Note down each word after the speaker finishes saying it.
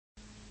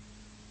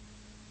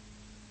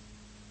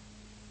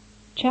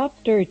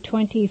Chapter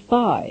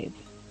 25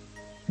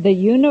 The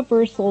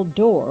Universal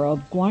Door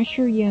of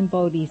GWANSHIYIN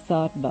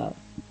Bodhisattva.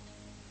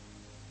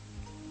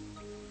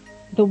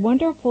 The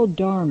wonderful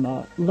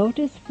Dharma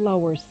Lotus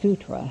Flower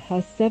Sutra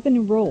has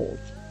 7 rolls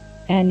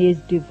and is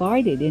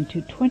divided into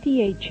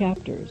 28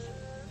 chapters.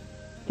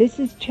 This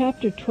is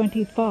Chapter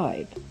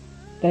 25,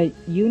 the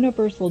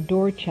Universal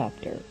Door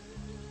chapter.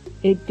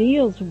 It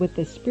deals with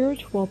the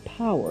spiritual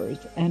powers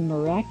and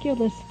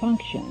miraculous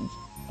functions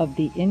of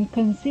the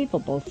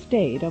inconceivable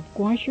state of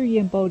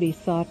GWANSHIYIN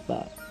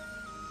Bodhisattva,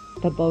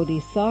 the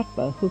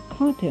Bodhisattva who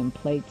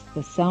contemplates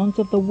the sounds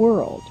of the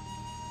world.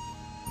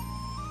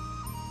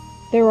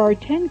 There are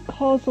 10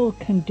 causal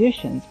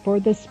conditions for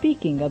the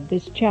speaking of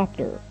this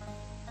chapter.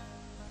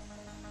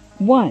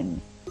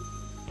 1.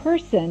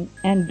 Person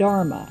and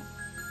Dharma.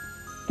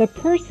 The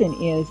person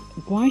is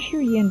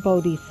GWANSHIYIN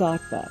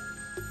Bodhisattva.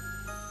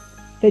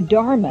 The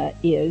Dharma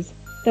is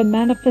the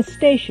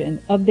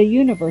manifestation of the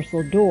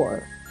universal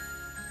door.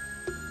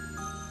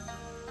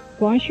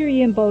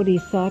 GWANSHIYIN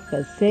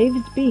Bodhisattva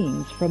saves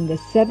beings from the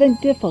 7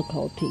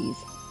 difficulties,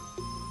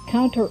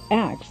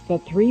 counteracts the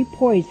 3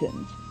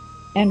 poisons,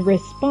 and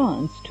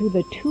responds to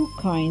the 2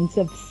 kinds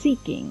of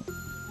seeking.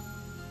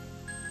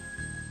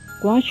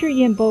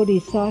 GWANSHIYIN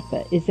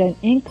Bodhisattva is an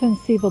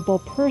inconceivable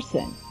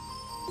person,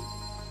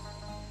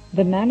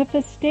 the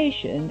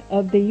manifestation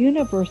of the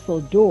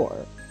universal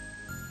door,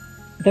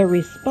 the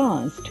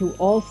response to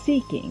all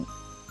seeking,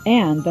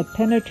 and the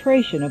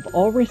penetration of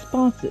all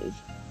responses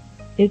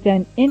is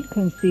an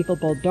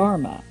inconceivable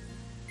Dharma.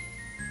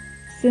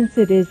 Since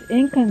it is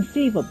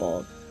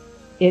inconceivable,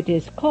 it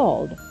is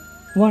called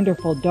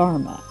Wonderful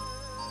Dharma.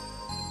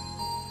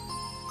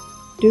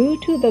 Due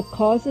to the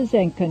causes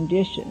and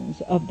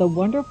conditions of the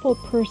wonderful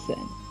person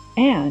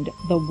and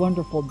the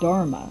wonderful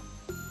Dharma,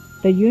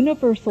 the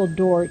Universal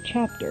Door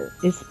chapter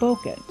is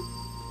spoken.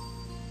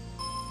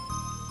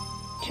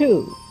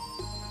 2.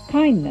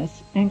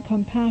 Kindness and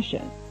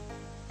compassion.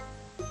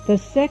 The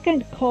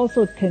second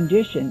causal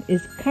condition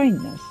is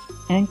kindness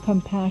and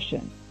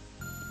compassion.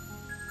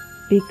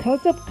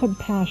 Because of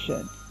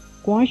compassion,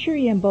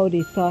 GWANSHIYIN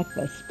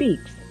Bodhisattva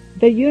speaks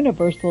the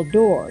Universal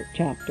Door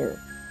chapter.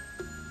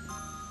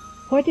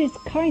 What is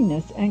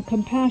kindness and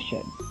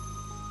compassion?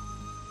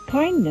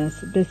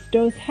 Kindness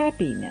bestows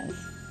happiness.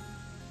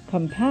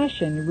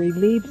 Compassion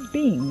relieves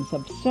beings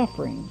of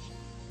sufferings.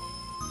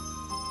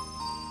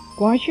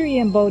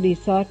 GWANSHIYIN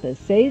Bodhisattva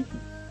saves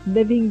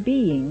living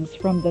beings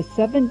from the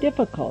 7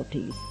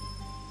 difficulties,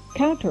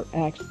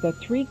 counteracts the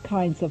 3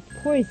 kinds of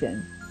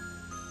poison,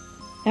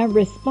 and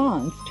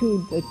responds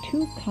to the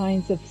 2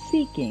 kinds of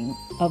seeking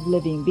of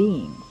living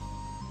beings.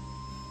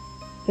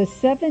 The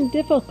 7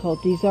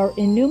 difficulties are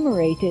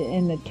enumerated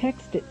in the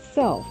text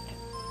itself.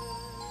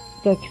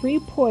 The 3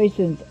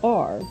 poisons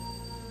are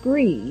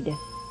greed,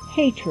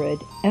 hatred,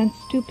 and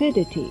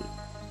stupidity.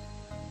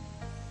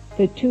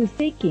 The 2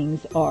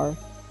 seekings are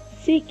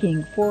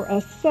seeking for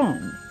a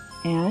son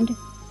and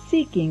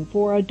seeking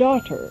for a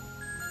daughter.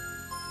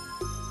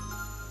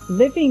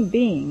 Living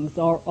beings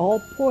are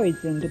all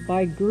poisoned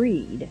by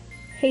greed,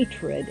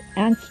 hatred,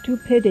 and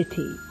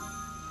stupidity.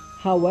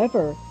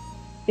 However,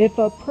 if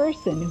a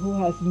person who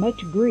has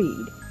much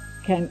greed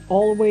can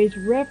always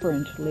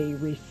reverently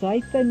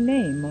recite the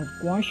name of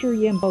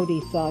GWANSHIYIN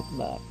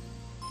Bodhisattva,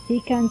 he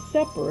can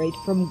separate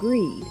from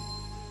greed.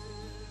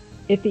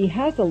 If he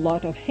has a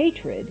lot of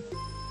hatred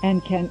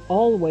and can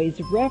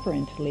always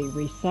reverently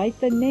recite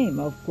the name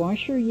of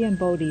GWANSHIYIN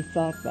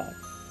Bodhisattva,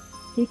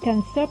 he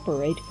can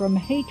separate from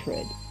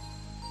hatred.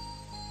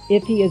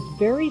 If he is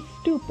very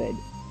stupid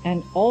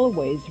and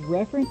always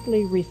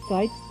reverently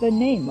recites the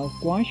name of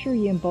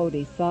GWANSHIYIN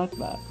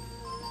Bodhisattva,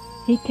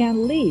 he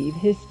can leave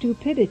his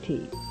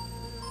stupidity.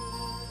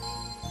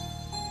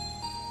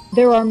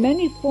 There are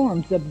many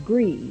forms of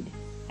greed,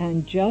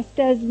 and just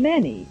as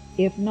many,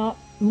 if not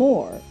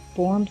more,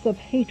 forms of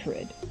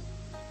hatred.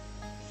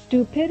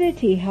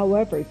 Stupidity,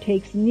 however,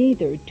 takes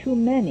neither too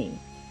many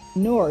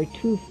nor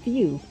too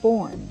few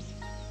forms.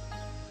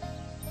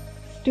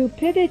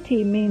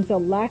 Stupidity means a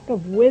lack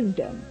of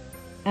wisdom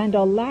and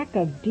a lack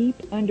of deep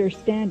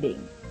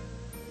understanding.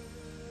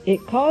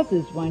 It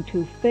causes one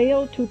to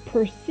fail to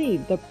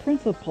perceive the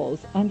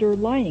principles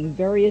underlying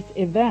various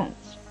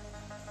events.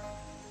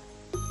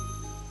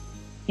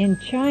 In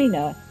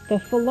China, the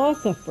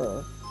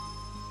philosopher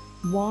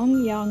Wang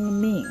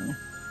Yangming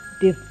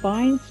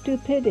defines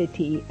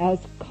stupidity as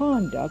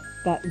conduct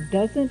that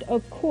doesn't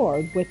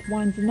accord with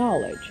one's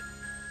knowledge.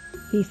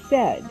 He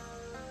said,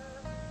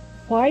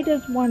 "Why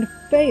does one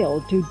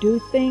fail to do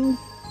things?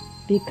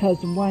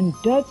 Because one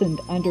doesn't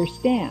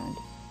understand.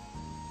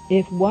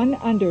 If one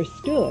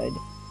understood,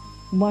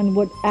 one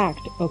would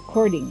act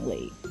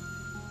accordingly."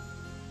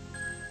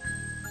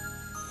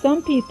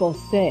 Some people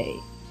say,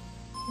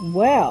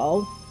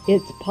 "Well,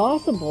 it's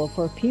possible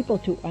for people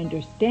to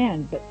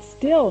understand but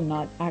still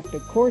not act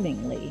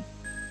accordingly."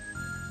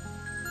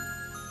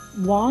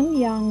 Wang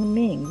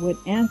Yangming would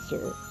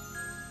answer,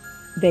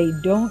 "They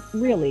don't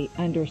really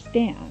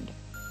understand.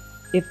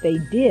 If they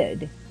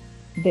did,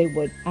 they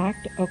would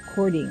act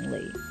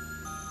accordingly."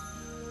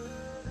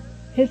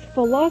 His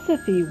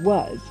philosophy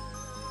was,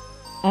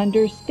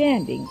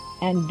 understanding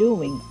and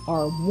doing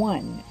are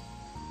one.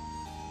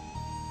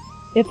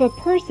 If a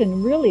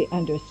person really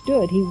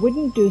understood, he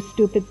wouldn't do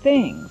stupid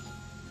things.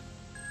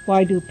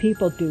 Why do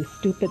people do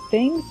stupid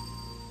things?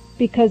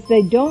 Because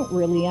they don't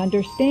really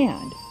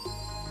understand.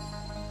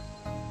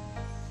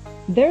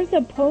 There's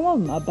a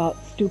poem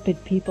about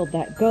stupid people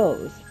that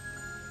goes,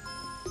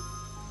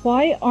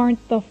 "Why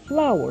aren't the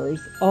flowers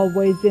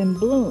always in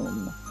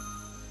bloom?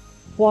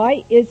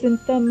 Why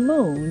isn't the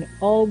moon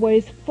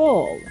always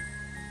full?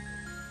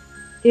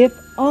 If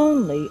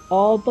only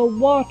all the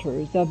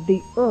waters of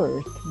the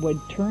earth would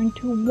turn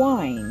to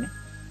wine,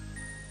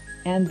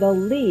 and the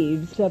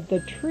leaves of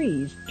the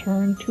trees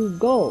turn to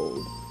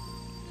gold."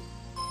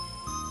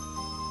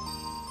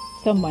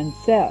 Someone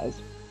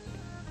says,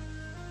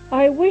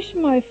 "I wish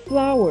my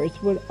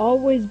flowers would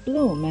always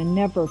bloom and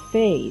never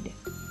fade."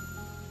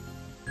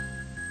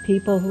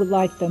 People who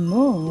like the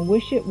moon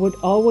wish it would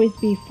always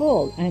be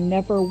full and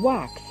never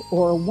wax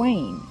or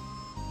wane.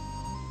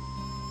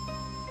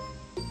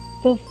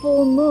 The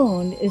full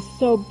moon is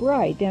so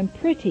bright and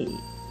pretty,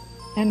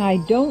 and I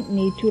don't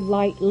need to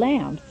light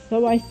lamps,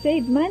 so I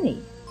save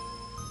money.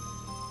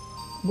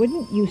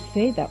 Wouldn't you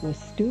say that was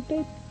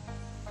stupid?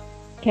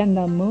 Can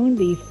the moon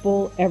be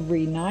full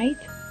every night?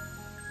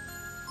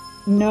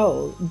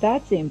 No,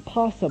 that's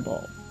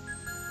impossible.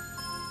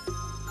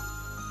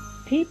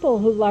 People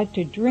who like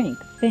to drink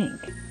think,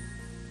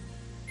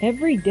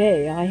 "Every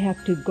day I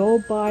have to go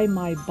buy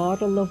my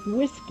bottle of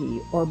whiskey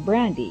or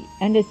brandy,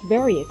 and it's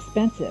very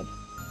expensive.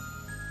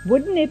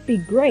 Wouldn't it be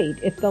great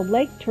if the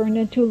lake turned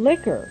into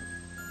liquor?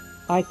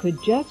 I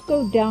could just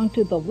go down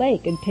to the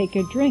lake and take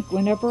a drink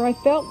whenever I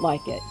felt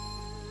like it."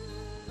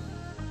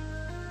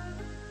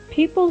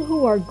 People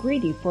who are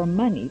greedy for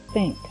money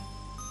think,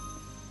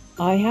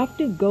 "I have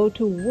to go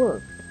to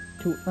work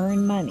to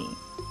earn money.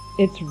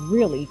 It's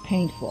really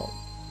painful.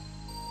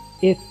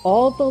 If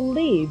all the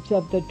leaves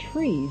of the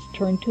trees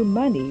turned to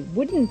money,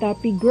 wouldn't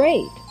that be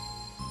great?"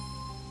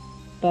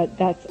 But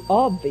that's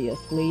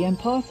obviously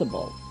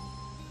impossible.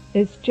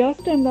 It's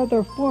just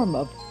another form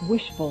of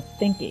wishful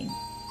thinking.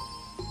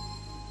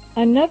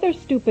 Another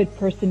stupid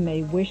person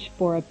may wish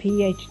for a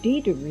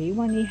PhD degree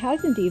when he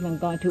hasn't even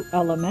gone to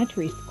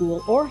elementary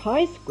school or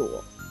high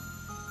school.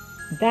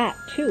 That,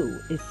 too,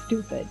 is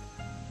stupid.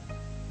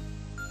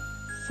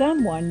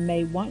 Someone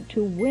may want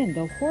to win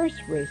the horse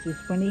races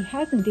when he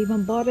hasn't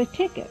even bought a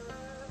ticket.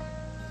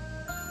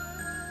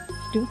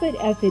 Stupid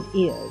as it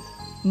is,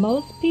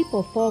 most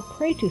people fall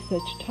prey to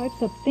such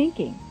types of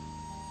thinking.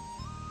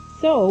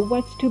 So,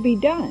 what's to be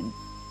done?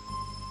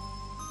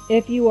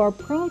 If you are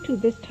prone to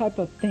this type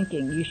of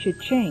thinking, you should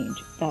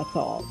change, that's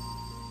all.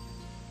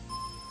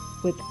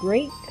 With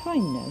great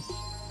kindness,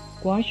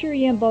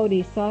 GWANSHIYIN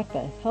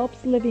Bodhisattva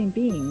helps living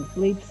beings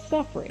leave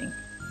suffering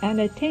and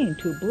attain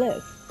to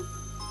bliss.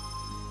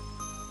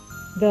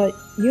 The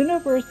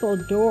universal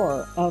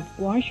door of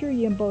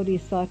GWANSHIYIN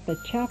Bodhisattva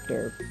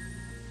chapter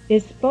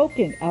is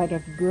spoken out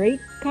of great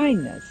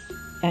kindness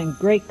and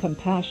great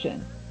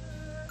compassion.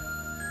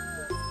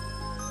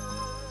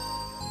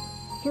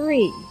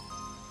 3.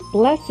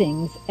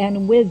 Blessings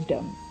and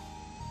wisdom.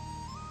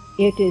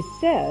 It is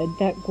said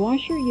that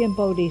GWANSHIYIN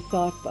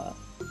Bodhisattva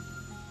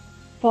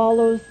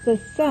follows the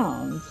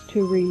sounds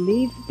to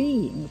relieve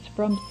beings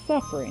from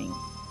suffering.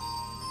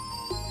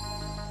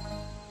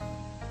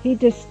 He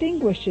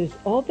distinguishes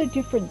all the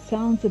different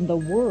sounds in the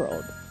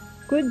world,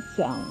 good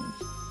sounds,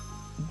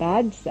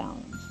 bad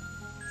sounds,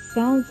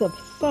 sounds of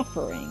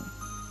suffering,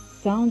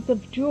 sounds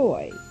of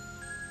joy,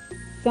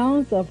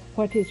 sounds of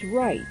what is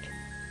right,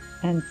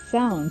 and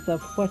sounds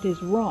of what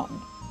is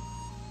wrong.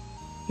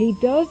 He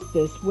does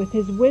this with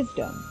his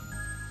wisdom.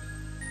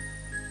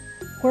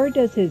 Where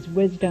does his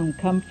wisdom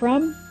come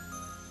from?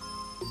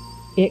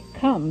 It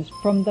comes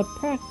from the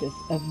practice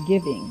of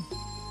giving.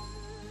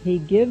 He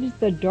gives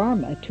the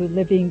Dharma to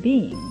living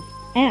beings,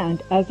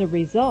 and as a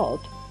result,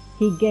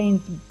 he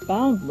gains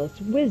boundless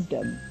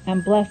wisdom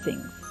and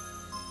blessings.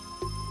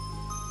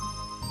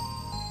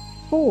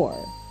 4.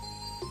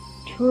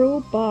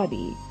 True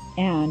body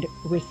and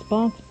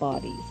response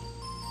bodies.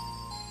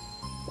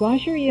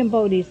 GWANSHIYIN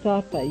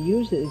Bodhisattva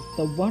uses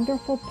the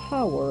wonderful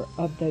power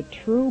of the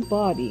true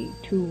body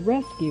to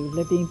rescue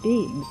living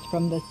beings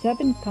from the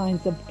 7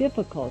 kinds of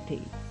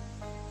difficulty,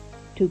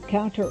 to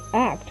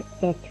counteract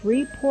the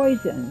 3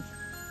 poisons,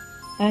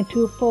 and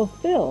to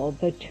fulfill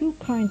the 2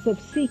 kinds of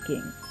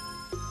seeking.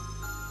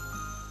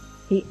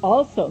 He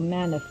also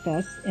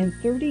manifests in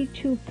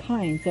 32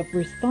 kinds of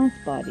response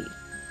bodies.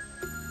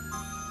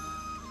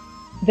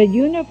 The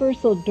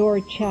Universal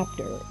Door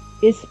chapter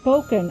is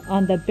spoken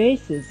on the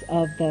basis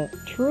of the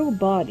true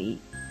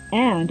body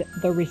and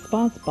the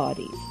response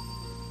bodies.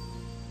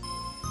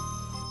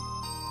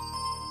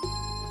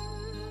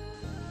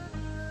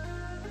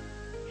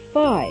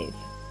 5.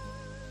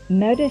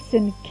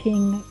 Medicine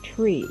King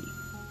Tree.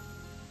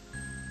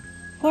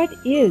 What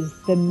is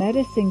the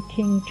Medicine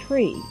King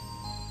Tree?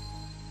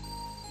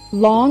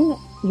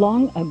 Long,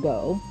 long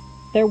ago,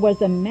 there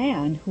was a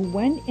man who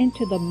went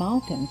into the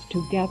mountains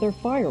to gather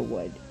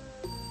firewood.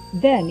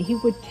 Then he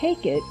would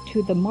take it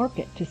to the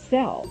market to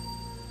sell.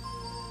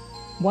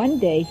 One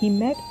day he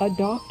met a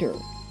doctor.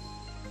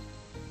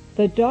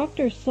 The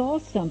doctor saw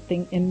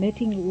something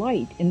emitting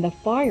light in the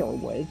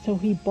firewood, so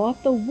he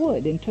bought the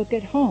wood and took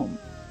it home.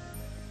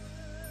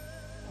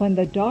 When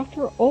the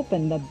doctor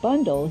opened the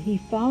bundle, he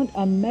found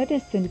a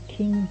medicine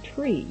king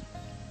tree.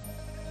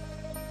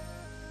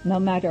 No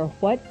matter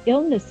what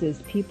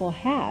illnesses people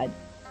had,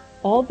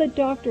 all the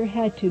doctor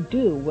had to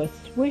do was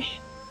swish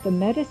the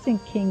medicine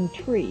king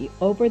tree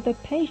over the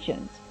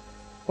patients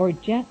or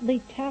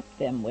gently tap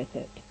them with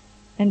it,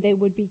 and they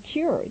would be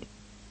cured.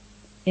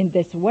 In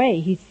this way,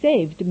 he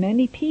saved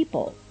many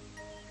people.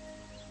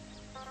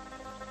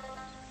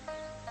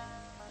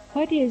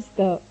 What is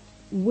the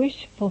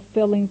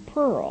wish-fulfilling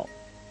pearl?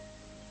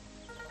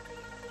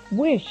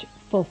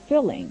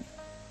 Wish-fulfilling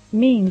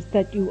means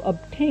that you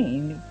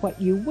obtain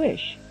what you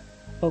wish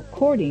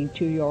according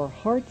to your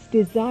heart's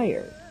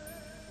desire.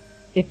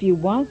 If you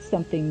want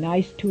something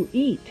nice to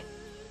eat,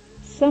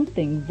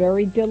 something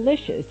very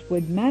delicious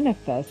would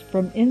manifest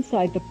from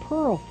inside the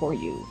pearl for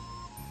you.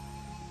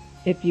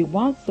 If you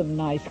want some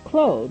nice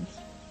clothes,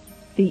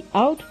 the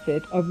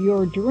outfit of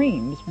your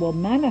dreams will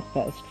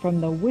manifest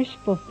from the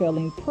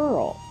wish-fulfilling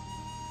pearl.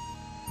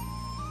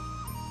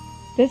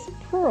 This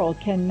pearl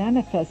can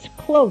manifest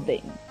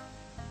clothing,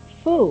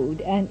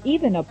 food, and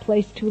even a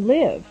place to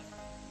live.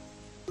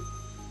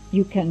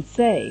 You can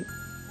say,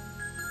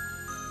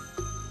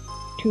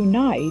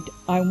 "Tonight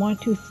I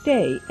want to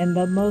stay in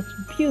the most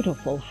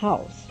beautiful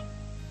house."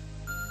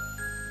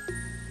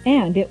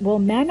 And it will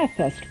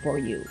manifest for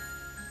you.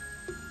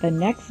 The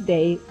next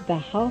day, the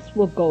house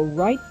will go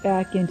right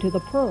back into the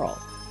pearl.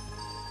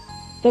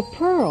 The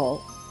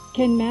pearl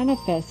can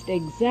manifest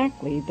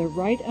exactly the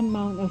right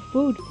amount of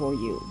food for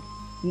you,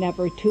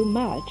 never too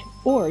much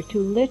or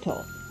too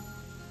little.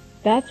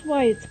 That's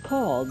why it's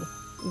called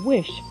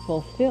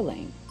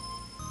wish-fulfilling.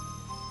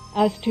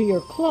 As to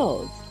your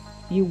clothes,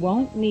 you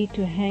won't need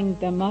to hang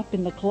them up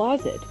in the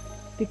closet,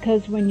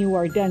 because when you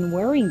are done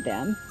wearing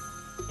them,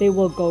 they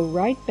will go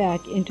right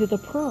back into the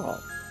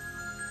pearl.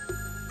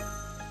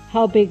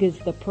 How big is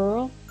the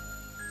pearl?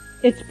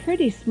 It's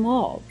pretty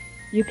small.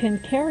 You can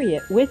carry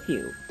it with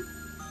you.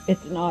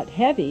 It's not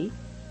heavy,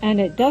 and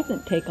it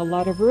doesn't take a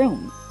lot of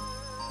room.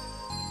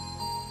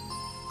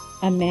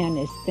 A man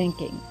is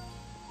thinking,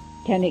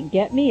 "Can it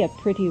get me a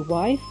pretty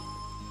wife?"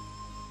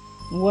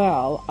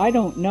 Well, I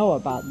don't know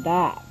about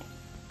that.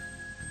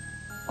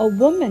 A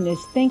woman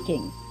is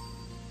thinking,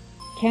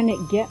 "Can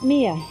it get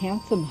me a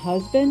handsome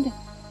husband?"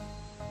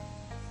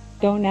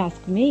 Don't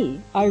ask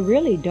me. I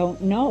really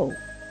don't know.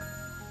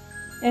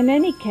 In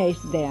any case,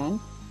 then,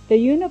 the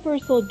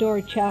Universal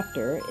Door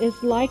chapter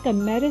is like a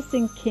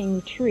medicine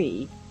king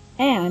tree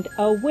and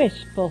a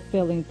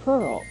wish-fulfilling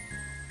pearl.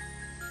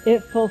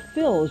 It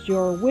fulfills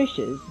your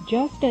wishes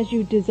just as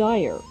you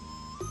desire.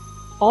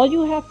 All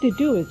you have to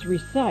do is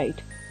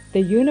recite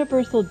the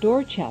Universal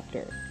Door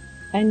chapter,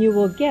 and you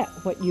will get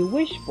what you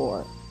wish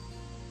for.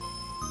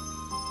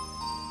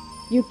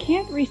 You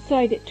can't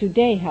recite it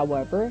today,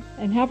 however,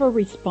 and have a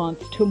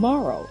response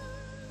tomorrow.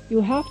 You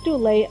have to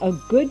lay a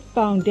good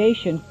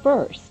foundation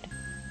first.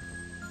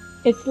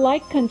 It's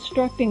like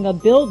constructing a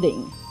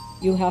building.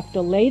 You have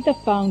to lay the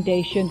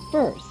foundation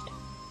first.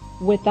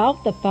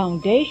 Without the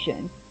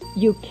foundation,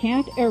 you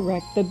can't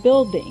erect the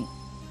building.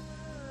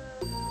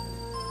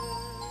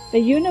 The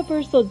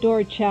Universal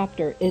Door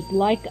chapter is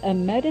like a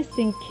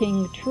medicine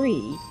king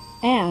tree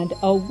and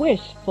a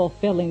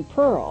wish-fulfilling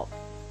pearl.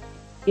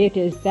 It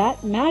is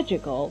that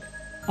magical,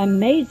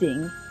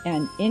 amazing,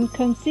 and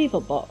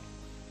inconceivable.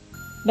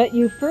 But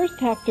you first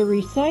have to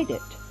recite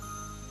it.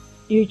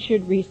 You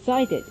should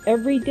recite it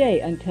every day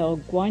until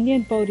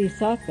GWANSHIYIN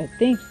Bodhisattva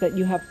thinks that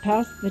you have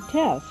passed the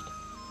test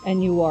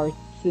and you are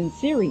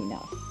sincere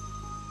enough.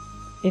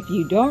 If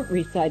you don't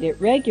recite it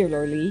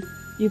regularly,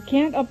 you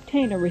can't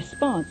obtain a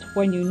response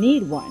when you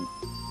need one.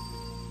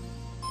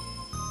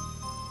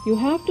 You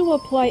have to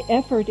apply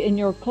effort in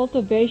your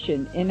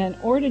cultivation in an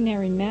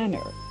ordinary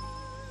manner.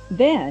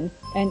 Then,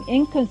 an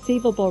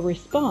inconceivable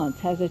response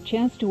has a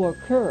chance to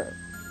occur.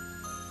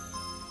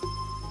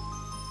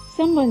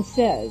 Someone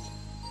says,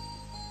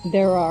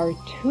 "There are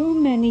too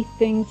many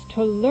things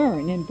to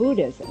learn in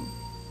Buddhism.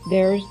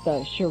 There's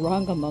the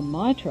Shurangama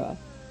mantra,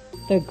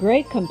 the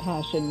Great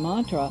Compassion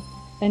mantra,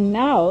 and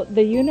now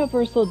the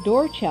Universal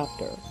Door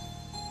chapter.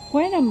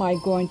 When am I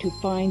going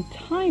to find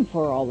time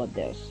for all of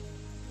this?"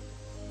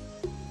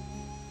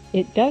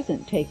 It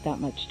doesn't take that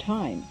much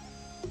time.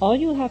 All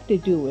you have to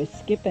do is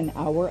skip an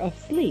hour of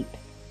sleep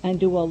and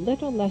do a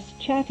little less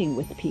chatting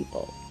with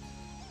people.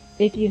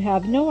 If you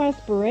have no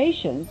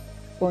aspirations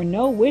or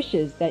no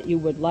wishes that you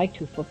would like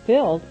to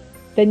fulfill,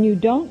 then you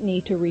don't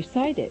need to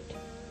recite it.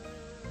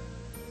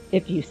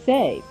 If you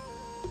say,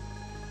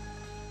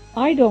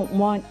 "I don't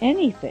want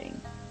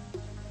anything.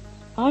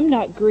 I'm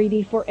not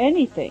greedy for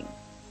anything.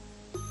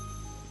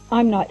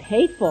 I'm not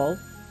hateful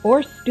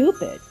or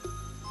stupid,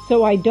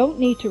 so I don't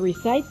need to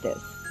recite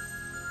this,"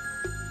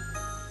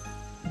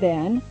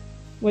 then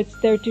what's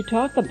there to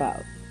talk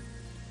about?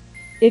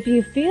 If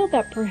you feel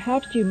that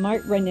perhaps you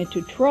might run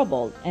into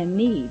trouble and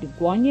need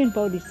Guanyin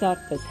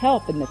Bodhisattva's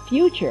help in the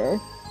future,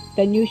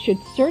 then you should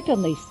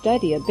certainly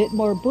study a bit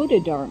more Buddha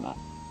Dharma.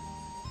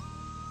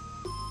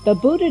 The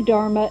Buddha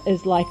Dharma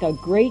is like a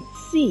great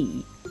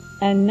sea,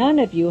 and none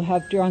of you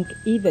have drunk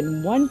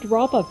even one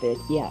drop of it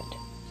yet.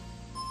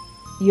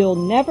 You'll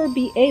never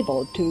be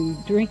able to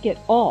drink it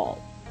all.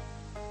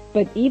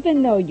 But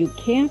even though you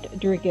can't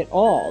drink it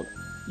all,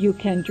 you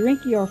can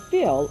drink your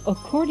fill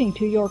according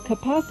to your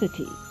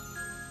capacity.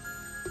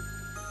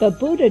 The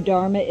Buddha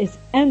Dharma is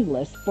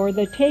endless for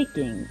the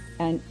taking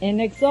and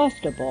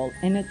inexhaustible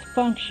in its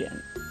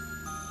function.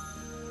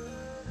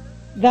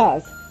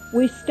 Thus,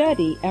 we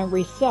study and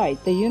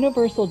recite the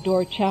Universal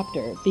Door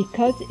chapter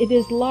because it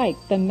is like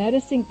the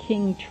Medicine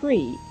King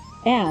tree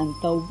and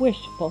the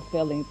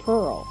wish-fulfilling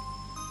pearl.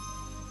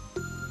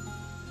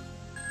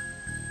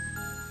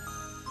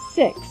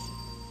 6.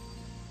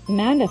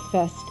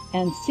 Manifest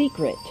and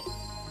secret.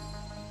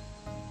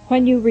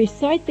 When you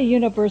recite the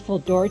Universal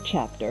Door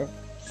chapter,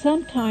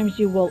 sometimes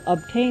you will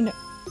obtain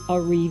a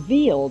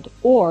revealed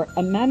or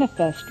a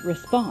manifest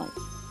response.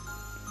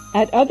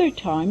 At other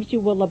times,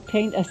 you will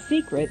obtain a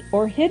secret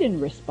or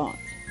hidden response.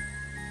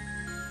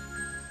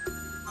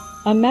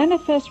 A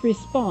manifest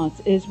response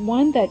is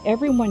one that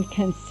everyone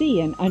can see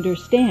and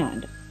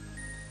understand.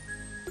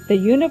 The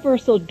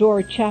Universal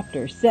Door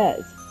chapter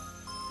says,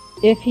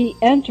 "If he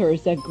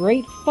enters a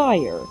great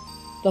fire,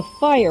 the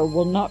fire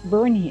will not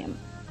burn him."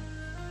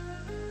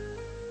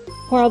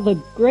 While the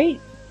great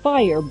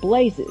fire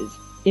blazes,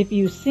 if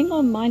you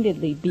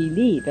single-mindedly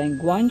believe in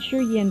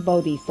GWANSHIYIN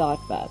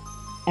Bodhisattva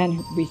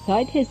and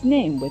recite his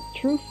name with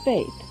true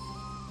faith,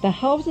 the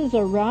houses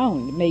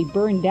around may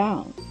burn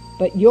down,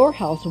 but your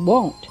house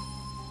won't.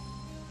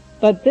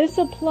 But this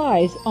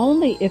applies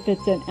only if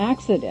it's an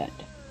accident.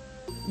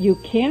 You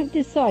can't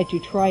decide to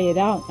try it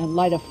out and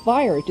light a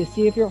fire to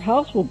see if your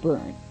house will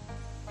burn.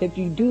 If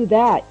you do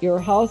that, your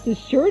house is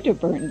sure to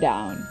burn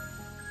down.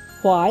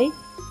 Why?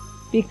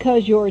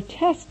 Because you're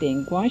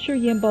testing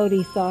GWANSHIYIN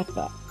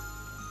Bodhisattva.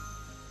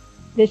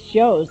 This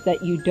shows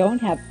that you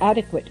don't have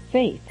adequate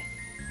faith.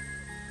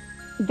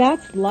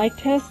 That's like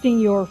testing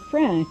your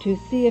friend to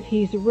see if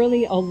he's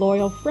really a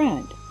loyal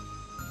friend.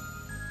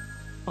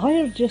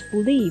 I'll just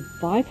leave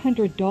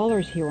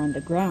 $500 here on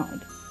the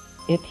ground.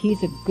 If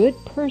he's a good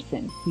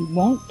person, he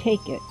won't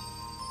take it.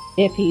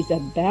 If he's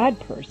a bad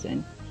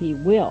person, he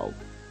will.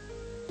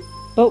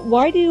 But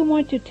why do you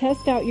want to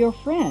test out your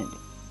friend?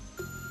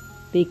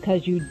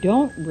 Because you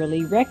don't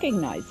really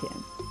recognize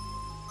him.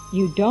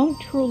 You don't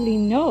truly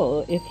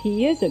know if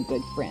he is a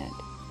good friend.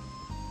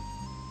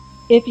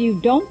 If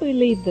you don't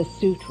believe the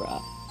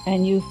sutra,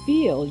 and you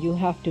feel you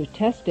have to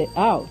test it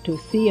out to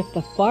see if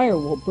the fire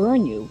will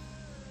burn you,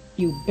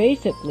 you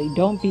basically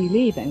don't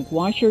believe in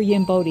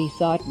GWANSHIYIN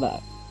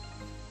Bodhisattva.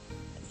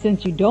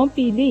 Since you don't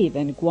believe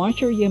in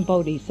GWANSHIYIN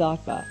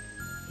Bodhisattva,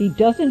 he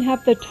doesn't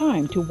have the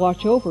time to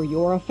watch over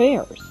your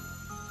affairs.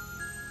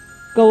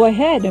 Go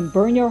ahead and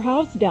burn your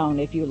house down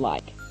if you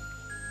like.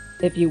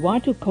 If you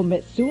want to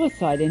commit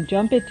suicide and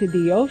jump into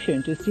the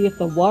ocean to see if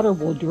the water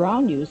will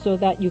drown you so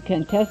that you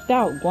can test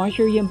out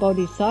GWANSHIYIN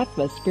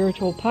Bodhisattva's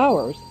spiritual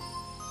powers,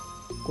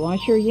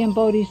 GWANSHIYIN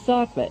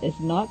Bodhisattva is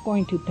not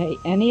going to pay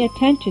any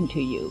attention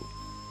to you.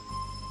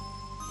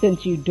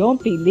 Since you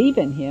don't believe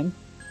in him,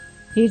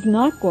 he's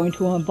not going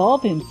to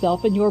involve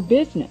himself in your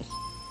business.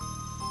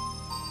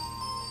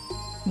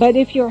 But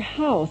if your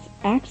house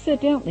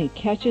accidentally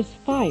catches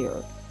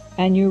fire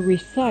and you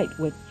recite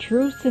with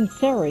true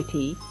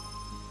sincerity,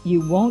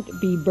 you won't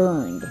be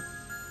burned.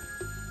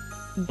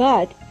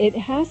 But it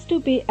has to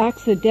be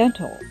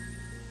accidental.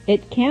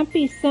 It can't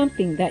be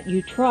something that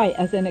you try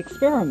as an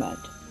experiment.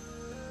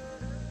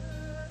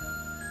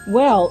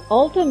 Well,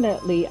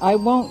 ultimately, I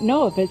won't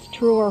know if it's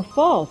true or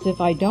false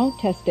if I don't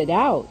test it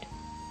out,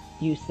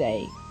 you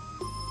say.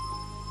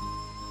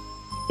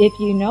 If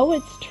you know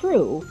it's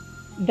true,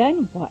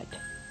 then what?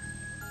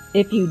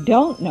 If you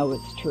don't know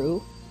it's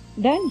true,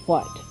 then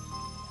what?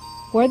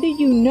 Whether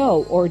you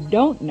know or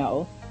don't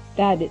know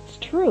that it's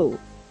true,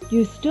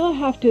 you still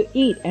have to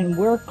eat and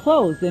wear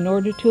clothes in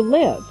order to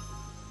live.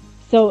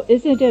 So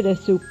isn't it a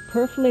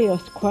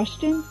superfluous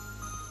question?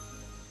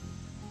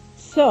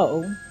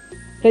 So,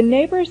 the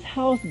neighbor's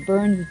house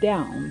burns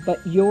down,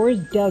 but yours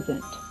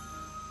doesn't.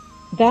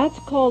 That's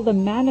called a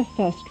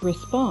manifest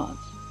response.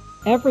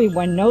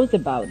 Everyone knows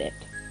about it.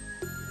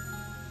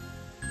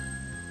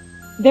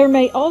 There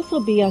may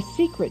also be a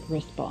secret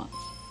response.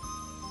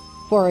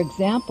 For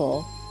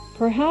example,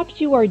 perhaps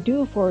you are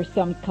due for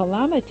some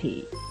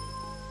calamity.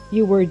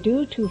 You were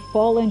due to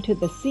fall into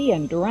the sea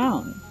and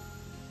drown.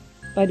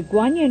 But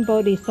GWANSHIYIN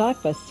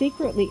Bodhisattva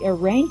secretly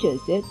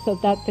arranges it so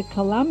that the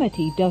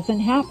calamity doesn't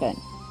happen.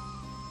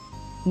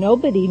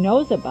 Nobody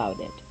knows about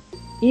it.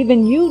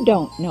 Even you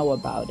don't know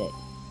about it.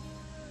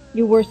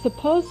 You were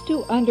supposed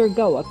to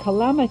undergo a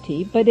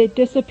calamity, but it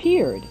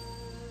disappeared.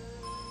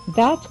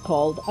 That's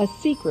called a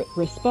secret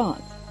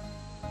response.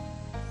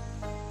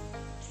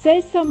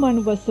 Say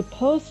someone was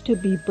supposed to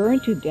be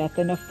burned to death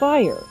in a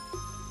fire,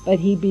 but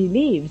he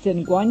believes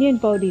in GWANSHIYIN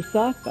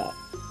Bodhisattva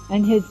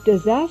and his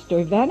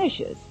disaster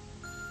vanishes.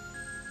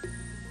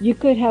 You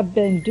could have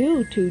been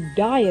due to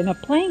die in a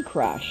plane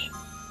crash,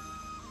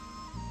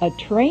 a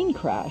train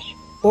crash,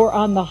 or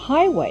on the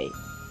highway,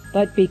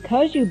 but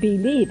because you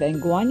believe in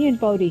Guanyin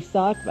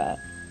Bodhisattva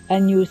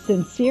and you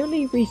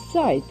sincerely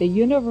recite the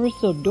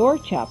Universal Door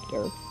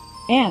chapter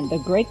and the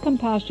Great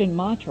Compassion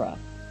Mantra,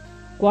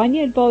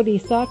 Guanyin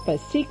Bodhisattva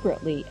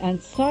secretly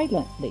and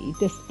silently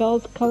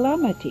dispels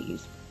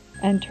calamities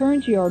and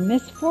turns your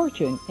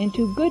misfortune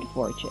into good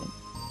fortune.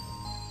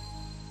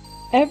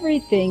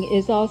 Everything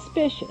is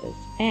auspicious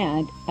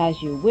and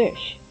as you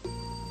wish.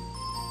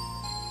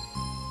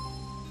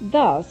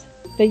 Thus,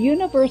 the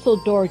Universal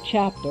Door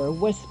chapter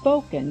was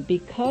spoken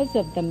because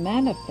of the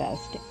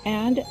manifest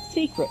and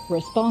secret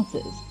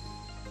responses.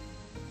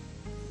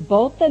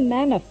 Both the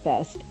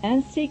manifest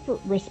and secret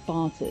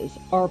responses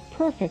are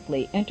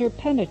perfectly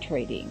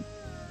interpenetrating,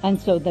 and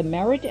so the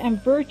merit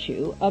and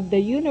virtue of the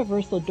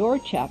Universal Door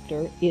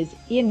chapter is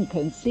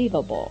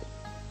inconceivable.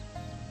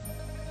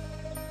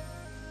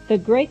 The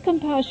Great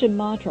Compassion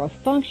Mantra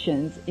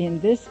functions in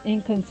this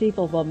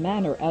inconceivable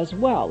manner as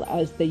well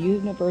as the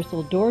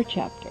Universal Door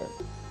chapter.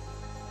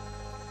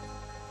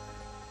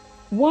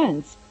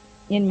 Once,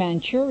 in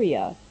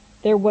Manchuria,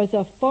 there was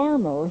a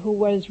farmer who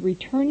was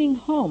returning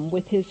home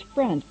with his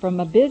friends from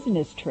a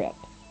business trip.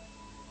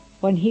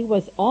 When he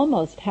was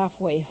almost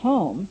halfway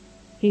home,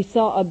 he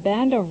saw a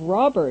band of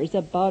robbers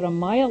about a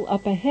mile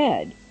up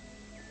ahead.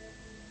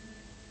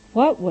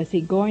 What was he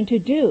going to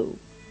do?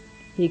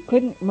 He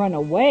couldn't run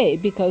away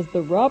because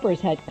the robbers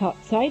had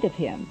caught sight of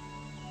him,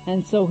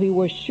 and so he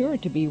was sure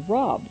to be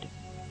robbed.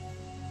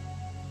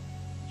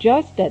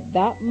 Just at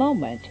that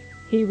moment,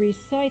 he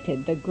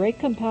recited the Great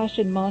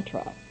Compassion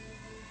Mantra.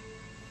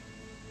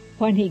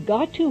 When he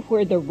got to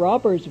where the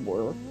robbers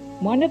were,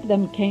 one of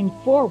them came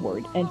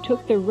forward and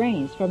took the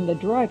reins from the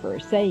driver,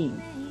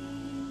 saying,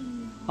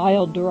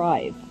 "I'll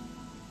drive."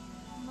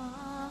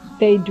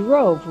 They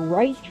drove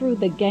right through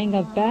the gang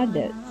of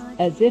bandits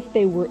as if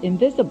they were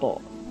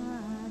invisible.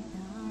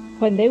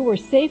 When they were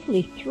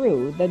safely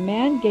through, the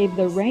man gave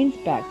the reins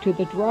back to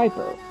the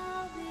driver.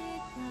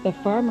 The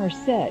farmer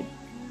said,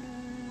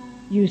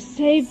 "You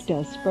saved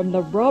us from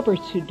the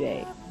robbers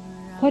today.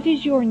 What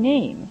is your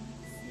name?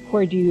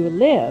 Where do you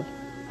live?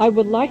 I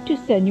would like to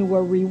send you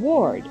a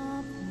reward."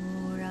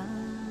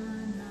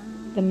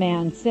 The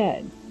man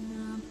said,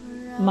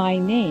 "My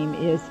name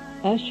is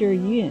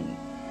Hsuan."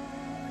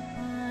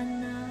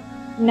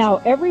 Now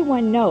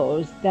everyone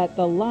knows that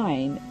the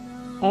line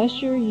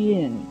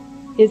Hsuan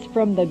is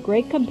from the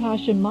Great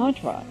Compassion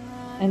Mantra,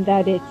 and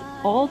that it's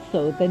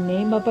also the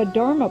name of a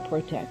Dharma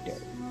protector.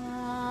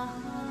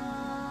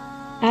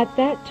 At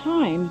that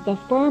time, the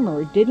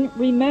farmer didn't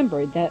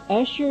remember that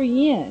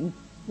Hsuan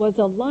was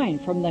a line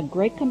from the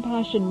Great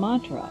Compassion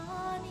Mantra.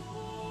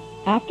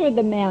 After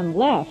the man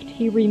left,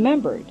 he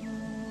remembered.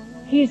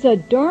 He's a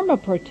Dharma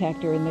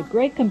protector in the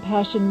Great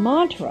Compassion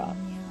Mantra.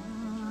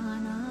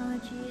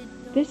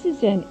 This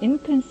is an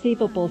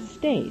inconceivable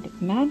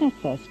state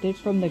manifested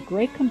from the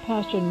Great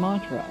Compassion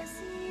Mantra.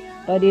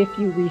 But if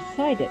you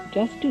recite it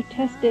just to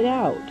test it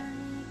out,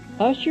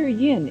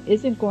 Hsuan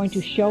isn't going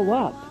to show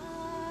up.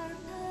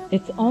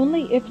 It's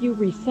only if you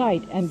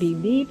recite and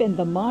believe in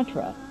the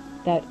mantra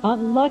that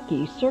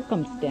unlucky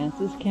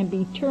circumstances can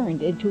be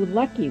turned into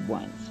lucky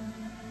ones.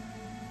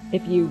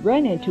 If you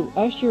run into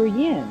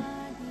Hsuan,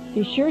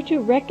 be sure to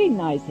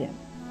recognize him.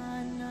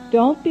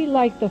 Don't be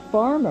like the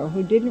farmer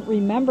who didn't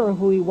remember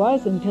who he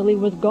was until he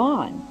was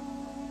gone.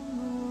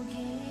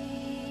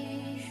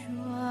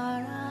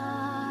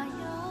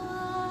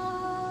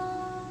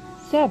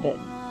 Seven.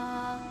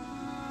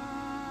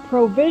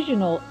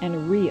 Provisional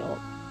and real.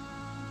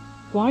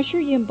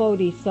 GWANSHIYIN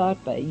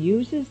Bodhisattva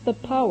uses the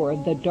power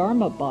of the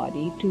Dharma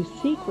body to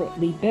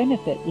secretly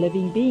benefit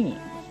living beings.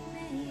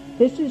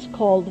 This is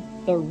called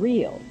the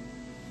real.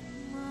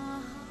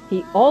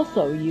 He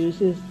also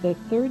uses the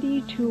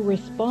 32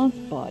 response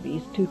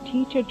bodies to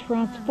teach and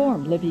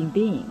transform living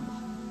beings.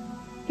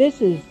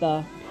 This is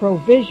the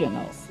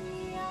provisional.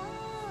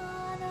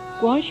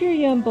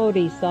 GWANSHIYIN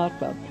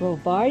Bodhisattva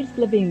provides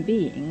living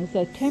beings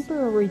a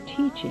temporary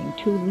teaching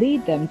to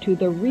lead them to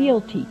the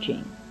real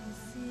teaching.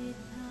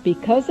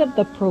 Because of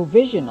the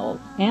provisional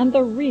and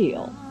the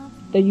real,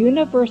 the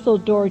Universal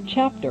Door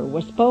chapter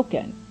was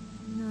spoken.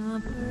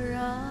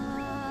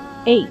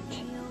 8.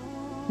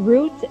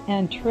 Roots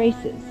and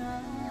traces.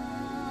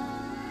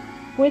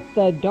 With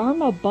the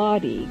Dharma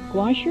body,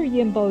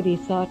 GWANSHIYIN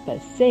Bodhisattva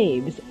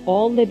saves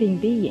all living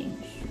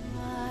beings.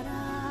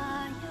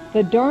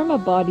 The Dharma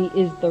body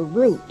is the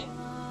root.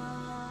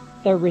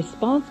 The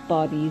response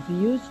bodies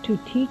used to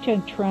teach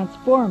and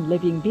transform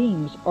living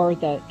beings are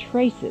the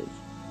traces.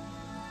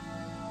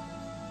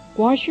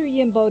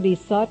 GWANSHIYIN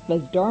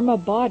Bodhisattva's Dharma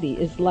body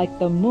is like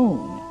the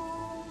moon.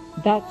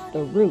 That's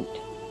the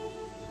root.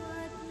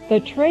 The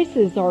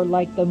traces are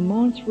like the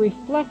moon's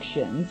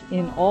reflections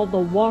in all the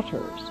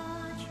waters.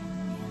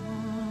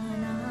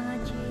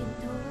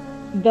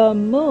 The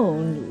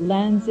moon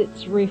lends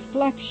its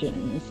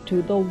reflections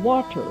to the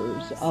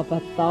waters of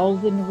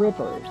 1,000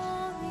 rivers.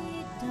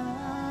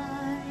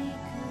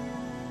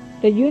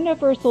 The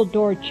Universal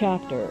Door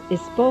chapter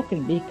is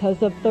spoken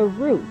because of the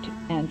root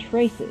and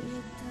traces.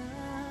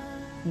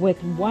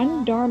 With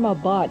one Dharma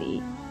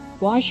body,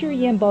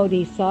 GWANSHIYIN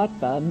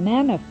Bodhisattva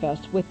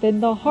manifests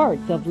within the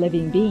hearts of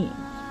living beings.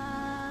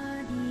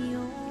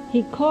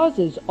 He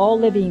causes all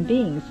living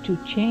beings to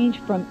change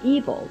from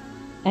evil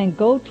and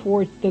go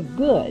towards the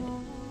good,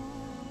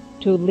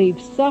 to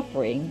leave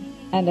suffering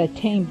and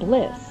attain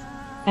bliss,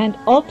 and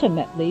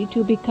ultimately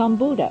to become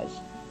Buddhas.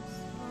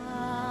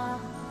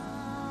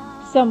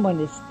 Someone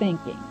is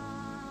thinking,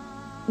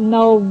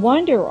 no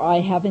wonder I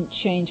haven't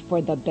changed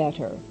for the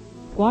better.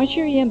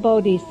 GWANSHIYIN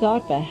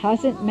Bodhisattva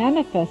hasn't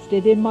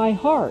manifested in my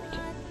heart.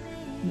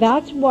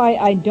 That's why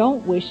I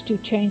don't wish to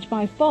change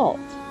my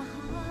faults.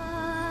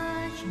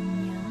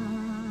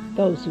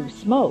 Those who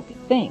smoke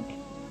think,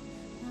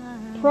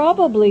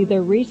 probably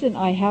the reason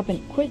I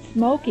haven't quit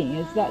smoking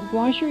is that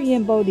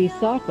GWANSHIYIN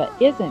Bodhisattva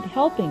isn't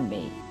helping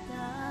me.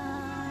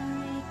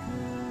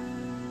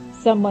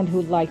 Someone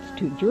who likes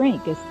to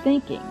drink is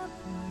thinking,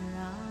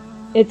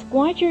 it's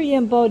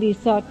GWANSHIYIN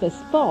Bodhisattva's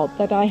fault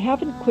that I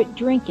haven't quit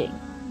drinking.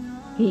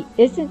 He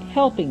isn't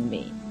helping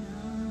me.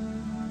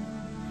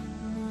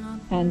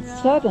 And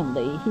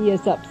suddenly he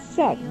is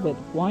upset with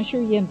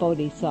GWANSHIYIN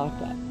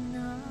Bodhisattva.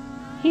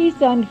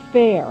 He's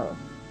unfair.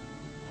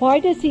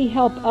 Why does he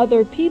help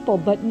other people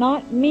but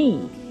not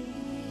me?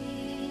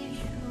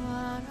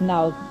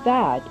 Now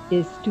that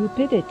is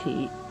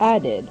stupidity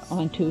added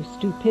onto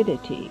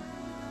stupidity.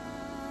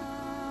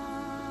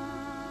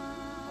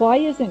 Why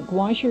isn't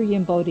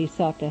GWANSHIYIN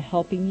Bodhisattva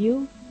helping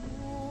you?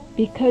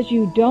 Because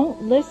you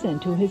don't listen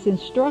to his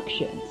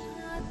instructions.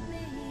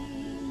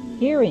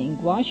 Hearing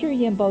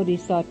GWANSHIYIN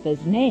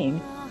Bodhisattva's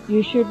name,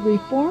 you should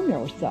reform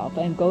yourself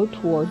and go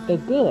toward the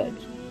good.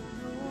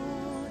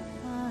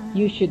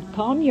 You should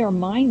calm your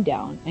mind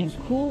down and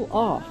cool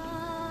off.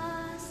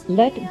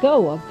 Let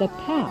go of the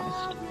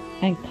past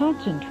and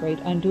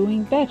concentrate on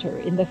doing better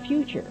in the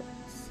future.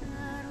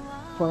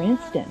 For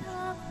instance,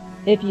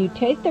 if you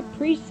take the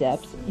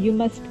precepts, you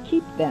must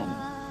keep them.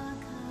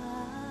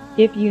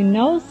 If you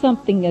know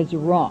something is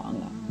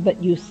wrong,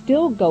 but you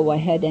still go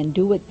ahead and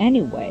do it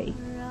anyway,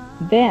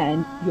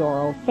 then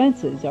your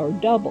offenses are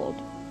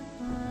doubled.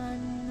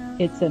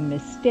 It's a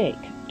mistake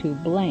to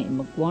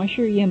blame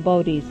GWANSHIYIN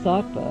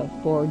Bodhisattva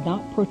for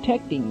not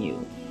protecting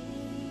you.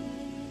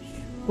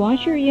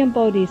 GWANSHIYIN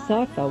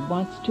Bodhisattva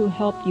wants to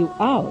help you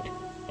out,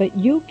 but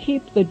you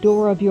keep the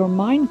door of your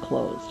mind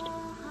closed.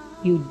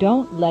 You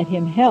don't let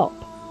him help.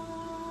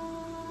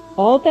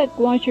 All that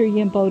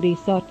GWANSHIYIN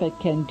Bodhisattva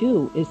can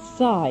do is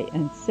sigh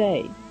and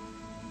say,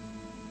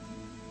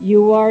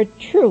 "You are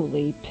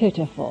truly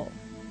pitiful."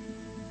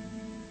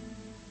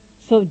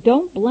 So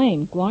don't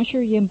blame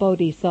GWANSHIYIN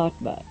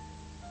Bodhisattva.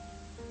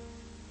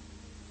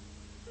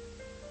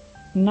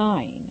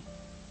 9.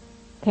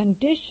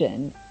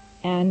 Condition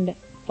and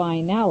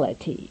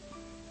finality.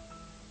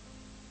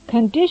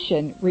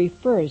 Condition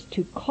refers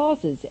to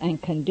causes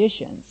and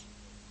conditions.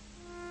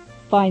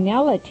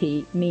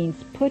 Finality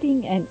means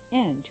putting an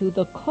end to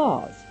the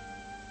cause.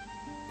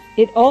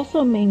 It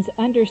also means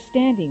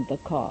understanding the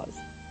cause.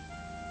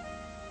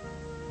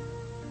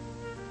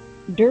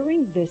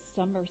 During this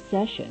summer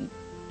session,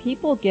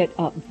 people get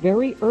up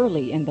very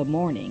early in the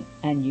morning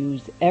and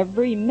use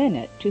every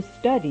minute to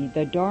study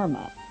the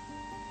Dharma.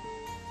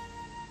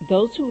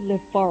 Those who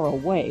live far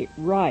away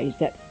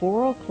rise at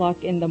 4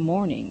 o'clock in the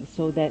morning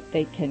so that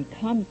they can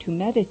come to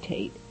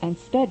meditate and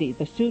study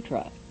the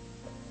sutra.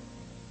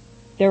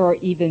 There are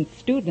even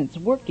students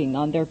working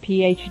on their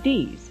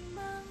PhDs,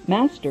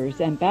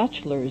 master's and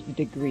bachelor's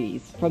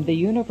degrees from the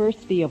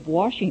University of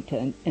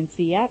Washington in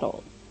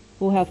Seattle,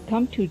 who have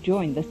come to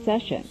join the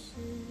session.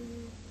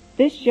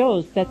 This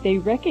shows that they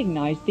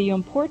recognize the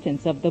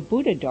importance of the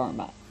Buddha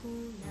Dharma.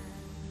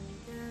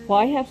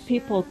 Why have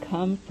people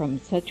come from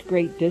such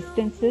great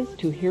distances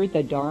to hear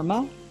the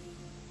Dharma?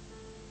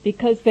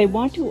 Because they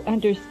want to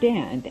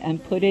understand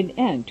and put an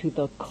end to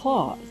the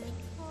cause.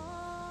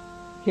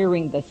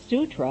 Hearing the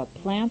sutra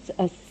plants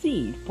a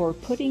seed for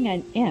putting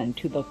an end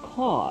to the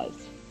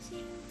cause.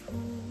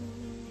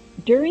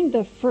 During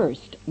the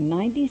first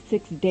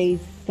 96 days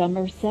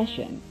summer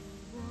session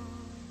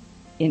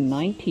in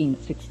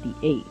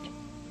 1968,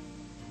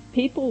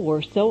 people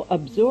were so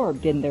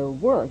absorbed in their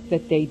work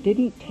that they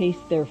didn't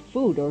taste their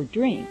food or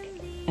drink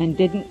and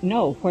didn't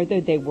know whether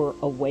they were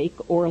awake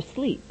or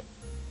asleep.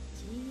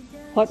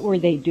 What were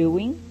they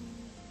doing?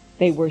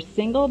 They were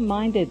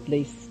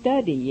single-mindedly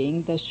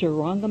studying the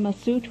Shurangama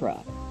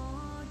Sutra.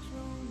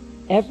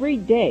 Every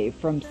day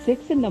from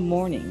 6 in the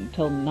morning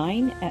till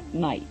 9 at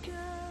night,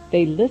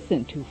 they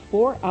listened to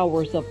 4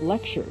 hours of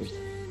lectures,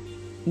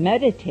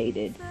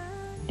 meditated,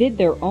 did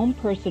their own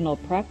personal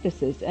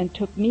practices, and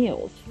took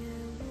meals.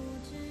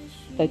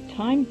 The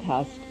time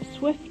passed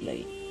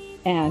swiftly,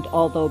 and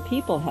although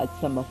people had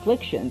some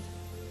afflictions,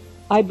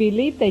 I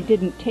believe they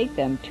didn't take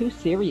them too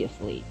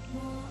seriously.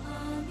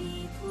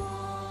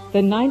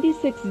 The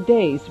 96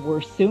 days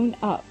were soon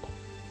up.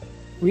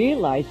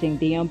 Realizing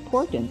the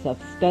importance of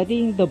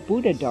studying the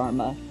Buddha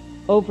Dharma,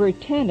 over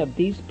 10 of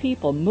these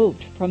people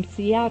moved from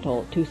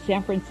Seattle to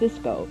San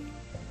Francisco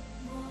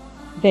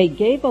They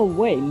gave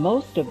away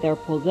most of their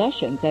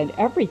possessions and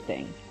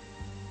everything.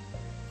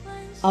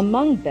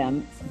 Among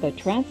them, the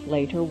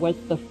translator was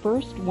the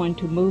first one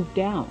to move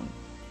down.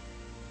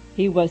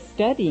 He was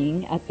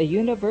studying at the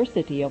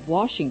University of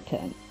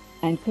Washington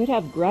and could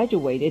have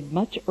graduated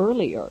much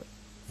earlier.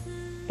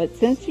 But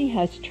since he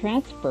has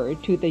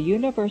transferred to the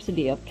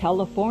University of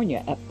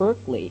California at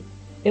Berkeley,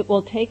 it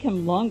will take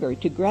him longer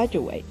to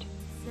graduate.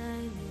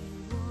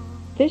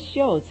 This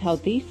shows how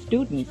these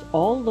students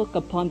all look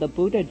upon the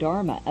Buddha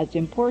Dharma as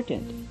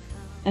important,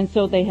 and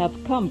so they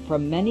have come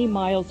from many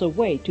miles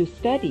away to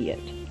study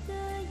it.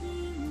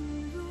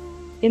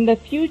 In the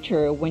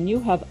future, when you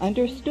have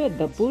understood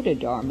the Buddha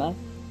Dharma,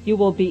 you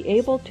will be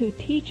able to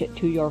teach it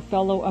to your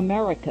fellow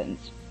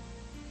Americans.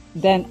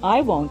 Then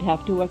I won't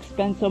have to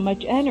expend so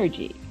much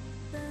energy.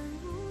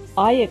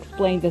 I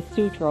explained the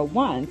sutra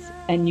once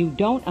and you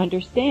don't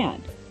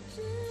understand.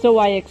 So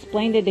I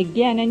explained it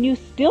again and you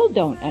still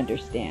don't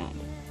understand.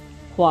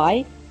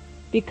 Why?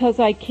 Because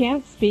I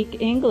can't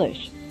speak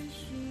English.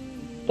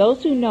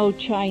 Those who know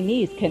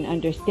Chinese can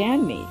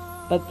understand me,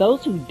 but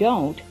those who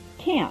don't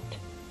can't.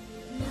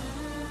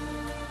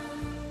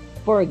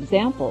 For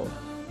example,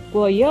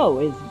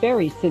 Guoyo is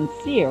very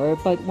sincere,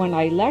 but when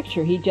I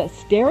lecture he just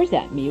stares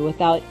at me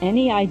without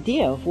any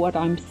idea of what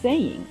I'm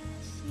saying.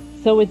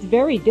 So it's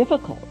very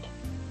difficult.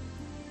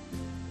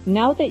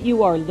 Now that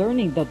you are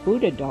learning the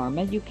Buddha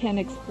Dharma, you can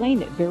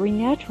explain it very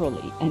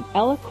naturally and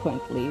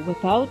eloquently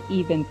without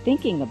even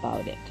thinking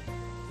about it.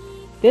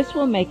 This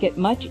will make it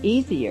much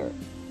easier.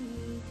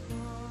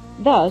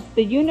 Thus,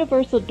 the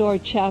Universal Door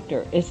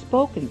chapter is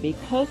spoken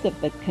because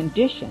of the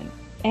condition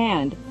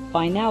and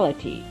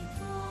finality.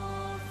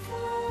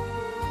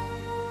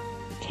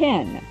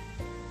 10.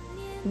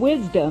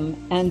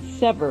 Wisdom and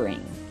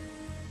severing.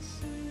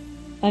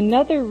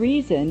 Another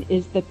reason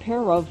is the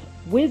pair of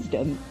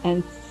wisdom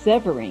and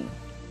severing.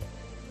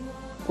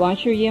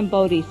 GWANSHIYIN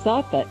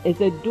Bodhisattva is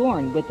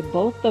adorned with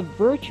both the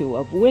virtue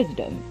of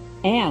wisdom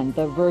and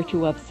the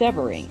virtue of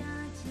severing.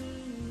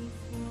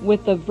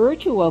 With the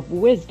virtue of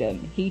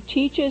wisdom, he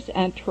teaches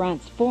and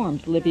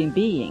transforms living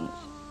beings.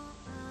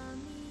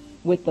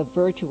 With the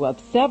virtue of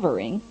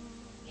severing,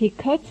 he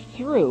cuts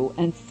through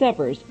and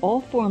severs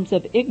all forms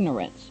of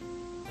ignorance.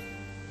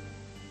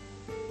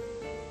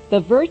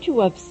 The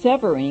virtue of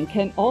severing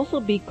can also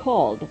be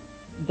called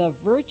the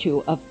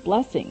virtue of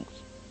blessings.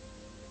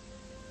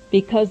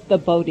 Because the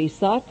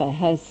Bodhisattva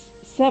has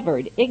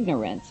severed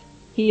ignorance,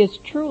 he is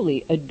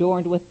truly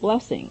adorned with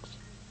blessings.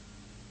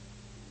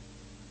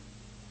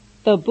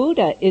 The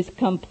Buddha is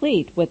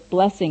complete with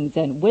blessings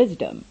and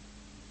wisdom.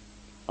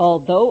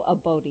 Although a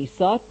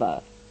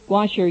Bodhisattva,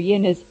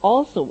 GWANSHIYIN is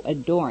also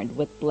adorned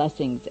with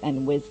blessings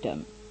and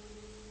wisdom.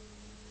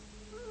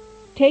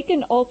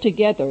 Taken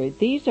altogether,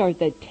 these are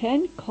the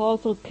 10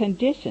 causal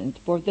conditions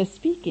for the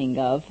speaking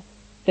of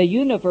the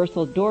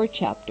Universal Door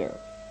chapter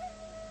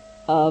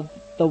of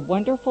the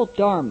Wonderful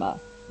Dharma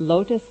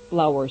Lotus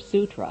Flower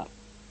Sutra.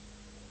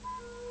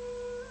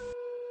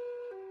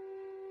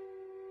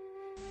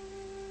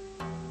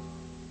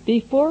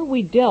 Before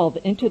we delve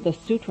into the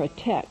sutra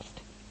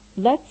text,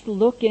 let's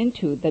look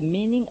into the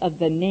meaning of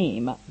the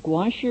name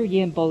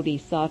GWANSHIYIN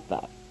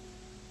Bodhisattva,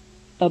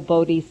 the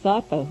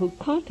Bodhisattva who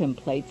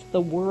contemplates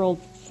the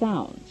world's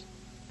sounds.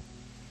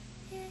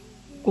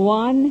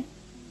 Guan,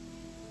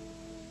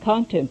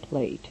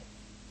 contemplate,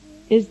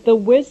 is the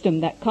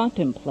wisdom that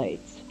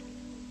contemplates.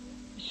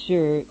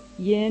 Shi,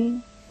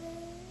 yin,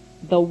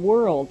 the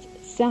world's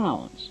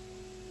sounds,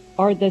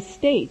 are the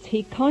states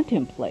he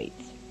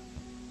contemplates.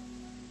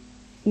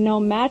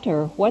 No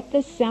matter what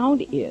the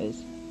sound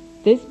is,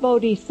 this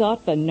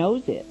Bodhisattva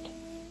knows it.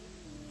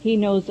 He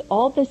knows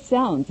all the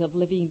sounds of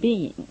living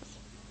beings,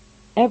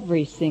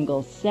 every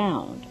single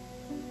sound.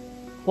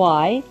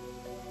 Why?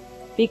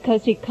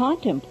 Because he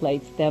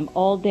contemplates them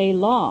all day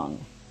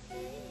long.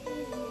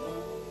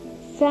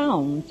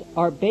 Sounds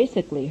are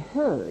basically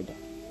heard,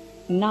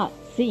 not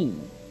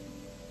seen.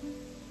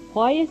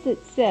 Why is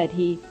it said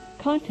he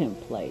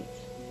contemplates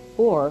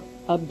or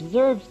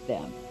observes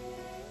them?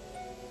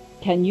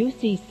 Can you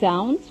see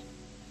sounds?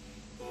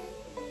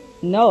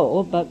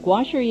 No, but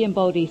GWANSHIYIN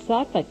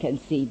Bodhisattva can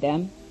see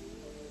them.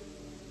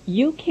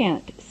 You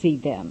can't see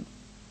them,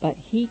 but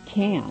he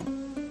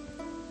can.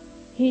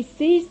 He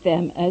sees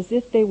them as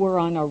if they were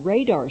on a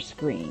radar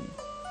screen.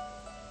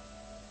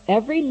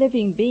 Every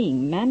living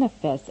being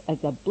manifests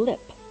as a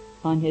blip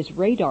on his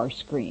radar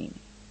screen.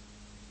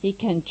 He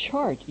can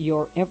chart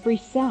your every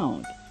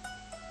sound.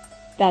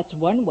 That's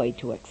one way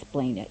to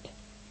explain it.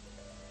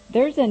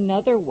 There's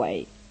another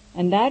way,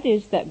 and that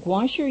is that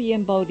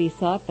GWANSHIYIN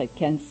Bodhisattva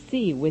can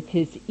see with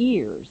his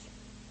ears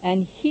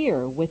and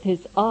hear with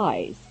his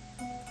eyes.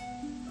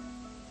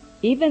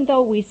 Even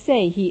though we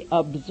say he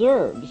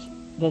observes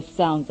the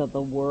sounds of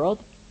the world,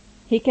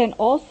 he can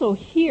also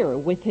hear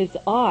with his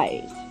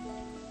eyes.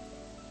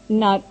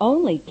 Not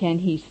only can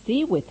he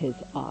see with his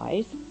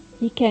eyes,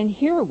 he can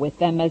hear with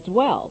them as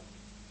well.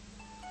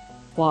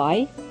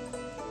 Why?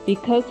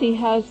 Because he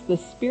has the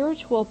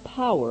spiritual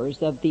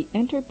powers of the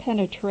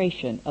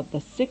interpenetration of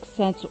the 6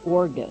 sense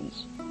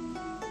organs.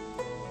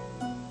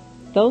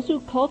 Those who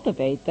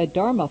cultivate the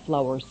Dharma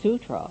Flower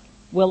Sutra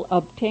will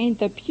obtain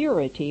the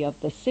purity of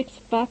the 6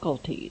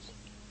 faculties.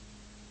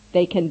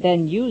 They can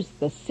then use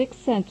the 6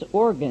 sense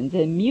organs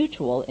in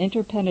mutual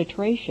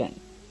interpenetration.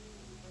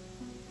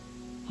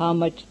 How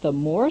much the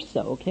more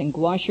so can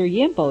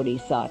GWANSHIYIN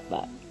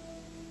Bodhisattva?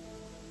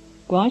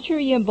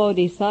 GWANSHIYIN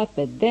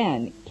Bodhisattva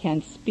then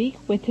can speak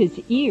with his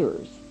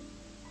ears,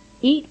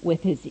 eat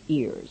with his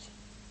ears,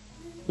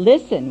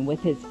 listen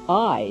with his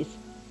eyes,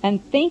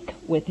 and think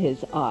with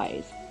his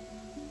eyes.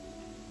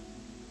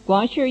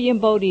 GWANSHIYIN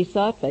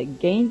Bodhisattva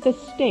gained the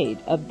state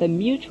of the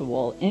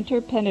mutual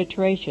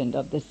interpenetration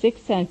of the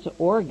 6 sense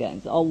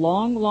organs a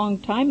long, long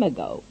time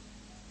ago,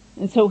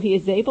 and so he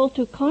is able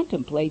to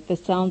contemplate the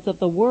sounds of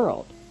the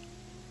world.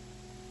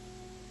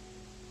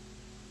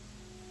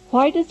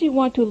 Why does he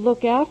want to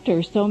look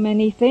after so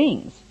many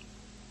things?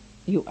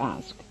 You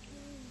ask.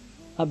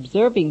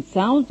 Observing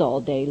sounds all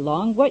day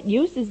long, what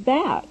use is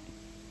that?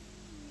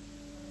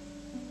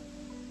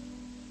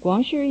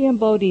 GWANSHIYIN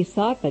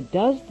Bodhisattva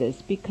does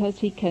this because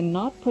he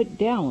cannot put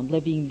down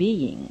living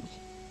beings,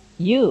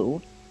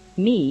 you,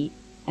 me,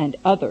 and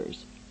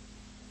others.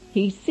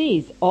 He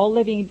sees all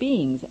living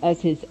beings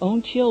as his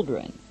own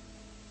children.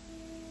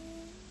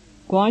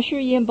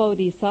 GWANSHIYIN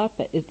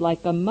Bodhisattva is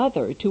like a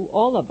mother to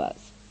all of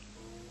us.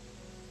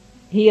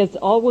 He is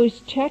always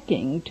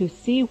checking to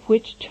see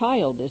which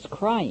child is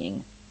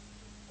crying,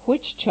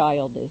 which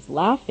child is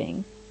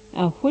laughing,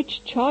 and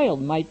which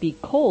child might be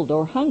cold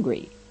or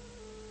hungry.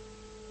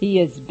 He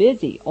is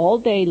busy all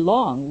day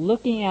long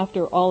looking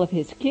after all of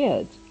his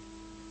kids.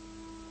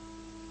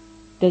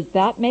 Does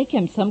that make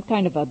him some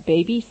kind of a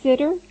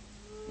babysitter?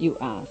 You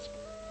ask.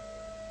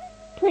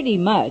 Pretty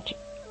much,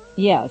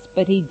 yes,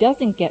 but he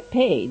doesn't get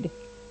paid.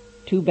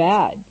 Too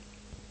bad.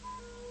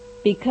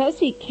 Because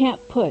he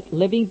can't put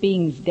living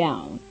beings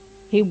down,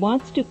 he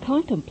wants to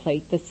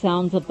contemplate the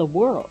sounds of the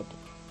world.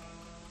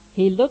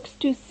 He looks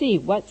to see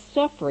what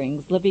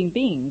sufferings living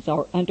beings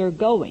are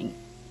undergoing,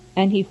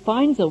 and he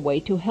finds a way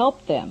to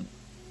help them.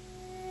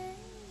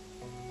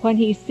 When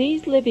he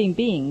sees living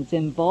beings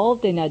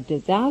involved in a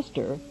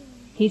disaster,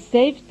 he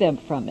saves them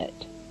from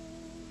it.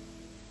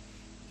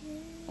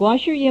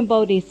 GWANSHIYIN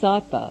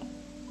Bodhisattva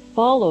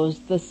follows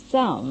the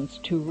sounds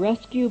to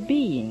rescue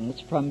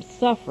beings from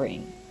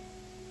suffering.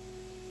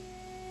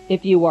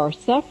 If you are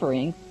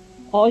suffering,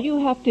 all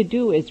you have to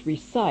do is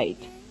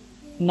recite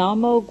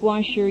Namo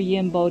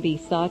GWANSHIYIN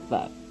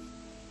Bodhisattva,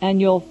 and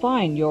you'll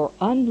find your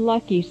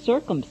unlucky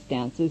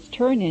circumstances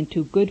turn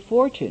into good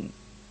fortune.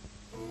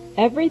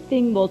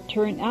 Everything will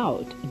turn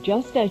out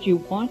just as you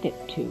want it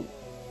to.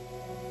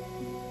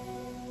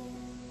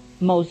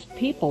 Most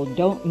people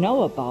don't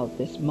know about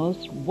this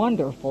most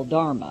wonderful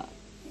Dharma,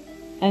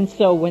 and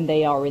so when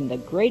they are in the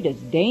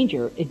greatest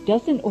danger, it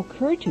doesn't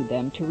occur to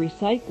them to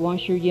recite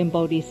GWANSHIYIN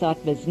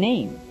Bodhisattva's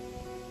name.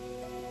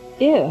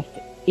 If,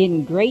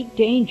 in great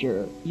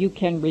danger, you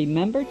can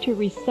remember to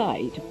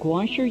recite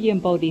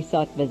GWANSHIYIN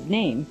Bodhisattva's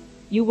name,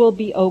 you will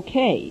be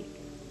okay.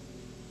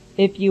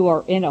 If you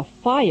are in a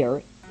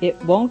fire,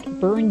 it won't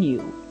burn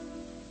you.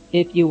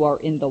 If you are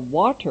in the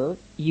water,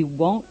 you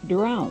won't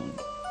drown.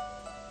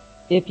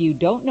 If you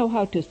don't know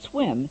how to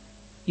swim,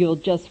 you'll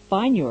just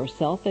find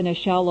yourself in a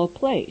shallow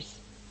place.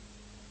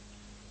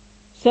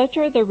 Such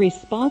are the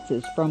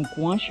responses from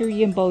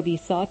GWANSHIYIN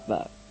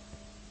Bodhisattva.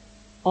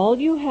 All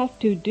you have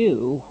to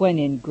do when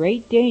in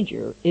great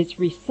danger is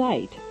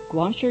recite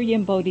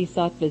GWANSHIYIN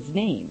Bodhisattva's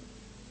name.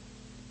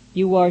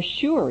 You are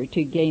sure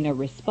to gain a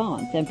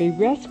response and be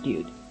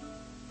rescued.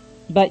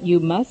 But you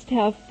must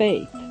have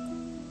faith.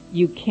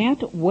 You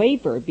can't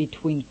waver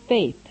between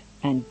faith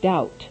and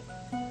doubt.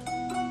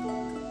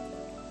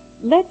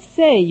 Let's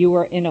say you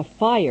are in a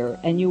fire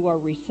and you are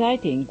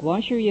reciting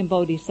GWANSHIYIN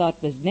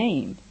Bodhisattva's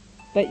name,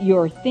 but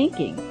you're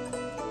thinking,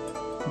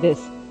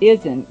 this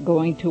isn't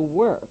going to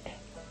work.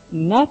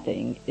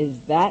 Nothing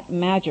is that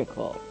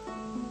magical.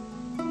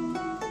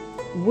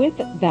 With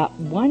that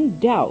one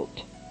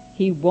doubt,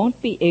 he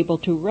won't be able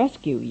to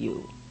rescue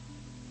you.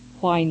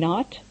 Why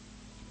not?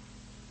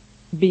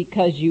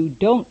 Because you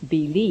don't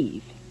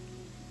believe.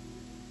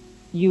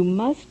 You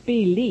must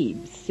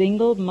believe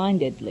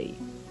single-mindedly.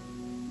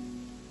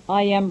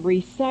 I am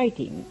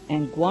reciting,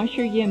 and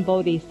GWANSHIYIN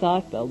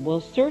Bodhisattva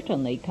will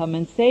certainly come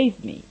and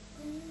save me.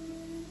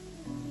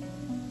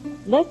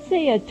 Let's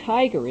say a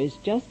tiger is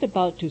just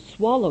about to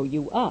swallow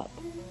you up.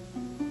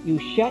 You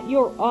shut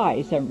your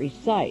eyes and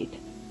recite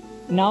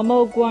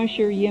Namo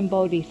GWANSHIYIN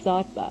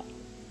Bodhisattva.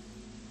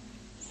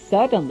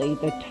 Suddenly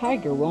the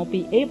tiger won't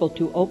be able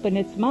to open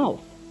its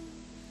mouth.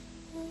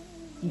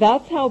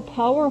 That's how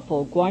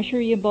powerful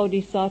GWANSHIYIN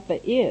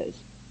Bodhisattva is.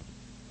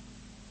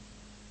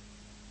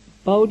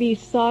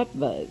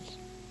 Bodhisattvas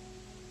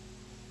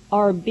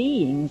are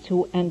beings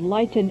who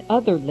enlighten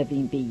other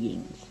living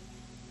beings.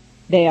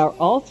 They are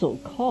also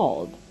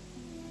called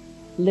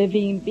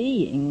living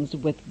beings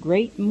with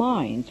great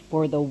minds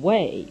for the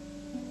way.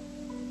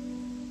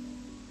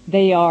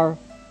 They are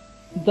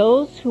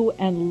those who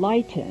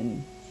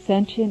enlighten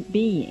sentient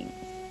beings.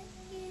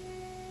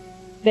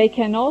 They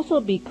can also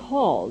be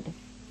called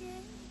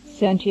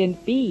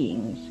sentient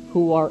beings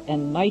who are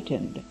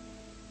enlightened.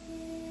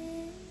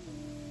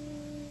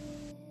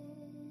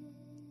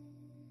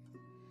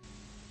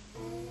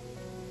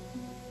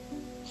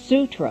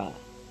 Sutra.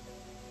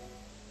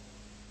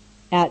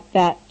 At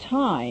that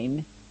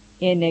time,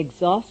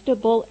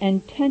 Inexhaustible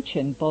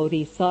Intention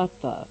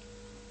Bodhisattva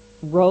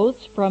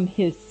rose from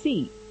his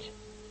seat,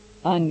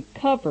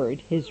 uncovered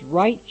his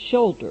right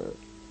shoulder,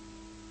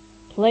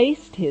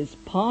 placed his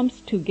palms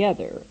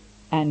together,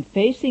 and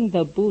facing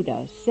the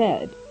Buddha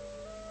said,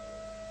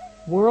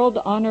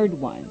 "World-honored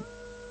one,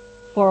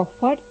 for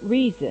what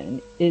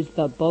reason is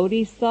the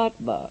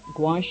Bodhisattva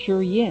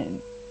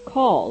GWANSHIYIN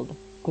called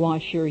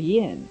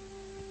GWANSHIYIN?"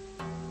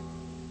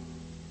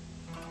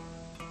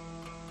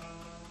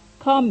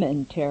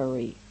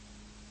 Commentary.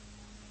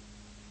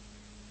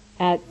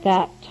 At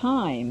that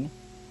time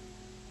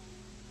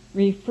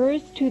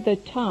refers to the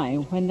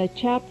time when the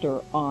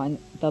chapter on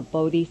the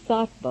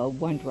Bodhisattva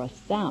Wondrous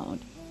Sound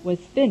was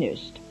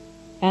finished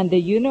and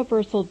the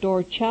Universal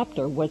Door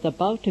chapter was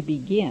about to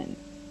begin.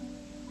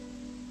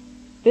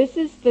 This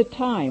is the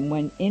time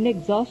when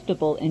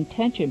Inexhaustible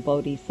Intention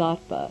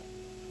Bodhisattva,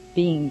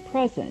 being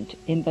present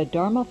in the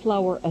Dharma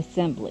Flower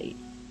Assembly,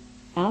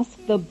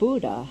 asked the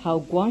Buddha how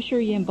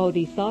GWANSHIYIN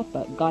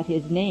Bodhisattva got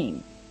his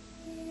name.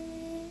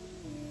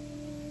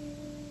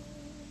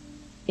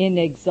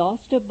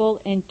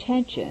 Inexhaustible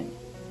Intention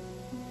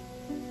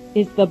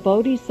is the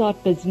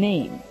Bodhisattva's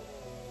name.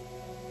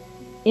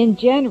 In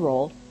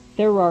general,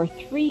 there are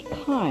 3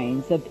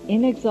 kinds of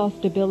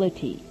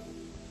inexhaustibility.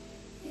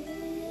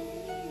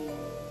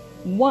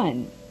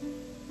 1.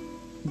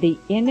 The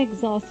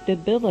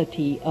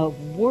inexhaustibility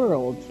of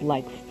worlds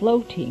like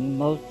floating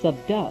motes of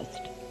dust.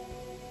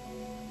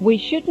 We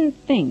shouldn't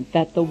think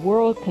that the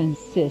world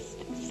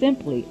consists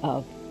simply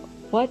of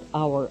what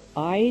our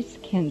eyes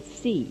can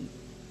see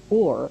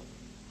or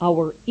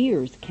our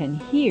ears can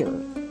hear.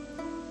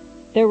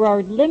 There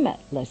are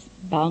limitless,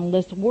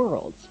 boundless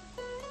worlds.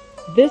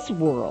 This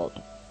world,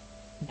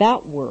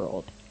 that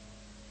world,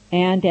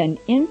 and an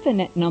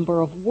infinite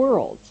number of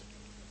worlds.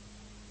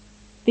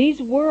 These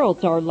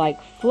worlds are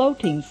like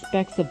floating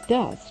specks of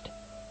dust.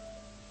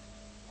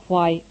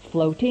 Why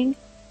floating?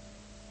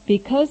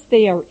 Because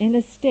they are in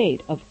a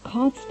state of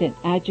constant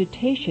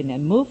agitation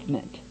and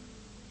movement.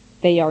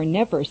 They are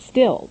never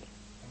stilled.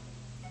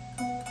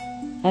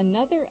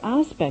 Another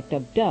aspect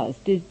of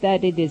dust is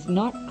that it is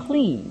not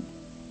clean.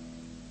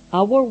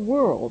 Our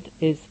world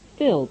is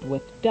filled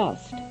with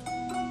dust.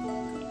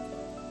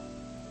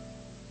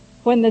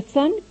 When the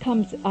sun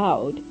comes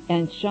out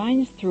and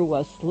shines through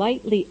a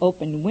slightly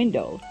open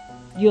window,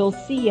 you'll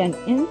see an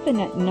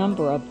infinite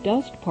number of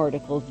dust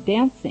particles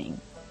dancing,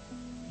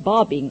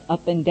 bobbing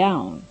up and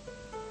down.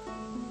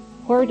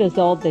 Where does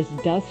all this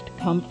dust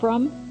come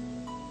from?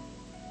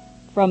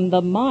 From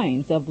the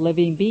minds of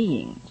living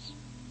beings.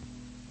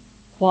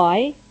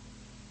 Why?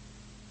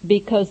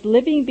 Because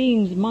living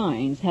beings'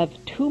 minds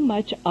have too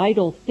much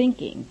idle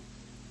thinking.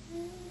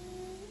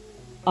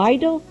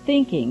 Idle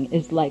thinking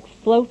is like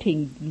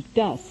floating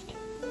dust.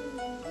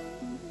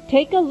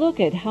 Take a look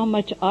at how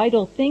much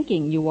idle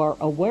thinking you are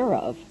aware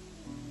of.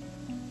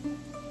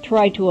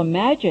 Try to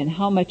imagine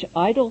how much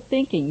idle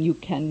thinking you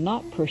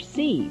cannot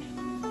perceive.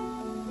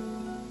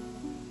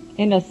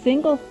 In a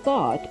single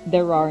thought,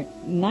 there are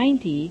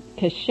 90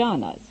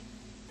 kshanas.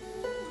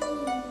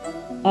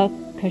 A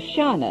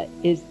kshana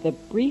is the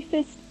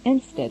briefest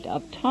instant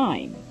of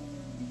time.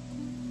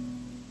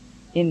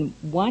 In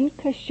one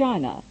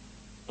kshana,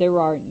 there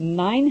are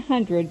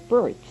 900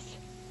 births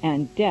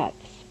and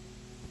deaths.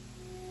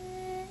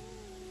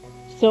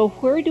 So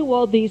where do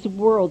all these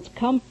worlds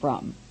come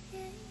from?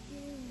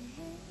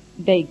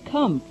 They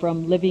come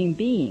from living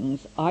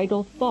beings'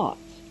 idle thoughts.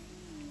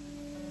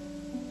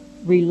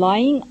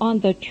 Relying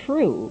on the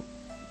true,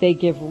 they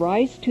give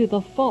rise to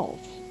the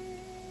false.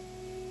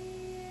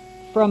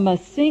 From a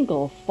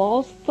single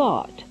false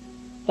thought,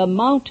 the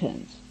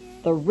mountains,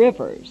 the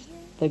rivers,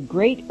 the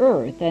great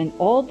earth, and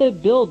all the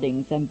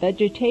buildings and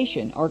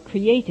vegetation are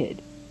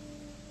created.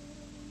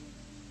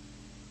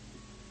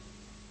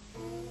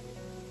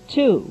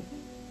 2.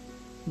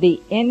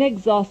 The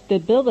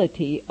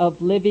inexhaustibility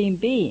of living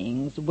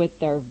beings with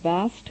their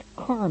vast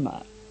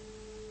karma.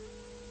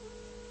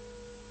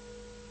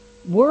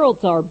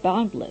 Worlds are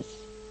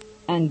boundless,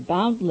 and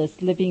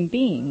boundless living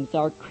beings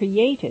are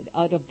created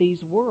out of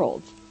these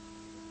worlds.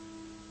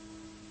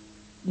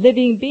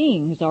 Living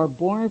beings are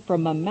born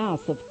from a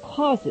mass of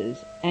causes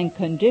and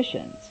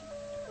conditions.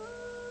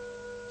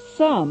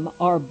 Some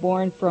are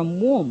born from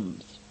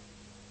wombs,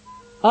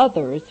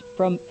 others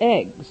from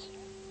eggs,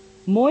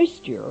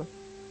 moisture,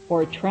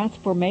 or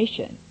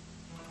transformation.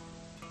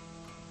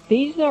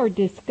 These are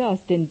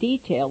discussed in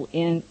detail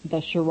in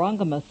the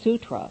Shurangama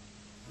Sutra.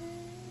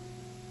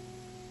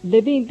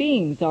 Living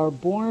beings are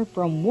born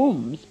from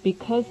wombs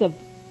because of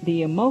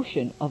the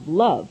emotion of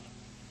love.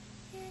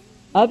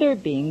 Other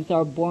beings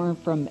are born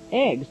from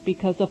eggs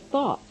because of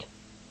thought.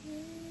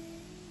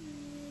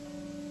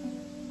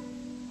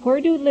 Where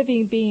do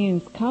living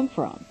beings come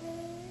from?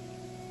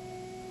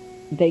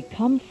 They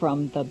come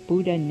from the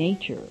Buddha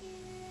nature.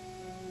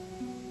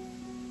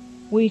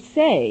 We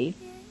say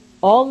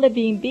all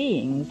living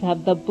beings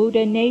have the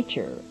Buddha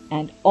nature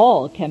and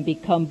all can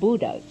become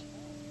Buddhas.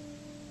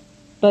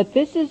 But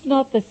this is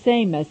not the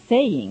same as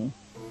saying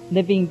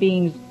living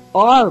beings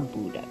are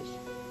Buddhas.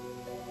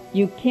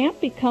 You can't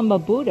become a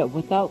Buddha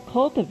without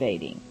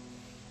cultivating.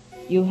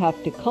 You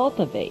have to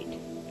cultivate,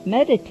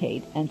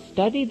 meditate, and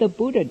study the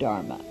Buddha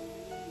Dharma.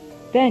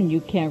 Then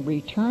you can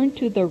return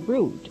to the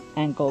root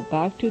and go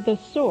back to the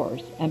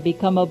source and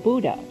become a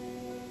Buddha.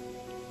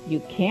 You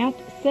can't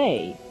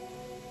say,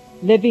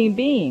 living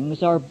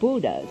beings are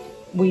Buddhas.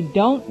 We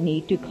don't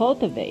need to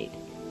cultivate.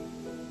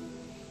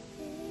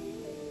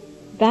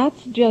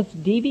 That's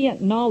just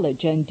deviant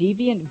knowledge and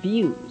deviant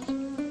views.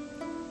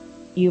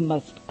 You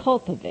must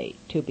cultivate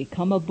to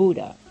become a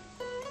Buddha.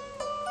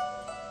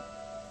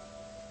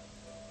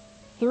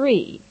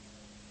 3.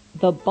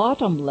 The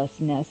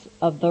bottomlessness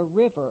of the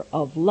river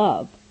of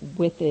love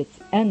with its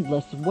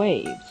endless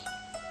waves.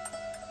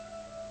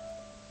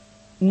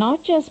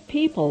 Not just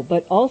people,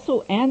 but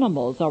also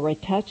animals are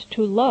attached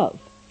to love.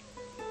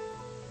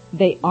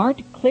 They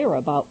aren't clear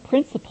about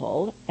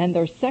principle, and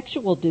their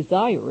sexual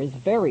desire is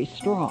very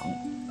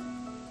strong.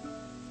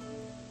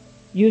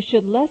 You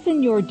should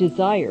lessen your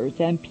desires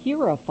and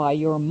purify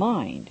your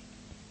mind.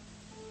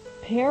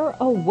 Pare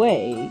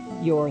away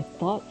your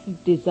thoughts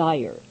of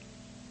desire.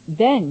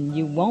 Then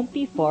you won't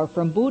be far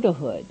from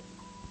Buddhahood.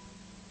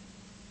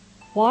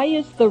 Why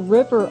is the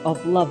river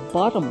of love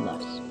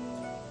bottomless?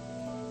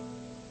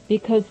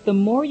 Because the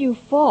more you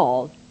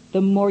fall,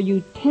 the more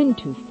you tend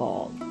to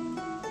fall.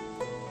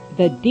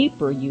 The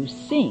deeper you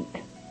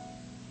sink,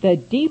 the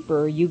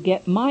deeper you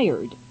get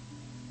mired.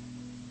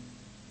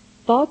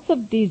 Thoughts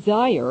of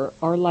desire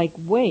are like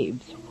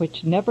waves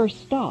which never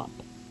stop.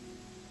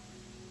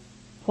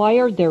 Why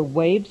are there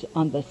waves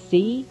on the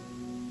sea?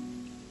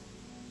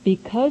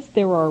 Because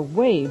there are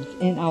waves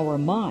in our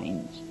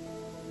minds.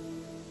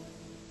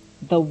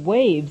 The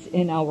waves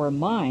in our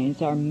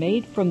minds are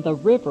made from the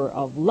river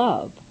of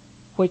love,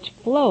 which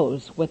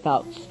flows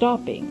without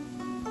stopping.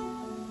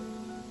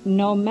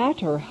 No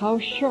matter how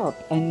sharp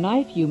a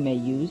knife you may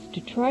use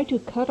to try to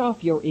cut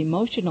off your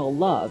emotional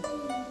love,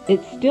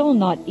 it's still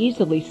not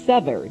easily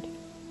severed.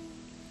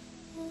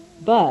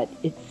 But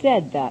it's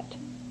said that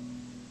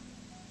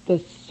the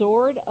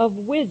sword of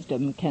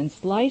wisdom can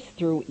slice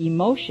through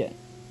emotion.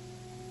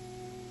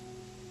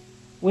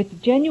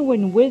 With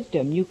genuine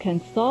wisdom, you can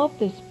solve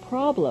this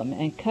problem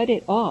and cut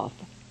it off.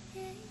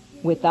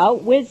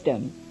 Without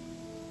wisdom,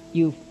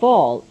 you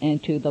fall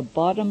into the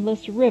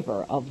bottomless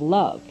river of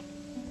love.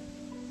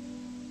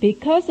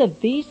 Because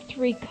of these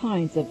 3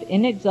 kinds of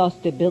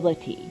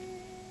inexhaustibility,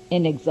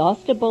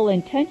 inexhaustible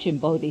intention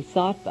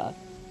Bodhisattva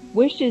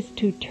wishes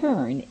to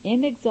turn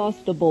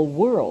inexhaustible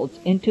worlds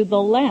into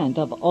the land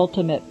of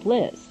ultimate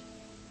bliss,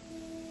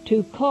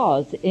 to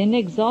cause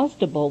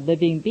inexhaustible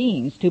living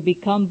beings to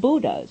become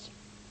Buddhas,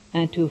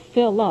 and to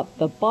fill up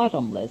the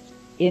bottomless,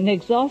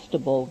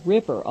 inexhaustible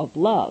river of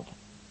love.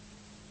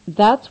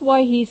 That's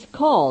why he's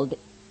called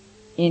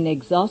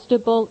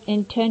inexhaustible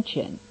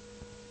intention.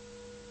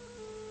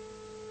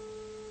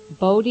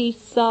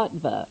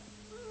 Bodhisattva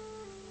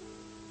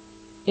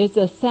is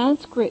a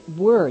Sanskrit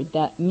word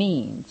that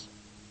means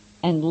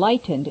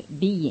enlightened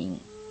being.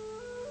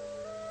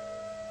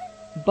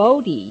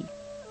 Bodhi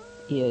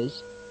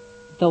is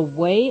the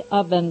way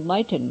of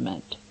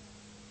enlightenment.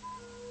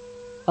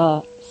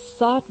 A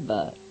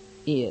sattva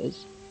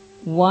is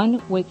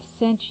one with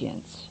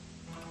sentience.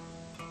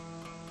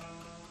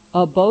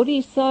 A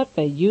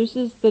bodhisattva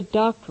uses the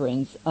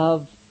doctrines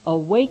of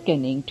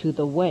awakening to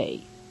the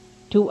way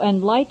to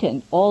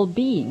enlighten all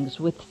beings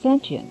with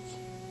sentience.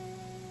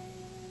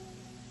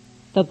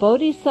 The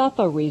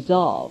bodhisattva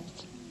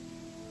resolves,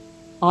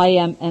 I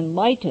am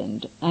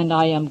enlightened and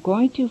I am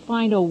going to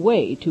find a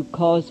way to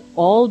cause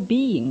all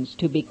beings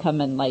to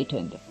become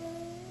enlightened.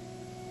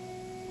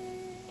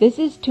 This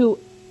is to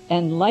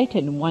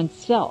enlighten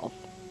oneself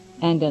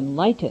and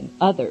enlighten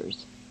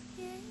others.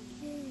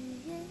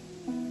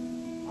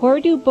 Where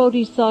do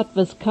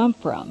bodhisattvas come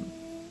from?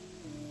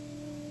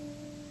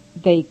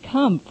 They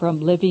come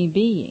from living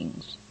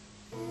beings.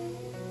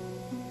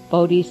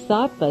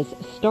 Bodhisattvas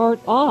start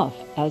off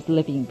as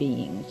living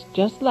beings,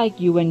 just like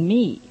you and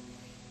me.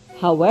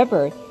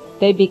 However,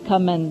 they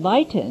become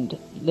enlightened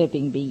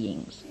living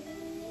beings.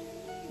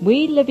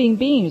 We living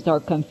beings are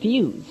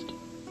confused.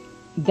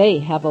 They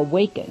have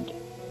awakened.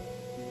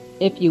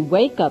 If you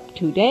wake up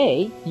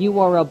today, you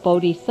are a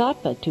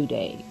bodhisattva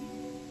today.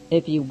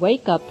 If you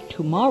wake up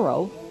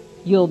tomorrow,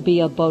 you'll be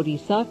a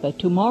bodhisattva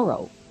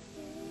tomorrow.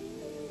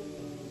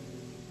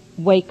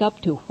 Wake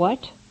up to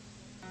what?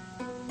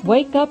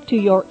 Wake up to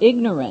your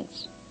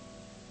ignorance.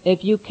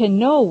 If you can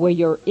know where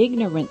your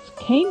ignorance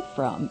came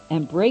from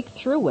and break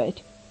through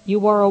it,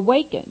 you are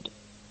awakened.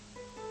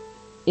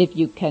 If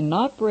you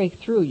cannot break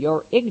through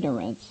your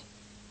ignorance,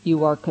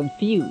 you are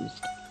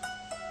confused.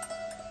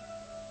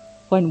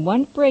 When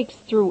one breaks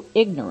through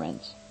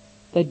ignorance,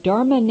 the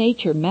Dharma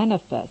nature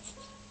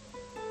manifests.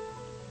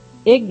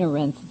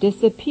 Ignorance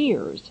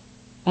disappears,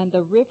 and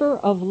the river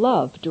of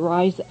love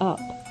dries up.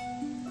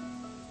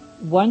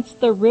 once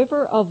the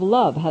river of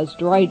love has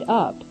dried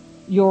up,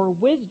 your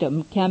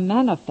wisdom can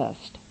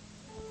manifest.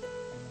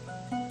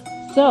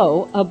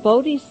 So, a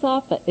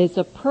bodhisattva is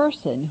a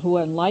person who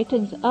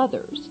enlightens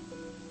others,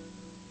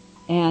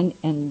 an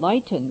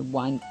enlightened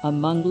one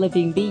among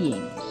living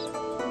beings.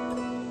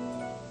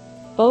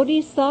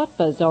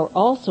 Bodhisattvas are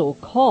also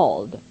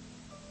called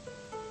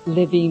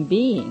living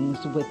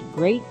beings with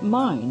great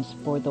minds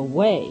for the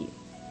way.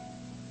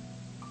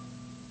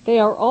 They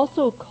are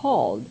also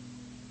called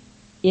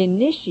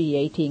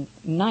initiating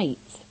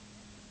knights.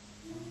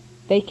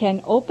 They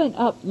can open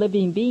up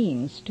living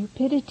beings'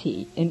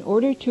 stupidity in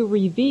order to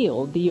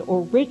reveal the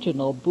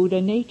original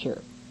Buddha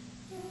nature.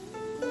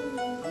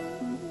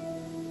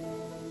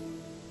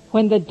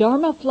 When the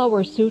Dharma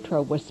Flower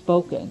Sutra was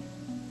spoken,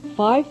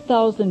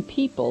 5,000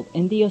 people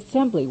in the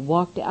assembly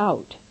walked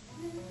out.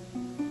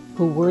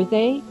 Who were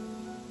they?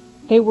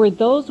 They were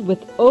those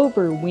with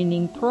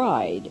overweening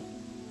pride,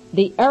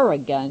 the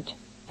arrogant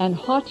and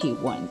haughty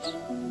ones.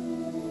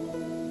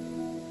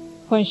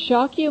 When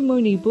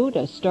Shakyamuni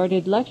Buddha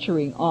started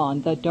lecturing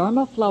on the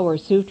Dharma Flower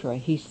Sutra,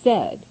 he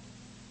said,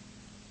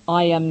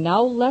 "I am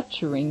now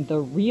lecturing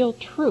the real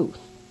truth.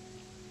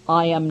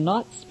 I am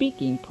not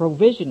speaking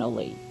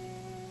provisionally."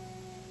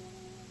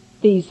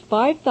 These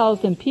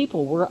 5,000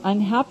 people were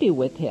unhappy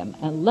with him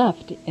and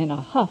left in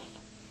a huff.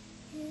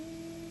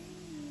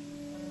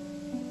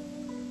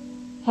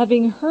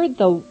 Having heard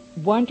the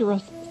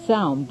wondrous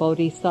sound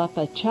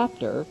Bodhisattva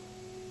chapter,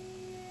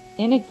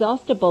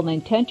 Inexhaustible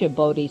Intention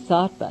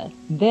Bodhisattva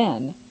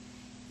then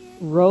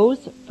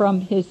rose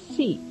from his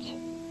seat.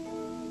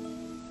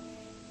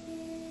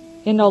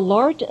 In a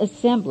large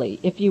assembly,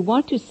 if you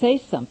want to say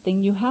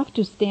something, you have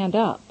to stand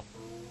up.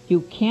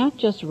 You can't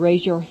just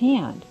raise your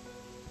hand.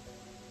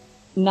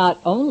 Not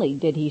only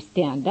did he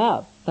stand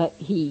up, but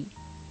he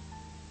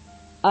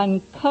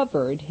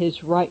uncovered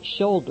his right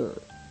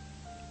shoulder.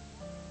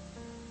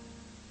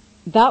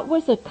 That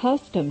was a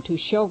custom to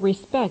show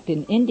respect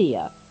in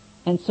India,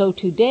 and so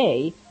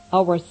today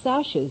our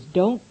sashes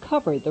don't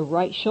cover the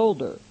right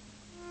shoulder.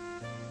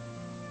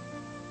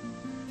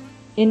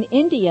 In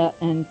India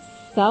and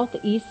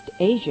Southeast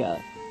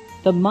Asia,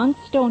 the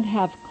monks don't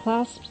have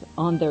clasps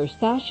on their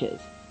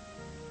sashes.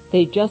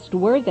 They just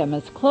wear them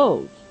as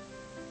clothes.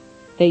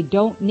 They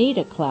don't need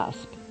a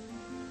clasp.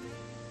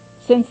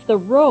 Since the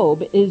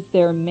robe is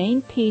their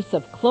main piece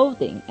of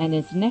clothing and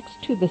is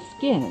next to the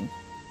skin,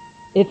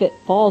 if it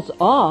falls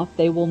off,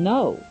 they will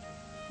know.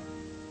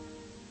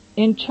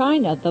 In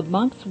China, the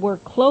monks wear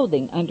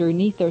clothing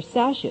underneath their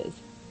sashes,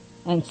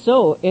 and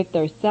so if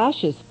their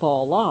sashes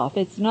fall off,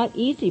 it's not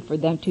easy for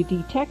them to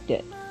detect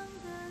it.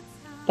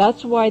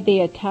 That's why they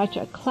attach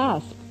a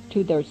clasp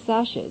to their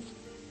sashes.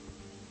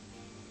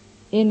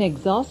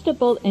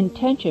 Inexhaustible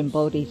Intention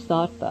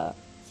Bodhisattva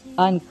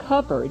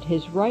uncovered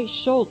his right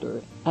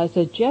shoulder as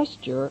a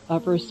gesture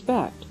of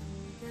respect,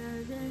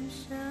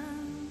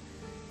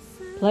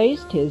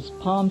 placed his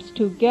palms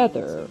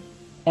together,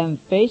 and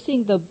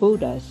facing the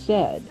Buddha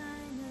said,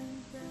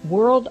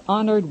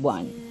 "World-honored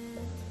one."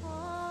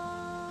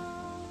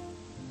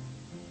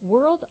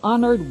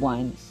 World-honored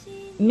one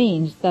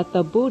means that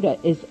the Buddha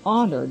is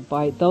honored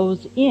by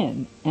those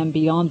in and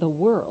beyond the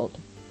world.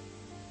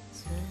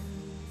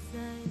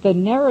 The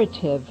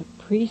narrative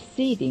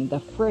preceding the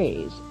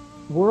phrase,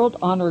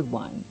 "World-honored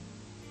one,"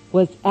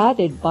 was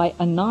added by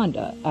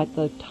Ananda at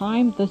the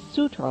time the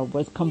sutra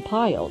was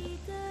compiled.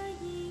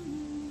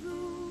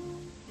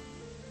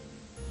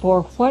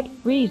 For what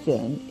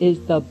reason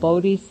is the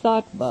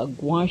Bodhisattva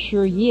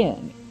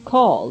GWANSHIYIN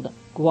called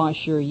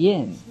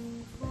GWANSHIYIN?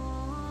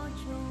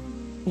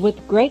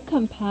 With great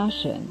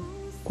compassion,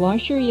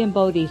 GWANSHIYIN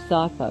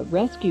Bodhisattva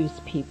rescues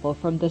people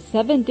from the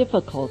 7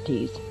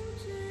 difficulties,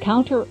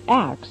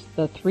 counteracts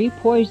the 3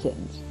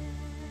 poisons,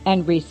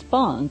 and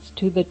responds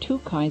to the 2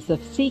 kinds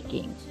of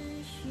seeking.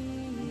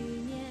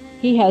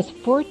 He has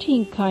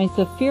 14 kinds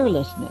of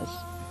fearlessness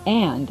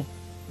and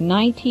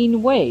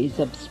 19 ways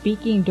of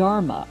speaking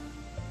Dharma.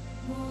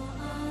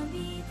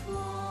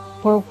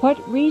 For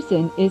what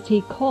reason is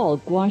he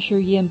called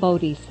GWANSHIYIN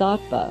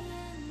Bodhisattva?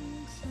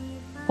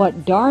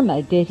 What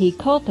Dharma did he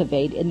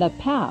cultivate in the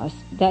past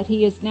that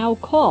he is now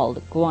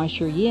called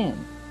GWANSHIYIN?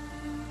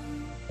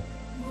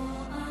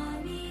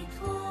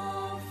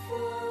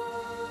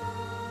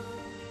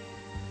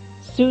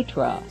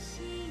 Sutra.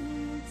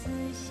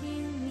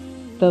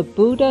 The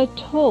Buddha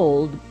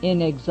told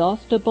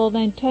Inexhaustible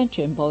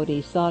Intention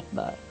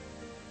Bodhisattva,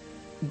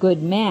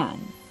 "Good man,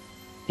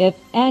 if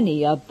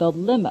any of the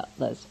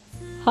limitless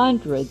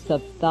hundreds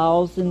of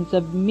thousands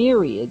of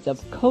myriads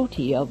of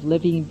koti of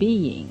living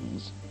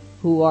beings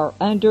who are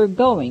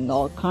undergoing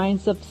all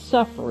kinds of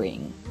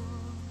suffering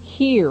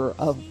hear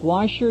of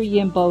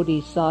GWANSHIYIN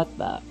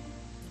Bodhisattva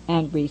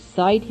and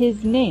recite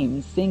his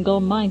name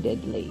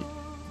single-mindedly,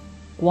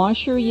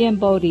 GWANSHIYIN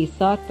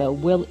Bodhisattva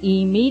will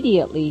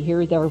immediately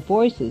hear their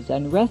voices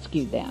and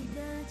rescue them."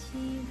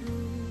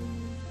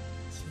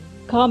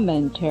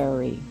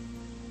 Commentary.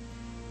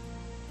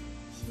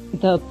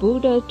 The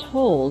Buddha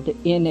told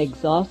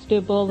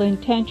Inexhaustible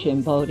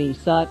Intention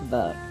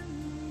Bodhisattva,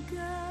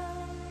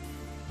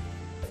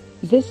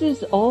 This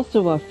is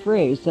also a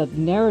phrase of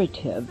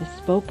narrative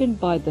spoken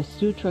by the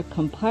sutra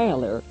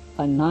compiler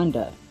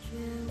Ananda.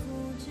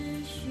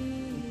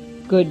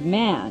 "Good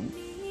man,"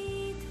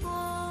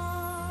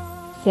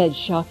 said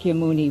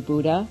Shakyamuni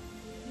Buddha,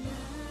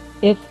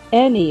 "if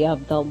any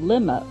of the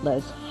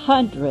limitless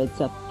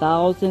hundreds of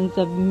thousands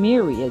of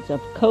myriads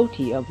of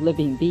koti of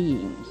living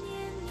beings,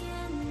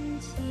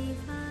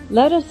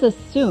 let us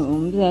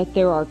assume that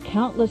there are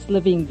countless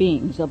living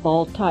beings of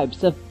all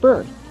types of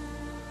birth,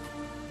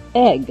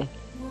 egg,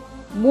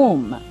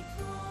 womb,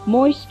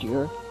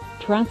 moisture,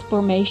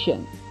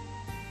 transformation,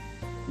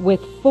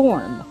 with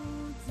form,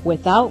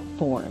 without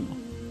form,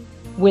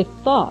 with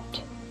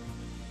thought,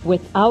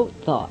 without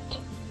thought,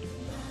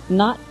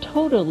 not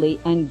totally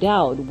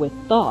endowed with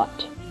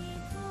thought,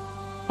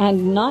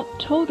 and not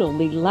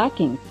totally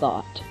lacking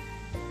thought,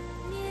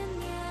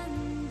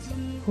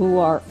 who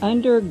are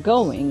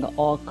undergoing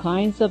all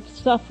kinds of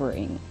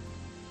suffering."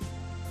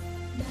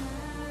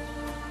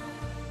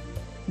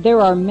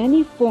 There are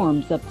many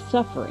forms of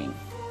suffering,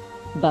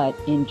 but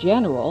in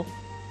general,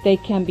 they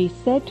can be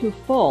said to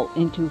fall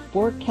into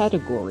 4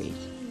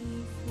 categories.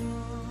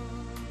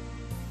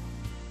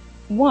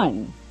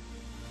 1.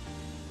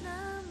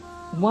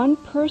 One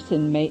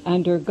person may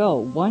undergo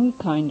one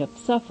kind of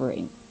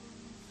suffering.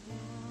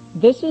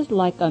 This is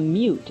like a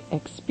mute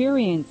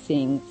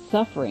experiencing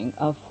suffering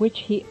of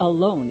which he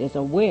alone is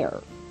aware,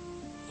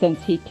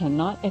 since he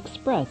cannot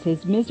express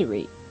his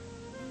misery.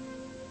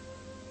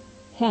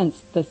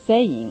 Hence the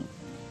saying,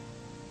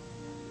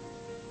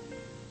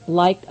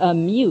 "Like a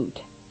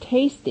mute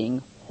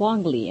tasting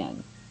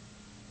huanglian."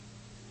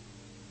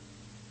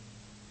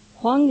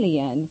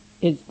 Huanglian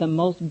is the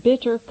most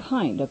bitter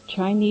kind of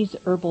Chinese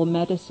herbal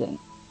medicine.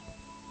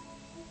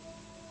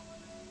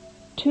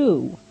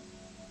 2.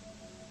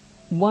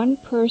 One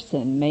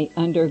person may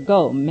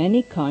undergo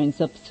many kinds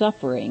of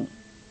suffering.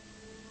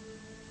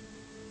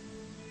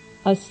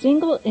 A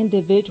single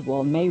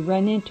individual may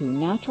run into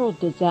natural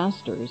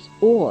disasters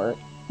or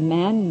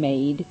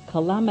man-made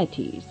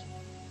calamities,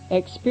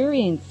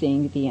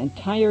 experiencing the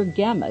entire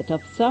gamut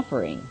of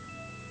suffering.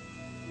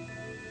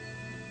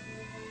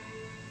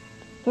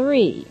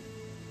 3.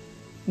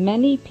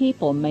 Many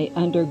people may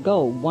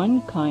undergo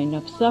one kind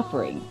of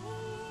suffering.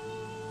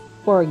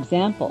 For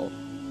example,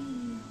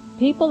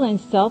 people in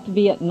South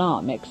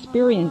Vietnam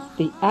experience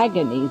the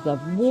agonies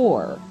of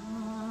war,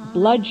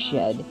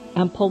 bloodshed,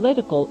 and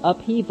political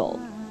upheaval.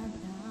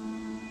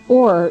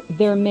 Or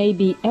there may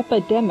be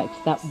epidemics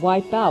that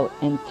wipe out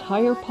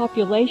entire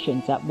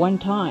populations at one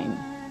time.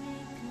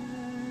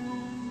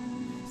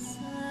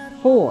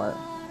 4.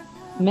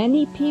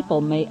 Many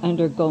people may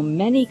undergo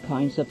many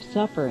kinds of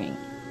suffering.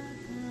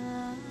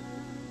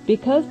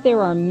 Because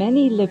there are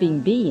many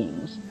living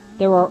beings,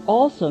 there are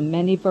also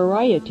many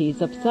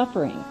varieties of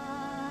suffering.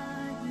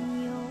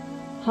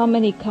 How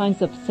many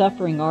kinds of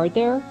suffering are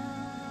there?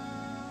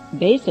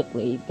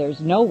 Basically,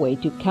 there's no way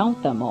to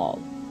count them all.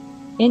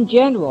 In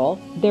general,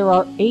 there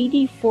are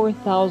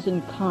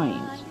 84,000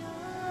 kinds.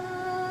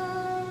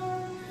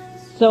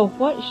 So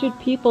what should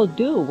people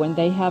do when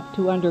they have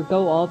to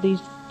undergo all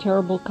these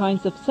terrible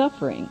kinds of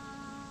suffering?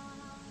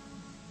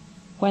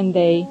 When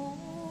they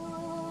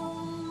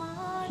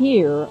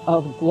hear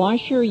of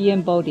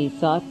GWANSHIYIN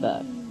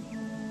Bodhisattva,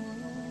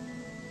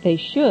 they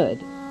should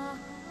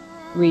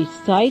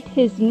recite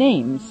his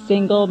name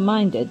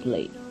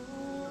single-mindedly.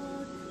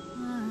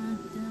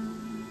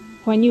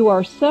 When you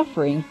are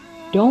suffering,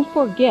 don't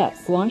forget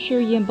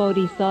GWANSHIYIN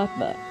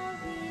Bodhisattva.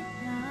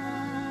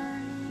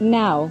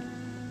 Now,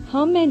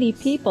 how many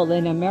people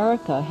in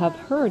America have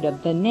heard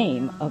of the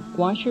name of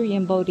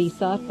GWANSHIYIN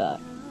Bodhisattva?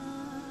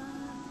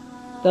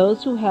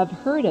 Those who have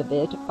heard of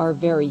it are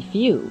very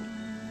few.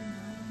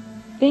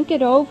 Think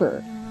it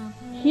over.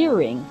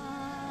 Hearing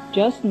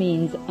just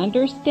means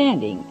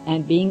understanding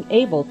and being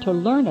able to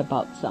learn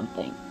about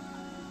something.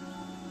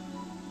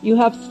 You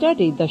have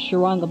studied the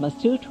Shurangama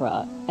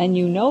Sutra, and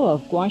you know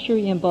of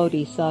GWANSHIYIN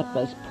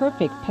Bodhisattva's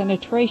perfect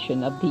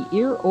penetration of the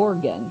ear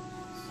organ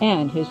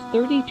and his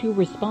 32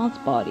 response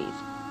bodies,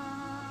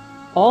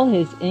 all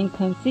his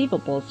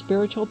inconceivable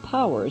spiritual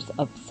powers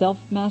of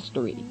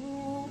self-mastery.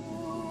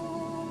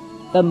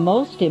 The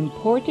most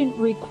important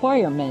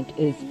requirement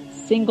is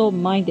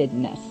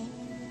single-mindedness.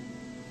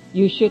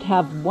 You should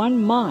have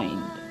one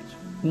mind,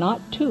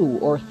 not 2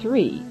 or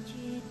 3.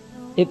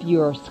 If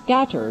you are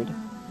scattered,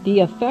 the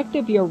effect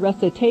of your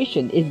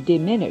recitation is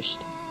diminished.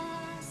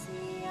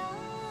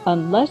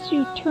 Unless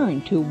you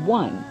turn to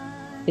one,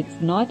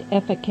 it's not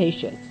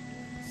efficacious.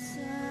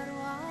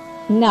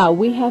 Now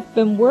we have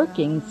been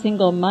working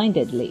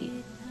single-mindedly.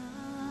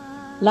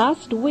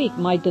 Last week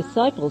my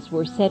disciples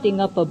were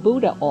setting up a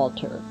Buddha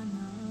altar.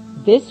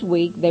 This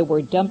week they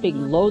were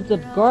dumping loads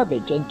of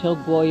garbage until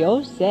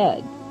Goyo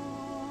said,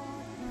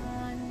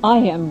 "I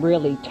am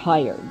really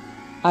tired.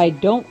 I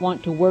don't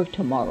want to work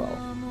tomorrow."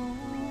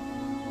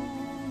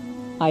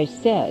 I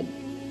said,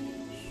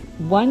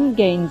 "One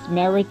gains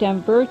merit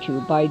and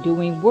virtue by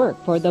doing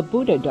work for the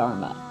Buddha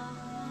Dharma."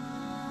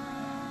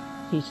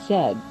 He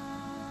said,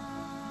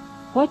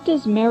 "What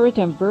does merit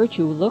and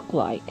virtue look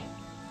like?"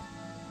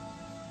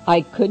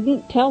 I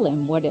couldn't tell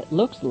him what it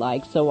looks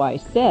like, so I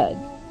said,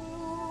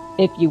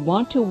 "If you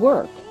want to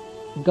work,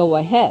 go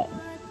ahead.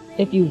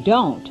 If you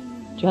don't,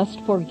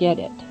 just forget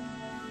it."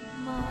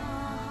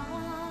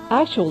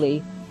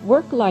 Actually,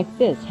 work like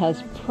this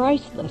has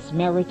priceless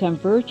merit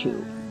and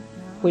virtue,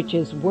 which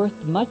is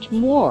worth much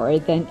more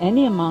than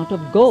any amount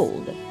of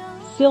gold,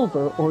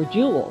 silver, or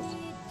jewels.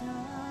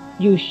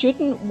 You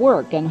shouldn't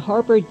work and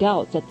harbor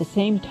doubts at the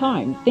same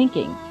time,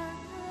 thinking,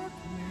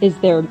 "Is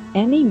there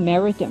any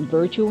merit and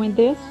virtue in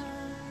this?"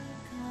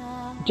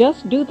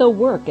 Just do the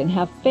work and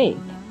have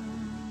faith.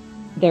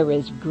 There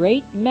is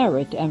great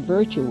merit and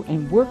virtue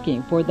in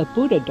working for the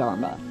Buddha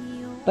Dharma,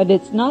 but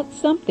it's not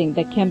something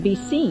that can be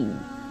seen.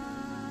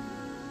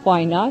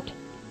 Why not?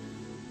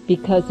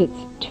 Because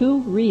it's too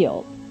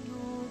real.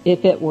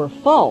 If it were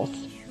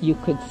false, you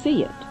could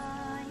see it.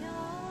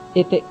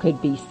 If it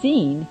could be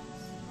seen,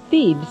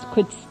 thieves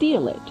could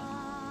steal it.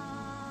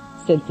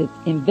 Since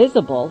it's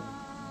invisible,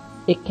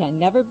 it can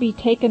never be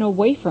taken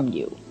away from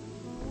you.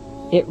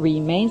 It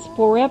remains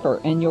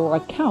forever in your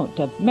account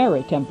of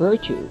merit and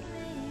virtue.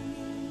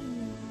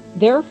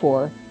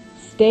 Therefore,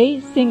 stay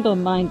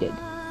single-minded.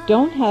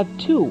 Don't have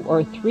 2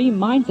 or 3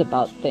 minds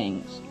about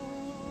things.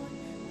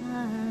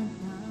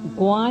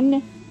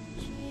 Guan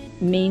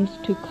means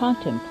to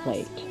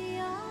contemplate.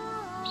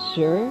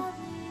 Shi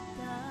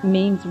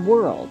means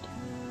world.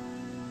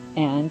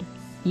 And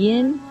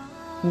yin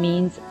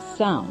means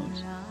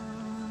sounds.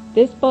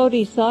 This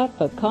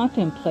bodhisattva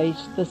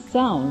contemplates the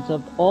sounds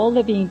of all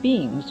living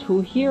beings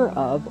who hear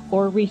of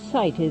or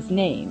recite his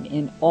name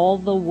in all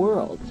the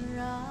worlds,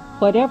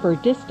 whatever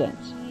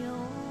distance.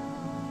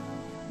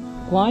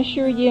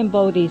 GWANSHIYIN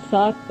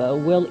Bodhisattva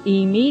will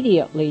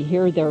immediately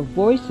hear their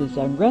voices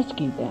and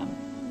rescue them.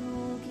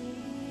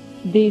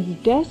 These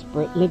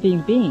desperate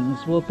living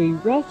beings will be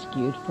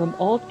rescued from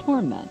all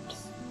torment.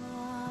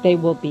 They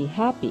will be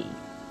happy.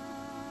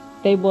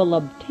 They will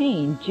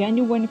obtain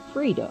genuine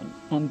freedom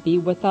and be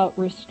without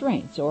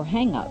restraints or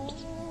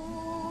hang-ups.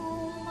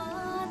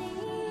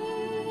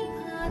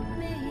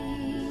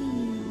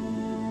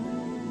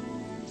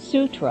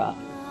 Sutra.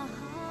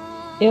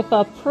 If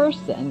a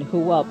person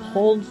who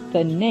upholds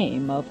the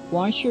name of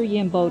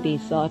GWANSHIYIN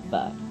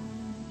Bodhisattva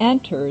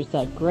enters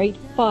a great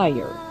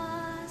fire,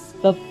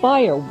 the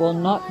fire will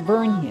not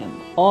burn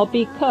him, all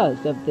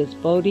because of this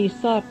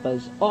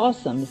bodhisattva's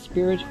awesome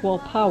spiritual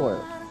power.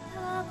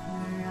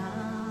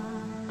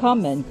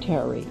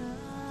 Commentary.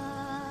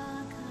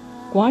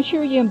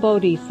 GWANSHIYIN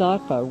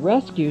Bodhisattva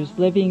rescues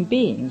living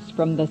beings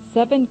from the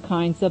 7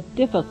 kinds of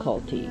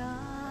difficulty,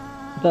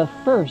 the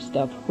first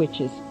of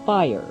which is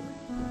fire.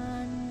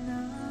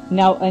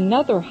 Now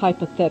another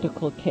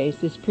hypothetical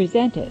case is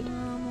presented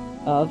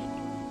of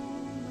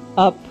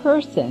a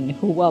person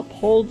who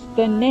upholds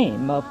the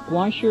name of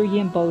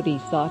GWANSHIYIN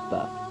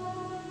Bodhisattva.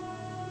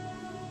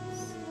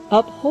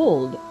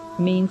 Uphold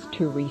means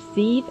to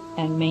receive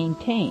and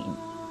maintain,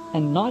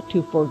 and not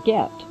to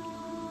forget.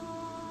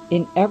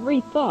 In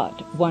every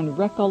thought one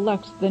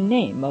recollects the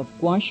name of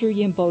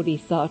GWANSHIYIN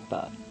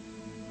Bodhisattva,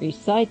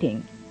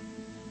 reciting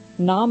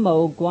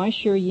Namo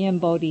GWANSHIYIN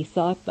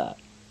Bodhisattva.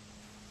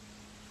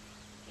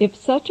 If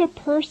such a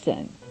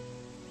person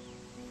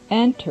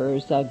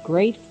enters a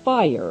great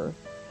fire,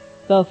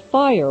 the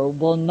fire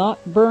will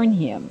not burn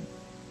him.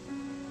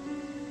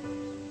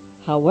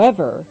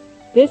 However,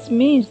 this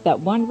means that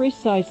one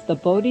recites the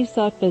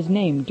Bodhisattva's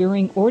name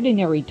during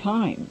ordinary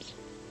times.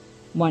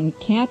 One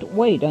can't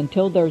wait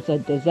until there's a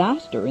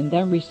disaster and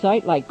then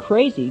recite like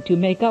crazy to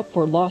make up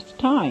for lost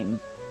time.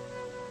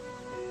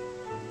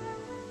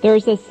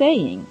 There's a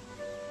saying,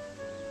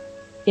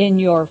 "In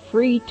your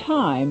free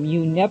time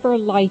you never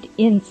light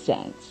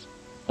incense,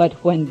 but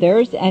when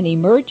there's an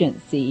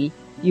emergency,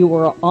 you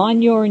are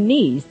on your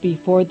knees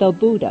before the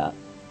Buddha."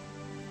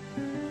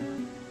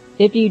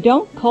 If you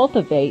don't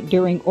cultivate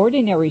during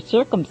ordinary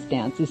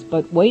circumstances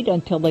but wait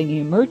until an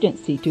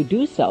emergency to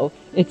do so,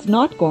 it's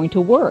not going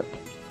to work.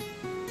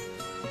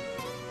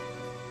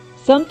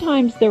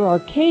 Sometimes there are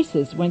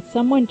cases when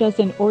someone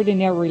doesn't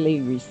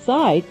ordinarily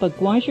recite, but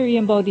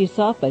GWANSHIYIN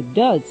Bodhisattva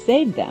does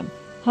save them.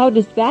 How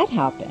does that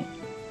happen?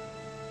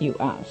 You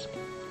ask.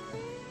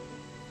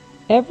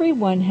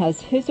 Everyone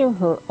has his or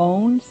her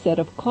own set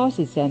of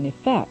causes and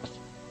effects.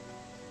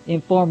 In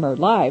former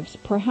lives,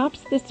 perhaps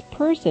this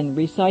person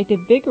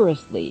recited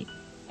vigorously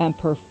and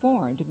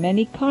performed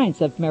many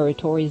kinds of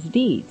meritorious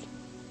deeds.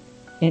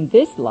 In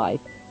this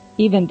life,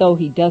 even though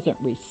he doesn't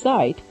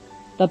recite,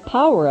 the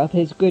power of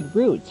his good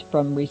roots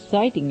from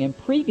reciting in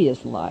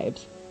previous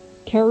lives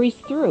carries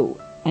through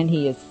and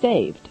he is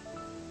saved.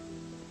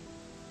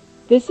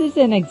 This is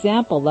an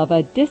example of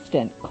a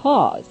distant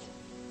cause.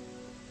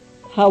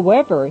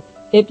 However,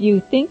 if you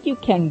think you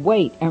can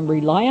wait and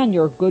rely on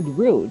your good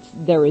roots,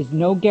 there is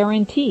no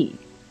guarantee.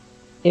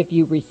 If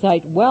you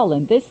recite well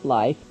in this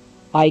life,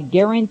 I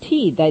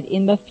guarantee that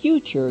in the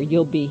future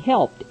you'll be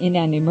helped in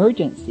an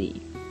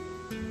emergency.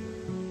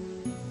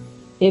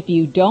 If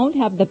you don't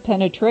have the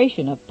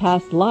penetration of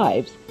past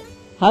lives,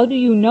 how do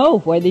you know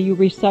whether you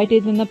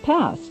recited in the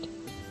past?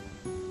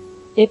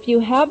 If you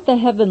have the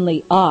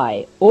heavenly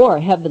eye or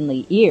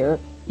heavenly ear,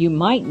 you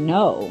might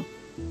know,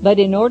 but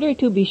in order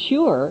to be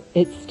sure,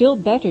 it's still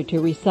better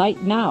to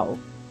recite now.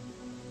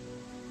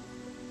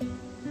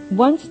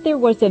 Once there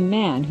was a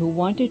man who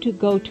wanted to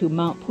go to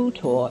Mount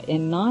Puto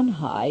in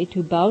Nanhai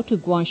to bow to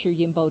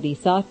GWANSHIYIN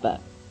Bodhisattva.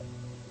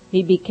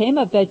 He became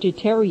a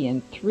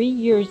vegetarian 3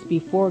 years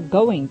before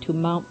going to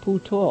Mount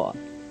Puto.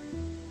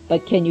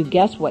 But can you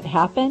guess what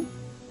happened?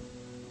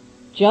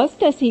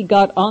 Just as he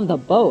got on the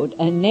boat,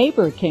 a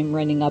neighbor came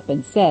running up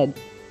and said,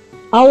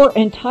 "Our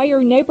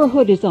entire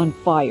neighborhood is on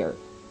fire."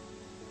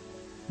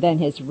 Then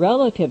his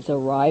relatives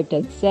arrived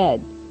and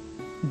said,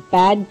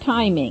 "Bad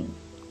timing.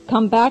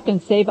 Come back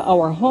and save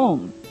our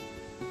home."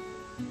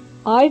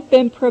 "I've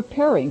been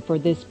preparing for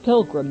this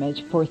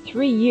pilgrimage for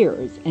 3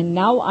 years, and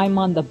now I'm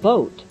on the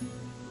boat.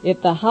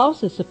 If the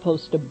house is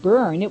supposed to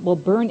burn, it will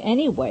burn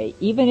anyway,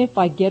 even if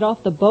I get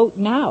off the boat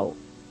now.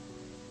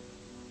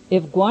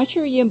 If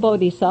GWANSHIYIN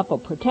Bodhisattva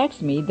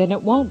protects me, then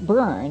it won't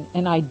burn,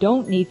 and I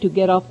don't need to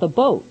get off the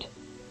boat.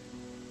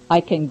 I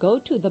can go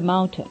to the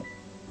mountain.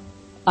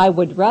 I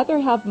would rather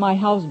have my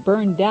house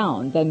burned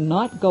down than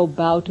not go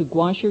bow to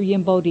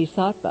GWANSHIYIN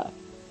Bodhisattva."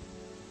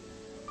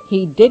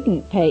 He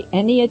didn't pay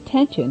any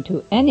attention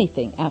to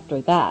anything after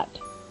that.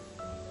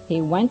 He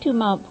went to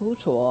Mount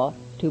Puto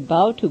to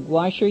bow to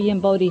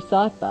GWANSHIYIN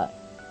Bodhisattva,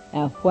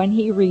 and when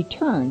he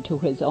returned to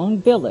his own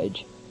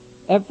village,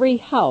 every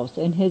house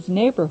in his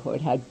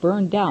neighborhood had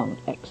burned down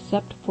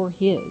except for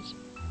his.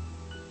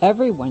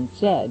 Everyone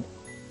said,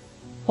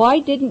 "Why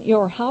didn't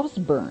your house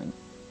burn?"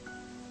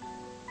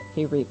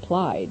 He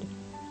replied,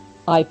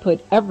 "I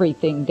put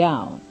everything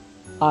down.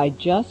 I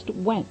just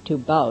went to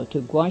bow to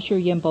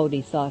GWANSHIYIN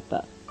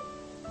Bodhisattva.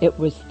 It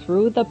was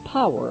through the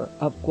power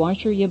of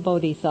GWANSHIYIN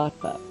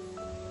Bodhisattva."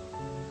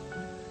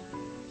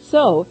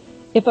 So,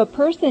 if a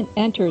person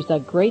enters a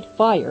great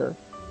fire,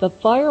 the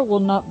fire will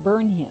not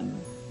burn him.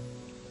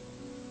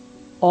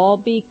 All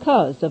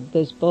because of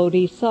this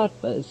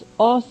Bodhisattva's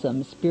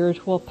awesome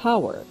spiritual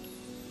power.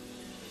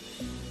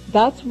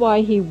 That's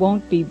why he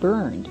won't be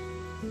burned.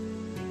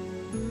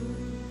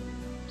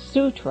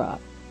 Sutra.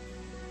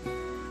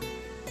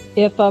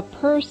 If a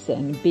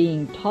person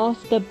being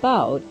tossed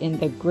about in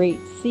the great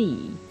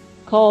sea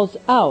calls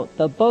out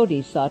the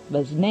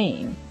Bodhisattva's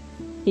name,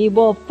 he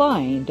will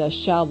find a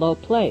shallow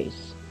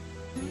place.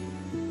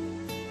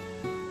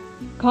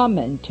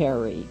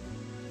 Commentary.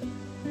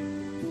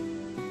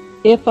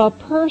 If a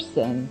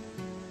person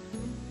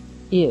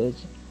is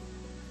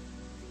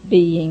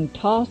being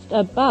tossed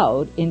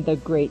about in the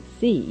great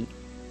sea,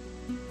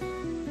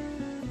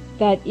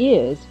 that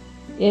is,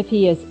 if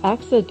he is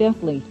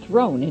accidentally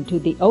thrown into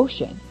the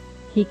ocean,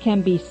 he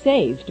can be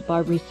saved by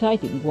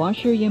reciting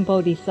GWANSHIYIN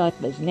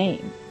Bodhisattva's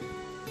name.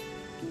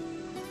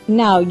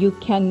 Now, you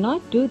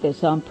cannot do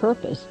this on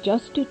purpose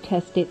just to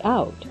test it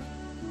out.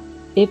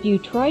 If you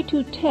try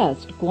to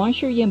test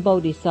GWANSHIYIN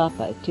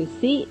Bodhisattva to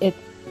see if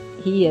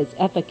he is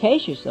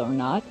efficacious or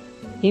not,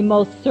 he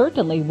most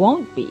certainly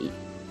won't be.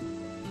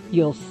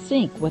 You'll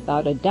sink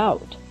without a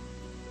doubt.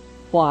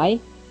 Why?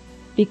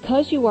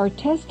 Because you are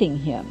testing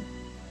him.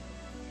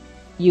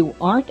 You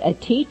aren't a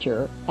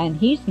teacher, and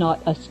he's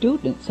not a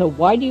student, so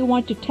why do you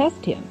want to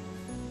test him?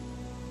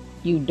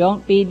 You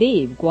don't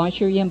believe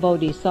GWANSHIYIN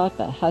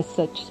Bodhisattva has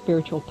such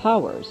spiritual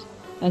powers,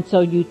 and so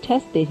you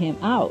tested him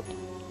out.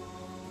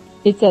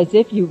 It's as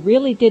if you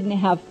really didn't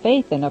have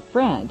faith in a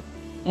friend,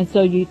 and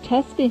so you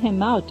tested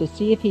him out to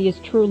see if he is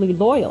truly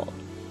loyal.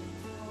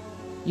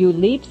 You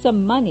leave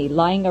some money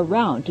lying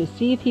around to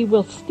see if he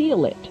will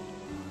steal it.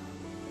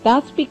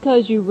 That's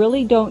because you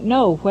really don't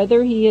know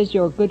whether he is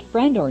your good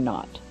friend or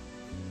not.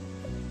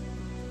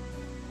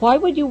 Why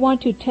would you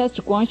want to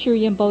test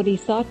GWANSHIYIN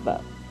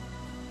Bodhisattva?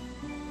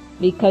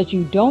 Because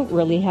you don't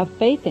really have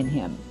faith in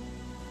him.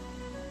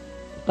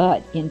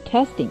 But in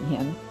testing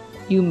him,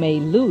 you may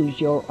lose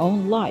your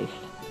own life.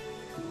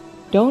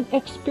 Don't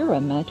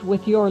experiment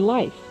with your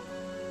life.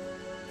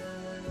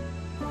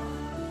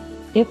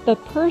 If the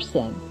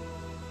person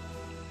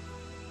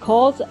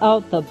calls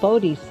out the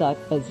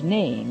Bodhisattva's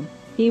name,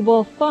 he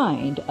will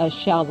find a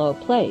shallow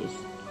place.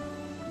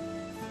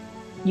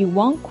 You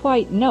won't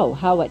quite know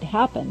how it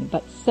happened,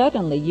 but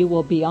suddenly you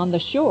will be on the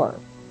shore.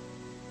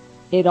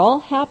 It all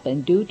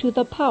happened due to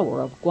the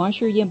power of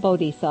GWANSHIYIN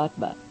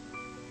Bodhisattva.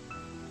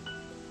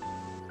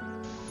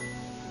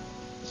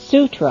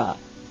 Sutra.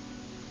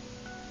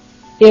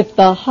 If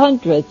the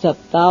hundreds of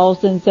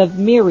thousands of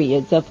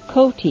myriads of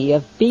koti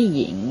of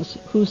beings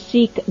who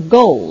seek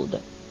gold,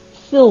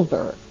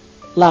 silver,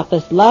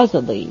 lapis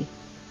lazuli,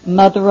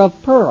 mother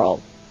of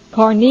pearl,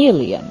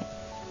 carnelian,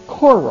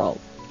 coral,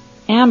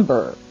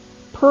 amber,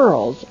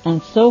 pearls,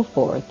 and so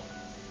forth,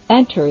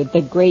 enter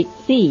the great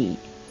sea,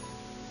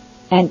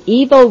 an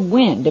evil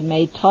wind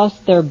may toss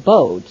their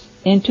boats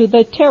into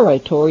the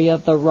territory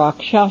of the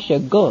Rakshasa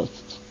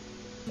ghosts.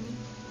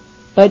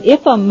 But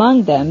if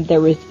among them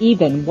there is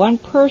even one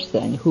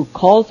person who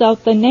calls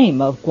out the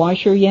name of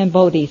GWANSHIYIN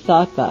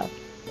Bodhisattva,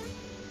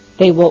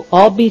 they will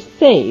all be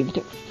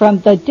saved from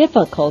the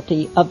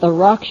difficulty of the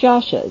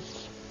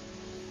Rakshasas.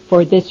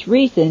 For this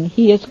reason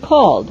he is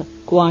called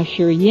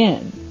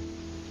GWANSHIYIN.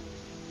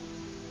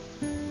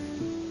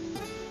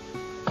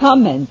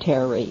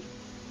 Commentary.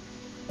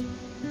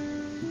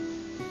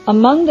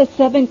 Among the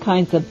 7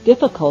 kinds of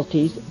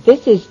difficulties,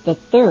 this is the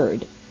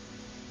third.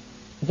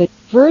 The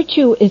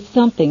virtue is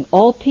something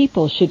all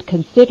people should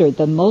consider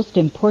the most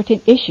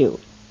important issue,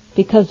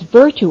 because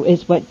virtue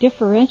is what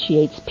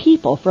differentiates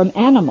people from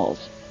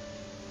animals.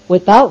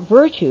 Without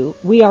virtue,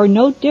 we are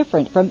no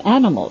different from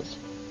animals.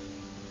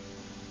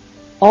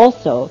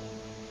 Also,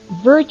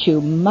 virtue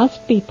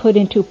must be put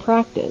into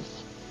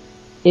practice.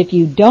 If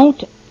you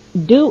don't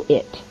do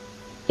it,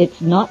 it's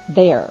not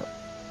there.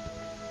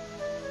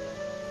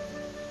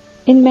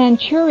 In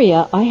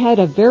Manchuria, I had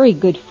a very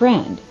good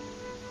friend.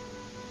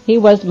 He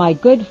was my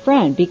good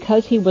friend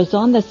because he was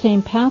on the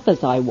same path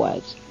as I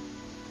was.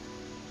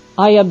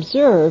 I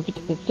observed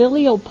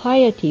filial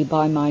piety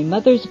by my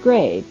mother's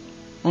grave,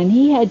 and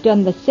he had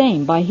done the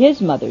same by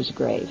his mother's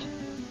grave.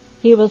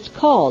 He was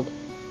called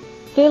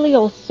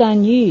filial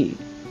Hsuan Hua.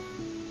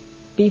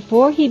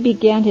 Before he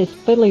began his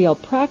filial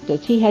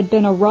practice, he had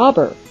been a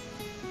robber.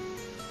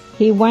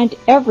 He went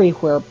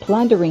everywhere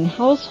plundering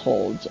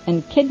households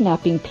and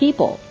kidnapping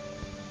people.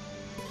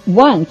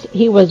 Once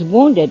he was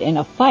wounded in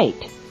a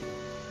fight.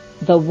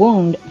 The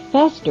wound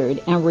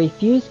festered and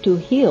refused to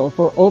heal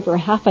for over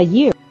half a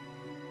year.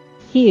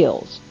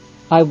 Heals.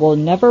 I will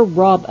never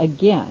rob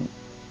again.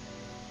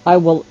 I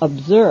will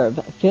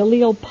observe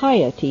filial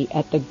piety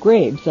at the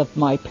graves of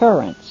my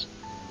parents.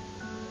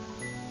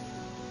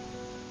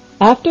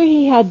 After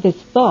he had this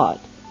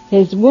thought,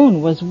 his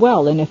wound was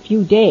well in a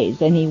few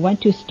days, and he went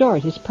to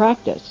start his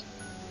practice.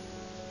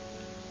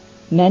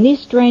 Many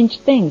strange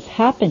things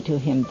happened to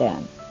him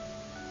then.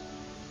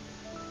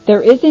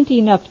 There isn't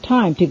enough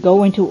time to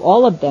go into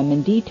all of them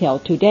in detail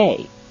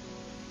today.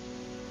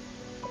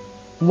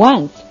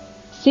 Once,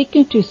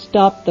 seeking to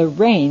stop the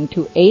rain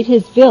to aid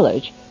his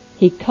village,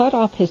 he cut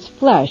off his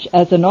flesh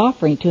as an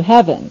offering to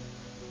heaven.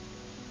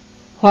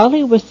 While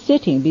he was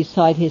sitting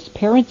beside his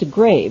parents'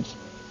 graves,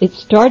 it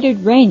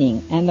started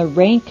raining, and the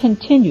rain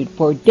continued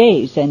for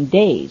days and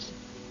days.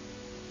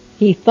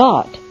 He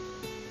thought,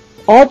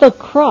 all the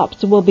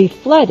crops will be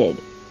flooded,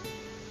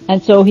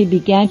 and so he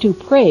began to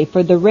pray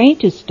for the rain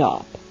to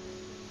stop.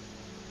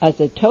 As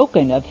a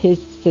token of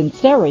his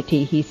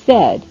sincerity, he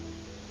said,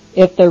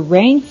 if the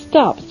rain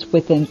stops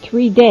within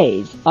 3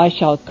 days, I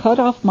shall cut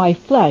off my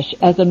flesh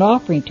as an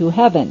offering to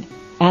heaven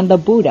and the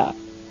Buddha.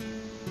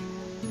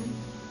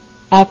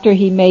 After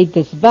he made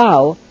this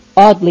vow,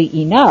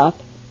 oddly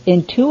enough,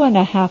 in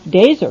 2.5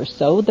 days or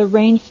so, the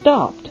rain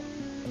stopped.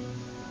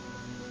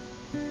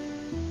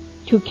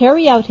 To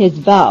carry out his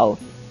vow,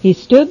 he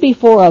stood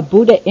before a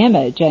Buddha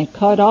image and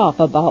cut off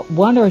about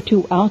 1 or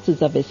 2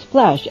 ounces of his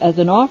flesh as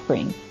an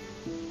offering.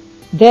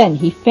 Then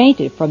he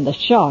fainted from the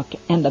shock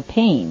and the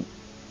pain.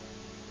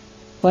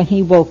 When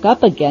he woke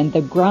up again,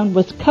 the ground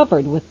was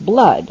covered with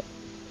blood.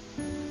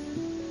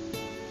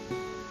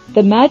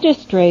 The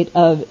magistrate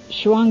of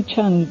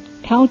Shuangcheng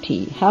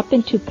County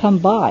happened to come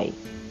by.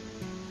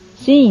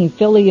 Seeing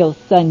filial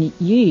Hsuan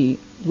Hua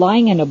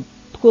lying in a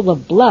pool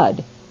of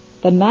blood,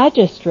 the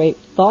magistrate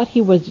thought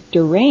he was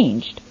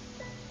deranged.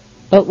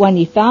 But when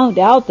he found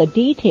out the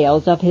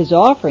details of his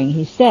offering,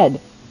 he said,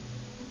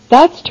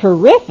 "That's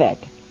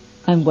terrific,"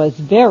 and was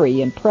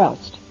very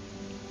impressed.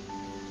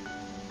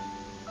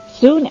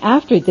 Soon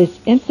after this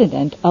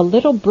incident, a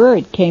little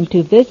bird came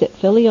to visit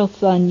filial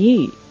Hsuan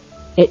Hua.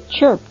 It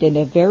chirped in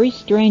a very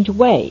strange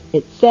way.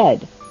 It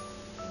said,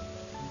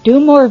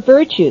 "Do more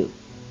virtue.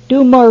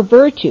 Do more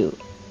virtue.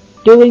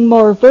 Doing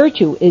more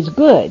virtue is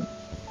good."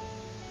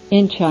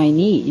 In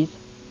Chinese,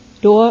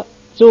 多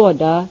做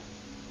的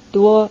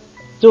多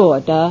做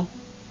的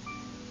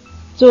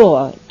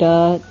做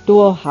得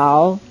多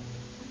好.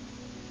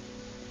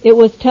 It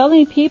was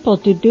telling people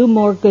to do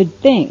more good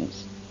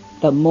things.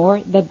 The more,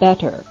 the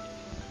better.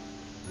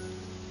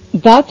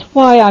 That's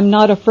why I'm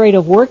not afraid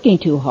of working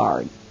too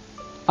hard.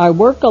 I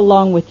work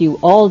along with you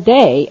all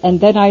day, and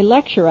then I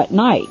lecture at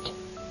night.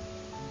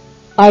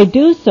 I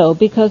do so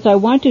because I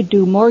want to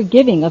do more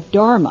giving of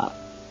Dharma.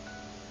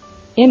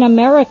 In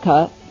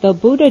America, the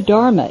Buddha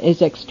Dharma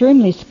is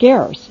extremely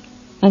scarce,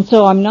 and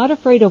so I'm not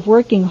afraid of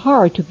working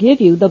hard to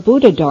give you the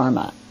Buddha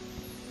Dharma.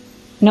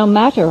 No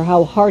matter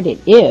how hard it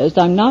is,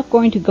 I'm not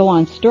going to go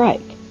on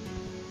strike.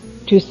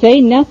 To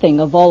say nothing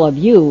of all of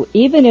you,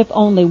 even if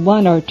only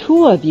 1 or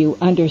 2 of you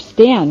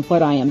understand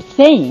what I am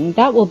saying,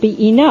 that will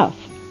be enough.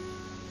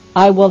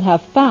 I will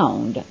have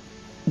found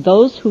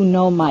those who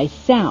know my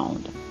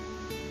sound.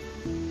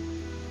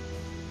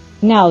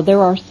 Now,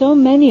 there are so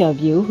many of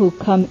you who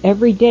come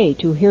every day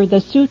to hear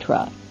the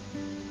sutra.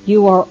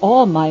 You are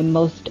all my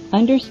most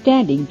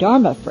understanding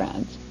Dharma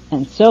friends,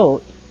 and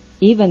so,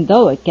 even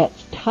though it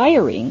gets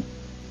tiring,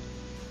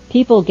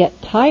 people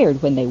get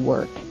tired when they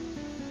work,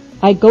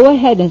 I go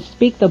ahead and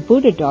speak the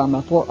Buddha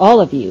Dharma for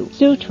all of you,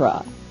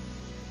 sutra.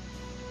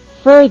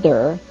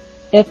 Further,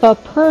 if a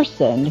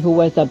person who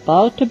is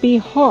about to be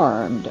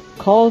harmed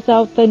calls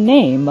out the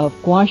name of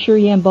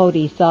GWANSHIYIN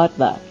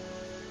Bodhisattva,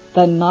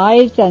 the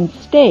knives and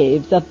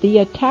staves of the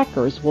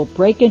attackers will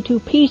break into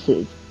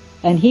pieces,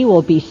 and he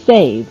will be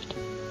saved.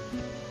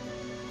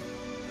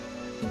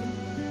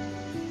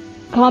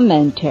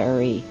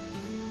 Commentary.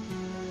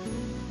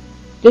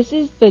 This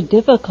is the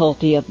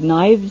difficulty of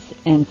knives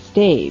and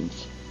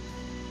staves.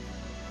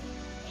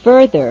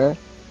 Further,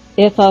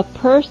 if a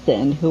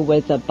person who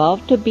was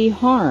about to be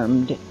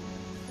harmed,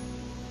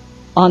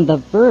 on the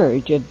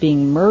verge of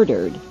being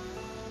murdered,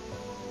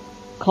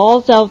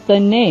 calls out the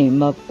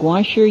name of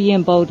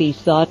GWANSHIYIN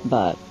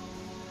Bodhisattva,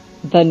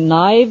 the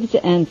knives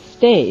and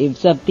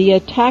staves of the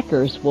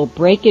attackers will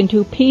break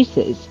into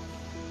pieces.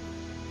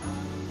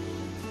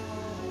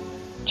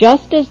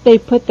 Just as they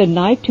put the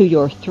knife to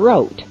your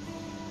throat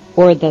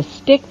or the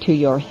stick to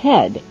your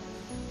head,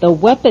 the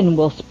weapon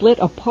will split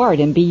apart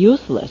and be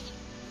useless.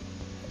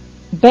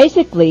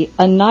 Basically,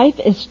 a knife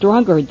is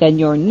stronger than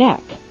your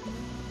neck,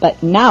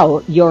 but now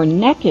your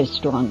neck is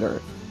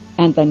stronger,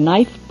 and the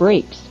knife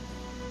breaks.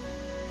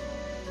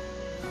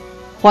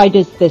 Why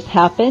does this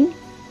happen?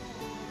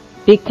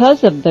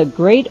 Because of the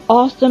great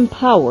awesome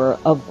power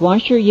of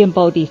GWANSHIYIN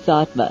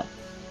Bodhisattva.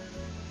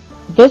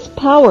 This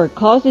power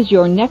causes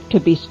your neck to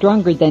be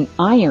stronger than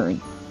iron,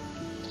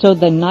 so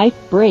the knife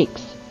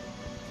breaks.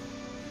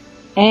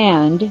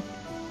 And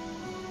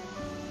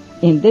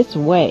in this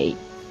way,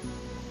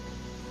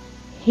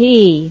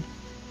 the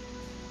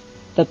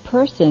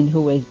person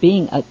who is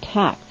being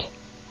attacked,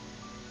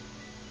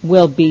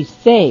 will be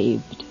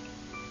saved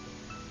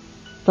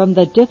from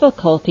the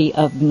difficulty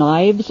of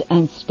knives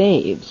and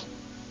staves.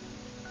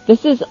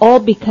 This is all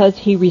because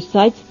he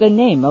recites the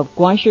name of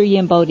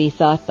GWANSHIYIN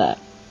Bodhisattva.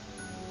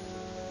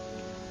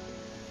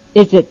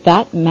 Is it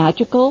that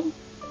magical?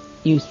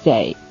 You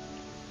say.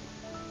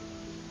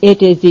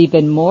 It is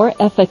even more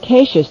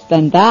efficacious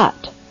than that.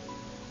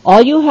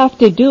 All you have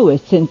to do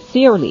is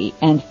sincerely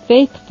and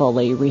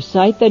faithfully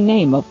recite the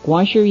name of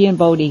GWANSHIYIN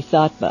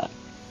Bodhisattva.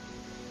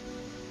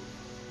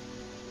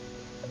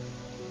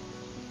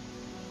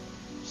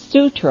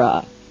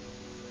 Sutra.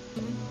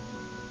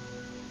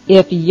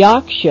 If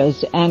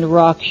yakshas and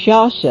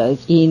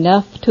rakshasas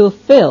enough to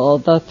fill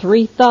the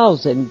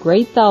 3,000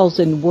 great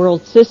thousand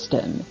world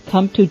system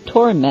come to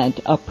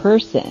torment a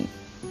person,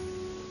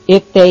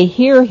 if they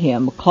hear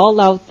him call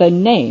out the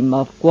name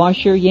of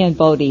GWANSHIYIN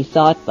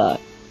Bodhisattva,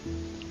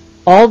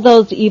 all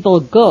those evil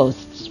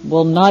ghosts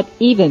will not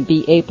even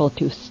be able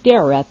to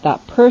stare at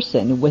that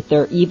person with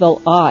their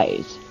evil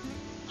eyes,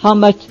 how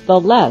much the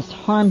less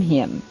harm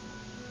him.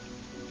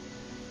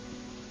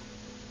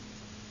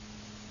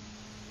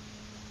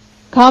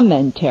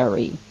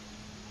 Commentary.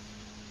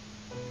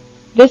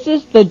 This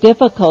is the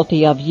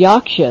difficulty of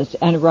yakshas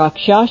and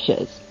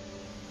rakshasas.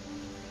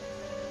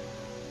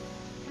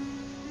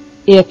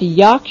 If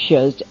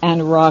yakshas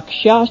and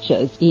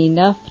rakshasas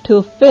enough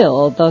to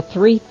fill the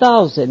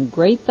 3,000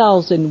 great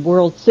thousand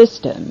world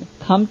system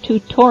come to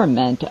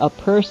torment a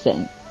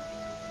person.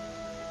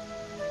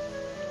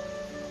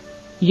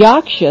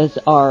 Yakshas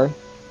are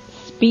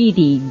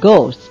speedy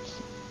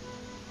ghosts.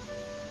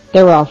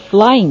 There are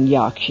flying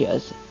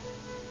yakshas,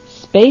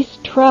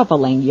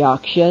 space-traveling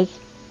yakshas,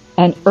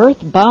 and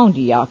earth-bound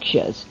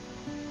yakshas.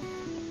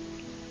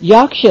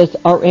 Yakshas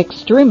are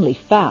extremely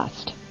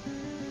fast.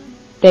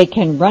 They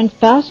can run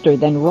faster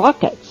than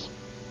rockets.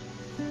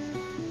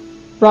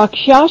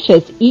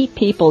 Rakshasas eat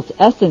people's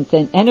essence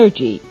and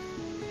energy.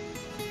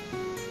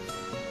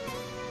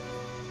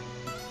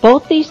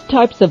 Both these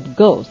types of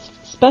ghosts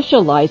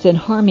specialize in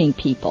harming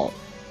people.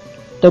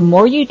 The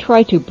more you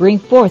try to bring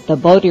forth the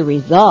Bodhi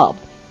resolve,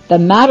 the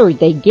madder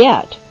they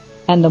get,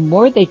 and the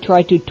more they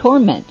try to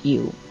torment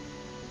you.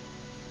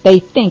 They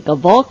think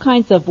of all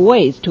kinds of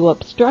ways to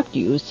obstruct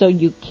you so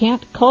you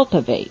can't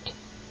cultivate.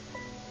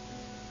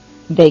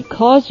 They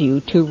cause you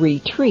to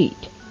retreat.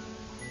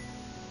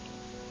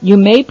 You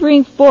may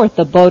bring forth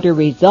the Bodhi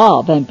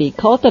resolve and be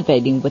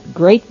cultivating with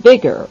great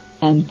vigor,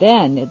 and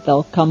then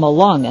they'll come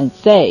along and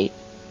say,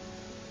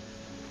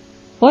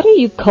 "What are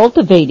you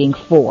cultivating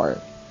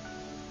for?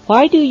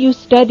 Why do you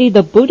study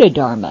the Buddha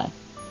Dharma?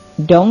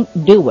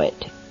 Don't do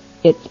it.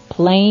 It's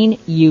plain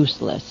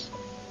useless."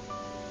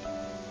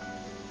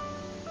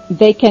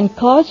 They can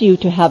cause you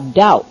to have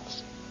doubts.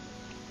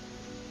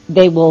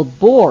 They will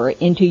bore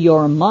into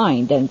your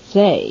mind and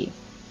say,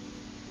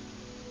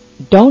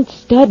 "Don't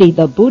study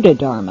the Buddha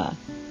Dharma.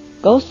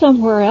 Go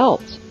somewhere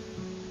else,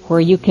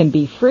 where you can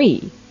be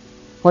free,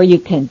 where you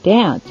can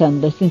dance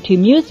and listen to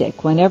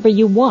music whenever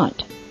you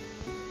want."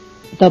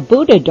 The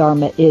Buddha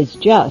Dharma is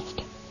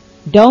just,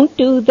 don't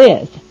do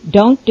this,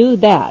 don't do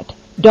that,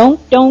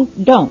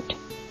 don't.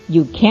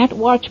 You can't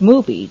watch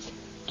movies,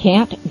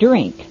 can't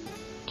drink,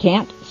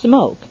 can't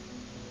smoke.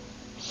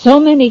 So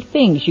many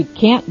things you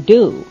can't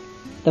do.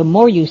 The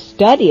more you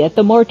study it,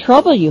 the more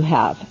trouble you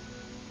have.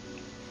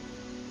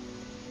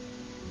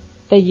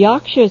 The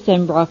yakshas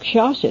and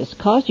rakshasas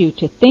cause you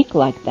to think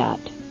like that.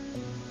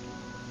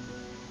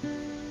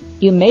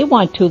 You may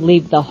want to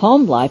leave the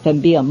home life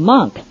and be a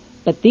monk,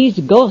 but these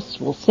ghosts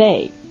will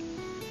say,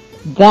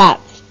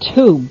 "That's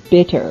too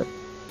bitter.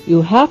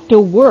 You have to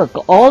work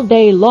all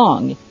day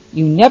long.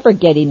 You never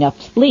get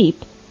enough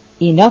sleep,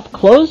 enough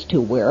clothes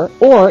to wear,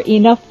 or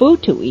enough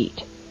food to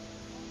eat.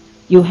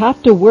 You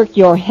have to work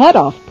your head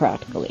off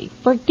practically.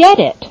 Forget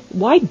it.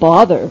 Why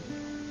bother?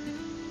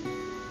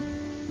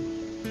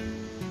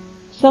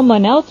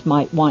 Someone else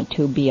might want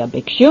to be a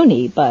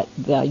bhikshuni, but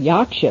the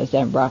yakshas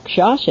and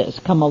rakshasas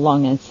come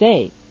along and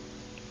say,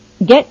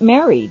 get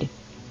married.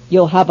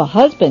 You'll have a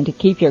husband to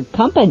keep your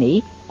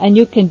company, and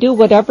you can do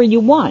whatever you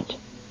want.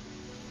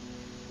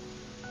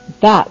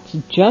 That's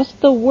just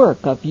the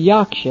work of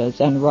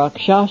yakshas and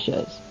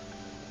rakshasas.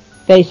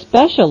 They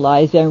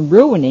specialize in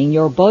ruining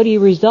your bodhi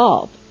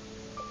resolve,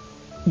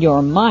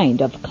 your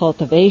mind of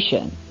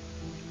cultivation.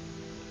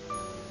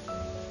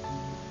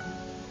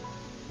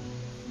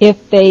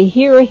 If they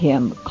hear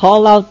him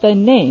call out the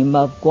name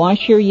of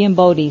GWANSHIYIN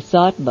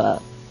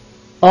Bodhisattva,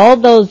 all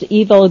those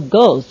evil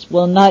ghosts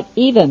will not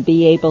even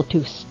be able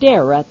to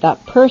stare at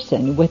that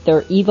person with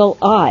their evil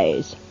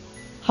eyes.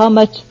 How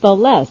much the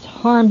less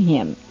harm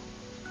him?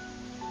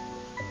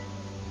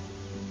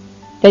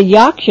 The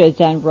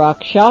yakshas and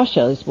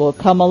rakshasas will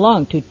come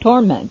along to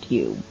torment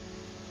you.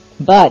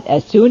 But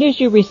as soon as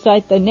you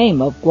recite the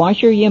name of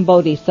GWANSHIYIN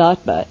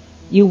Bodhisattva,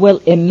 you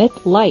will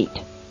emit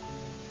light.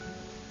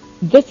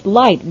 This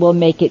light will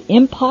make it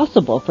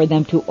impossible for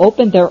them to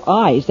open their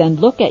eyes and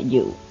look at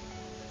you.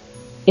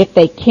 If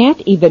they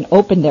can't even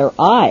open their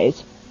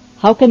eyes,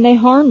 how can they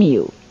harm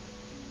you?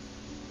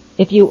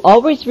 If you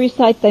always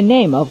recite the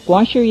name of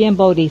GWANSHIYIN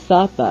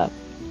Bodhisattva,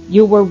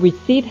 you will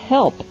receive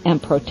help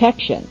and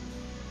protection.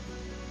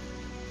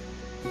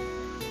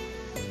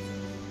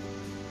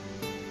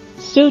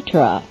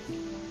 Sutra.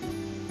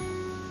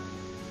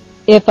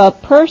 If a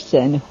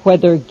person,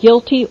 whether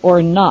guilty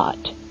or not,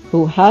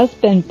 who has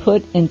been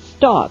put in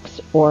stocks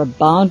or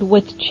bound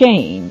with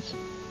chains,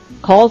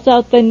 calls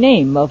out the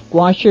name of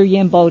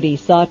GWANSHIYIN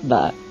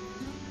Bodhisattva,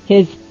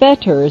 his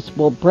fetters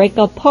will break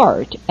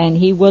apart and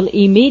he will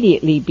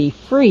immediately be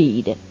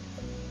freed.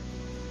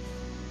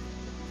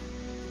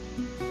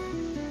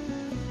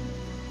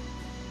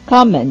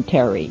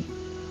 Commentary.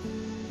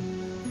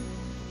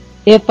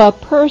 If a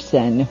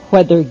person,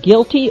 whether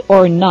guilty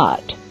or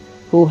not,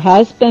 who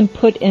has been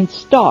put in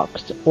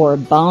stocks or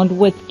bound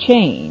with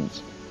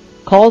chains,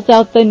 calls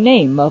out the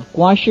name of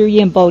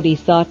GWANSHIYIN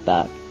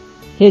Bodhisattva,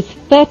 his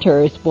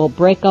fetters will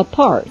break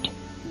apart.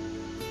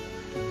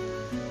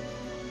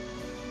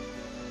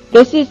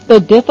 This is the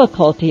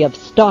difficulty of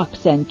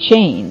stocks and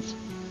chains.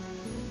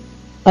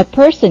 A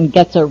person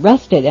gets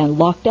arrested and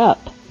locked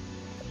up.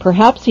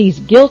 Perhaps he's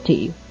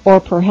guilty, or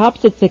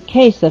perhaps it's a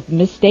case of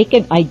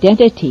mistaken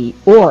identity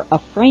or a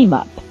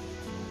frame-up.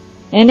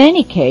 In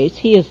any case,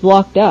 he is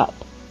locked up.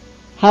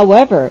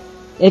 However,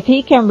 if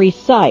he can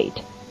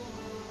recite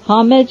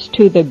homage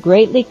to the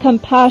greatly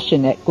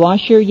compassionate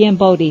GWANSHIYIN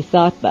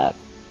Bodhisattva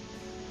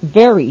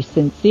very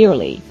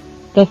sincerely,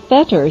 the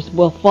fetters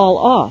will fall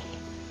off,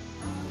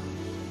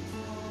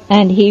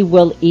 and he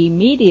will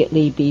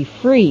immediately be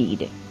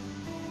freed.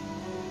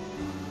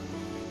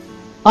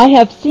 I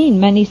have seen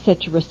many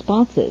such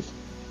responses.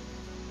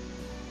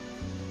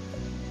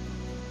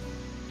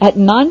 At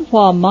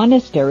Nanhua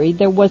Monastery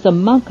there was a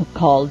monk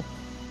called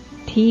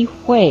Ti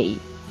Hui.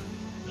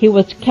 He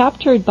was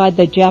captured by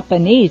the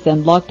Japanese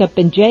and locked up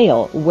in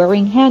jail,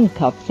 wearing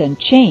handcuffs and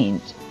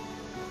chains.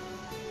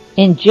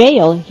 In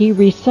jail, he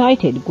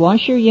recited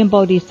GWANSHIYIN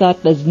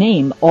Bodhisattva's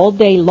name all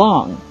day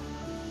long.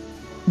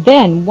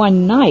 Then,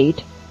 one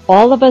night,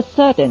 all of a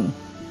sudden,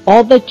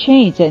 all the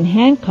chains and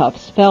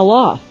handcuffs fell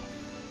off.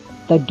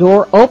 The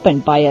door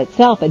opened by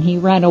itself and he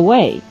ran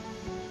away.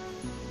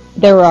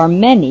 There are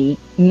many,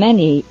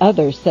 many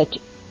other such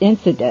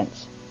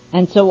incidents,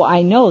 and so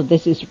I know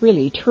this is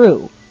really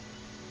true.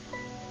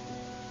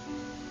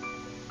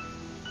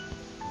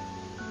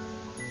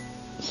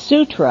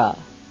 Sutra.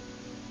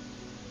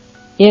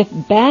 If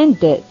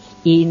bandits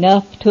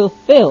enough to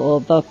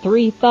fill the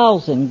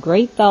 3,000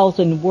 great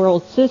thousand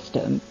world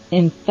system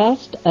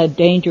infest a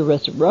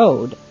dangerous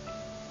road,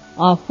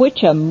 on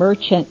which a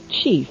merchant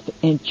chief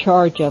in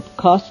charge of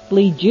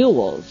costly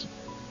jewels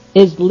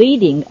is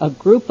leading a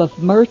group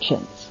of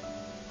merchants,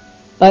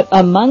 but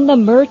among the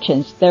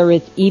merchants there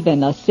is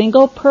even a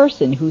single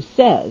person who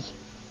says,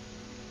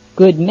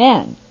 "Good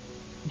men,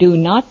 do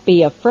not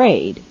be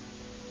afraid.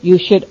 You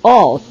should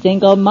all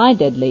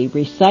single-mindedly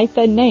recite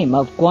the name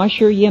of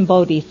GWANSHIYIN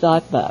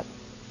Bodhisattva.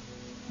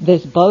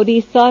 This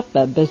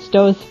Bodhisattva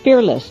bestows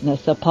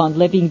fearlessness upon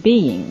living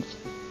beings.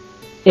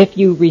 If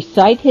you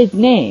recite his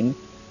name,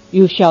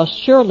 you shall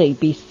surely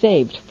be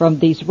saved from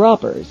these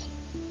robbers."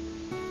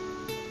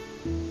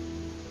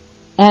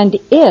 And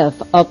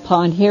if,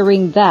 upon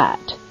hearing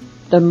that,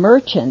 the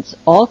merchants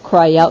all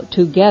cry out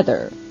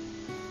together,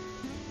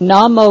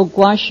 "Namo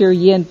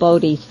GWANSHIYIN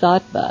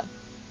Bodhisattva,"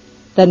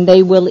 then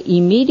they will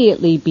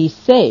immediately be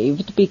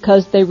saved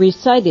because they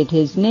recited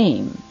his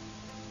name.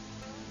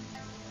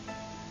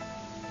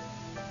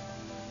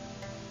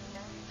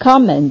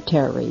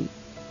 Commentary.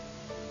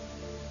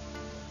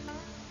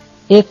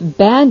 If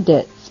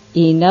bandits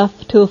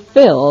enough to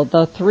fill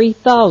the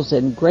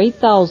 3,000 great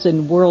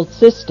thousand world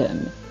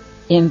system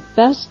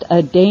infest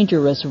a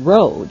dangerous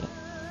road,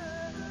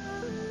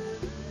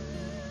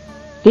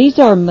 these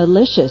are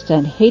malicious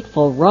and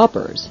hateful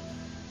robbers.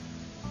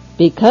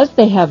 Because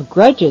they have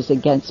grudges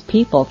against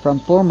people from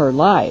former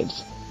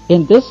lives,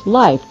 in this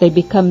life they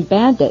become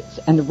bandits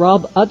and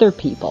rob other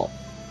people.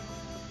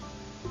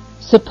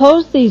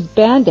 Suppose these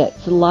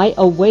bandits lie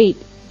await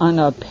on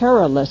a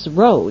perilous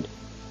road,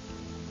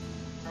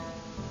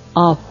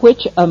 on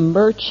which a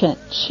merchant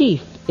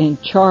chief in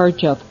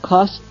charge of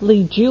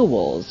costly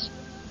jewels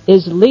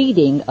is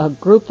leading a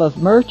group of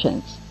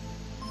merchants.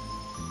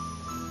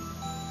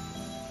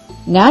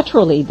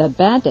 Naturally, the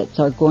bandits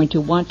are going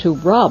to want to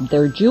rob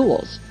their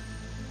jewels.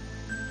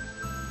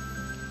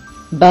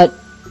 But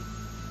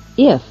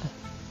if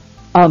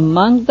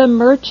among the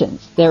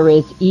merchants there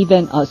is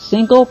even a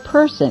single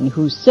person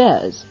who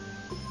says,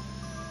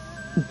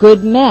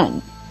 "Good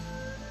men,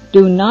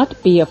 do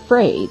not be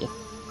afraid.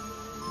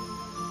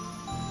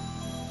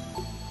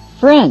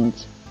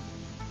 Friends,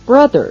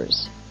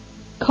 brothers,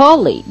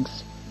 colleagues,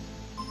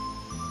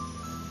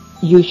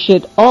 you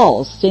should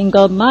all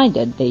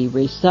single-mindedly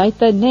recite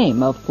the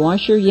name of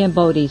GWANSHIYIN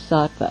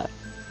Bodhisattva.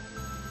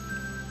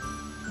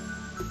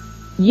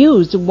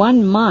 Use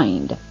one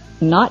mind,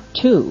 not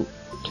two,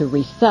 to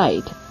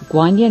recite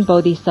GWANSHIYIN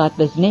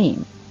Bodhisattva's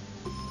name.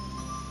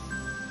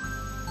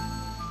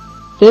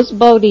 This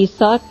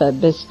Bodhisattva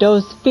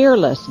bestows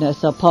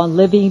fearlessness upon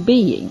living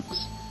beings.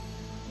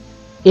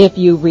 If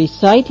you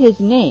recite his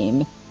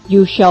name,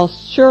 you shall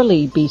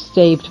surely be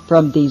saved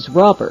from these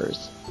robbers."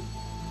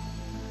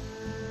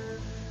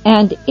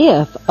 And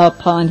if,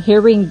 upon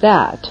hearing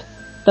that,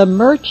 the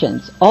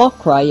merchants all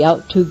cry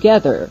out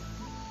together,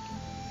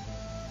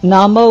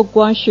 "Namo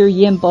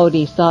GWANSHIYIN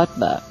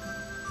Bodhisattva,"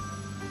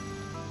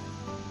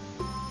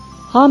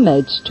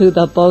 homage to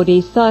the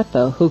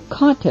Bodhisattva who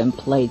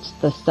contemplates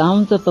the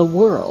sounds of the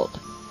world,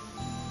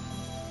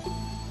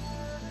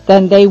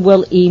 then they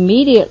will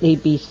immediately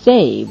be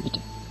saved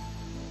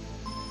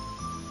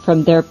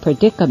from their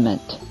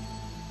predicament,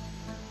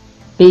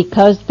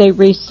 because they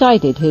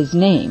recited his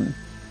name.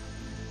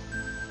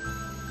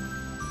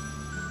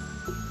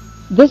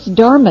 This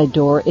Dharma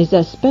door is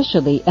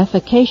especially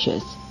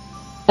efficacious.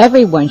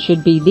 Everyone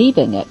should believe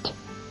in it.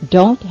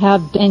 Don't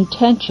have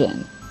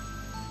intention.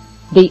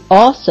 The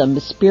awesome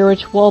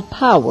spiritual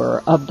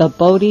power of the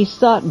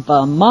Bodhisattva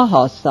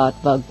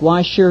Mahasattva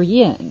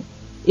GWANSHIYIN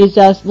is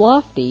as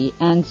lofty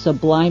and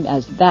sublime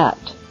as that.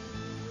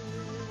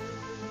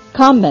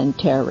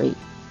 Commentary.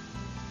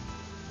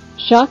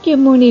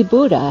 Shakyamuni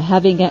Buddha,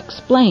 having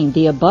explained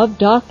the above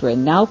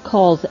doctrine, now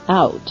calls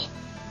out,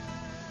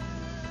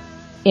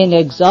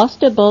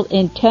 inexhaustible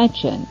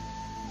intention,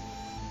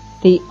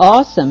 the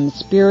awesome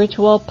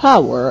spiritual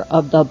power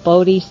of the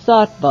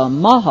Bodhisattva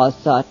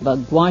Mahasattva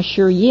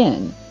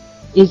GWANSHIYIN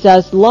is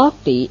as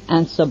lofty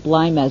and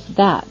sublime as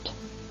that.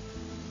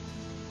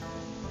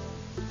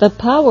 The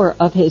power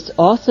of his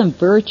awesome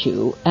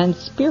virtue and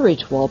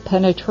spiritual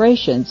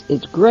penetrations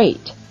is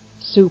great,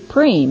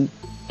 supreme,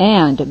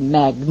 and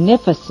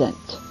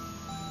magnificent.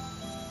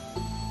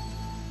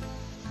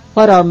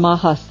 What are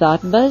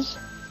Mahasattvas?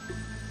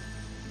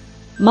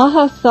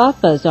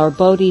 Mahasattvas are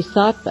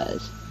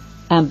Bodhisattvas,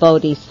 and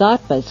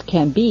Bodhisattvas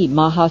can be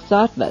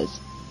Mahasattvas.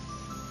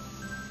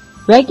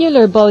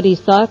 Regular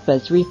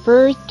Bodhisattvas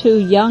refer to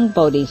young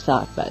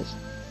Bodhisattvas,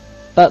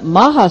 but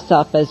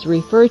Mahasattvas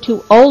refer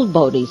to old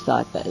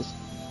Bodhisattvas.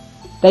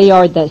 They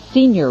are the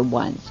senior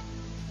ones.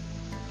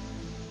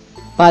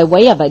 By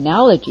way of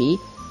analogy,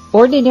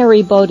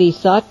 ordinary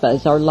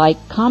Bodhisattvas are like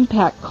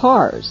compact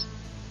cars.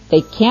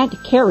 They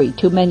can't carry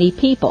too many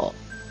people.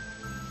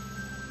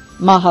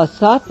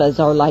 Mahasattvas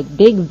are like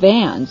big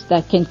vans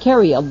that can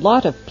carry a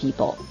lot of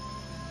people.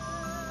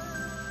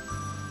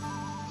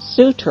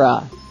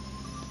 Sutra.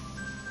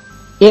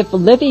 If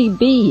living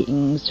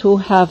beings who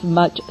have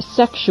much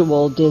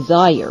sexual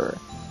desire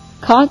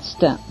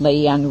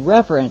constantly and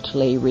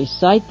reverently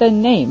recite the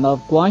name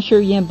of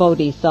GWANSHIYIN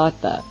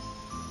Bodhisattva,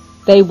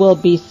 they will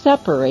be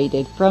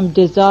separated from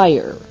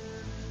desire.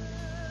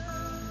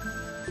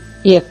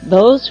 If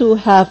those who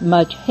have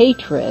much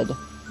hatred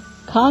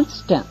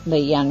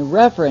constantly and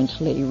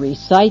reverently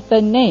recite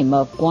the name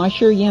of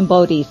GWANSHIYIN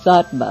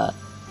Bodhisattva,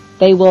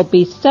 they will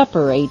be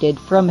separated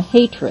from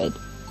hatred.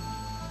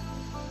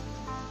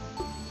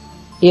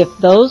 If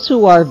those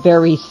who are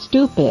very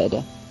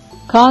stupid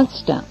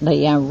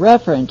constantly and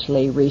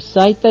reverently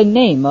recite the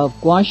name of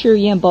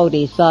GWANSHIYIN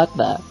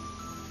Bodhisattva,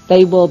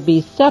 they will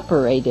be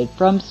separated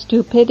from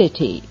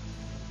stupidity.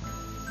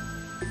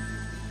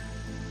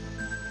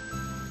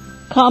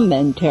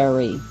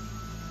 Commentary.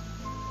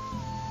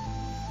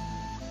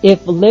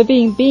 If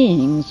living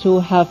beings who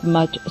have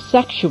much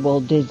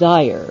sexual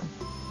desire.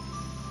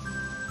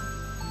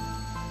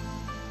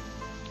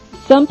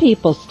 Some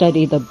people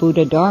study the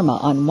Buddha Dharma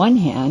on one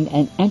hand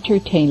and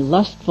entertain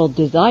lustful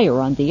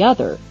desire on the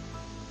other.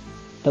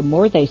 The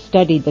more they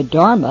study the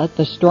Dharma,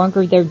 the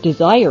stronger their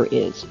desire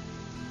is.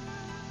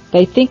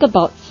 They think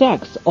about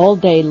sex all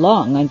day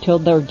long until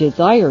their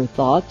desire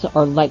thoughts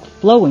are like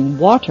flowing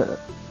water.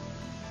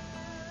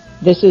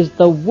 This is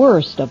the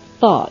worst of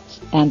thoughts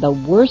and the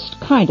worst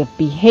kind of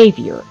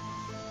behavior,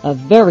 a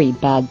very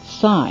bad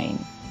sign.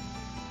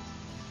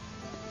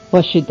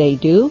 What should they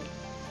do?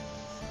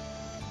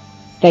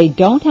 They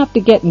don't have to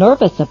get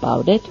nervous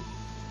about it.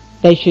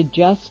 They should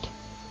just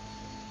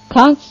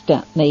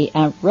constantly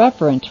and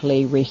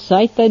reverently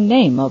recite the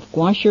name of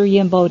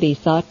GWANSHIYIN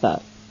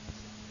Bodhisattva.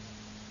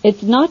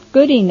 It's not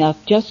good enough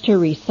just to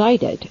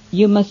recite it.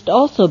 You must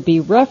also be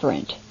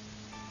reverent.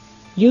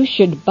 You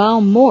should bow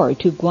more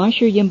to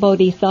GWANSHIYIN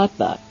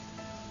Bodhisattva.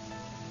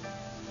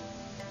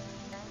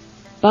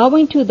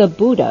 Bowing to the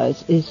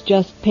Buddhas is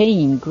just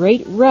paying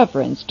great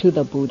reverence to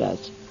the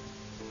Buddhas.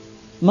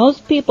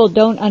 Most people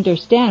don't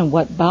understand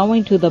what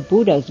bowing to the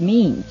Buddhas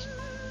means.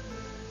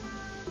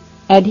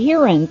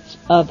 Adherents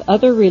of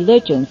other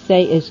religions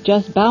say it's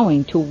just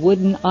bowing to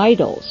wooden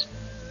idols.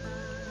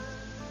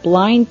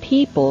 Blind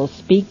people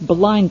speak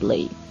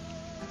blindly.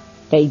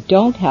 They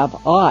don't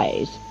have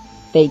eyes.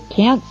 They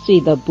can't see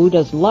the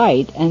Buddha's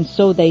light, and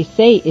so they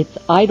say it's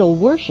idol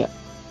worship.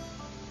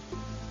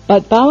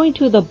 But bowing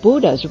to the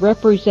Buddhas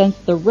represents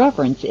the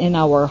reverence in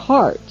our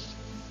hearts.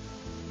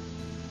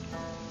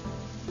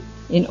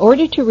 In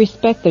order to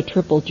respect the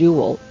Triple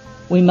Jewel,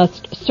 we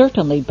must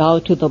certainly bow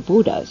to the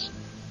Buddhas.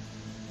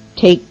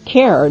 Take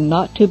care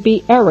not to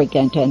be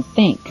arrogant and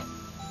think,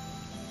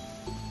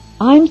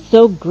 "I'm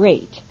so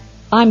great.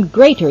 I'm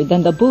greater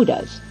than the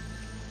Buddhas.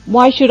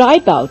 Why should I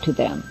bow to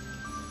them?"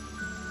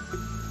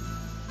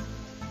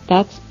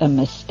 That's a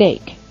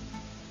mistake.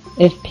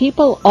 If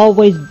people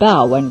always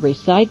bow and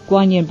recite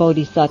Guanyin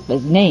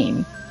Bodhisattva's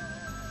name,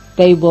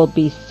 they will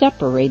be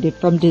separated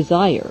from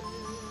desire.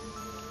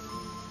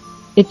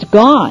 It's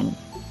gone.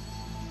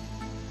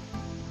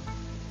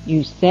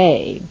 You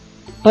say,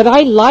 "But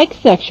I like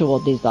sexual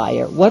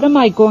desire. What am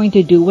I going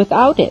to do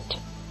without it?"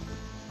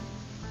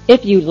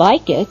 If you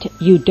like it,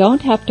 you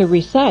don't have to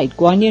recite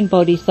Guanyin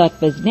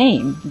Bodhisattva's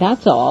name,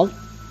 that's all.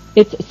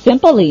 It's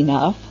simple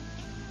enough.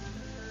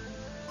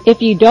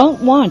 If you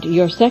don't want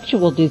your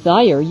sexual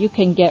desire, you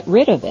can get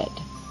rid of it.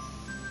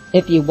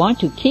 If you want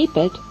to keep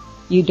it,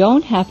 you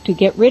don't have to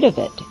get rid of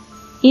it.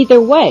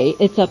 Either way,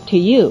 it's up to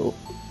you.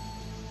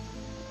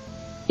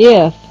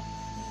 If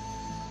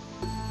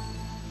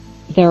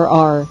there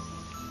are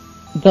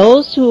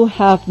those who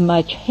have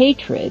much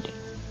hatred,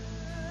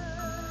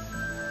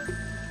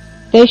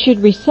 they should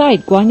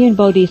recite Guanyin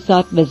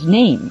Bodhisattva's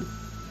name.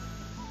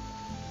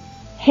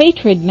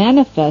 Hatred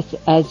manifests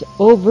as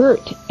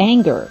overt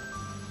anger.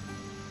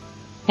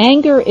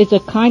 Anger is a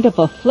kind of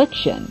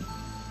affliction,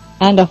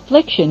 and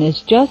affliction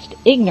is just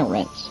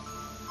ignorance.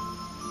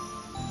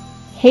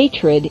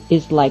 Hatred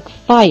is like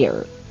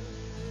fire.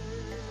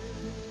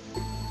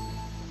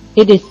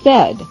 It is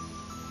said,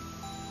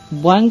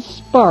 "One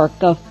spark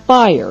of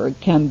fire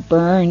can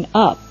burn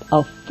up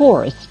a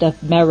forest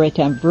of merit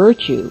and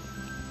virtue."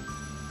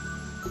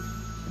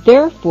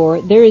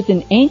 Therefore, there is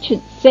an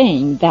ancient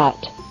saying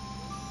that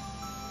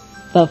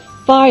the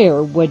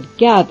firewood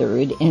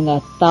gathered in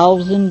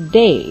 1,000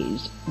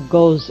 days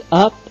goes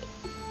up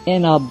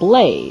in a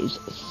blaze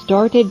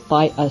started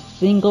by a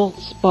single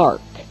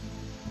spark.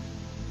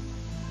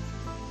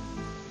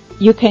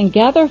 You can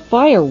gather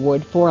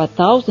firewood for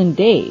 1,000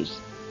 days,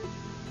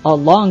 a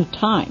long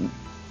time,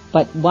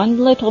 but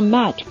one little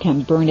match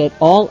can burn it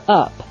all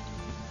up.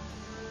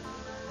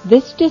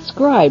 This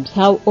describes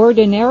how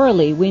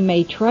ordinarily we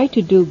may try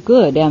to do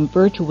good and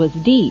virtuous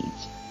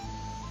deeds.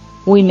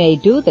 We may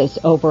do this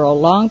over a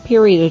long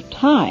period of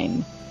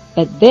time,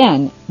 but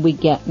then we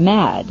get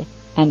mad,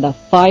 and the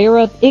fire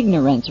of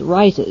ignorance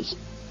rises.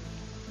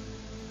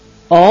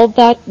 All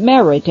that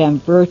merit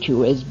and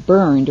virtue is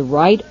burned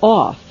right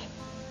off.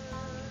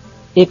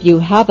 If you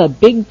have a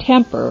big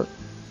temper,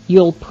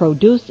 you'll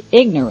produce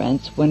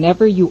ignorance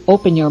whenever you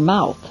open your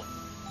mouth.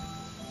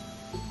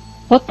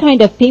 What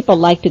kind of people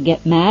like to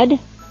get mad?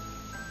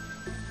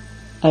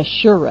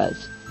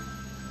 Asuras.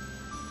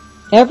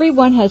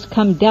 Everyone has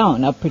come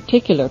down a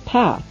particular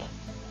path.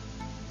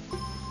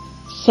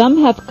 Some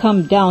have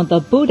come down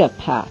the Buddha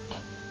path.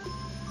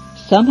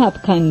 Some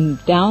have come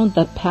down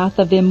the path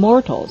of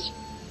immortals.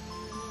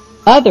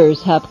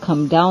 Others have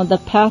come down the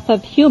path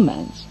of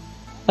humans,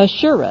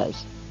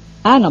 asuras,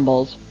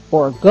 animals,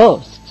 or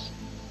ghosts.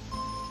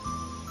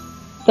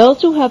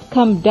 Those who have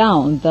come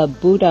down the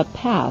Buddha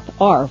path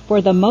are, for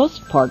the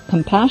most part,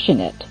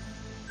 compassionate.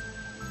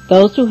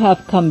 Those who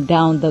have come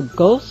down the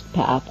ghost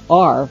path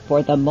are,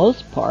 for the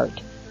most part,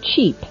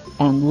 cheap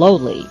and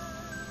lowly.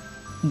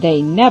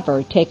 They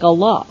never take a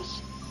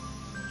loss.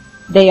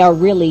 They are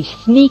really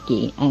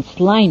sneaky and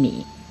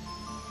slimy,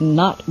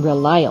 not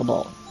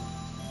reliable.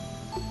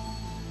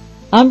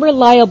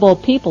 Unreliable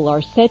people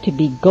are said to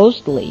be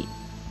ghostly.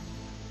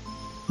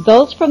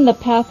 Those from the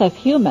path of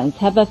humans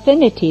have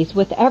affinities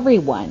with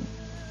everyone.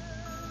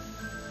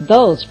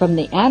 Those from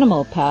the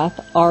animal path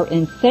are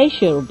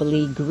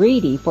insatiably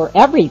greedy for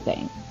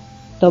everything.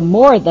 The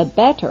more the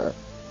better.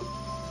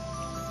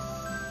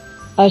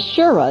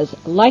 Asuras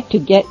like to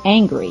get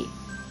angry.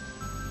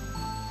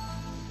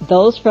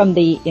 Those from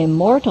the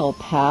immortal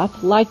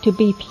path like to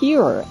be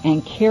pure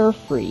and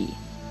carefree.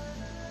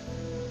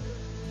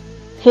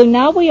 So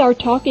now we are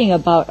talking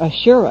about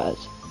asuras.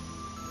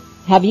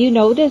 Have you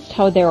noticed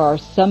how there are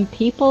some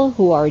people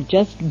who are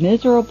just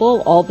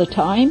miserable all the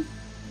time?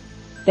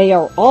 They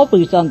are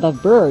always on the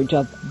verge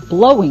of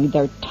blowing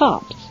their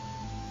tops.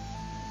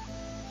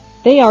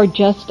 They are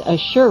just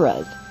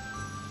asuras.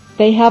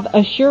 They have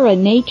asura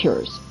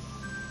natures.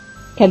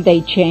 Can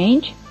they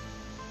change?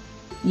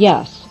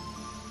 Yes.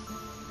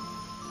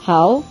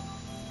 How?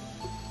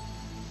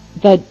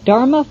 The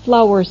Dharma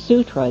Flower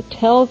Sutra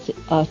tells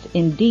us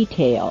in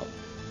detail.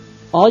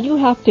 All you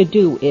have to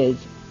do is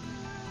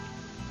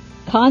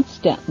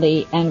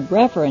constantly and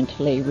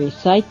reverently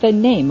recite the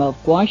name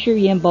of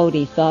GWANSHIYIN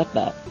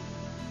Bodhisattva.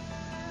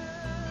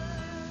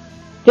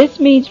 This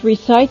means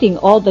reciting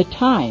all the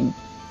time,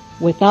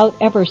 without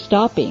ever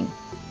stopping.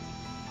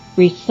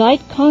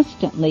 Recite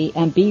constantly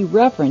and be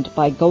reverent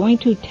by going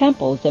to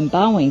temples and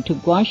bowing to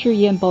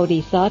GWANSHIYIN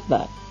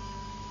Bodhisattva.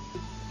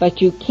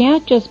 But you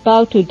can't just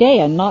bow today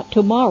and not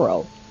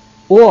tomorrow,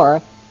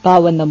 or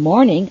bow in the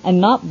morning and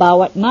not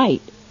bow at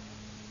night.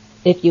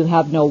 If you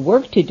have no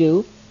work to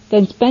do,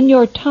 then spend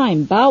your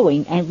time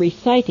bowing and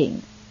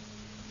reciting.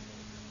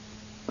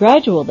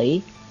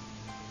 Gradually,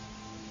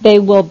 they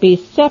will be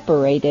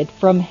separated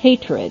from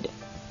hatred.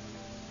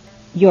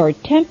 Your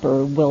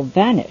temper will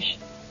vanish.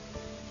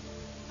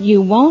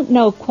 You won't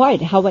know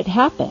quite how it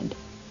happened,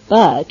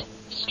 but,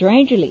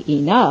 strangely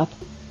enough,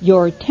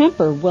 your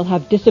temper will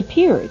have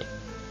disappeared.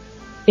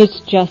 It's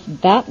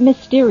just that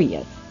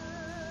mysterious.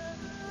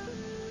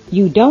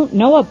 You don't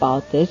know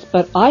about this,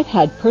 but I've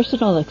had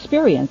personal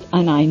experience,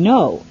 and I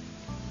know.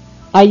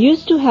 I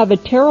used to have a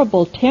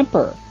terrible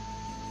temper.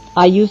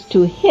 I used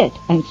to hit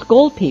and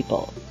scold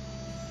people.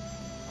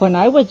 When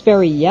I was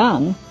very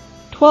young,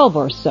 12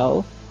 or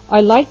so,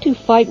 I liked to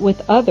fight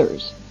with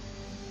others.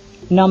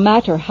 No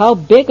matter how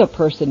big a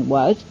person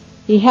was,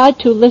 he had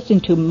to listen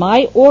to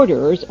my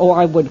orders or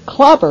I would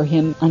clobber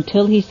him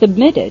until he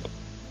submitted.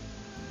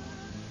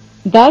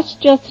 That's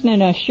just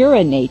an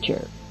asura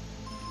nature.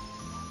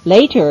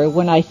 Later,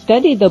 when I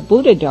studied the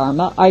Buddha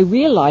Dharma, I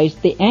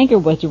realized the anger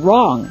was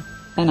wrong,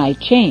 and I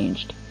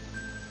changed.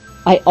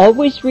 I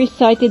always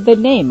recited the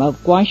name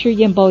of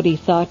GWANSHIYIN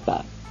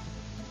Bodhisattva.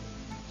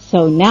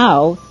 So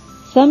now,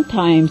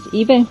 sometimes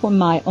even when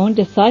my own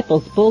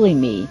disciples bully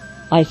me,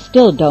 I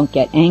still don't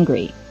get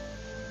angry.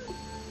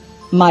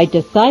 My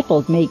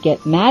disciples may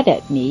get mad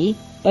at me,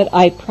 but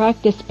I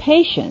practice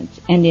patience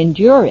and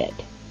endure it.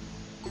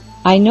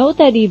 I know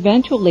that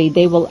eventually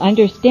they will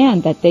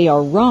understand that they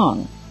are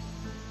wrong.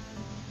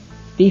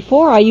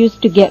 Before I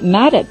used to get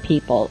mad at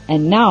people,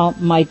 and now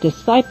my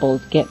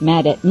disciples get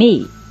mad at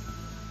me.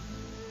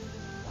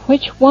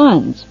 Which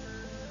ones?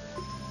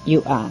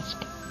 You ask.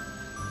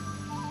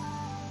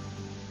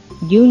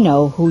 You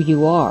know who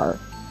you are.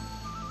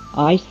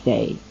 I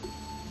say.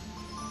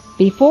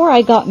 Before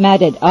I got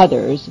mad at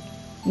others,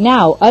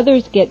 now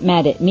others get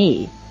mad at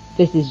me.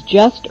 This is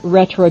just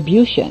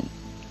retribution.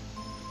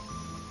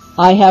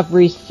 I have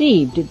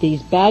received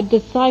these bad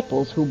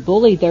disciples who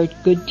bully their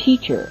good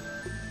teacher.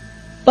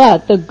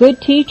 But the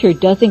good teacher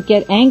doesn't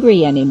get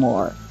angry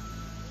anymore.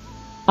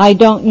 I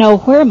don't know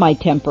where my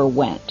temper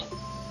went,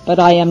 but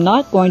I am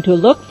not going to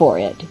look for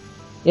it.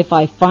 If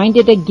I find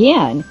it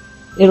again,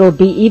 it'll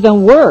be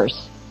even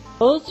worse.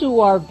 Those who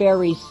are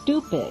very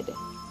stupid.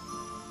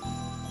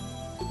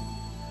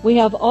 We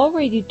have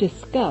already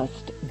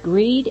discussed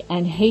greed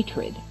and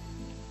hatred.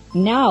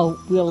 Now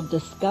we'll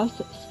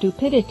discuss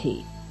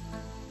stupidity.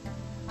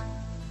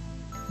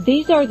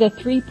 These are the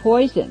three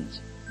poisons.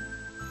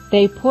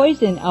 They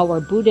poison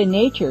our Buddha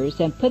natures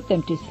and put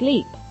them to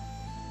sleep.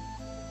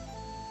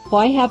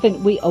 Why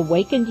haven't we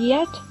awakened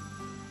yet?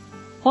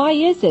 Why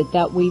is it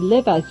that we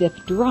live as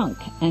if drunk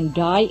and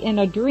die in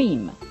a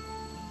dream?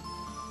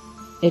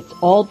 It's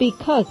all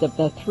because of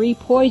the three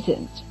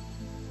poisons.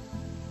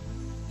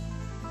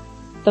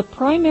 The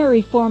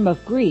primary form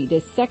of greed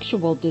is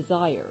sexual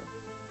desire.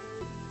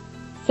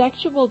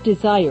 Sexual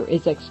desire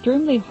is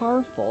extremely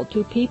harmful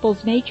to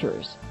people's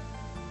natures.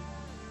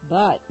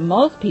 But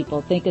most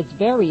people think it's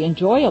very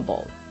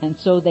enjoyable, and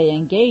so they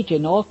engage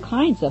in all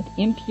kinds of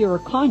impure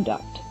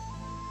conduct.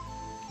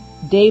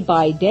 Day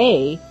by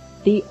day,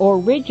 the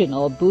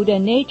original Buddha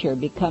nature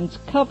becomes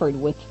covered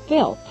with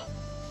filth,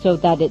 so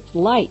that its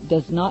light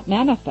does not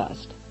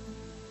manifest.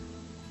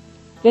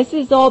 This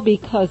is all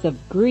because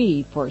of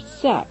greed for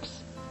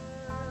sex.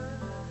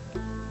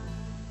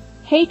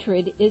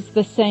 Hatred is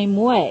the same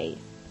way.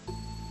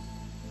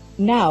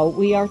 Now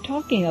we are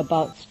talking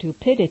about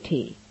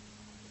stupidity.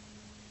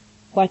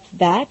 What's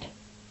that?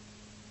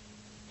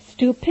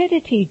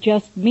 Stupidity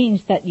just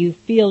means that you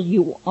feel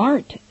you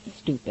aren't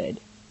stupid.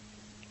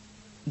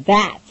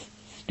 That's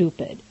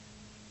stupid.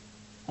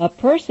 A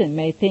person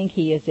may think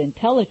he is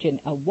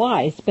intelligent and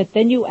wise, but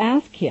then you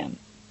ask him,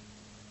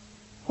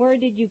 where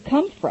did you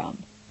come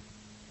from?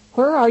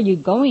 Where are you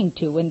going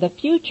to in the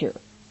future?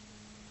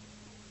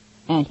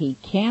 And he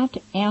can't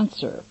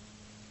answer.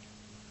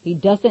 He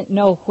doesn't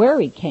know where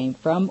he came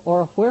from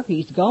or where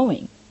he's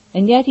going,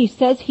 and yet he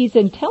says he's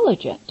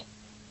intelligent.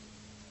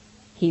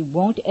 He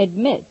won't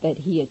admit that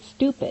he is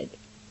stupid.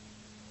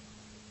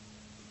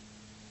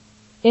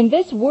 In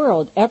this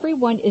world,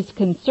 everyone is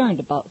concerned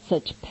about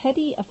such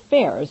petty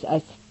affairs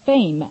as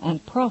fame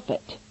and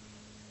profit.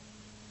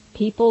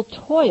 People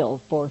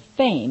toil for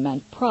fame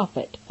and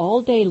profit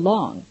all day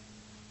long.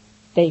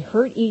 They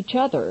hurt each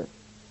other,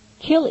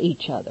 kill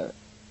each other,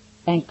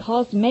 and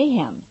cause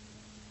mayhem,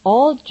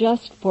 all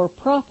just for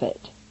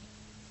profit.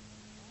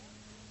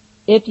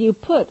 If you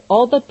put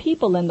all the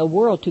people in the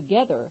world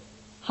together,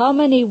 how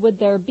many would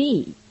there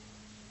be?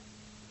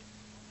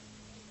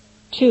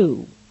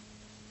 2.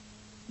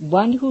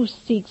 One who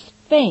seeks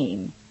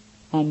fame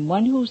and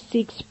one who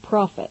seeks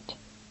profit.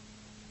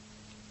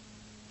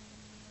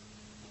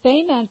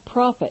 Fame and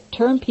profit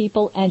turn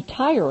people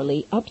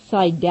entirely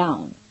upside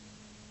down.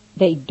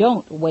 They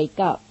don't wake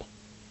up.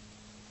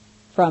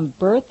 From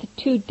birth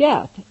to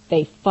death,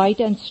 they fight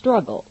and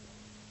struggle.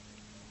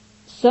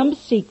 Some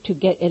seek to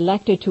get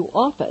elected to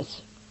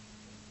office.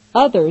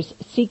 Others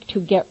seek to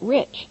get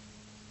rich.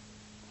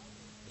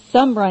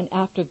 Some run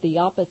after the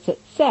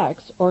opposite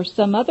sex or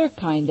some other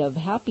kind of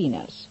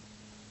happiness.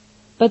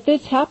 But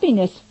this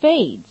happiness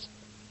fades,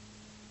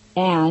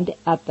 and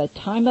at the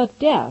time of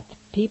death,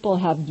 people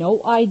have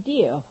no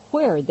idea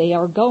where they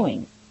are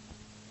going.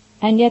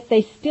 And yet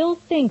they still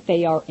think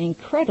they are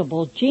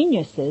incredible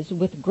geniuses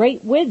with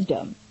great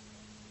wisdom.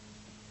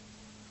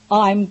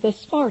 I'm the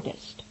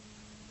smartest.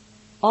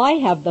 I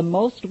have the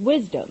most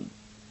wisdom.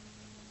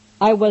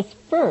 I was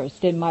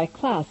first in my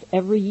class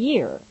every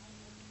year.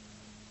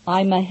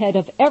 I'm ahead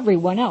of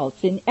everyone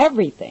else in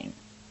everything.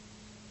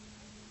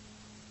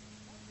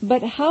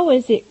 But how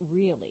is it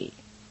really?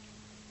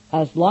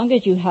 As long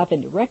as you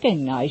haven't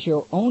recognized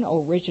your own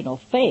original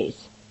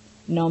face,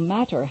 no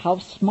matter how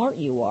smart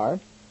you are,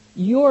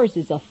 yours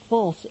is a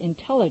false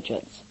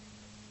intelligence.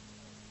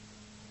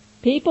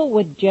 People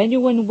with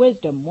genuine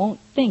wisdom won't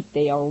think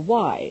they are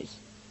wise.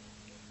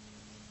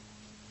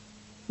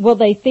 Will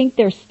they think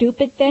they're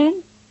stupid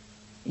then?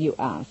 You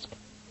ask.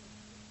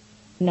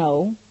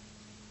 No,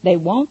 they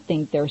won't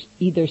think they're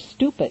either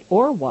stupid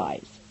or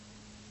wise.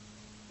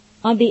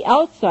 On the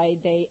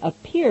outside, they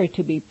appear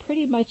to be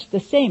pretty much the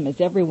same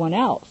as everyone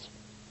else,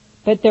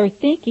 but their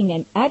thinking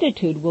and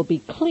attitude will be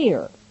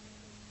clear.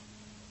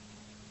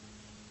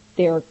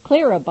 They are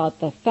clear about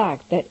the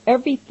fact that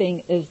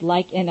everything is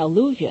like an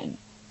illusion,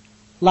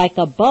 like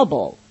a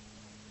bubble,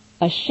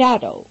 a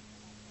shadow,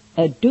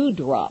 a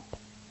dewdrop,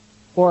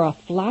 or a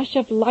flash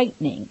of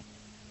lightning.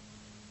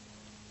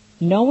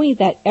 Knowing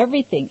that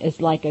everything is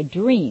like a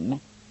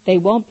dream, they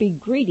won't be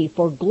greedy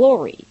for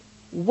glory,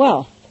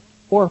 wealth,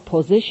 or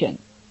position.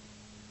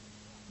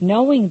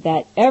 Knowing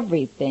that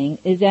everything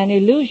is an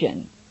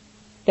illusion,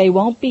 they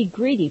won't be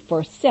greedy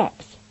for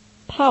sex,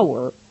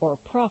 power, or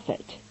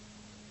profit.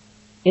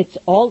 It's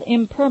all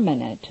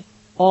impermanent,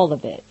 all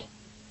of it.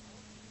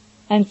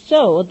 And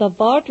so the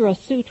Vajra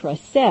Sutra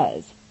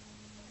says,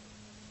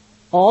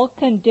 all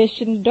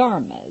conditioned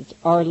dharmas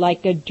are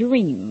like a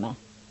dream,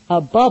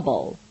 a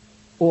bubble,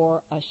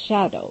 or a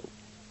shadow.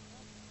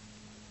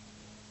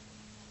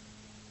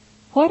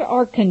 What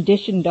are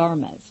conditioned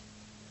dharmas?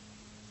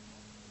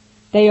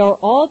 They are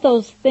all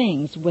those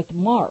things with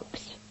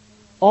marks,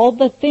 all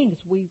the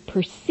things we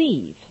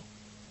perceive.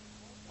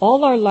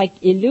 All are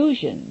like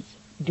illusions,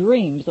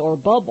 dreams, or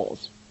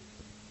bubbles.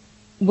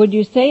 Would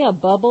you say a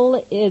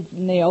bubble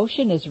in the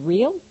ocean is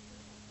real?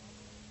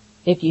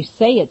 If you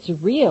say it's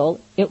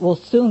real, it will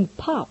soon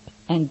pop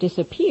and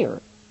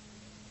disappear.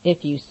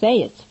 If you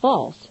say it's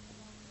false,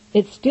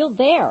 it's still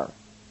there.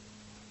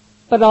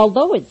 But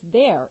although it's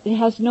there, it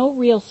has no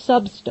real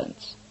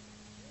substance.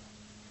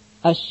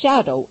 A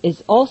shadow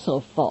is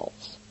also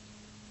false.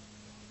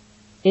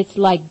 It's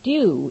like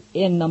dew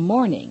in the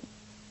morning.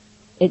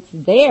 It's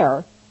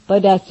there,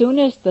 but as soon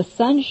as the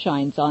sun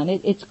shines on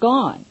it, it's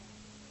gone.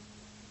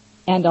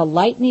 And a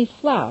lightning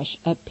flash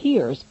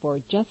appears for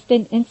just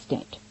an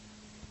instant.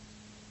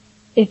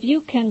 If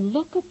you can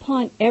look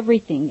upon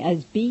everything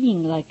as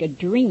being like a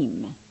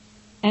dream,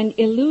 an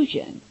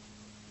illusion,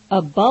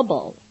 a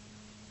bubble,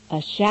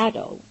 a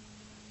shadow,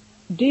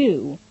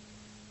 dew,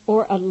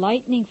 or a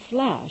lightning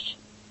flash,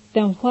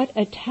 then what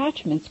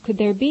attachments could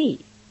there be?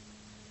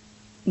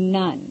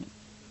 None.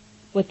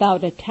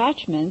 Without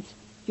attachments,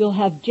 you'll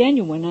have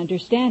genuine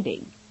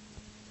understanding.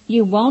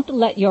 You won't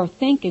let your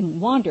thinking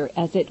wander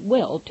as it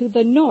will to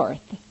the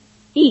north,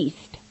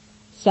 east,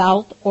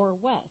 south, or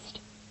west.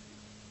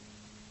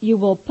 You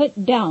will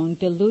put down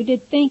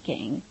deluded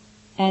thinking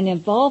and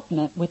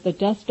involvement with the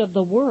dust of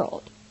the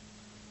world.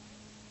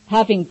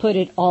 Having put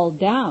it all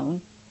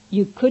down,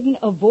 you couldn't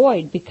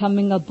avoid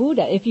becoming a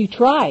Buddha if you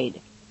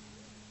tried.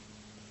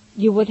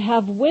 You would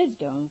have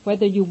wisdom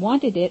whether you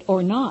wanted it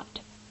or not.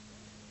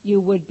 You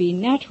would be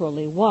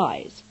naturally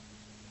wise.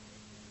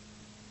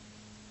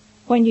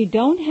 When you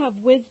don't have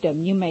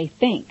wisdom, you may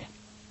think,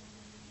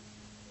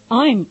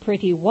 I'm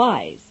pretty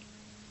wise.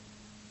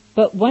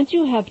 But once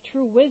you have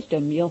true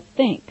wisdom, you'll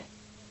think,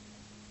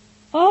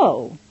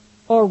 oh,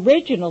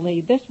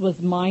 originally this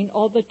was mine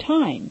all the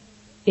time.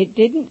 It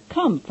didn't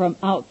come from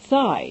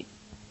outside.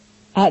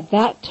 At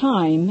that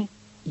time,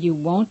 you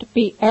won't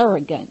be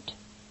arrogant.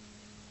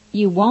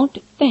 You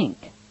won't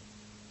think,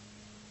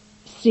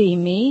 see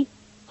me,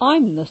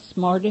 I'm the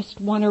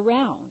smartest one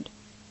around.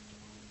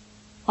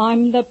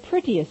 I'm the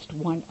prettiest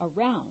one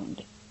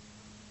around.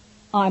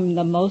 I'm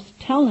the most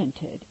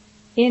talented,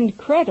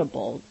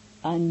 incredible,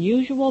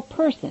 unusual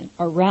person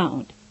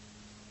around.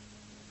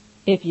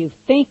 If you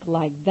think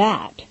like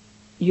that,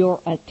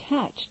 you're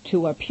attached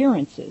to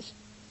appearances.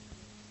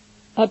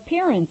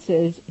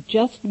 Appearances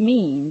just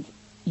means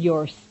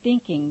your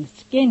stinking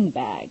skin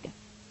bag.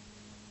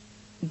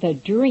 The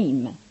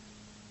dream,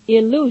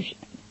 illusion,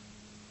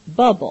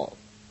 bubble,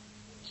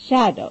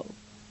 shadow,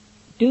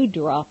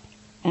 dewdrop,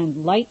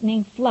 and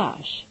lightning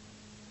flash.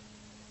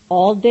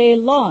 All day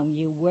long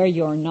you wear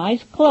your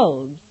nice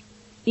clothes,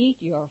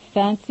 eat your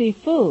fancy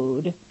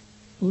food,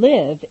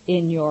 live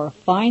in your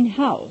fine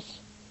house,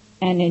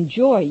 and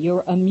enjoy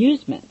your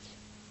amusements.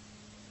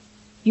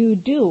 You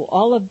do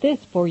all of this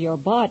for your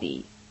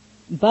body,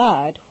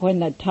 but when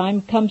the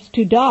time comes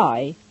to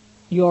die,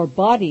 your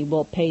body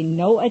will pay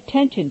no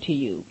attention to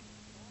you.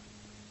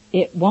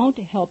 It won't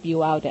help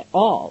you out at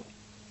all.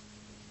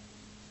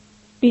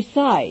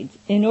 Besides,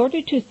 in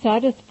order to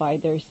satisfy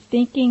their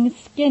stinking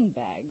skin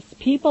bags,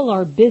 people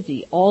are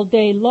busy all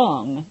day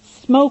long,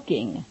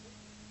 smoking,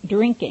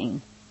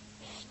 drinking,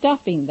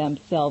 stuffing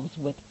themselves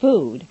with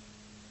food,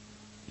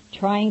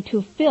 trying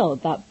to fill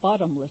that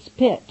bottomless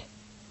pit.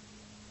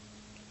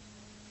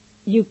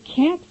 You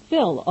can't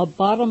fill a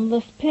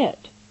bottomless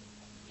pit.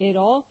 It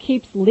all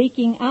keeps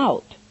leaking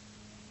out.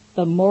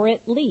 The more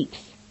it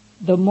leaks,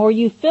 the more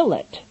you fill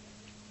it.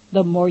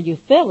 The more you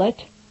fill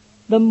it,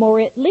 the more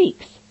it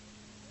leaks.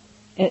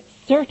 It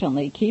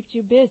certainly keeps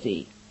you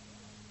busy.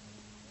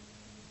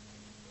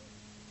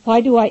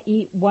 Why do I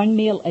eat 1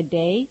 meal a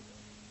day?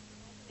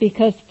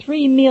 Because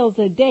 3 meals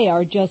a day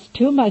are just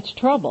too much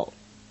trouble.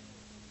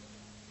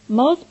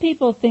 Most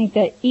people think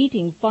that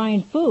eating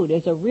fine food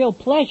is a real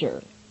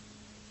pleasure.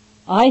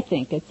 I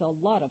think it's a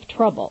lot of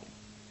trouble.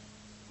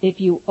 If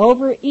you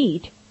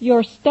overeat,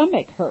 your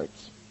stomach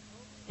hurts.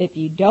 If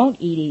you don't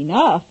eat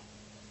enough,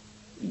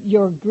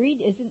 your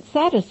greed isn't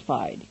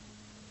satisfied.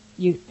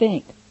 You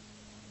think,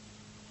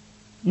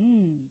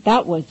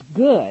 that was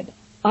good.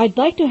 I'd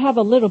like to have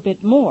a little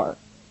bit more.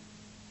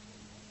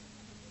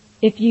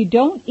 If you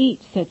don't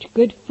eat such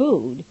good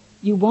food,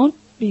 you won't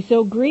be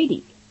so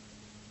greedy,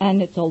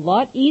 and it's a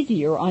lot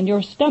easier on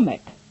your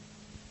stomach.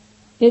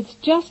 It's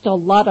just a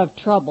lot of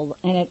trouble,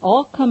 and it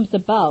all comes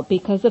about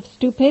because of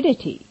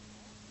stupidity.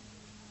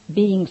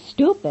 Being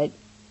stupid,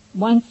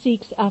 one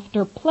seeks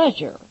after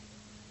pleasure,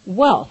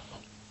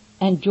 wealth,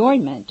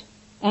 enjoyment,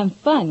 and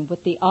fun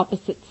with the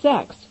opposite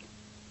sex.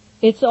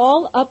 It's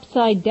all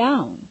upside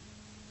down.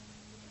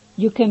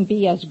 You can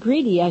be as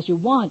greedy as you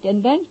want,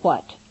 and then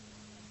what?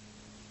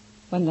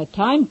 When the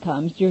time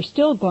comes, you're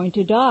still going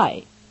to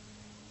die.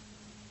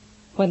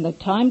 When the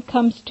time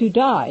comes to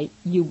die,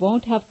 you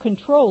won't have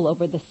control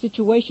over the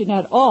situation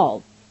at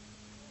all.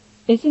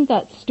 Isn't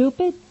that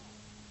stupid?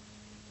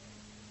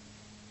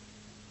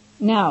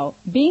 Now,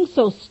 being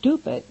so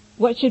stupid,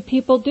 what should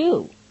people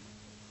do?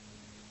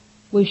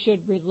 We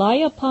should rely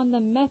upon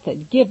the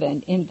method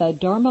given in the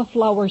Dharma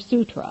Flower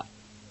Sutra.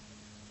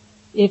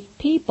 If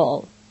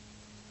people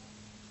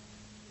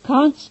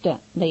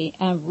constantly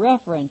and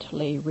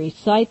reverently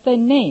recite the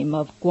name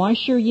of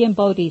GWANSHIYIN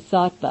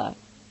Bodhisattva,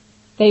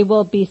 they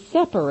will be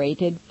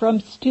separated from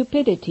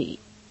stupidity.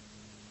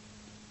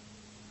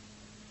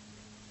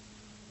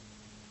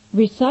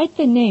 Recite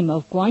the name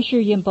of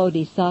GWANSHIYIN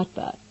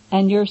Bodhisattva,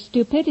 and your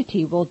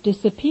stupidity will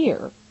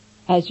disappear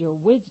as your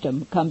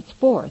wisdom comes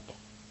forth.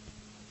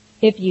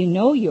 If you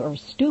know you're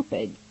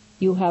stupid,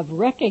 you have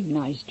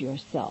recognized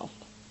yourself.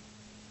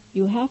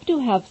 You have to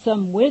have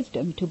some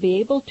wisdom to be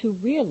able to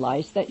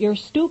realize that you're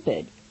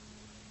stupid.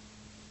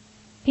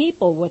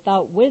 People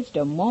without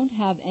wisdom won't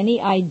have any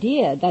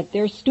idea that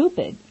they're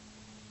stupid.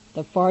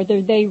 The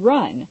farther they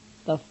run,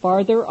 the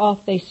farther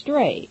off they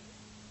stray.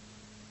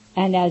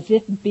 And as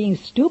if being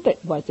stupid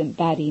wasn't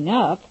bad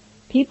enough,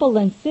 people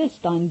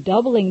insist on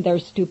doubling their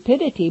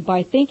stupidity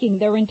by thinking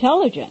they're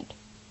intelligent.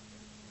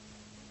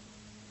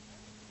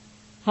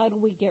 How do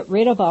we get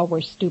rid of our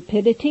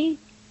stupidity?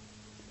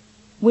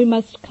 We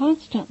must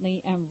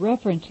constantly and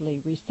reverently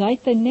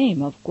recite the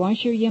name of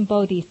GWANSHIYIN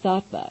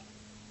Bodhisattva.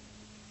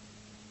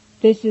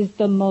 This is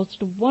the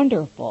most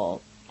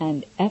wonderful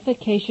and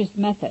efficacious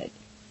method.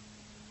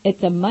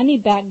 It's a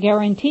money-back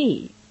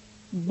guarantee,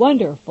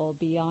 wonderful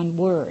beyond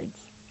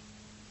words.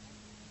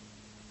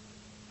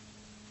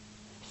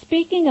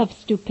 Speaking of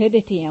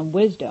stupidity and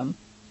wisdom,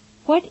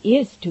 what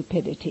is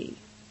stupidity?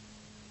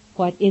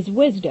 What is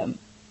wisdom?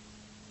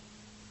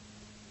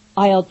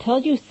 I'll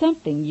tell you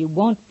something you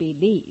won't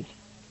believe.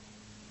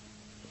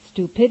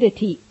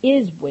 Stupidity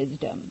is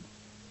wisdom.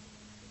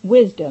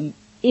 Wisdom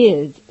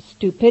is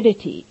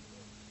stupidity.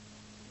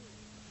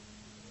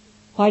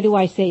 Why do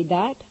I say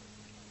that?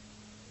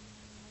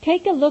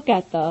 Take a look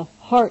at the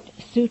Heart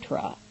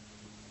Sutra.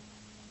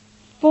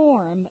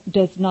 Form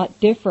does not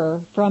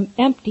differ from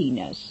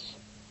emptiness.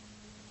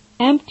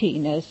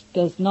 Emptiness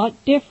does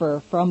not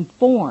differ from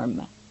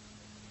form.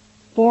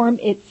 Form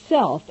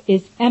itself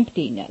is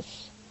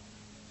emptiness.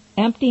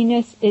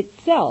 Emptiness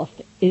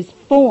itself is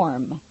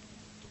form.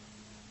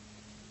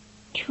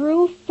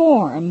 True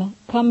form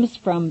comes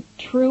from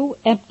true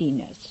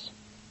emptiness.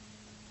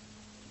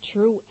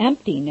 true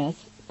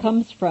emptiness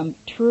comes from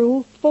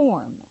true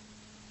form.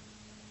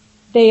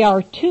 They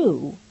are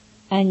two,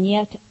 and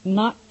yet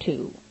not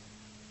two.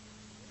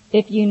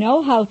 If you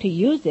know how to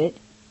use it,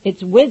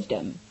 it's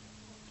wisdom.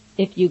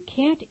 If you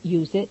can't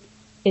use it,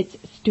 it's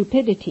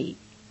stupidity.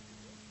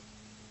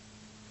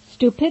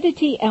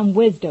 Stupidity and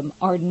wisdom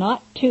are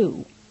not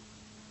two.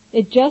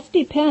 It just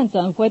depends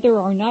on whether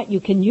or not you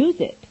can use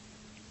it.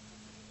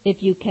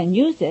 If you can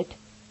use it,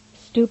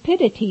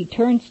 stupidity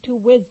turns to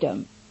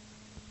wisdom.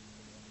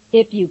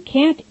 If you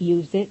can't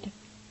use it,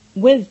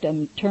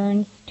 wisdom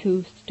turns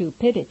to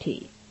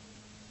stupidity.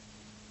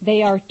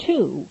 They are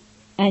two,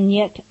 and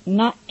yet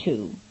not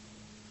two.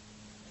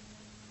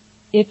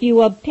 If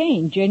you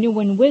obtain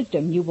genuine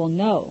wisdom, you will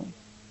know.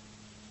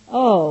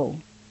 Oh,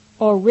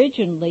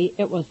 originally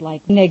it was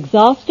like an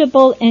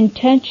inexhaustible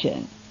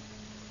intention.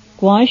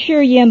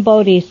 GWANSHIYIN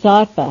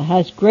Bodhisattva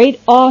has great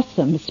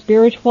awesome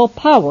spiritual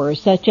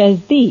powers such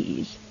as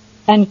these,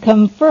 and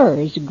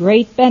confers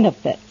great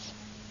benefits.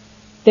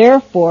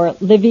 Therefore,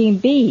 living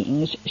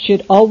beings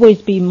should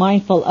always be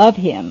mindful of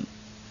him.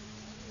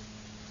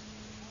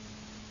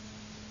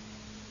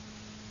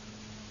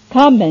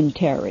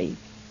 Commentary.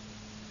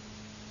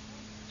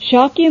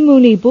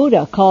 Shakyamuni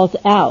Buddha calls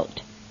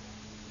out,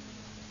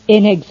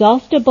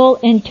 inexhaustible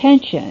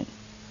intention.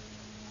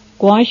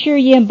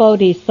 GWANSHIYIN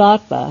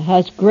Bodhisattva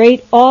has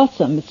great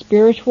awesome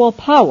spiritual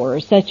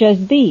powers such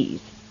as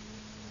these.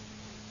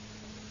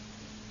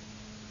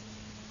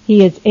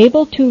 He is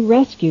able to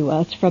rescue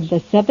us from the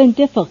 7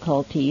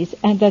 difficulties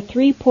and the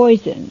 3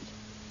 poisons.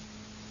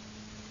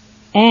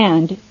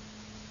 And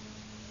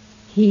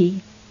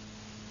he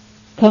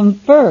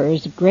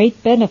confers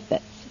great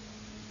benefits.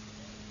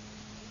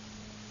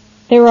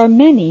 There are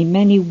many,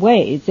 many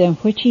ways in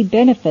which he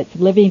benefits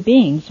living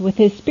beings with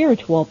his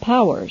spiritual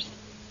powers.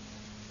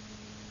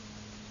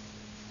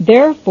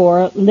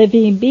 Therefore,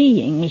 living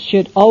beings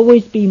should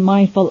always be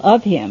mindful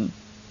of him.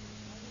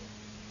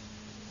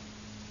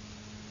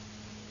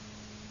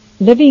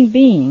 Living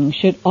beings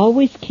should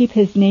always keep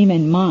his name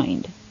in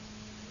mind.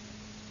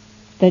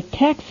 The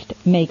text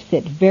makes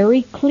it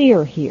very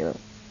clear here.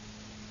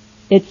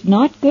 It's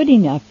not good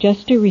enough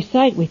just to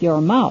recite with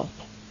your mouth.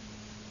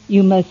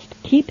 You must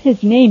keep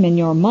his name in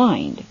your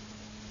mind.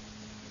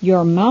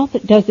 Your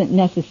mouth doesn't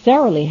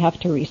necessarily have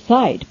to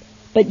recite,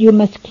 but you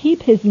must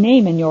keep his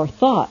name in your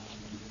thoughts.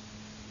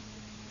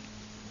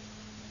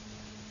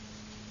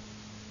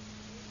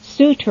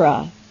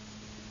 Sutra.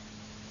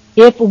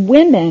 If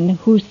women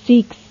who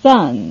seek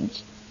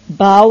sons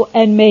bow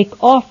and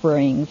make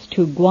offerings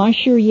to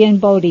GWANSHIYIN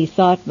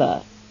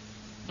Bodhisattva,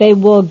 they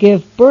will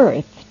give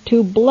birth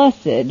to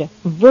blessed,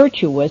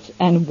 virtuous,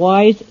 and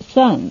wise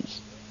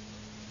sons.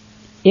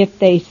 If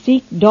they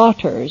seek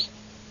daughters,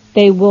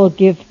 they will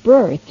give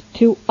birth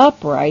to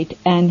upright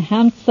and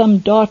handsome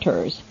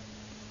daughters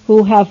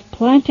who have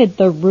planted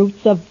the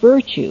roots of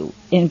virtue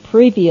in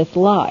previous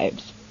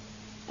lives,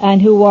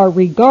 and who are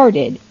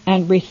regarded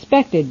and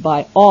respected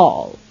by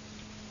all.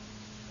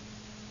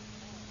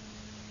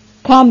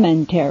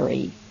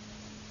 Commentary.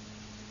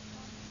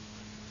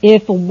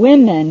 If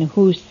women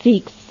who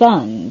seek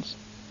sons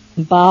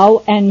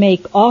bow and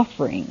make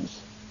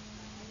offerings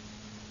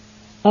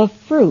of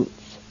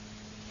fruits,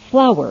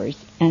 flowers,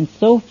 and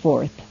so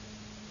forth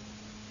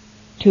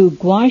to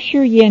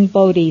GWANSHIYIN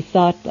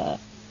Bodhisattva,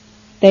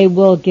 they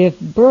will give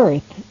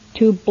birth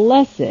to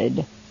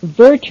blessed,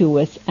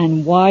 virtuous,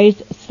 and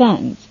wise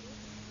sons.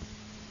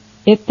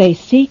 If they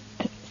seek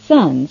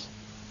sons,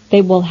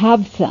 they will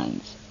have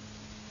sons.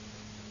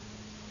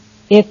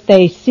 If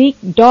they seek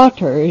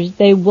daughters,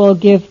 they will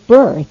give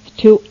birth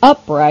to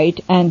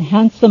upright and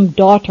handsome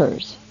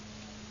daughters.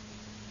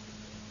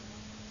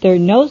 Their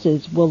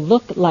noses will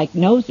look like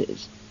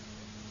noses.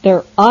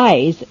 Their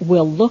eyes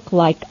will look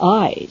like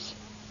eyes.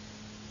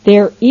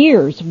 Their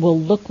ears will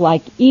look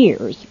like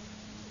ears,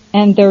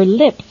 and their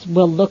lips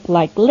will look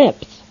like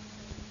lips.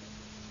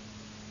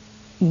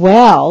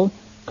 Well,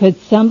 could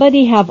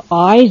somebody have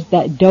eyes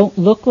that don't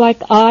look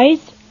like eyes?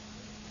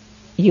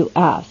 You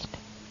ask.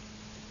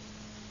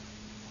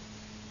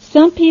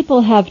 Some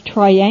people have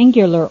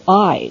triangular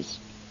eyes.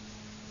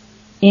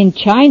 In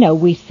China,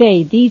 we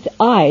say these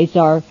eyes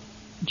are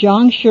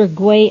Zhang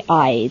Shigui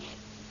eyes.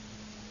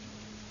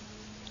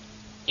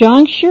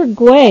 Zhang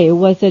Shigui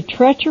was a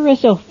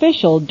treacherous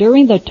official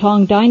during the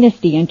Tang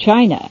Dynasty in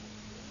China.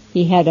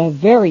 He had a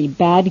very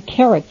bad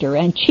character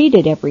and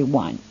cheated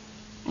everyone,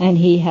 and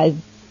he had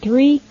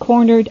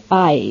 3-cornered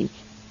eyes.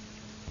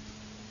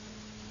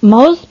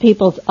 Most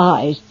people's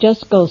eyes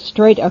just go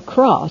straight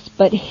across,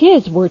 but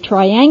his were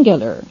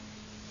triangular.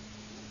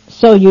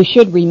 So you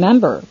should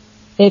remember,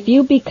 if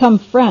you become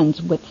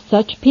friends with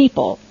such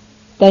people,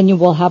 then you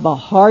will have a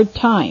hard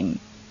time.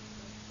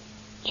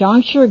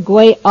 Zhang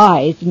Shigui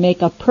eyes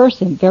make a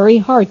person very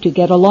hard to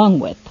get along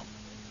with.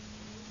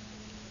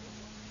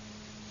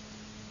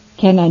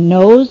 Can a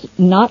nose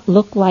not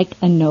look like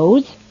a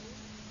nose?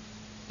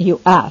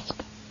 You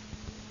ask.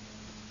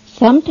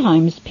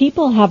 Sometimes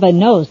people have a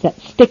nose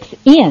that sticks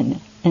in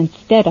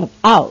instead of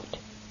out,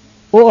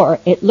 or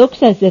it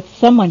looks as if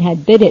someone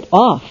had bit it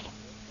off.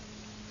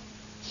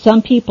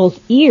 Some people's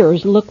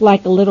ears look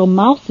like a little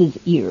mouse's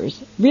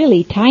ears,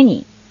 really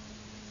tiny.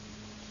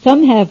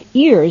 Some have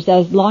ears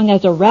as long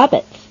as a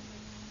rabbit's.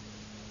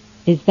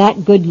 Is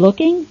that good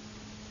looking?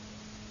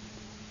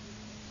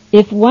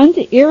 If one's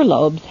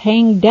earlobes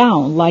hang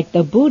down like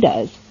the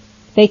Buddha's,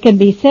 they can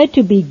be said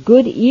to be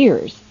good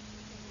ears.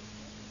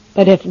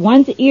 But if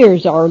one's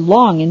ears are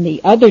long in the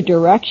other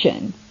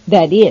direction,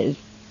 that is,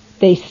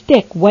 they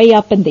stick way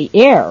up in the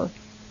air,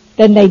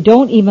 then they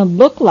don't even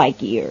look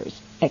like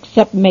ears,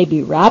 except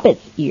maybe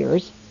rabbit's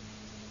ears.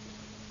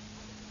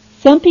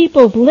 Some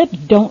people's lips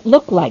don't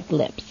look like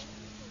lips.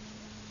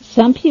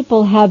 Some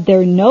people have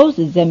their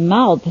noses and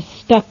mouths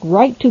stuck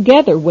right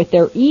together with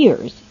their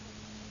ears.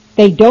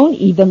 They don't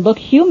even look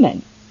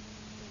human.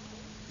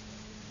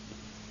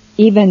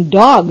 Even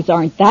dogs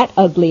aren't that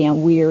ugly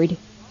and weird.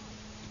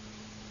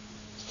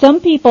 Some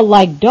people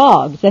like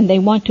dogs and they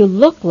want to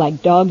look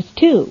like dogs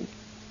too.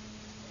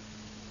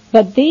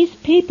 But these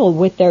people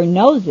with their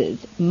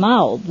noses,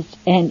 mouths,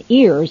 and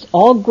ears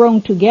all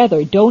grown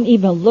together don't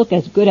even look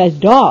as good as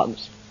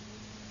dogs.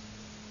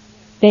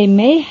 They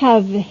may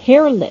have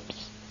hair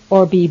lips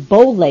or be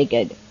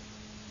bow-legged.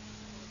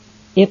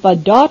 If a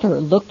daughter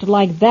looked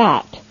like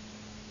that,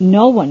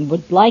 no one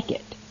would like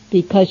it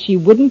because she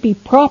wouldn't be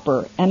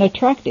proper and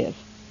attractive.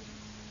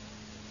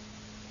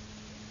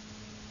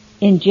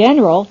 In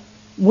general,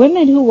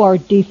 women who are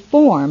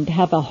deformed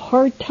have a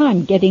hard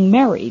time getting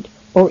married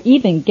or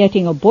even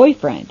getting a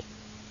boyfriend.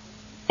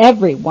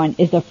 Everyone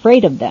is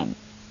afraid of them.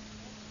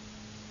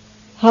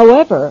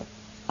 However,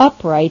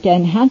 upright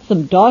and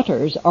handsome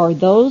daughters are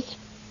those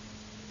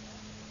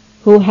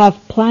who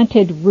have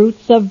planted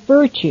roots of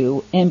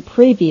virtue in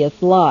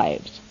previous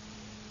lives.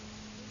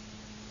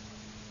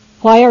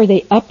 Why are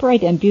they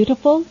upright and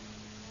beautiful?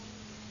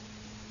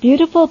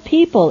 Beautiful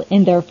people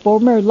in their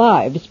former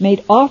lives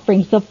made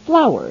offerings of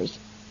flowers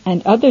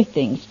and other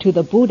things to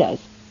the Buddhas.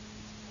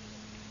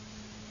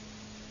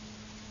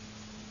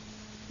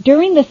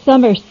 During the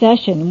summer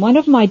session, one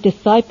of my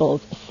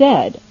disciples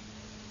said,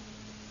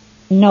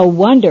 "No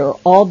wonder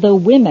all the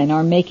women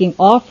are making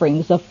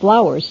offerings of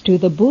flowers to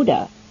the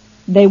Buddha.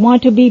 They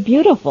want to be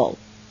beautiful."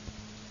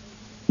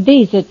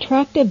 These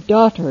attractive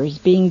daughters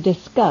being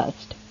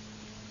discussed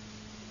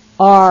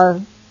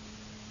are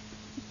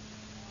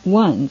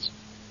ones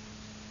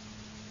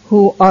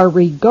who are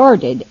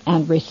regarded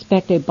and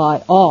respected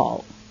by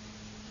all.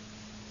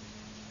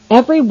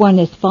 Everyone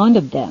is fond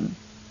of them.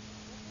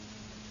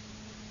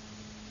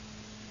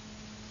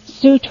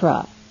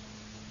 Sutra.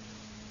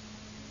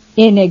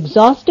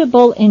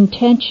 Inexhaustible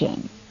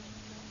intention.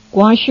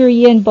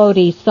 GWANSHIYIN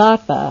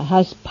Bodhisattva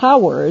has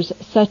powers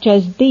such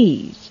as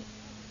these.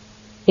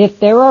 If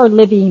there are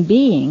living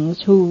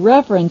beings who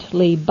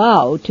reverently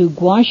bow to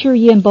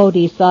GWANSHIYIN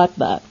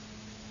Bodhisattva,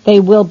 they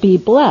will be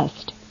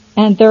blessed,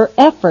 and their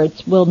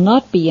efforts will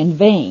not be in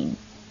vain.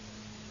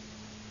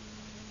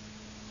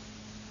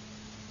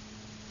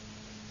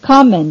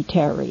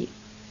 Commentary.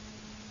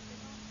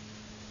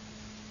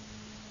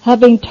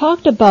 Having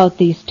talked about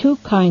these two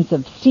kinds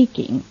of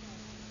seeking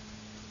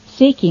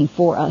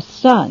for a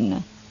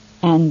son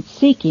and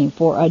seeking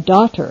for a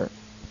daughter,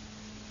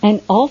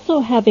 and also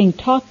having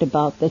talked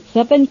about the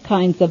 7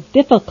 kinds of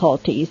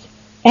difficulties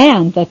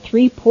and the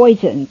 3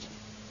 poisons,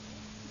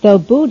 the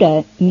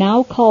Buddha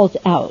now calls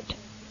out,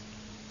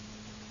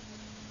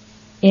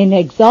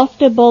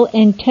 inexhaustible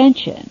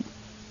intention.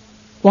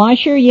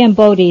 GWANSHIYIN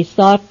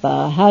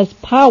Bodhisattva has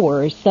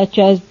powers such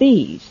as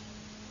these,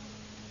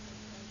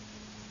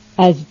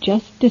 as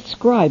just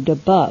described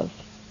above.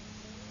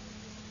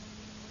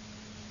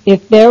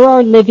 If there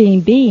are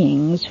living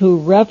beings who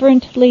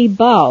reverently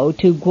bow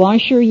to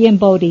GWANSHIYIN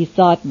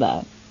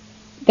Bodhisattva,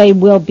 they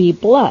will be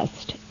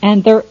blessed,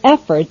 and their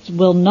efforts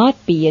will not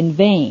be in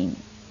vain.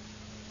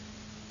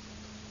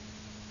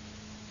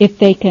 If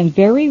they can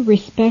very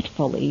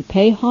respectfully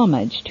pay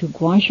homage to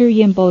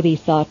GWANSHIYIN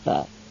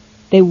Bodhisattva,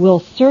 they will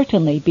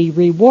certainly be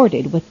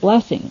rewarded with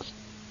blessings.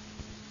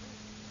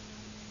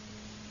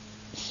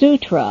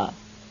 Sutra.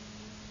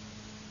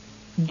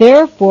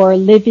 Therefore,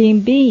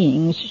 living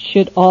beings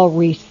should all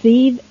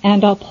receive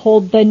and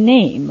uphold the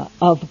name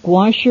of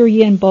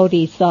GWANSHIYIN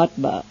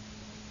Bodhisattva.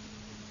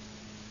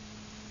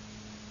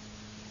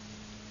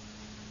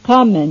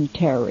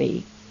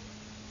 Commentary.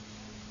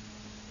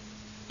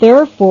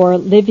 Therefore,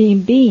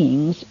 living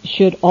beings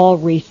should all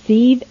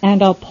receive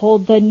and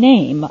uphold the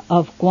name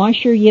of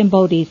GWANSHIYIN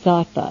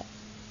Bodhisattva.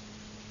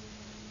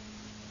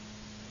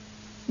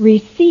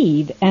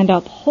 Receive and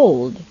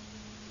uphold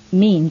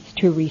means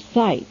to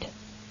recite,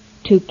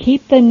 to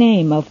keep the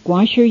name of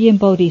GWANSHIYIN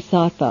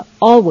Bodhisattva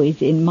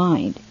always in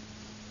mind.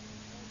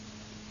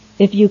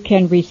 If you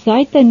can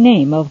recite the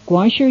name of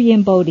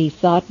GWANSHIYIN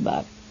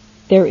Bodhisattva,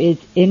 there is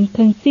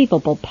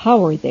inconceivable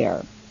power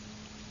there.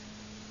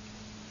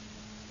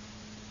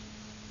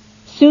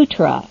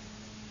 Sutra.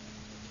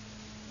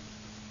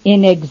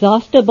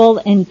 Inexhaustible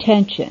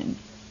intention.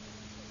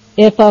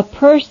 If a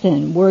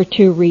person were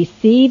to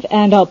receive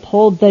and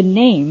uphold the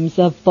names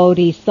of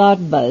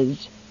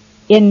bodhisattvas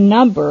in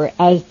number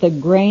as the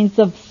grains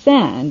of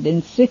sand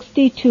in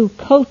 62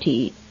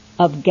 koti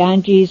of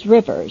Ganges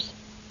rivers,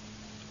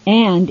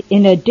 and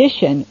in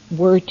addition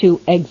were to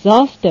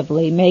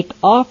exhaustively make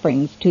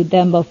offerings to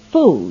them of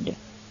food,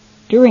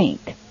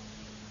 drink,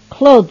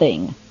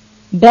 clothing,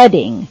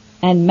 bedding,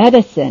 and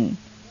medicine,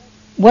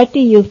 what do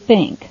you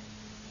think?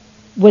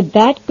 Would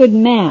that good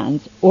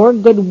man's or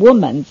good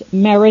woman's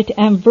merit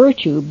and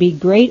virtue be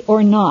great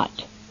or not?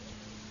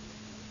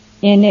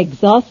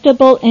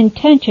 Inexhaustible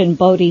Intention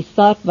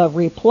Bodhisattva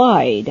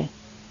replied,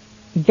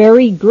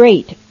 "Very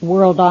great,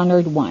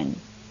 world-honored one."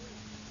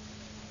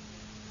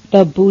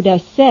 The Buddha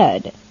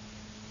said,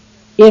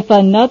 "If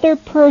another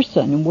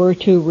person were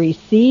to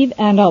receive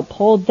and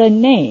uphold the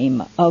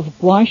name of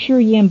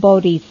GWANSHIYIN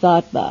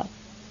Bodhisattva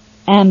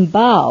and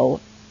bow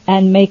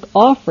and make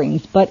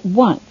offerings but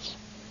once,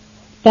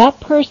 that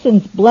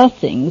person's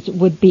blessings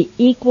would be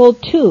equal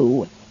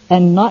to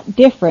and not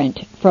different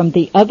from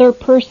the other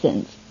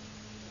person's.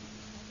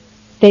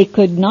 They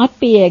could not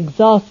be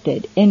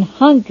exhausted in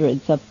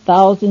hundreds of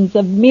thousands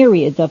of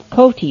myriads of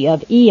koti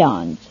of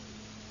eons."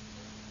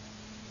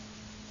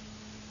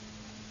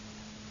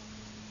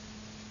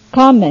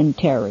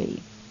 Commentary.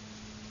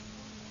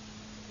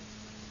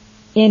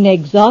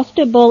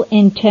 Inexhaustible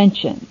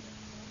Intention.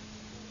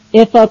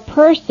 If a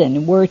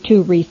person were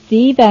to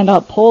receive and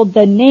uphold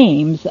the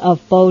names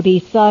of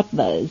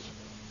bodhisattvas,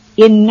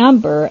 in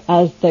number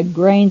as the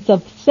grains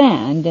of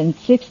sand in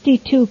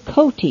 62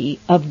 koti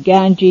of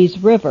Ganges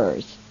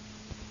rivers.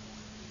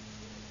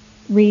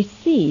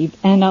 Receive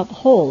and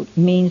uphold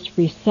means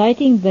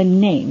reciting the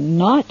name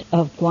not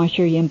of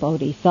GWANSHIYIN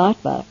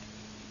Bodhisattva,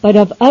 but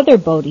of other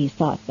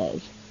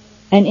bodhisattvas,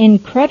 an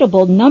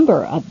incredible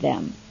number of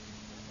them.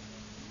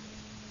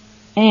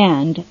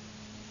 And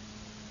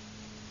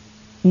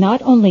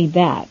not only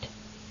that,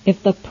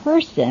 if the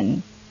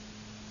person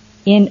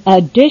in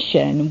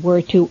addition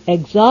were to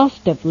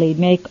exhaustively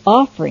make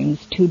offerings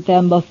to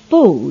them of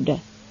food,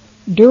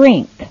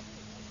 drink,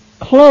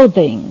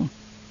 clothing,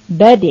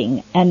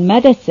 bedding, and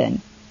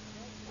medicine,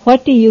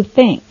 what do you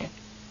think?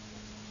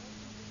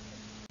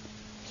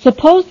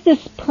 Suppose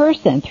this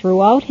person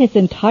throughout his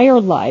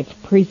entire life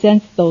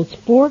presents those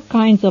 4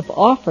 kinds of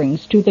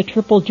offerings to the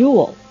Triple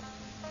Jewel.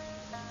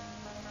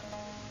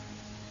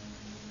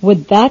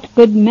 Would that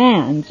good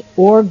man's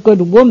or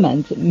good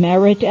woman's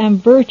merit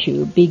and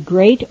virtue be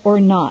great or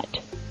not?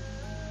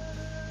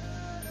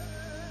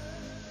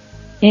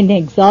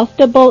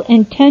 Inexhaustible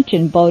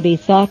Intention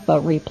Bodhisattva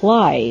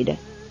replied,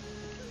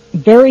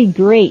 "Very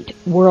great,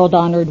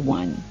 world-honored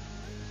one."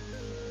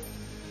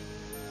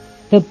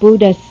 The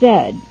Buddha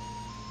said,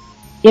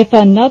 "If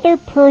another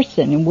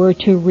person were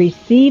to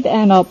receive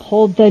and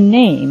uphold the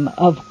name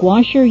of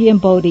GWANSHIYIN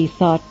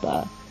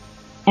Bodhisattva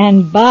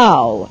and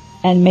bow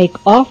and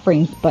make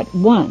offerings but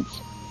once,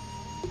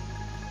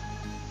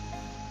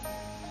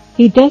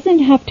 he doesn't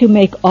have to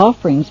make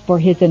offerings for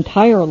his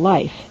entire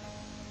life.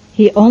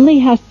 He only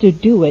has to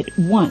do it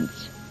once,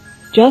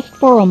 just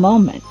for a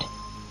moment.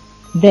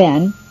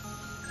 Then,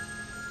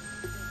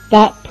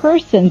 that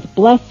person's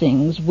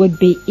blessings would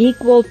be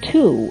equal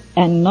to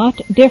and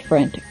not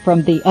different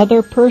from the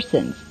other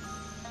person's.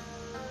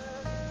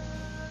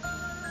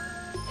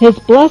 His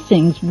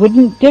blessings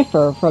wouldn't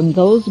differ from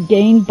those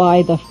gained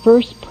by the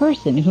first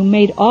person who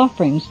made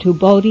offerings to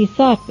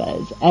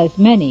bodhisattvas as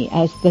many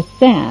as the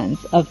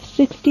sands of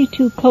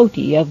 62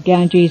 koti of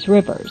Ganges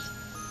rivers.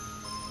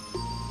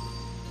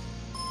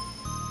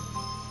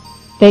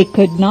 They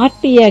could not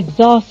be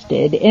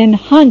exhausted in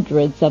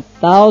hundreds of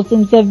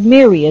thousands of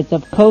myriads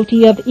of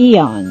koti of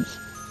eons.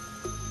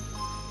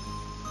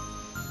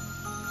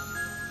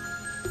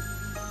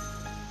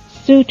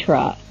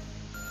 Sutra.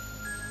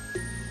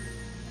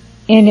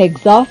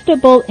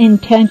 Inexhaustible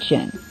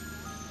Intention.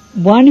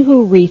 One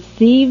who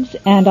receives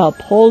and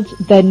upholds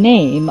the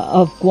name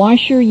of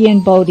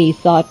GWANSHIYIN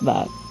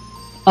Bodhisattva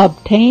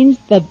obtains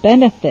the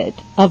benefit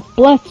of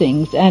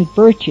blessings and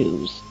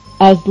virtues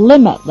as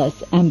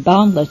limitless and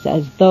boundless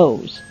as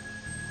those.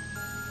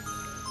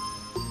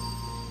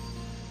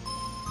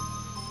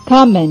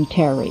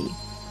 Commentary.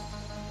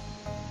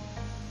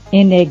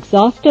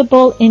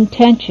 Inexhaustible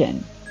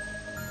Intention.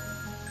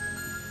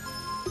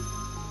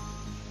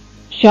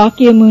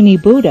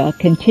 Shakyamuni Buddha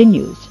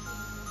continues,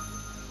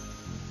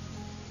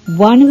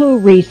 one who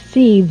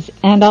receives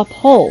and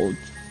upholds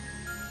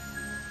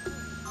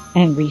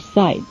and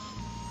recites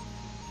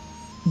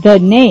the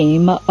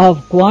name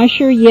of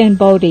GWANSHIYIN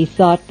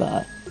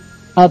Bodhisattva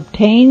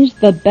obtains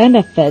the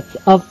benefits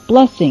of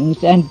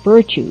blessings and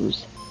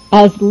virtues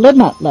as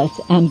limitless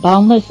and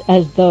boundless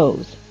as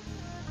those.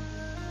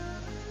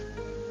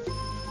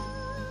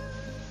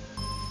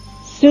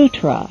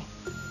 Sutra.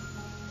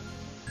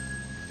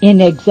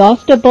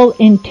 Inexhaustible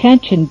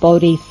Intention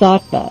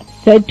Bodhisattva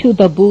said to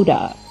the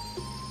Buddha,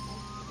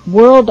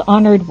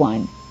 "World-honored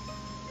one,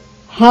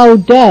 how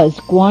does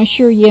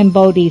GWANSHIYIN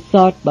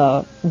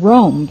Bodhisattva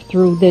roam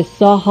through this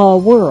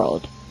Saha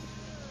world?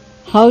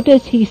 How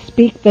does he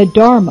speak the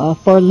Dharma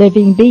for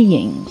living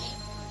beings?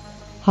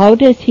 How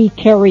does he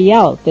carry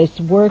out this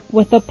work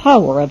with the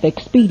power of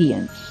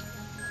expedience?"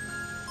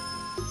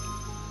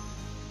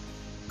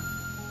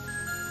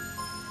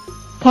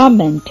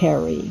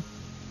 Commentary.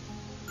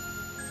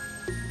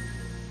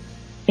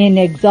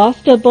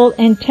 Inexhaustible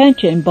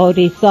Intention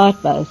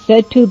Bodhisattva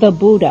said to the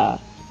Buddha,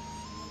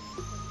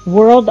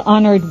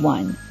 World-Honored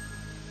One,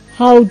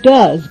 how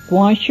does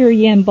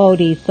GWANSHIYIN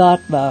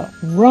Bodhisattva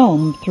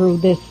roam through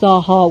this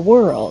Saha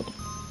world?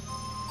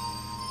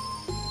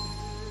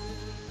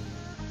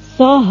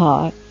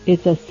 Saha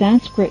is a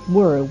Sanskrit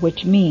word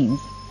which means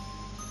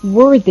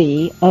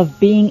worthy of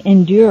being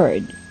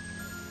endured.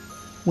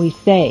 We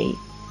say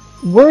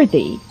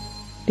worthy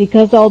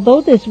because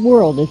although this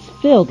world is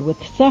filled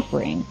with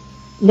suffering,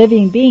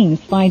 living beings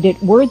find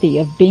it worthy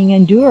of being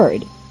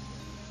endured.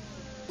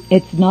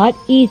 It's not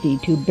easy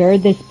to bear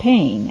this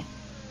pain.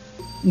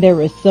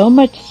 There is so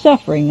much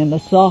suffering in the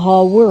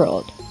Saha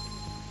world.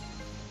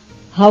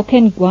 How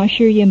can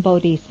GWANSHIYIN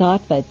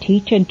Bodhisattva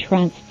teach and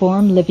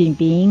transform living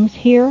beings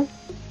here?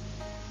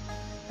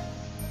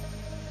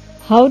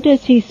 How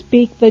does he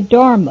speak the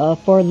Dharma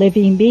for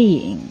living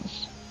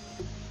beings?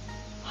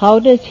 How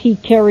does he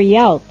carry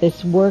out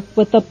this work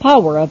with the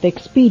power of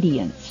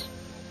expedience?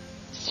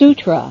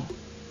 Sutra.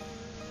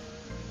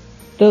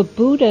 The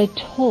Buddha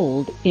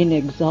told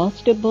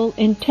Inexhaustible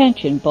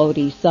Intention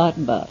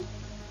Bodhisattva,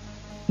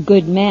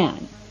 Good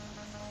man,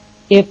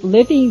 if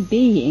living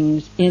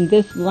beings in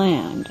this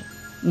land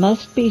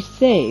must be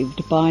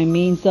saved by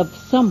means of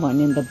someone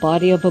in the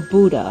body of a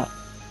Buddha,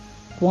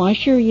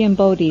 GWANSHIYIN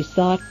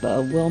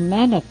Bodhisattva will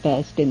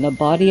manifest in the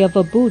body of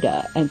a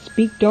Buddha and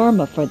speak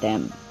Dharma for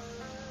them.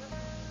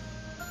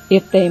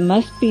 If they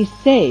must be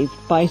saved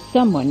by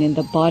someone in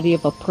the body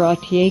of a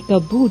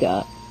Pratyeka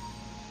Buddha,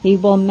 he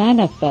will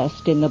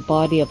manifest in the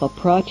body of a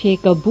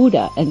Pratyeka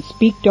Buddha and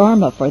speak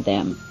Dharma for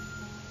them.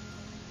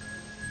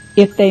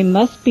 If they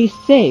must be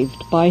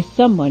saved by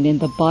someone in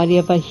the body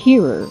of a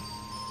hearer,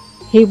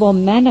 he will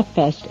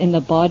manifest in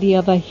the body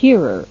of a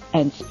hearer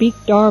and speak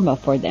Dharma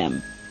for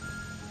them.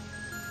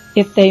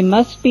 If they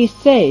must be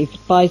saved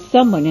by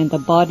someone in the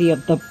body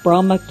of the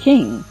Brahma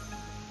King,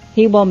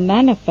 he will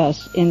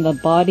manifest in the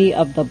body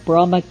of the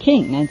Brahma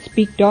King and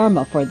speak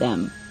Dharma for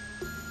them.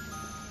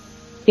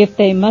 If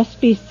they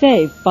must be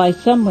saved by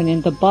someone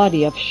in the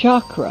body of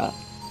Shakra,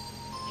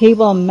 he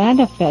will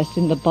manifest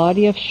in the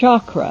body of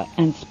Shakra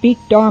and speak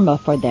Dharma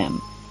for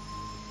them.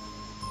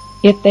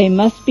 If they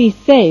must be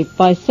saved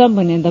by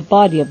someone in the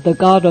body of the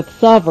God of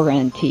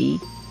Sovereignty,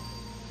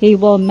 he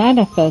will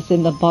manifest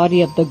in the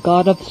body of the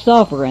God of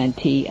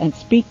Sovereignty and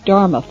speak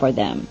Dharma for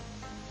them.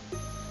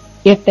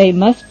 If they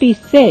must be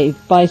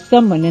saved by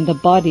someone in the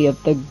body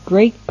of the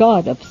great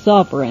God of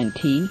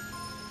Sovereignty,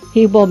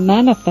 he will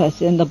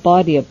manifest in the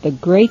body of the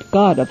great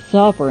God of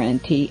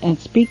Sovereignty and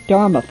speak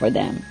Dharma for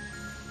them.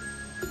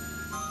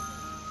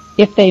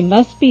 If they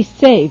must be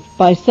saved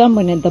by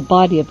someone in the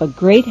body of a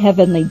great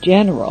heavenly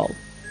general,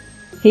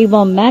 he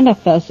will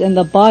manifest in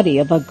the body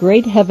of a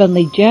great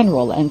heavenly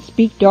general and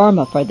speak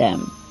Dharma for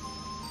them.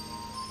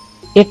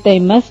 If they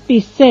must be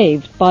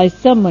saved by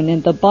someone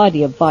in the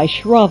body of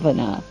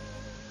Vaishravana,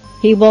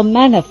 he will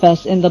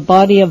manifest in the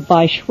body of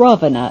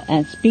Vaishravana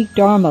and speak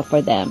Dharma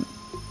for them.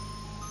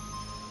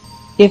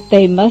 If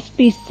they must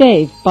be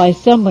saved by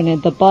someone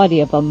in the body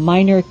of a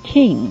minor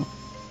king,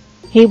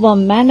 he will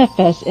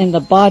manifest in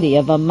the body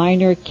of a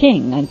minor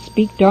king and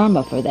speak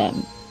Dharma for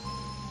them.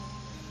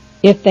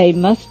 If they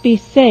must be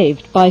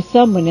saved by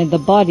someone in the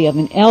body of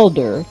an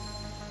elder,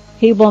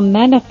 he will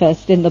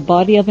manifest in the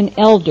body of an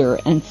elder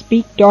and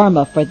speak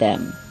Dharma for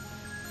them.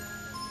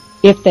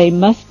 If they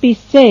must be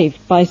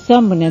saved by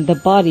someone in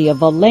the body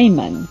of a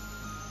layman,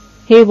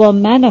 he will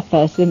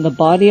manifest in the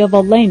body of a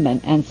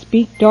layman and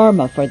speak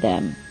Dharma for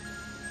them.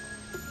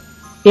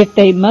 If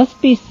they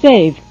must be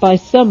saved by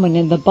someone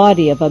in the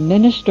body of a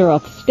minister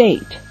of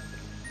state,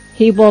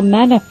 he will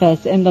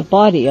manifest in the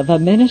body of a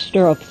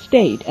minister of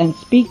state and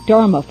speak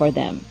Dharma for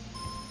them.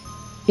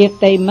 If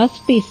they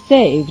must be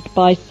saved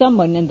by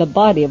someone in the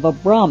body of a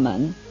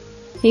Brahmin,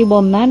 he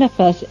will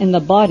manifest in the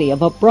body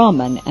of a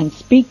Brahmin and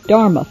speak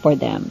Dharma for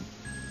them.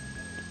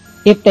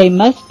 If they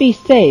must be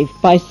saved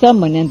by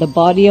someone in the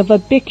body of a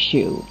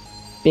bhikshu,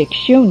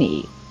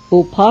 bhikshuni,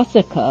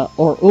 upasaka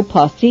or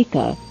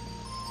upasika,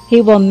 he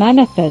will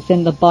manifest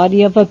in the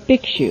body of a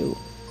bhikshu,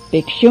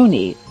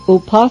 bhikshuni,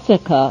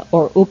 upasaka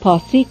or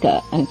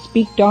upasika and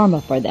speak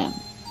Dharma for them.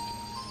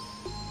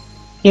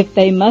 If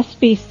they must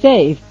be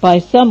saved by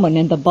someone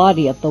in the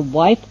body of the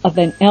wife of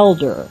an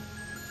elder,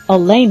 a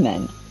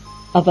layman,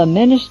 of a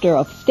minister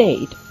of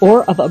state,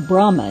 or of a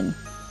Brahmin,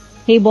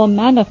 he will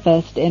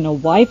manifest in a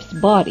wife's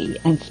body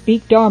and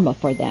speak Dharma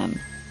for them.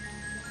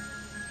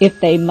 If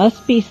they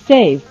must be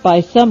saved by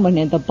someone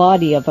in the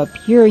body of a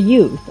pure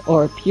youth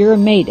or a pure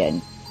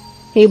maiden,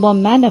 he will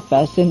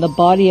manifest in the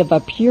body of a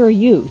pure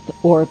youth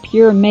or a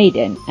pure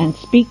maiden and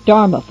speak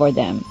Dharma for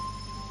them.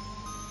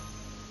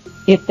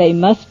 If they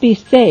must be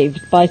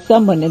saved by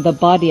someone in the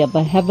body of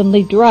a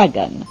heavenly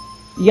dragon,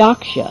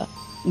 Yaksha,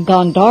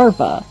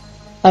 Gandharva,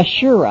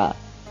 Ashura,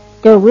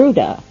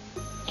 Garuda,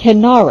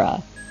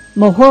 Kinnara,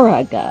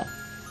 Moharaga,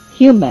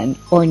 human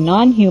or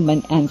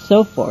non-human and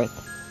so forth,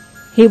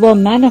 he will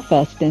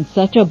manifest in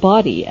such a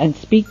body and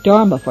speak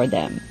Dharma for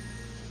them.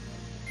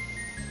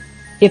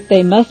 if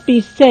they must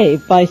be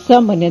saved by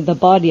someone in the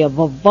body of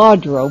a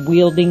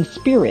Vajra-wielding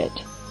spirit,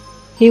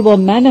 he will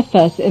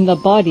manifest in the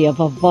body of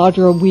a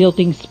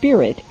Vajra-wielding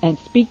spirit and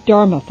speak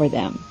Dharma for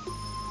them.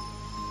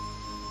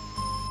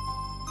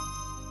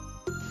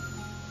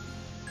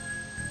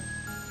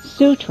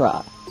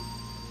 Sutra.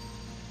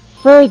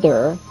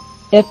 Further,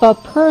 if a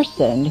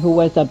person who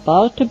was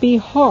about to be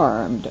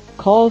harmed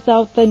calls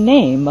out the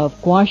name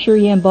of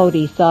GWANSHIYIN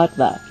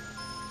Bodhisattva,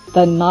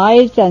 the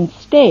knives and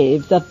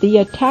staves of the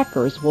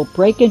attackers will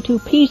break into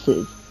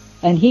pieces,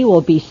 and he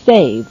will be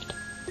saved.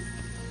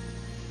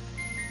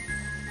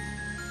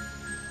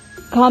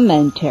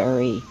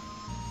 Commentary.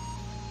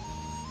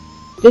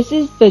 This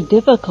is the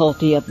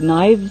difficulty of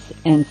knives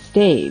and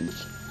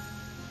staves.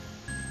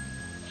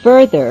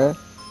 Further,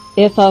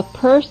 if a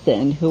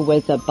person who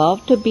was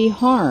about to be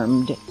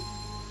harmed,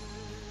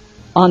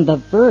 on the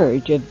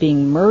verge of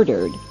being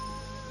murdered,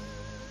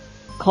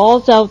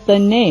 calls out the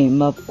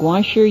name of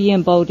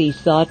GWANSHIYIN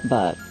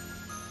Bodhisattva,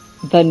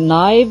 the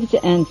knives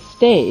and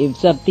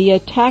staves of the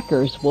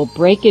attackers will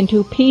break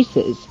into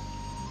pieces.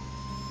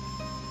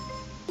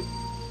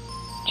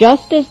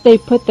 Just as they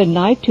put the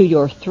knife to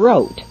your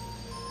throat,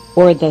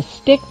 or the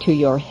stick to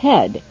your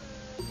head,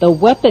 the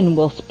weapon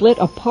will split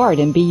apart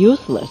and be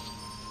useless.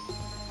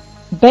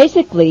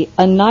 Basically,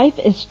 a knife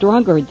is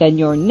stronger than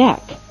your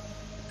neck,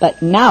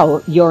 but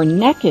now your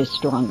neck is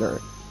stronger,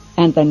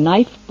 and the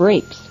knife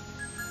breaks.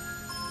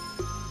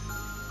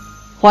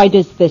 Why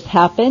does this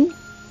happen?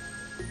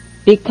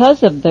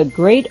 Because of the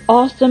great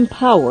awesome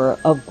power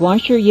of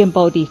GWANSHIYIN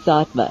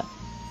Bodhisattva.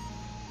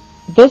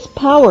 This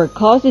power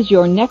causes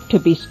your neck to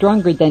be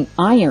stronger than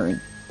iron,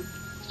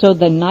 so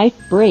the knife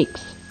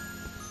breaks.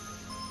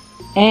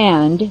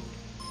 And,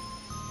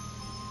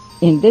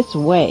 in this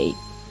way,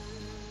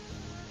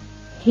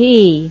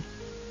 the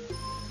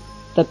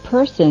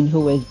person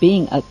who is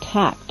being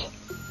attacked,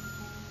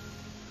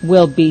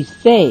 will be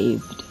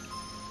saved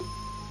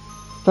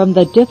from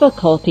the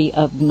difficulty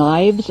of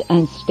knives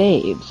and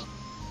staves.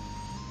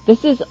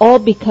 This is all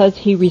because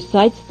he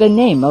recites the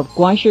name of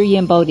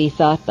GWANSHIYIN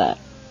Bodhisattva.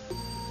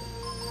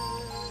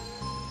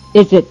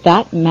 Is it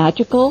that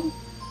magical?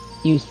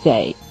 You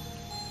say.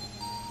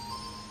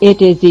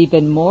 It is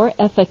even more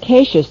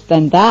efficacious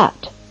than that.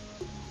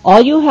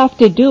 All you have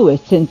to do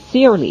is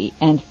sincerely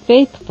and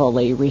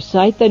faithfully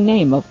recite the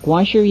name of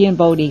GWANSHIYIN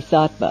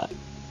Bodhisattva.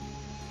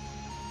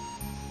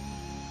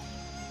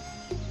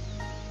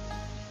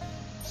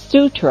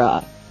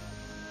 Sutra.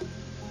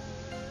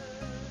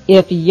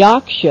 If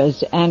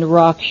yakshas and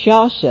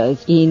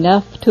rakshasas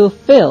enough to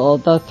fill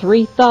the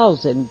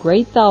 3,000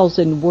 great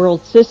thousand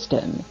world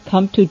system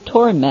come to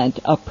torment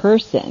a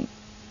person,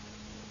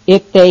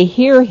 if they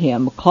hear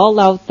him call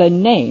out the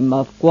name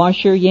of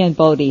GWANSHIYIN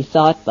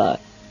Bodhisattva,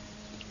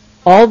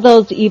 all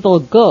those evil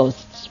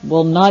ghosts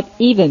will not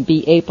even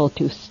be able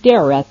to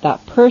stare at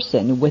that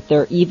person with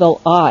their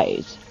evil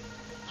eyes.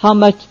 How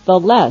much the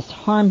less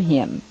harm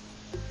him.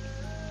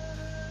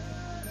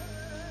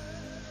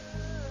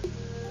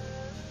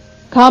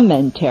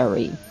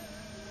 Commentary.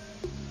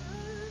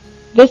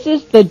 This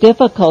is the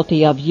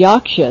difficulty of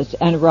yakshas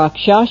and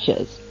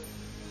rakshasas.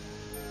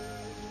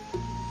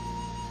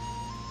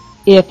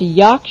 If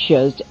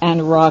yakshas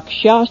and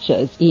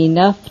rakshasas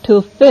enough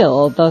to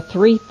fill the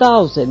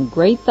 3,000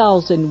 great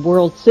thousand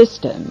world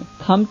system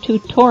come to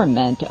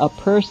torment a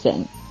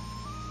person.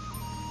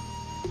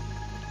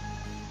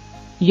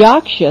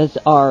 Yakshas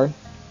are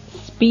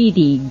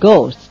speedy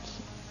ghosts.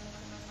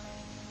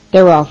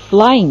 There are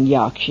flying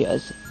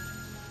yakshas,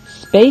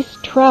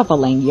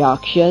 space-traveling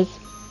yakshas,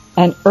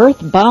 and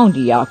earth-bound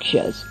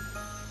yakshas.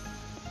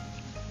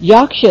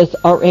 Yakshas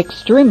are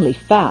extremely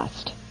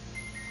fast.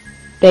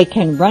 They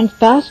can run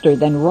faster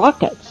than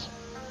rockets.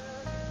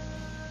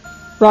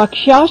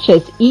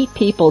 Rakshasas eat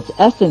people's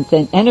essence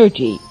and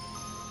energy.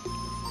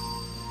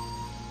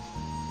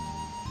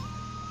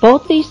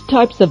 Both these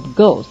types of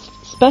ghosts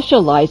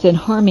specialize in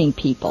harming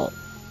people.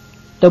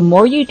 The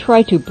more you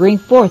try to bring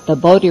forth the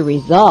Bodhi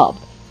resolve,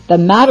 the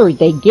madder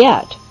they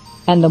get,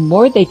 and the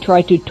more they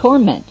try to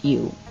torment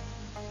you.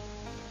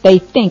 They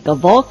think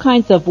of all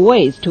kinds of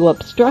ways to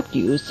obstruct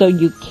you so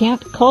you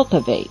can't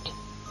cultivate.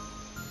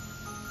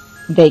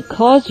 They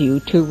cause you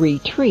to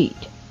retreat.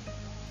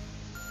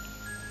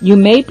 You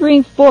may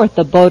bring forth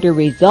the Bodhi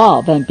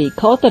resolve and be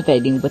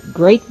cultivating with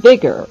great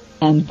vigor,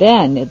 and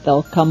then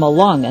they'll come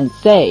along and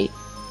say,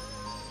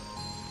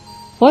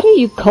 "What are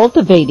you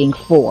cultivating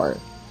for?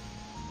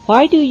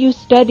 Why do you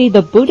study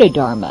the Buddha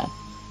Dharma?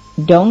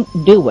 Don't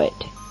do it.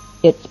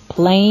 It's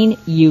plain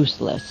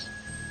useless."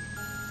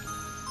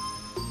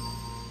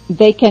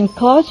 They can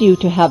cause you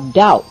to have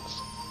doubts.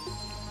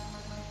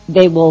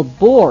 They will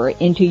bore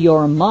into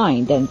your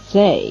mind and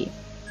say,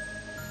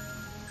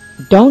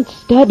 "Don't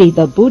study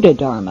the Buddha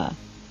Dharma.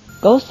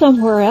 Go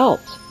somewhere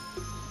else,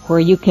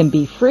 where you can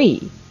be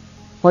free,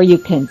 where you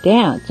can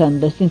dance and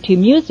listen to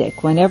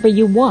music whenever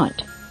you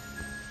want.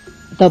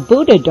 The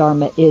Buddha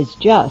Dharma is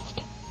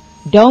just,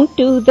 don't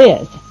do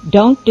this,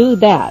 don't do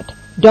that,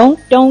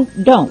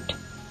 don't.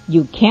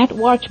 You can't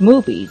watch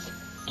movies,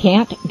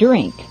 can't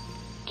drink,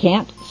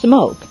 can't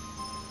smoke.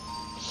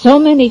 So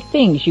many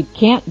things you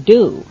can't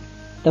do.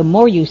 The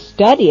more you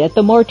study it,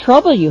 the more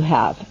trouble you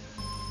have.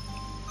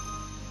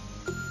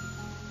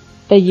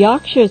 The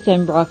yakshas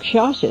and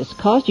rakshasas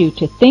cause you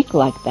to think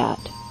like that.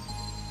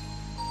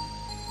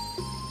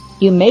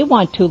 You may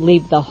want to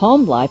leave the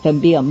home life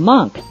and be a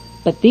monk,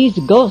 but these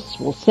ghosts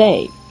will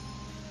say,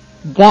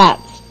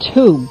 "That's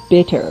too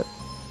bitter.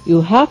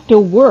 You have to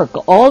work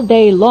all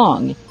day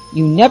long.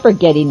 You never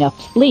get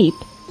enough sleep,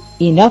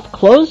 enough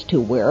clothes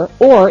to wear,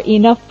 or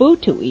enough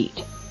food to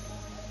eat.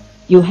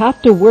 You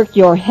have to work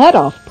your head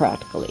off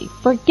practically.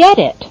 Forget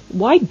it.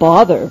 Why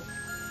bother?"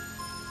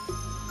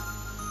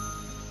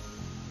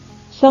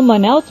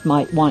 Someone else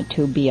might want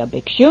to be a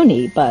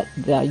bhikshuni, but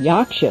the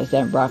yakshas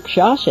and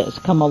rakshasas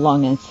come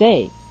along and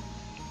say,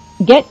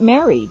 "Get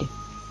married.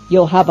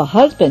 You'll have a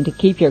husband to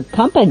keep your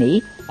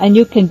company, and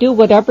you can do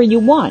whatever you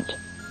want."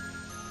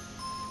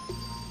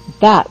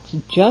 That's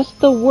just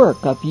the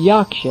work of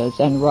yakshas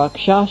and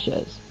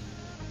rakshasas.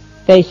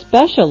 They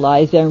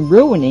specialize in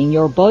ruining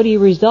your bodhi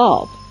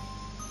resolve,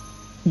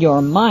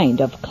 your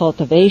mind of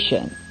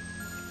cultivation.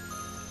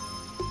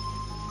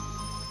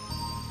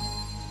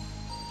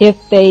 If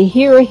they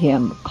hear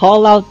him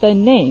call out the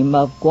name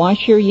of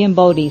GWANSHIYIN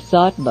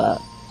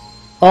Bodhisattva,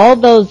 all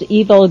those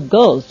evil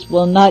ghosts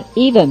will not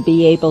even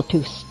be able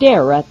to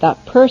stare at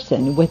that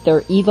person with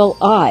their evil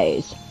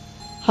eyes.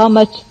 How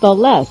much the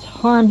less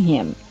harm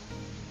him?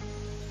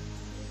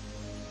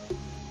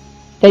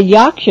 The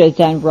yakshas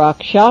and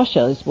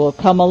rakshasas will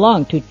come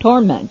along to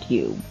torment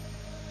you.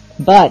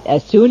 But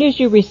as soon as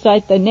you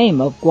recite the name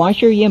of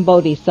GWANSHIYIN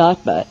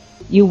Bodhisattva,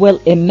 you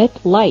will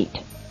emit light.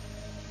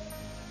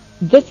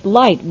 This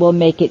light will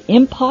make it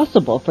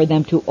impossible for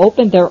them to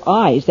open their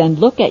eyes and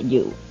look at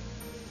you.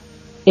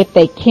 If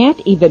they can't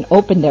even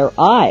open their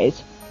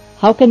eyes,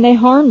 how can they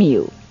harm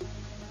you?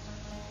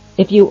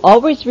 If you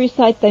always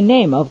recite the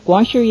name of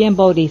GWANSHIYIN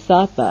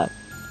Bodhisattva,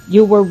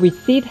 you will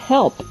receive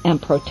help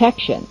and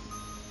protection.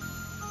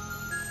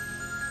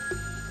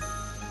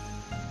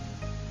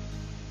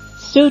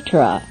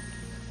 Sutra.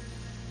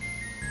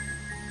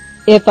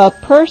 If a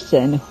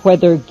person,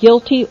 whether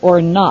guilty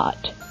or not,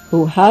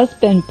 who has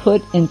been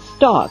put in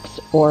stocks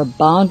or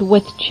bound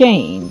with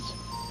chains,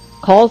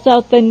 calls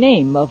out the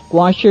name of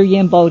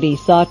GWANSHIYIN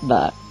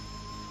Bodhisattva,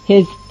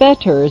 his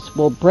fetters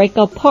will break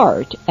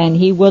apart and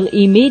he will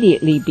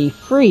immediately be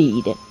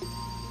freed.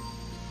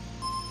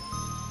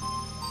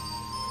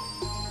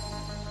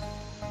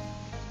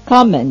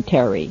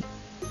 Commentary.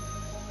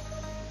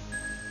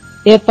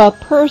 If a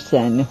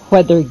person,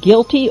 whether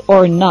guilty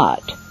or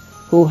not,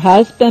 who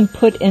has been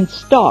put in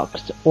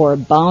stocks or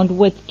bound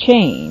with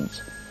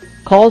chains,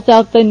 calls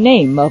out the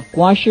name of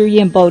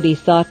GWANSHIYIN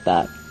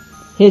Bodhisattva,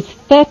 his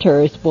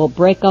fetters will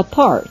break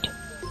apart.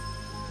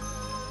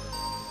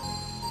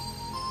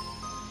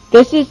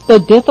 This is the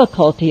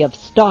difficulty of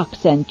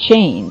stocks and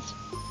chains.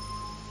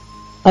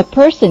 A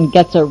person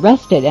gets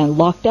arrested and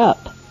locked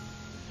up.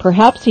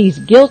 Perhaps he's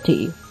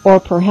guilty, or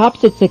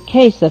perhaps it's a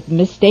case of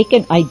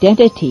mistaken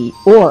identity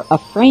or a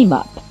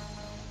frame-up.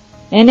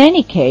 In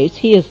any case,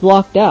 he is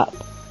locked up.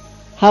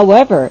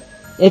 However,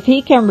 if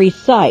he can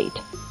recite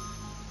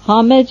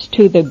homage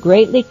to the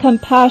greatly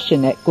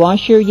compassionate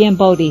GWANSHIYIN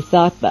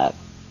Bodhisattva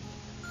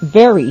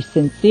very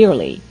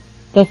sincerely,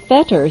 the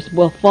fetters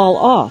will fall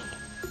off,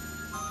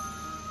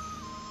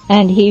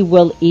 and he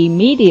will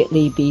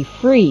immediately be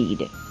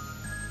freed.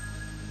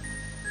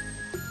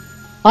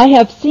 I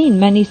have seen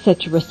many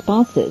such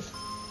responses.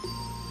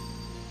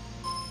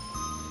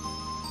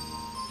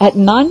 At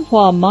Hsuan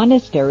Hua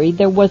Monastery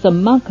there was a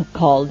monk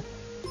called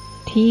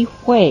Ti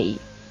Hui.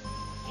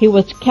 He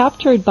was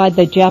captured by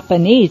the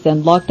Japanese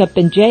and locked up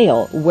in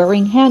jail,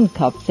 wearing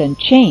handcuffs and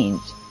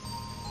chains.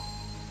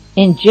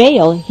 In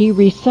jail, he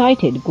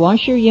recited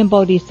GWANSHIYIN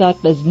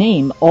Bodhisattva's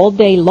name all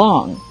day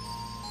long.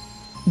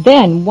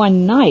 Then,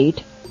 one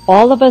night,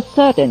 all of a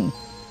sudden,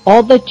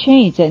 all the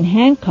chains and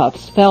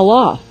handcuffs fell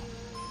off.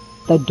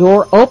 The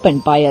door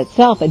opened by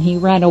itself and he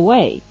ran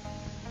away.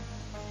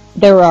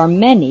 There are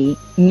many,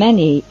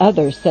 many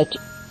other such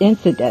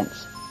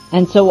incidents,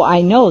 and so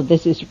I know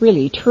this is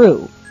really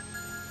true.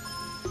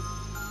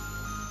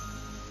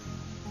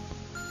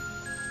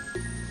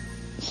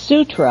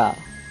 Sutra.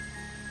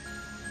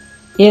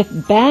 If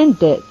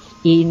bandits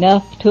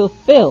enough to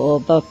fill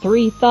the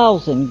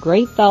 3,000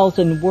 great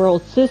thousand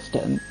world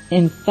system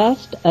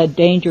infest a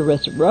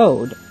dangerous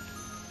road,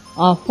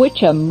 on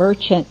which a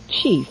merchant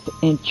chief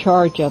in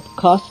charge of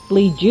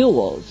costly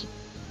jewels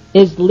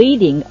is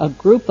leading a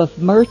group of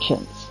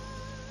merchants,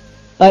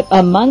 but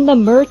among the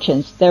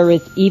merchants there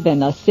is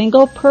even a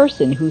single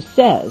person who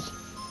says,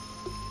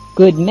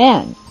 "Good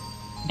men,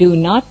 do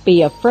not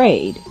be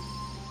afraid.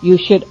 You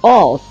should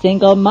all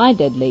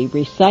single-mindedly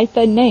recite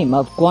the name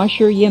of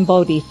GWANSHIYIN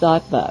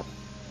Bodhisattva.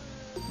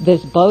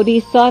 This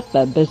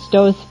Bodhisattva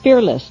bestows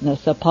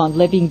fearlessness upon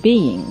living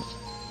beings.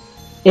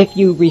 If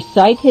you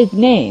recite his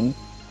name,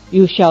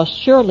 you shall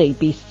surely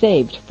be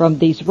saved from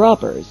these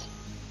robbers."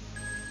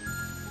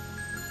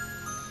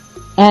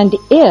 And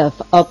if,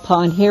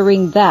 upon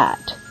hearing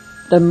that,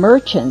 the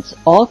merchants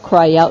all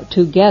cry out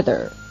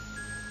together,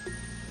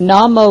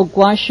 Namo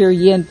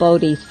GWANSHIYIN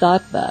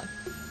BODHISATTVA,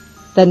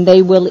 then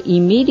they will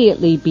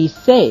immediately be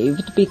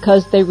saved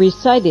because they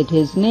recited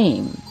his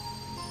name.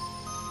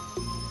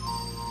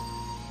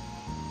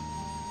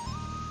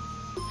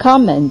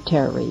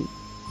 Commentary.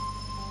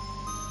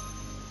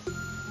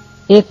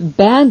 If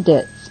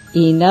bandits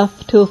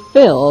enough to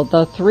fill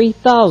the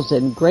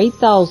 3,000 great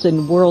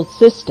thousand world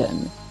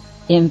system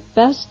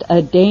infest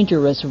a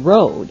dangerous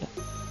road,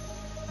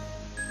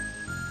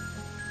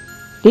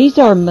 these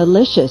are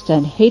malicious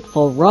and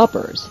hateful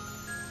robbers.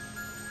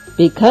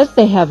 Because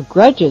they have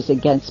grudges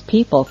against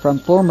people from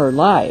former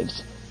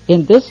lives,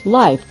 in this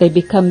life they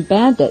become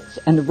bandits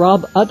and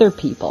rob other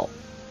people.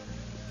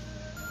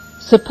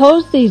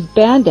 Suppose these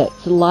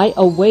bandits lie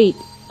await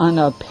on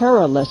a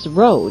perilous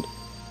road,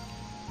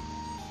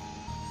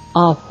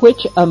 on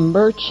which a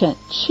merchant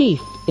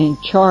chief in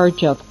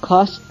charge of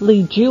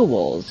costly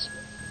jewels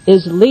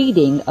is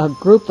leading a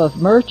group of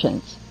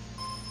merchants.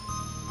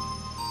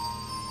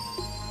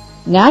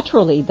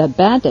 Naturally, the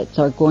bandits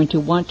are going to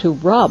want to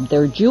rob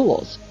their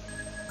jewels.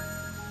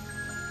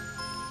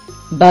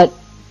 But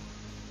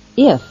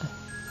if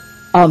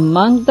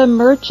among the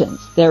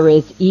merchants there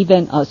is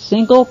even a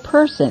single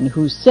person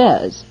who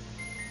says,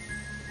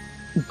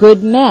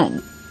 "Good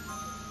men,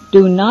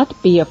 do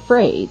not be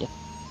afraid.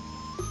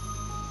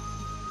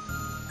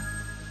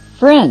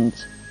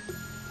 Friends,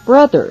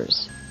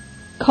 brothers,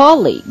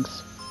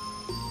 colleagues,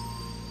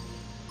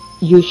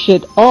 you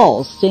should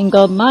all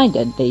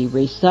single-mindedly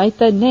recite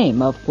the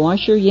name of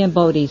GWANSHIYIN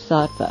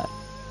Bodhisattva.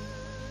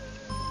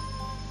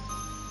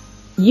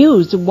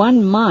 Use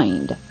one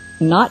mind,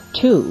 not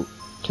two,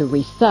 to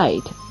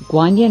recite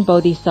GWANSHIYIN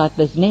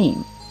Bodhisattva's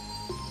name.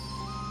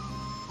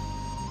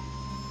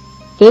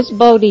 This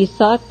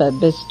Bodhisattva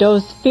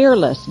bestows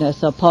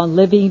fearlessness upon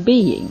living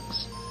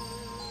beings.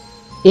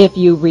 If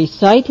you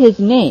recite his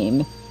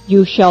name,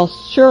 you shall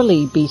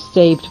surely be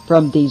saved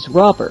from these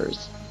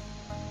robbers."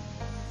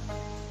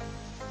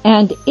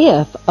 And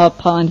if,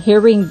 upon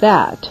hearing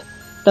that,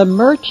 the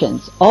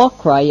merchants all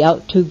cry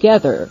out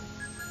together,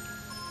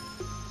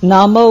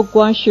 "Namo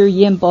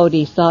GWANSHIYIN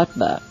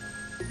Bodhisattva,"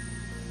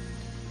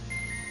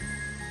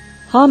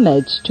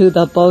 homage to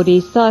the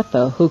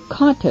Bodhisattva who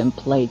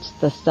contemplates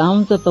the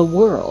sounds of the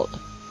world,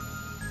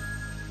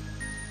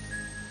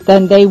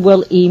 then they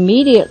will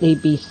immediately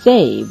be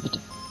saved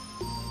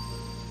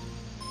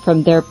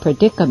from their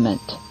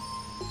predicament,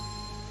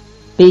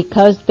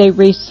 because they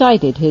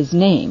recited his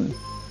name.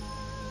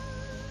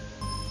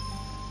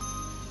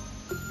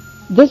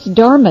 This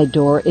Dharma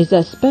door is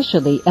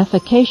especially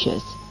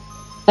efficacious.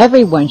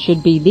 Everyone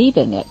should believe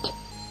in it.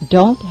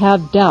 Don't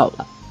have doubt.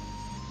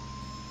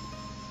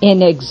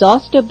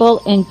 Inexhaustible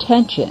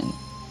intention,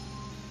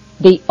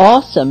 the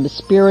awesome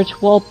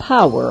spiritual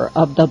power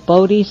of the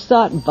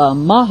Bodhisattva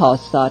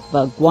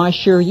Mahasattva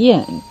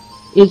GWANSHIYIN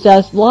is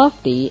as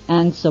lofty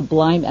and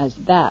sublime as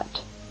that.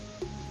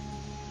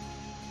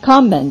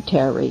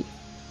 Commentary.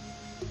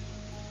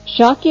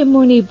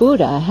 Shakyamuni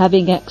Buddha,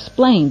 having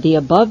explained the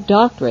above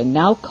doctrine,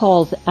 now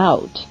calls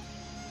out,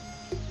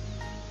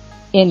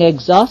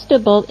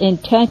 "Inexhaustible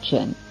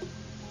intention,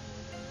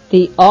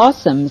 the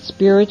awesome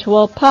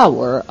spiritual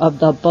power of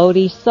the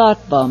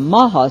Bodhisattva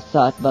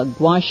Mahasattva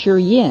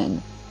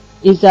GWANSHIYIN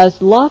is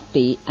as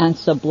lofty and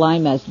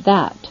sublime as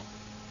that.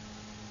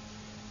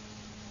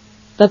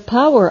 The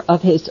power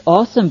of his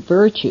awesome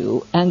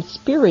virtue and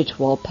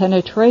spiritual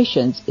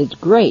penetrations is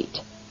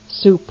great,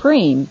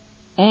 supreme,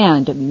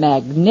 and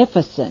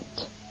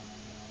magnificent."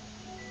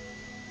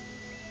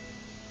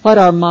 What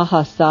are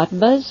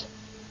Mahasattvas?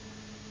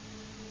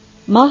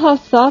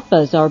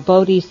 Mahasattvas are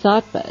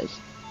Bodhisattvas,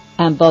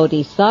 and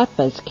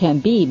Bodhisattvas can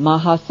be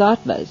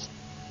Mahasattvas.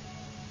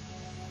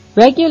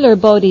 Regular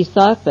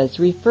Bodhisattvas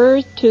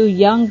refer to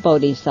young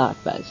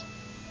Bodhisattvas,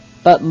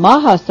 but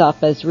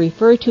Mahasattvas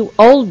refer to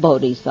old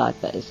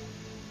Bodhisattvas.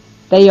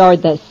 They are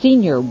the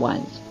senior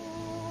ones.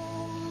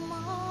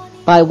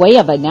 By way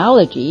of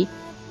analogy,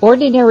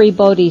 ordinary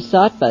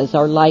Bodhisattvas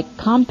are like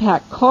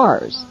compact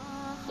cars.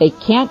 They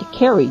can't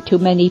carry too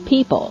many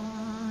people.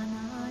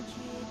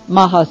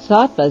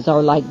 Mahasattvas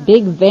are like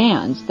big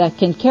vans that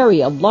can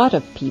carry a lot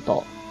of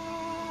people.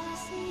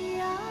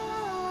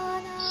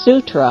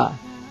 Sutra.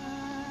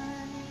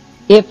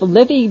 If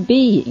living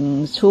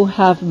beings who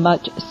have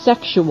much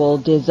sexual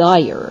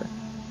desire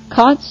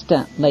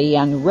constantly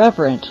and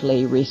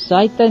reverently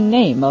recite the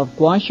name of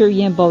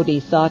GWANSHIYIN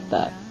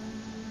Bodhisattva,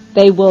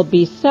 they will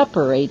be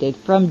separated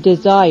from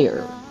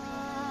desire.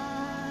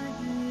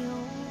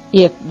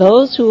 If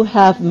those who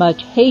have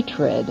much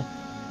hatred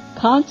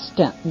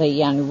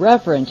constantly and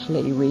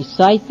reverently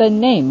recite the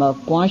name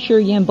of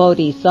GWANSHIYIN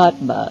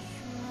Bodhisattva,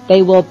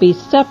 they will be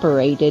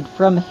separated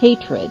from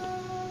hatred.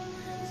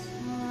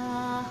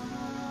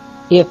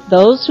 If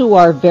those who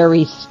are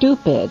very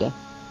stupid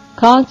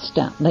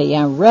constantly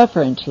and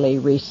reverently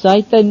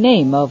recite the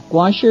name of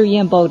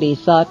GWANSHIYIN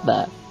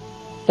Bodhisattva,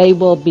 they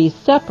will be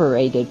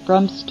separated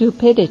from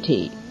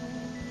stupidity.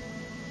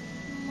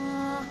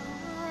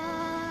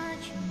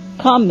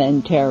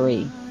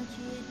 Commentary.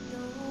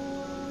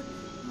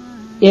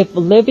 if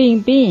living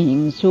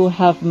beings who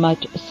have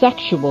much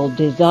sexual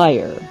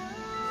desire.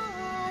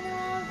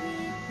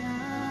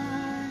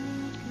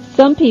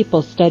 Some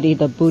people study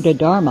the Buddha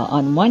Dharma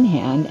on one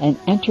hand and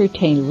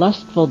entertain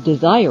lustful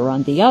desire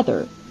on the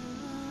other.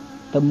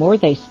 The more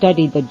they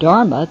study the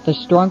Dharma, the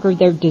stronger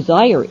their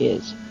desire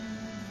is.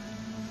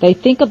 They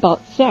think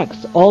about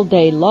sex all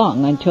day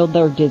long until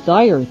their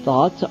desire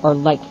thoughts are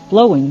like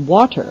flowing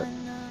water.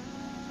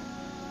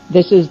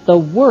 This is the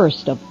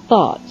worst of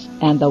thoughts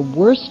and the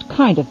worst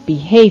kind of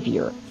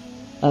behavior,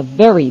 a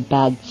very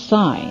bad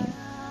sign.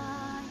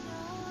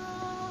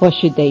 What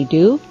should they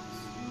do?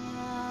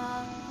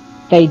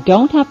 They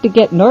don't have to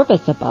get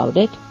nervous about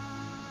it.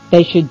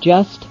 They should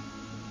just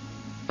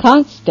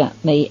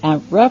constantly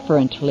and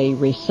reverently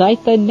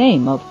recite the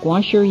name of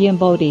GWANSHIYIN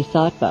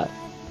Bodhisattva.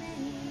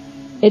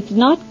 It's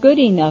not good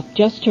enough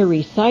just to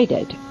recite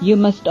it. You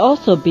must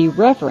also be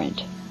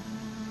reverent.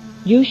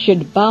 You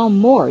should bow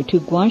more to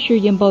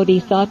GWANSHIYIN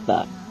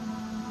Bodhisattva.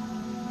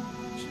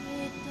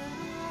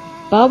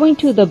 Bowing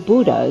to the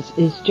Buddhas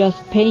is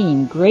just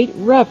paying great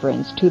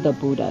reverence to the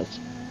Buddhas.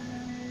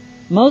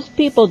 Most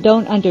people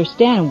don't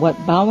understand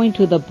what bowing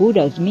to the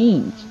Buddhas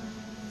means.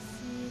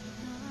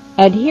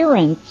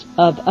 Adherents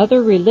of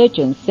other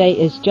religions say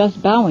it's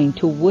just bowing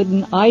to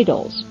wooden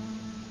idols.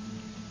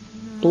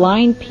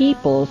 Blind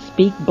people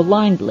speak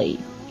blindly.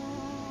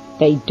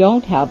 They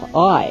don't have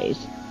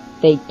eyes.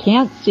 They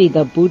can't see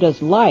the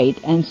Buddha's light,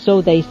 and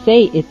so they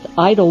say it's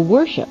idol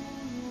worship.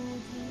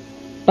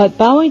 But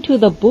bowing to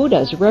the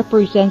Buddhas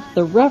represents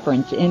the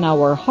reverence in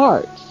our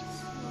hearts.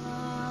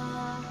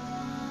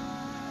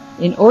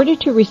 In order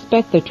to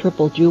respect the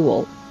Triple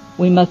Jewel,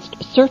 we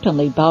must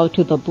certainly bow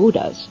to the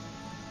Buddhas.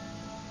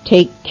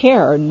 Take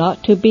care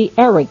not to be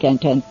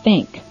arrogant and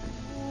think,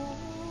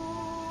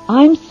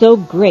 "I'm so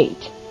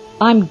great.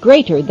 I'm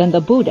greater than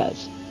the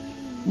Buddhas.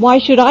 Why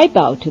should I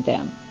bow to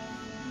them?"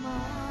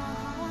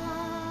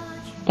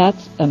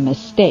 That's a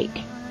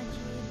mistake.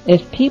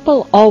 If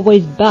people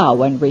always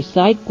bow and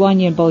recite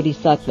GWANSHIYIN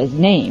Bodhisattva's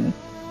name,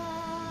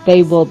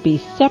 they will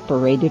be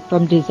separated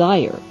from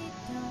desire.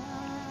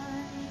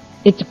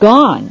 It's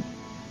gone.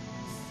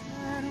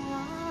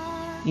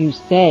 You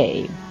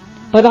say,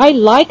 "But I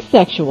like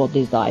sexual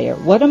desire.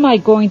 What am I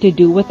going to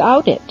do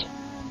without it?"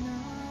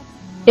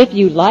 If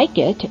you like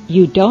it,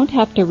 you don't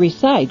have to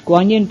recite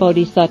GWANSHIYIN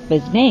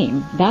Bodhisattva's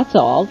name, that's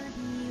all.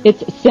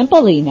 It's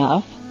simple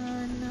enough.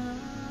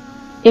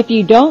 If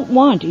you don't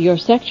want your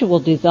sexual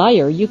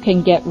desire, you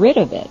can get rid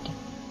of it.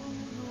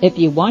 If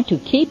you want to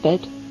keep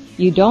it,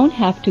 you don't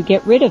have to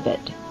get rid of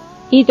it.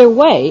 Either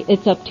way,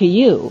 it's up to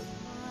you.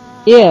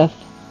 If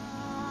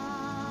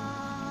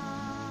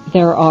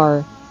there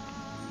are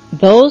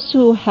those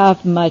who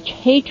have much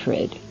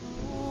hatred,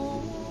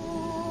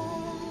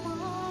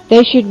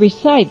 they should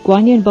recite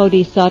GWANSHIYIN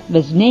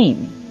Bodhisattva's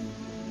name.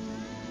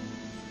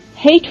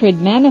 Hatred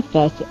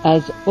manifests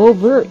as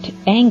overt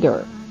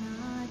anger.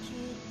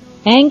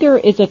 Anger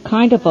is a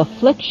kind of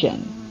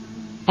affliction,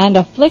 and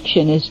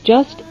affliction is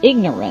just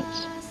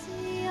ignorance.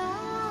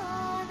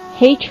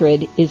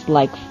 Hatred is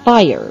like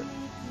fire.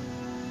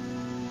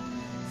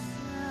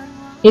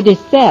 It is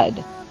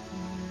said,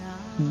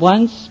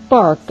 "One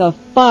spark of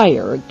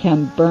fire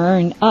can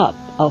burn up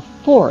a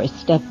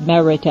forest of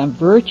merit and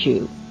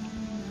virtue."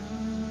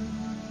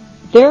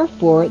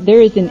 Therefore,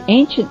 there is an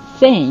ancient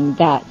saying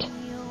that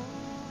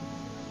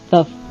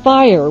the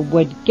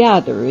firewood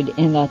gathered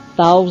in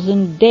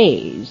 1,000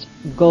 days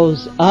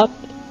goes up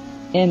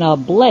in a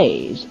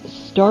blaze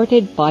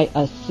started by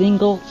a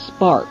single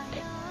spark.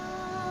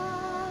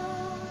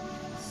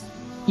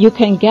 You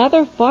can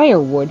gather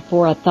firewood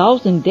for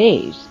 1,000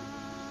 days,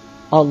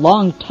 a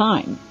long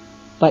time,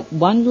 but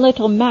one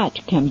little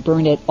match can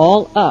burn it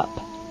all up.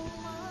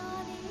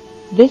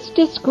 This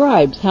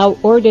describes how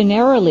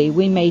ordinarily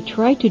we may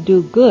try to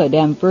do good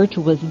and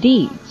virtuous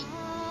deeds.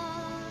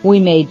 We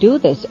may do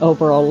this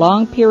over a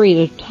long period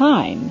of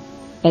time,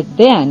 but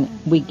then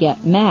we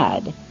get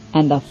mad,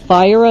 and the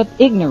fire of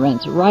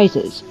ignorance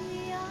rises.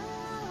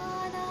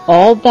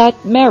 All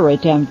that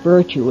merit and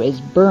virtue is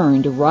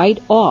burned right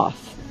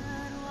off.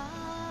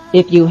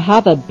 If you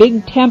have a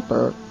big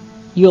temper,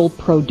 you'll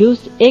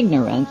produce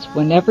ignorance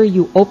whenever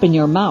you open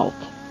your mouth.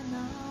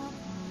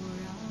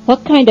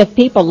 What kind of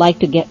people like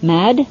to get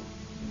mad?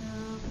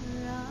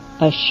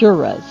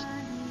 Asuras.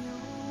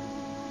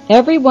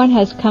 Everyone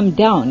has come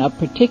down a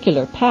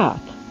particular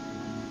path.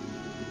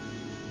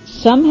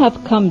 Some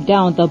have come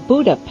down the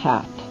Buddha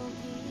path.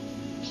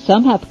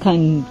 Some have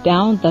come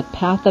down the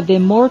path of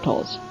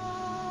immortals.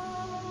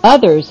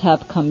 Others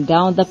have come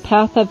down the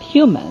path of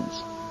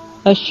humans,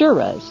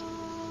 asuras,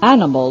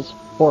 animals,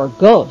 or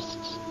ghosts.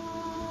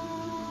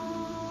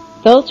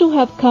 Those who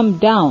have come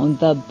down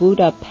the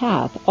Buddha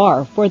path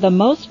are, for the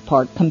most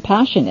part,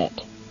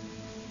 compassionate.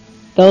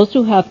 Those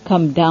who have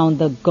come down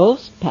the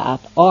ghost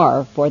path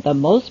are, for the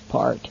most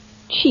part,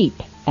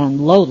 cheap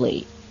and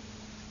lowly.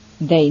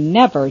 They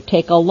never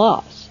take a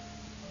loss.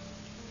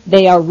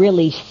 They are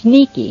really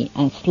sneaky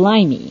and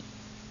slimy,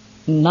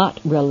 not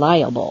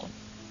reliable.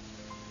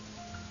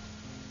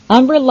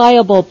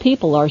 Unreliable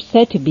people are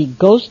said to be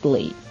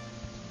ghostly.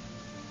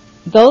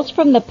 Those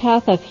from the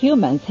path of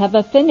humans have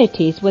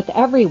affinities with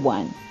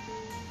everyone.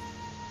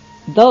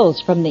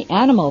 Those from the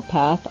animal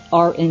path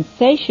are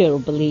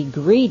insatiably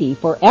greedy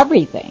for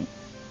everything.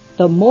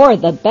 The more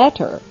the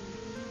better.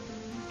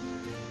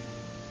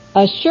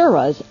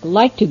 Asuras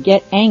like to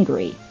get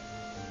angry.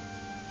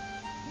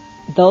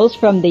 Those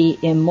from the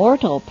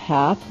immortal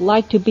path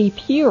like to be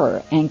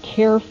pure and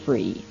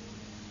carefree.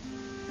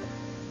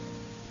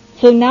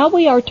 So now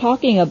we are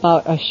talking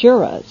about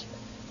Asuras.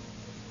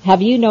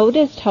 Have you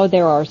noticed how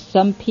there are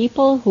some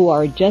people who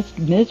are just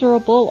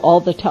miserable all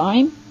the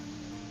time?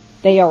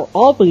 They are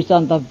always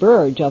on the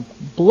verge of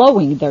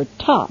blowing their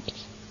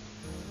tops.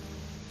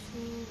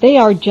 They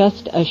are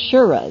just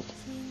Asuras.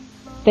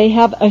 They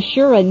have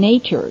Asura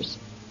natures.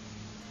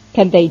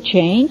 Can they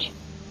change?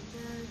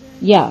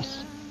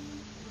 Yes.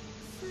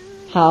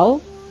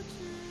 How?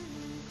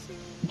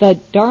 The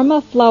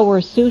Dharma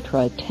Flower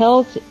Sutra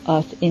tells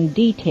us in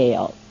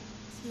detail.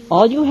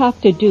 All you have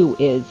to do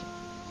is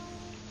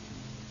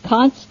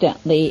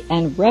constantly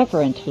and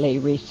reverently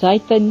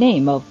recite the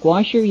name of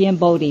GWANSHIYIN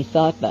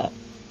Bodhisattva.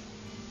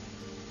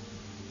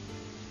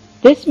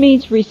 This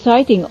means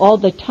reciting all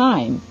the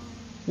time,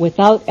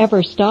 without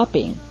ever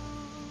stopping.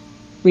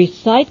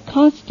 Recite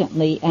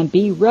constantly and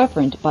be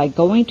reverent by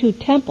going to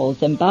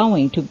temples and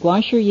bowing to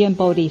GWANSHIYIN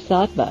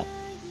Bodhisattva.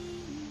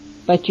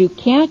 But you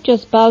can't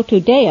just bow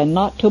today and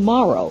not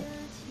tomorrow,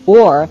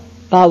 or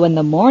bow in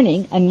the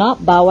morning and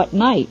not bow at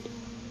night.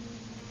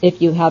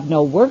 If you have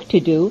no work to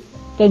do,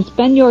 then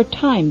spend your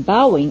time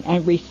bowing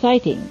and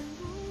reciting.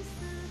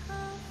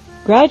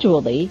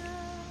 Gradually,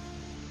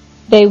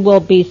 they will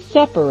be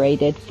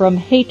separated from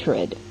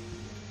hatred.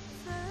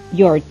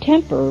 Your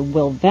temper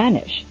will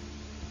vanish.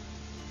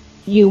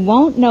 You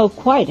won't know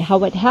quite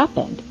how it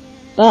happened,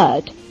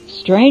 but,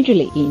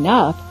 strangely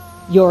enough,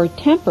 your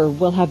temper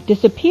will have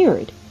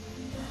disappeared.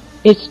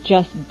 It's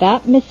just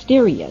that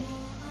mysterious.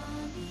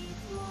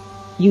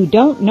 You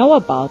don't know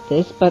about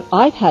this, but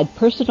I've had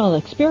personal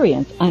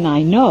experience, and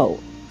I know.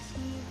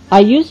 I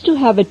used to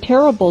have a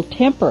terrible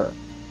temper.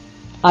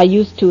 I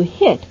used to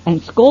hit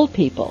and scold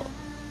people.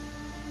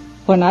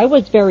 When I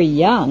was very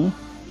young,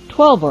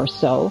 12 or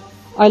so,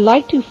 I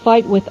liked to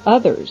fight with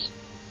others.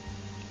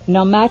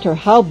 No matter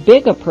how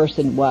big a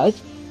person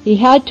was, he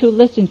had to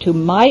listen to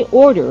my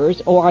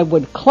orders or I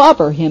would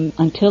clobber him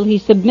until he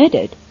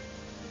submitted.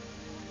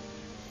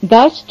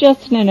 That's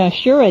just an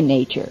Asura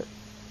nature.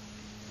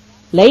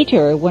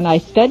 Later, when I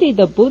studied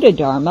the Buddha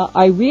Dharma,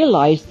 I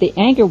realized the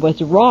anger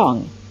was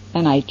wrong,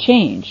 and I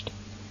changed.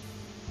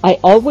 I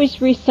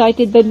always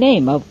recited the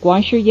name of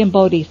GWANSHIYIN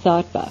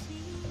Bodhisattva.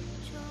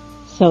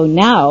 So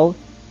now,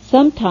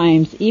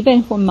 sometimes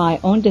even when my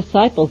own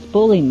disciples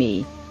bully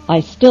me, I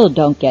still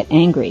don't get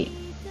angry.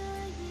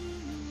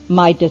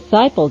 My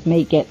disciples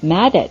may get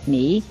mad at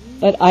me,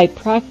 but I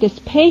practice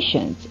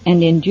patience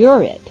and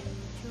endure it.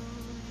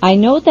 I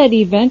know that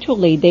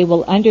eventually they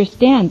will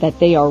understand that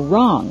they are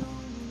wrong.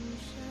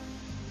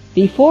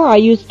 Before I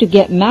used to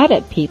get mad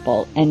at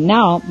people, and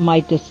now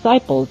my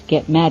disciples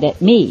get mad at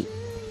me.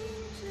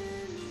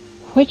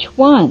 Which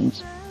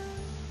ones?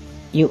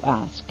 You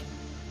ask.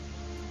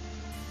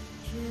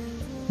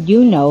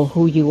 You know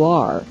who you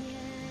are,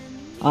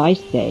 I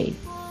say.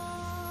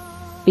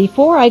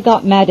 Before I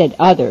got mad at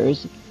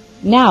others,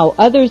 now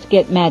others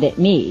get mad at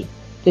me.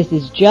 This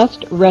is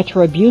just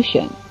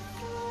retribution.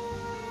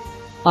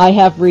 I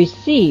have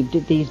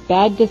received these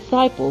bad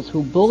disciples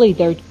who bully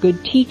their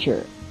good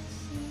teacher.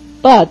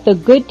 But the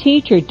good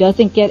teacher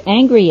doesn't get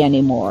angry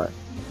anymore.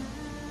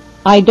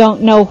 I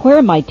don't know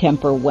where my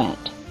temper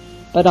went,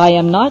 but I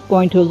am not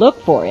going to look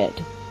for it.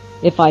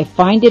 If I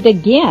find it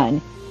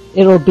again,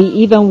 it'll be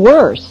even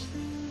worse.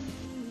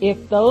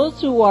 If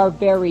those who are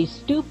very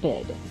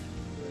stupid.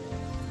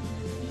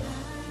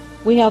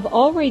 We have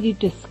already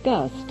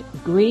discussed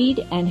greed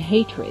and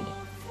hatred.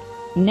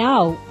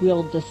 Now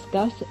we'll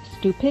discuss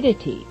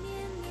stupidity.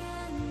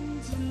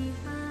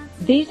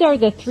 These are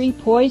the three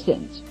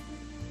poisons.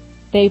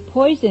 They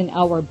poison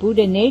our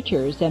Buddha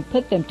natures and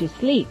put them to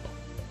sleep.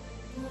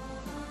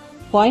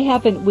 Why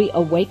haven't we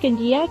awakened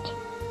yet?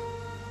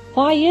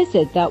 Why is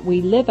it that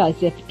we live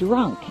as if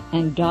drunk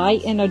and die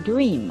in a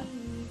dream?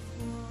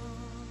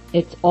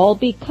 It's all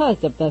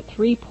because of the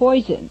three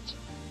poisons.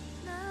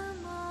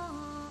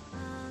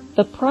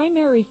 The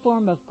primary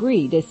form of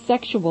greed is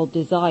sexual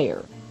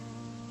desire.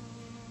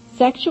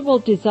 Sexual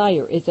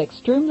desire is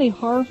extremely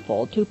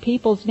harmful to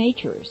people's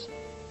natures.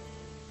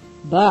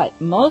 But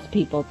most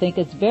people think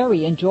it's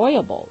very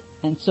enjoyable,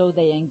 and so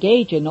they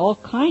engage in all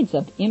kinds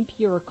of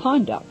impure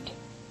conduct.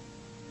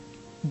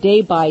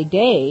 Day by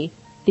day,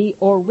 the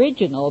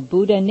original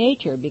Buddha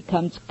nature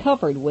becomes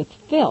covered with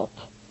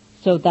filth,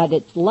 so that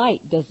its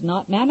light does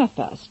not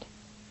manifest.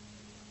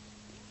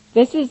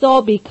 This is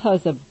all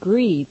because of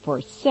greed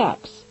for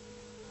sex.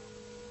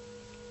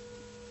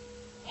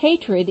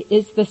 Hatred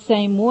is the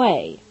same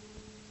way.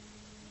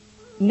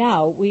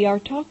 Now we are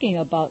talking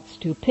about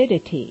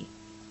stupidity.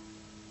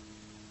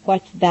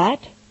 What's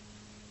that?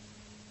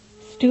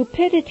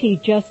 Stupidity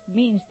just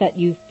means that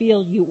you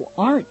feel you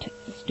aren't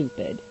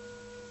stupid.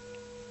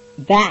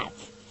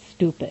 That's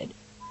stupid.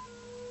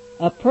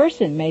 A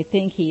person may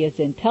think he is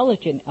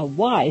intelligent and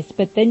wise,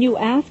 but then you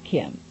ask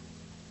him,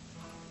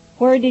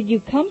 "Where did you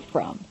come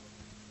from?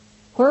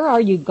 Where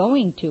are you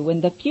going to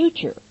in the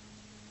future?"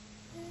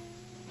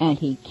 And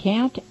he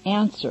can't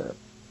answer.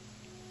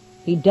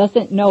 He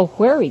doesn't know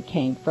where he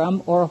came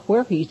from or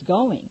where he's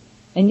going,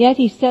 and yet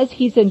he says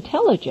he's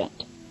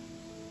intelligent.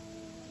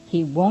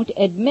 He won't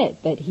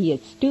admit that he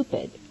is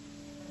stupid.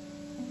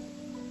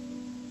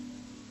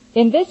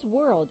 In this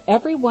world,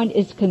 everyone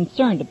is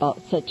concerned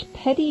about such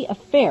petty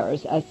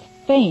affairs as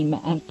fame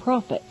and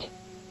profit.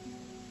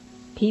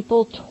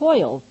 People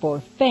toil for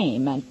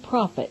fame and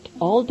profit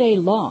all day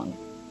long.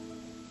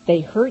 They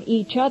hurt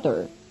each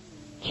other,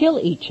 kill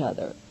each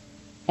other,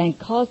 and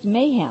cause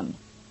mayhem,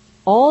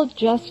 all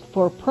just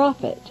for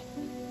profit.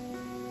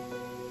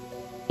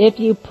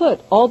 If you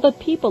put all the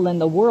people in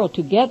the world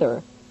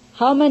together,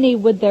 how many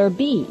would there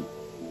be?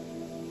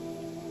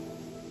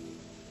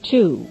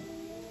 2.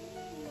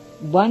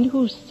 One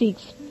who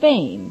seeks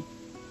fame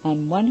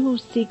and one who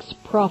seeks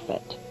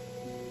profit.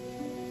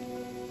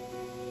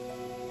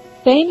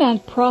 Fame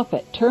and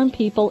profit turn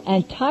people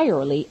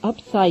entirely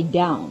upside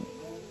down.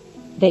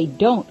 They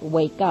don't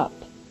wake up.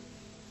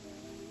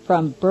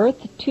 From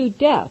birth to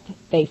death,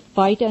 they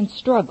fight and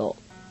struggle.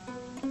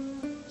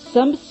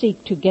 Some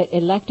seek to get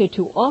elected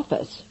to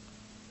office.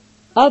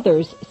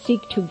 Others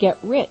seek to get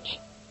rich.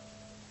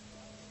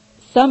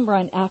 Some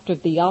run after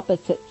the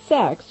opposite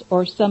sex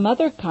or some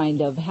other kind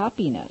of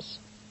happiness.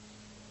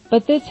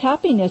 But this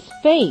happiness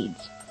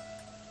fades,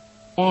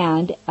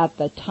 and at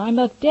the time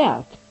of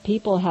death,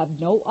 people have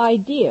no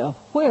idea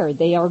where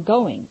they are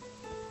going.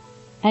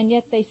 And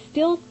yet they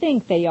still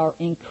think they are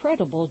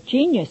incredible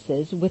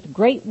geniuses with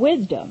great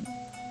wisdom.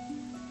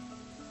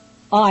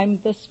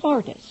 I'm the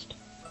smartest.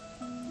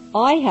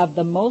 I have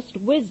the most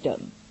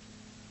wisdom.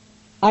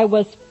 I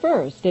was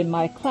first in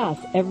my class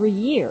every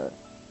year.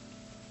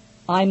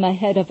 I'm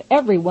ahead of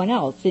everyone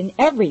else in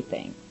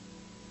everything.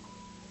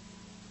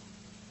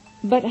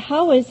 But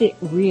how is it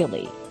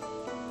really?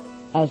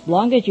 As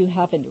long as you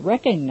haven't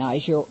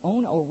recognized your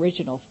own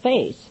original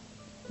face,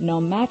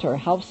 no matter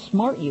how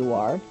smart you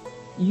are,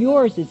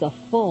 yours is a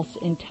false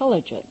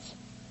intelligence.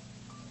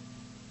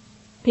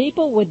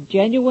 People with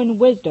genuine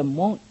wisdom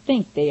won't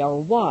think they are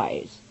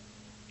wise.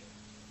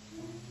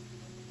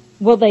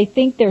 Will they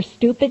think they're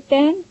stupid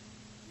then?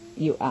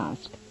 You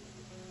ask.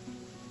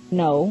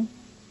 No,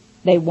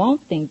 they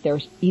won't think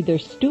they're either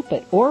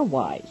stupid or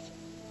wise.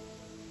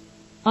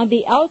 On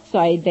the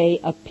outside, they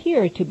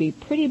appear to be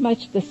pretty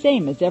much the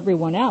same as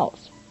everyone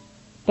else,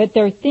 but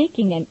their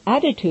thinking and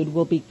attitude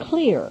will be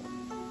clear.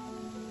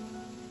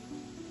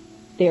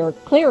 They are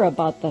clear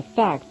about the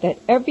fact that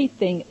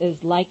everything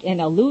is like an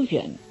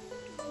illusion,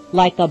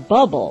 like a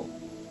bubble,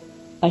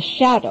 a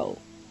shadow,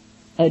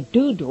 a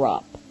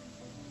dewdrop,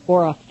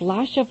 or a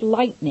flash of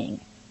lightning.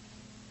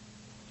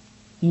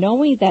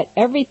 Knowing that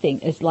everything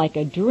is like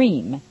a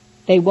dream,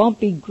 they won't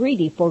be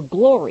greedy for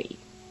glory,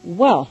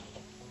 wealth,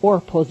 or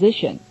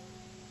position.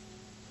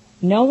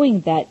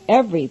 Knowing that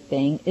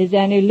everything is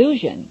an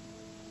illusion,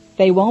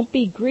 they won't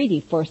be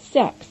greedy for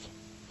sex,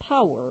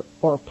 power,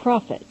 or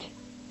profit.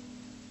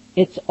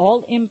 It's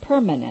all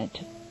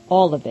impermanent,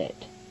 all of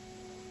it.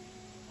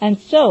 And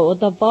so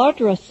the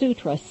Vajra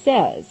Sutra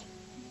says,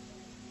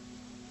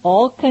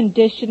 all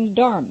conditioned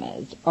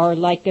dharmas are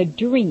like a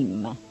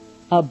dream,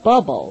 a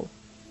bubble,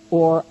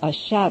 or a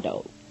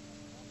shadow.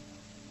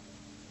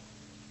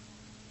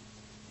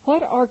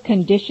 What are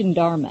conditioned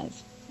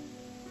dharmas?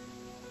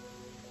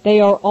 They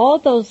are all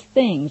those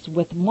things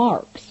with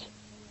marks,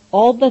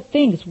 all the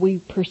things we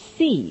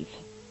perceive.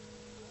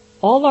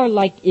 All are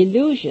like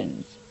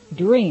illusions,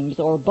 dreams,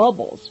 or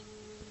bubbles.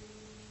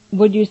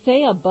 Would you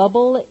say a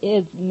bubble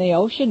in the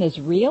ocean is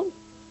real?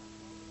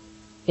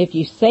 If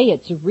you say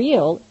it's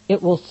real,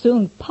 it will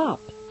soon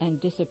pop and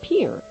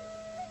disappear.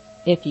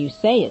 If you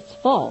say it's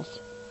false,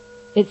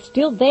 it's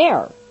still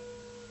there.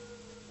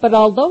 But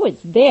although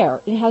it's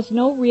there, it has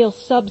no real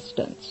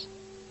substance.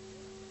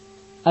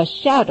 A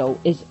shadow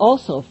is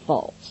also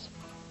false.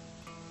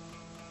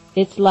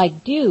 It's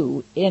like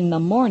dew in the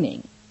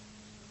morning.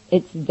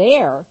 It's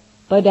there,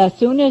 but as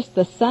soon as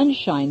the sun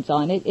shines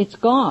on it, it's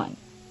gone.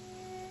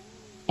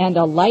 And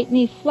a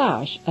lightning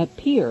flash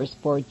appears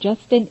for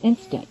just an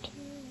instant.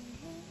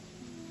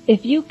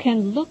 If you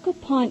can look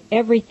upon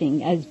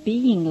everything as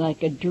being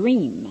like a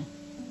dream,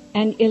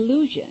 an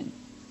illusion,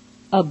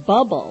 a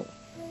bubble,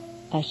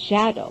 a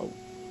shadow,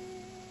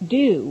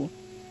 dew,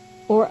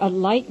 or a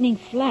lightning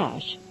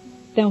flash,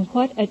 then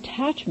what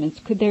attachments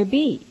could there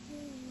be?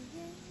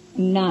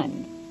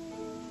 None.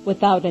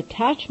 Without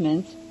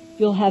attachments,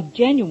 you'll have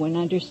genuine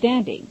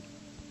understanding.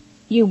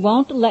 You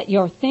won't let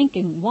your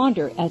thinking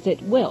wander as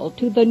it will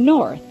to the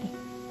north,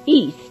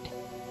 east,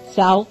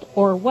 south,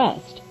 or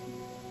west.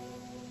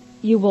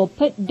 You will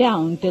put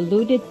down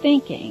deluded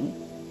thinking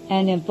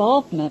and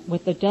involvement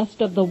with the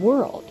dust of the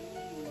world.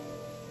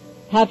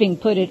 Having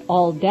put it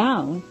all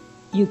down,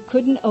 you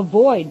couldn't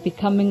avoid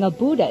becoming a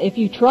Buddha if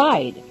you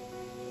tried.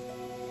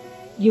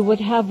 You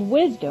would have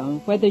wisdom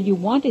whether you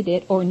wanted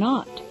it or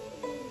not.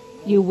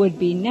 You would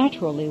be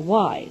naturally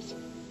wise.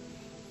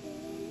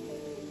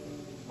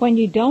 When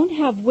you don't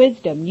have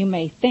wisdom, you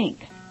may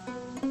think,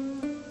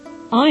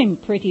 I'm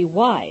pretty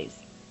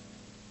wise.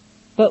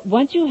 But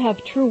once you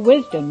have true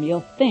wisdom,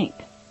 you'll think,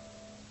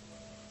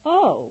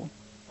 oh,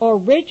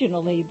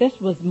 originally this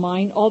was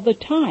mine all the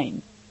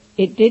time.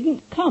 It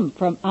didn't come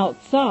from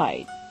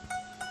outside.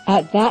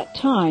 At that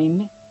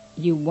time,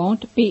 you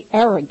won't be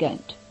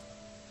arrogant.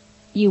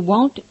 You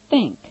won't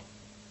think,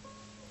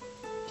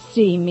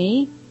 see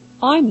me,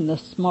 I'm the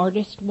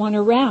smartest one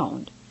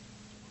around.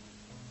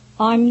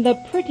 I'm the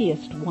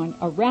prettiest one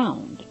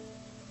around.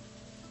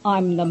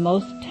 I'm the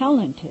most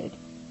talented,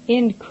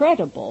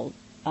 incredible,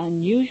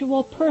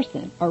 unusual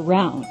person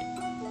around.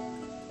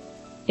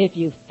 If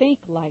you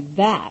think like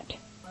that,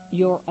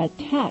 you're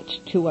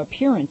attached to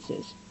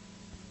appearances.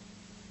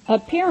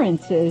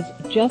 Appearances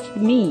just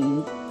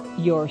mean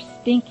your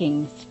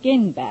stinking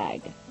skin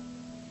bag.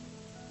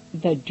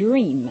 The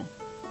dream,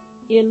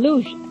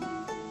 illusion,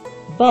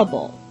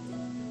 bubble,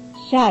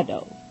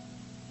 shadow,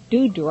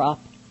 dewdrop,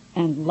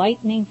 and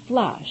lightning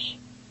flash.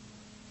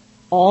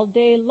 All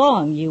day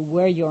long you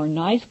wear your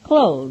nice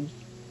clothes,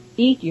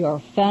 eat your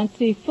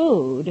fancy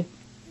food,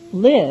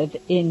 live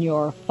in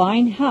your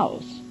fine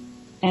house,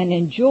 and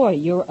enjoy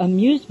your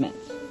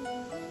amusements.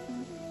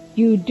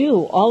 You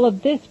do all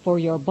of this for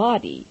your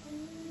body,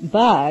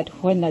 but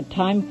when the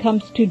time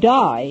comes to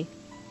die,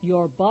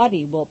 your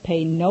body will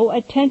pay no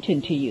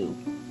attention to you.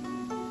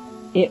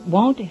 It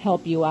won't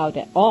help you out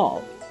at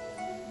all.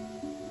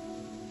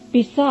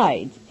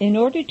 Besides, in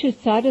order to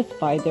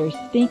satisfy their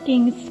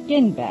stinking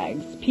skin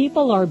bags,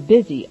 people are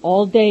busy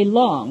all day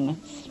long,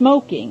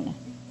 smoking,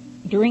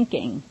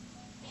 drinking,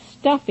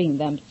 stuffing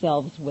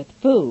themselves with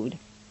food,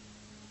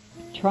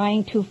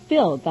 trying to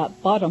fill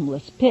that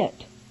bottomless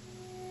pit.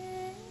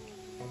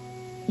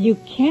 You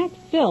can't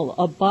fill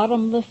a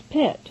bottomless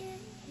pit.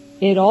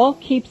 It all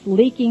keeps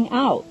leaking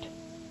out.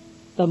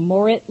 The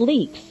more it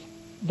leaks,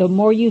 the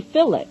more you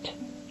fill it.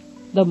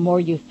 The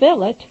more you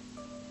fill it,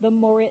 the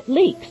more it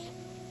leaks.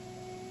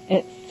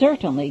 It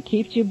certainly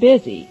keeps you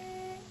busy.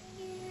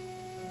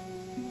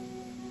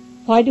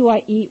 Why do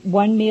I eat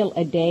 1 meal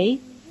a day?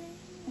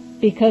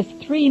 Because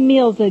 3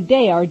 meals a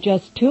day are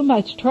just too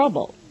much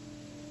trouble.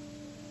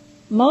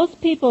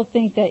 Most people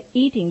think that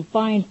eating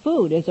fine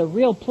food is a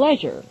real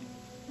pleasure.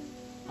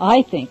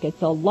 I think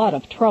it's a lot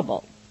of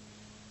trouble.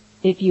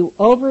 If you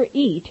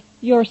overeat,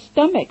 your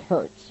stomach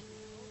hurts.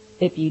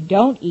 If you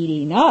don't eat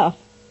enough,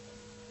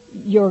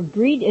 your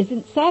greed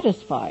isn't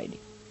satisfied.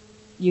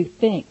 You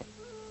think,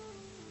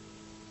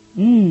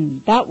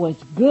 that was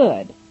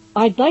good.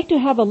 I'd like to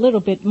have a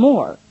little bit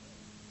more.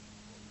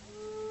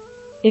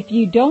 If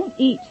you don't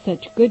eat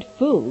such good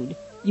food,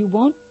 you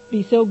won't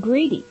be so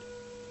greedy,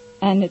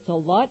 and it's a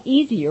lot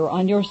easier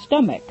on your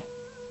stomach.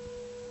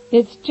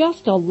 It's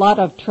just a lot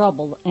of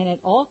trouble, and it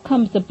all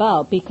comes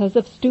about because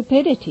of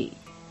stupidity.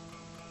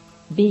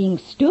 Being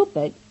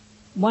stupid,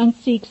 one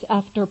seeks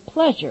after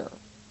pleasure,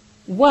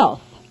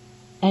 wealth,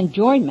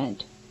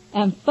 enjoyment,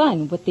 and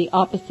fun with the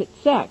opposite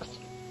sex.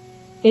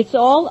 It's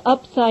all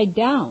upside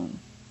down.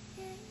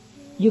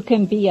 You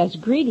can be as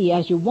greedy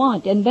as you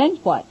want, and then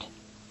what?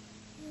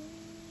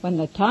 When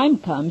the time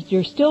comes,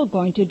 you're still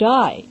going to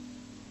die.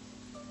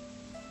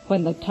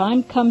 When the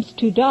time comes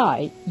to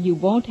die, you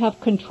won't have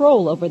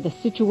control over the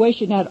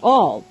situation at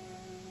all.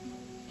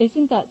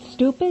 Isn't that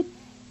stupid?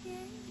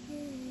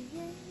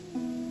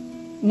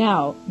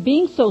 Now,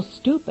 being so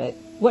stupid,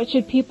 what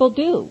should people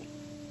do?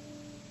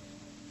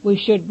 We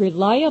should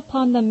rely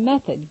upon the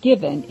method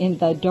given in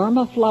the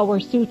Dharma Flower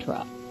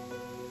Sutra.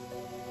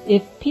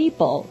 If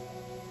people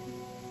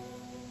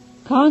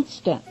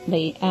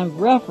constantly and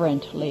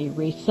reverently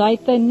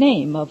recite the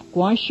name of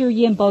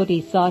GWANSHIYIN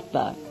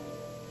Bodhisattva,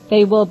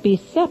 they will be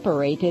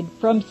separated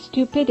from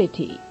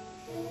stupidity.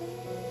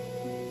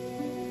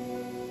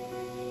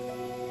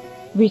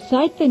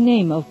 Recite the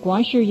name of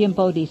GWANSHIYIN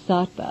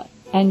Bodhisattva,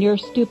 and your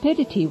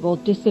stupidity will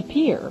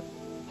disappear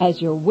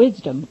as your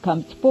wisdom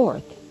comes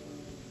forth.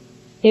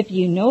 If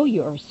you know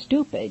you're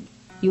stupid,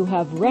 you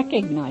have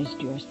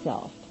recognized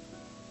yourself.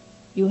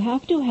 You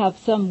have to have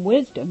some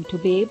wisdom to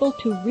be able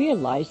to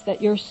realize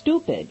that you're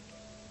stupid.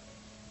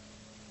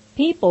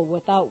 People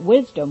without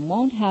wisdom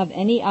won't have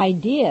any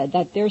idea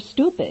that they're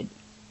stupid.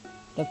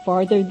 The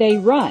farther they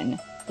run,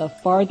 the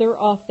farther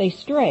off they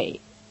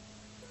stray.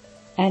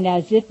 And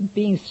as if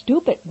being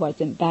stupid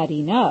wasn't bad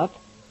enough,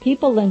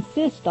 people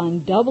insist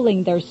on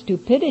doubling their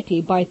stupidity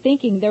by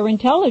thinking they're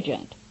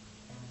intelligent.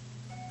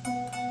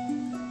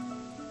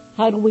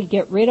 How do we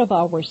get rid of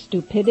our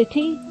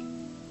stupidity?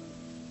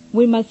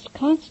 We must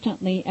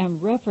constantly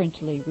and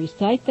reverently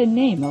recite the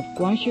name of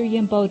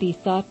GWANSHIYIN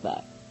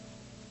Bodhisattva.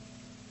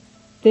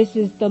 This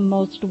is the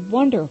most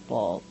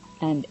wonderful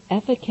and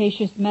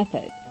efficacious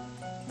method.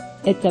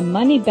 It's a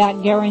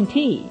money-back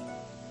guarantee,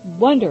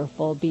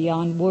 wonderful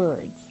beyond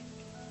words.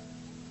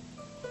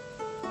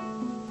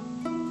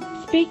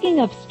 Speaking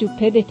of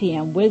stupidity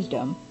and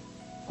wisdom,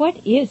 what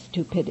is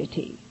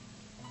stupidity?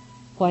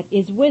 What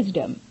is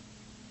wisdom?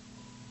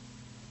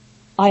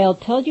 I'll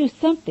tell you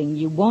something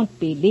you won't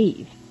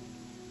believe.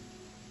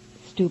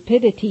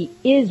 Stupidity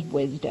is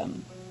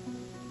wisdom.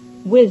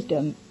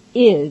 Wisdom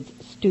is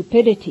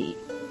stupidity.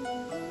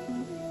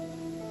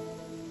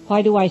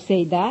 Why do I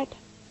say that?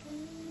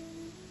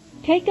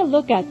 Take a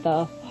look at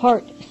the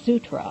Heart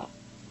Sutra.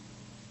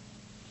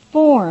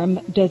 Form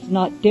does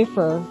not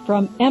differ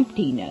from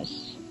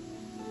emptiness.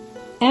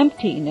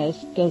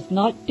 Emptiness does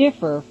not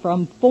differ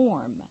from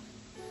form.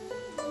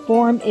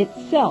 Form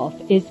itself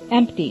is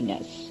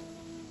emptiness.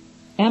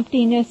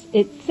 Emptiness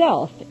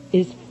itself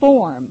is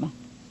form.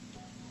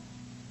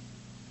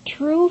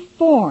 True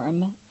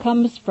form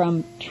comes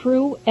from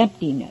true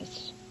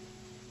emptiness.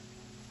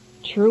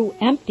 True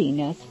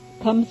emptiness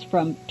comes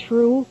from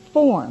true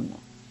form.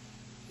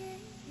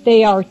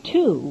 They are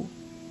two,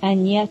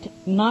 and yet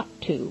not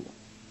two.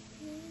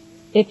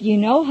 If you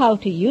know how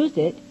to use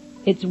it,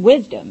 it's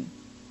wisdom.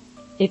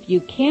 If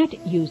you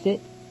can't use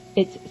it,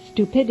 it's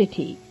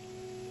stupidity.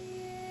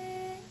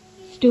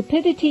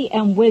 Stupidity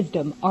and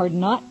wisdom are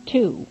not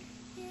two.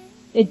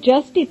 It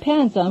just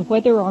depends on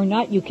whether or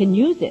not you can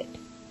use it.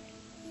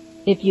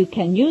 If you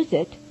can use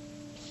it,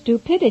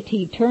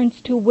 stupidity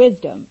turns to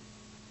wisdom.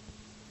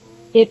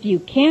 If you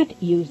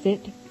can't use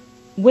it,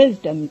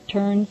 wisdom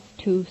turns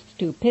to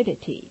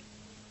stupidity.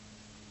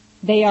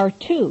 They are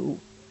two,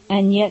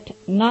 and yet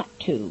not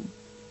two.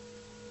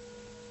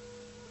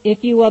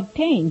 If you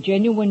obtain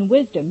genuine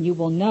wisdom, you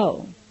will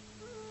know,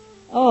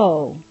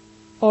 oh,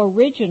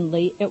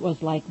 originally it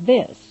was like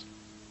this,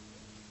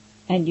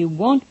 and you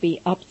won't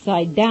be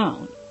upside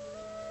down.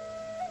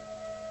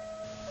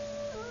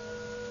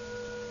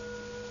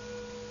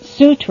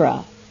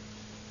 Sutra.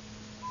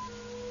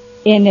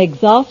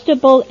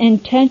 Inexhaustible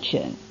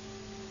intention.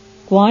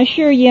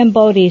 GWANSHIYIN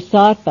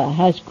Bodhisattva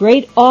has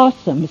great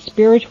awesome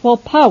spiritual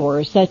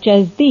powers such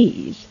as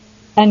these,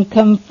 and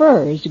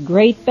confers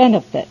great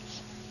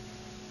benefits.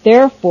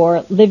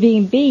 Therefore,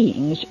 living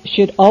beings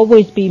should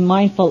always be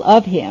mindful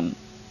of him.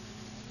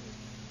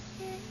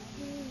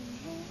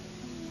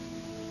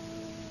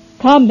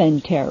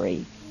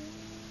 Commentary.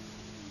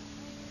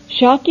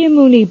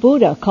 Shakyamuni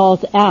Buddha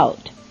calls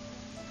out,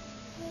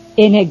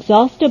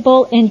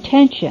 inexhaustible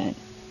intention.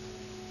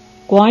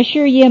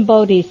 GWANSHIYIN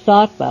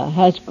Bodhisattva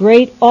has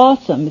great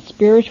awesome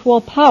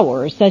spiritual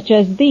powers such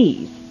as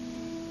these.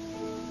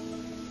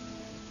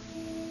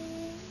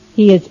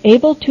 He is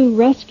able to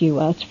rescue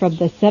us from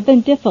the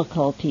 7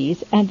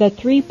 difficulties and the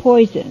 3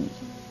 poisons.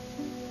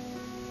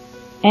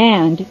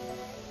 And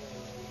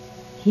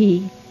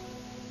he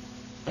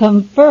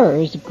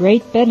confers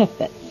great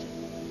benefits.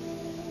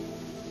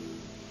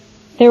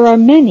 There are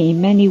many,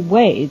 many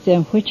ways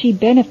in which he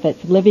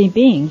benefits living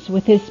beings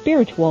with his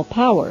spiritual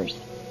powers.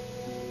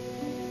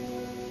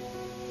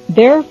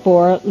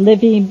 Therefore,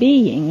 living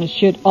beings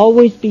should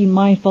always be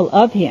mindful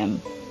of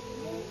him.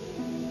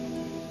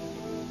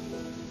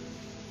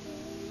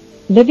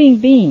 Living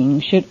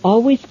beings should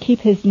always keep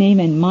his name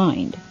in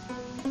mind.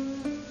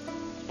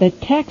 The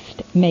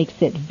text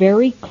makes it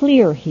very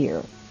clear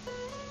here.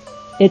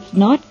 It's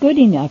not good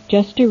enough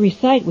just to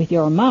recite with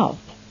your mouth.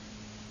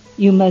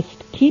 You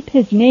must keep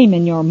his name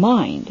in your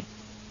mind.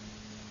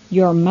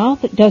 Your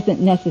mouth doesn't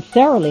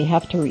necessarily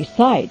have to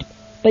recite,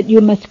 but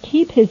you must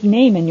keep his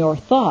name in your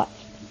thoughts.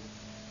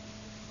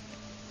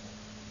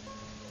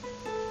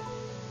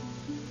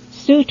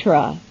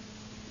 Sutra.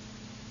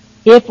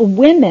 If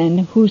women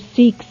who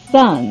seek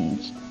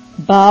sons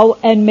bow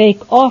and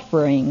make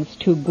offerings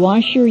to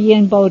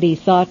GWANSHIYIN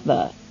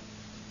Bodhisattva,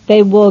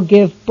 they will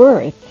give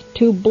birth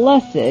to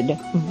blessed,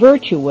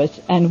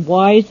 virtuous, and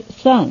wise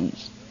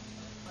sons.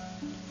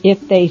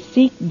 If they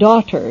seek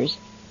daughters,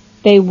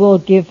 they will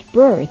give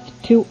birth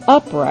to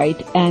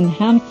upright and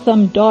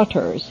handsome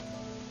daughters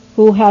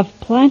who have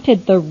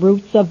planted the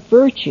roots of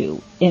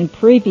virtue in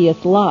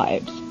previous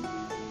lives,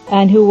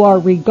 and who are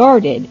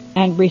regarded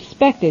and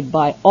respected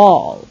by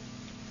all.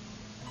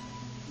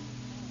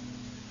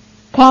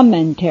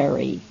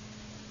 Commentary.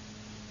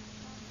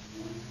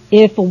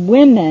 If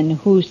women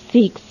who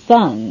seek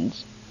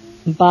sons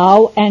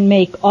bow and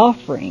make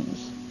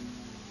offerings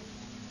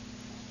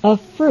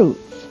of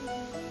fruits,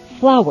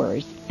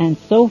 flowers, and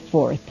so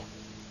forth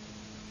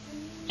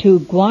to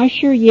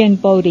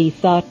GWANSHIYIN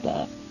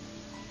Bodhisattva,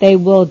 they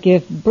will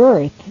give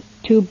birth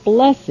to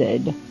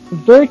blessed,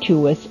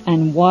 virtuous,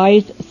 and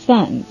wise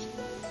sons.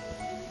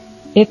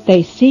 If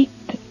they seek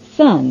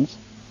sons,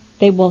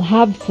 they will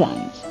have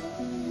sons.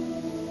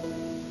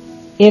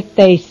 If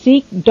they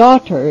seek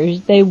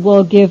daughters, they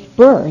will give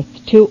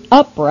birth to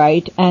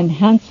upright and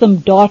handsome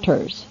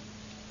daughters.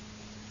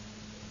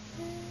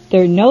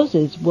 Their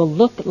noses will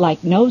look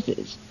like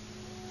noses.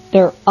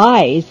 Their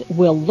eyes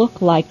will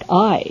look like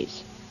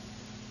eyes.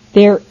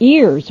 Their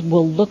ears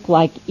will look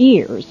like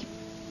ears.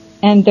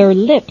 And their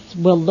lips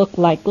will look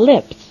like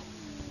lips.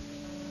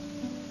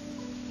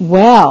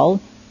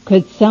 Well,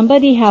 could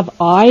somebody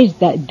have eyes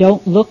that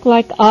don't look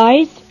like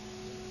eyes?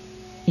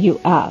 You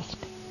ask.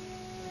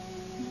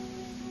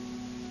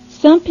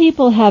 Some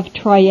people have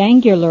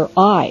triangular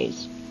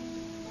eyes.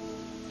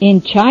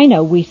 In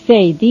China, we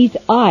say these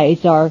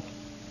eyes are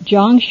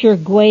Zhang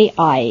Shigui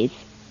eyes.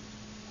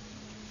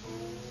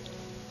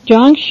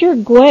 Zhang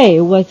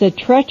Shigui was a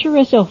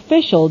treacherous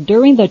official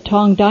during the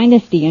Tang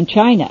Dynasty in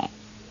China.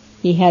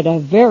 He had a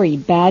very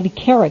bad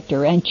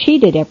character and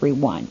cheated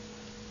everyone,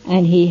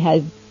 and he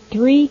had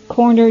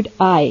 3-cornered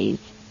eyes.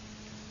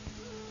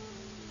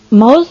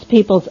 Most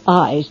people's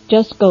eyes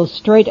just go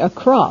straight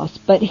across,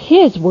 but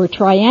his were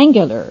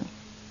triangular.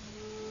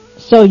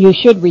 So you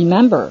should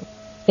remember,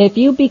 if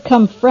you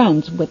become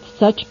friends with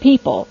such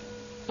people,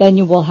 then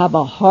you will have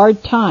a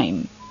hard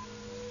time.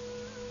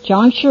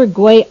 Zhangshi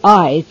Gui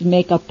eyes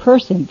make a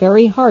person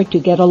very hard to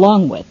get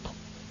along with.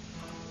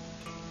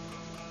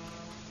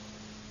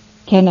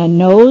 Can a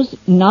nose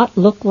not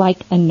look like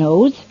a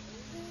nose?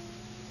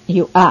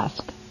 You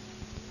ask.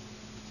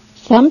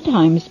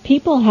 Sometimes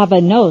people have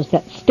a nose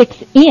that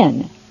sticks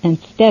in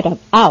instead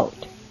of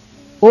out,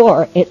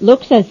 or it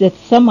looks as if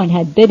someone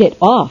had bit it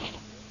off.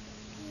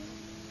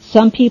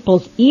 Some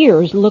people's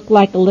ears look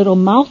like a little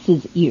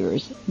mouse's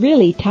ears,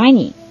 really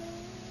tiny.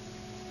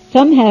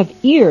 Some have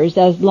ears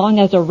as long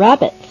as a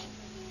rabbit's.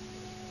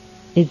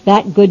 Is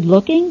that good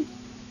looking?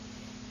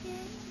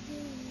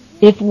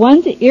 If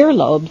one's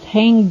earlobes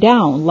hang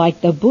down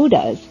like the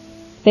Buddha's,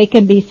 they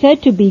can be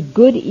said to be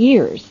good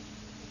ears.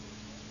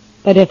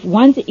 But if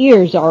one's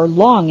ears are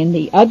long in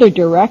the other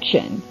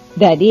direction,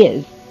 that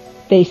is,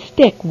 they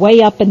stick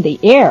way up in the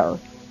air,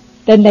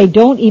 then they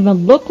don't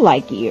even look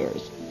like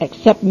ears,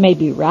 except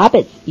maybe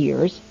rabbit's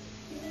ears.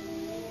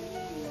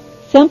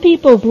 Some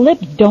people's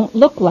lips don't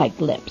look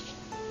like lips.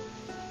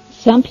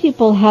 Some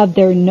people have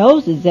their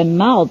noses and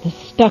mouths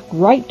stuck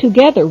right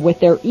together with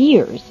their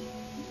ears.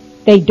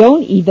 They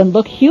don't even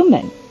look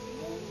human.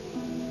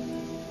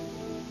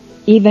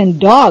 Even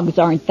dogs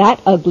aren't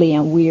that ugly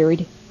and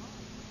weird.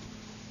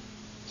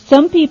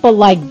 Some people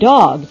like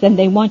dogs and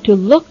they want to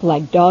look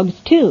like dogs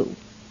too.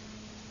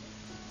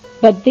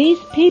 But these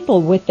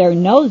people with their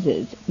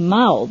noses,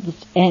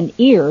 mouths, and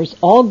ears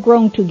all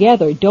grown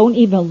together don't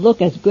even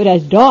look as good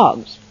as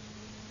dogs.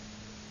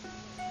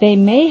 They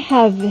may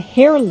have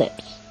hair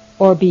lips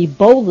or be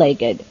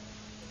bow-legged.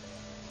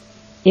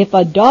 If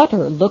a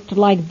daughter looked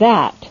like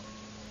that,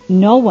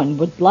 no one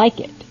would like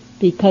it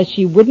because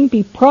she wouldn't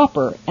be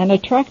proper and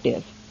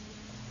attractive.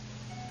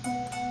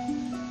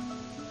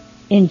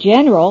 In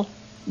general,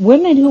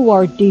 women who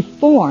are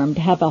deformed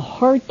have a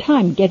hard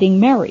time getting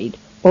married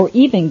or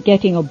even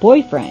getting a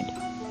boyfriend.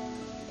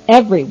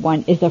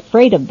 Everyone is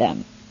afraid of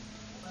them.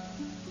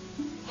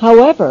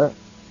 However,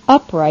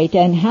 upright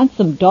and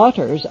handsome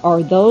daughters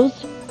are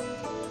those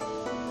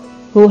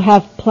who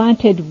have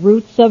planted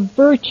roots of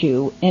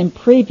virtue in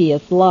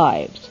previous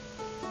lives.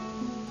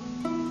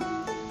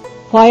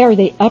 Why are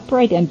they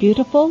upright and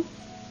beautiful?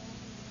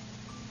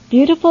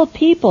 Beautiful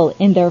people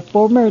in their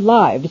former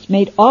lives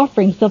made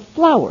offerings of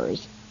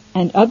flowers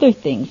and other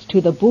things to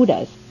the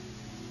Buddhas.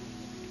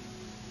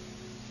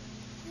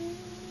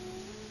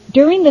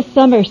 During the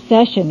summer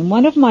session,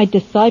 one of my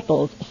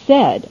disciples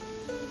said,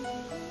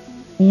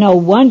 "No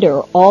wonder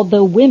all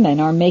the women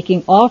are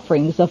making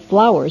offerings of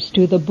flowers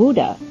to the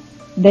Buddha.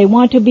 They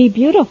want to be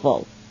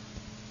beautiful."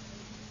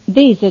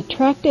 These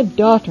attractive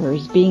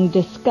daughters being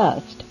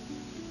discussed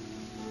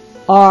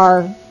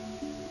are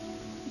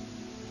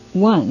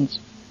ones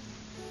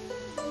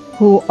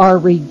who are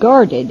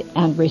regarded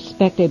and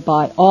respected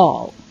by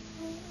all.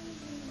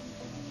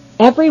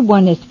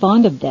 Everyone is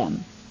fond of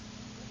them.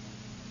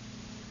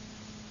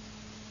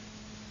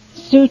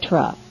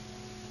 Sutra.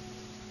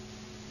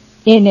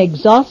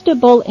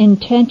 Inexhaustible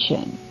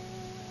intention.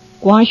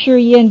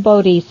 GWANSHIYIN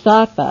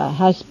Bodhisattva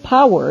has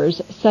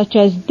powers such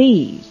as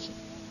these.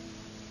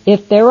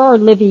 If there are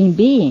living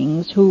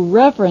beings who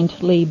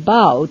reverently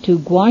bow to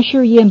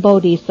GWANSHIYIN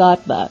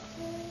Bodhisattva,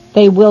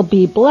 they will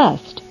be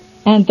blessed,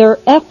 and their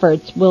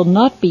efforts will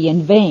not be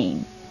in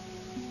vain.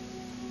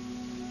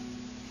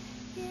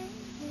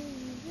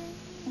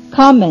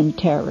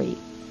 Commentary.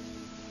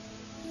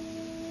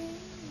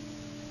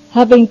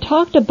 Having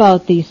talked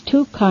about these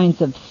two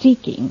kinds of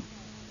seeking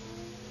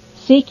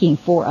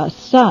for a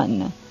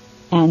son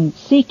and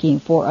seeking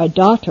for a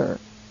daughter,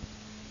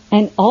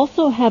 and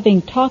also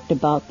having talked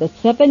about the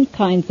 7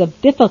 kinds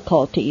of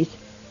difficulties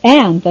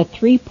and the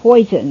 3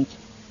 poisons,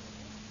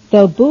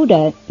 the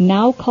Buddha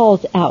now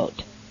calls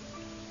out,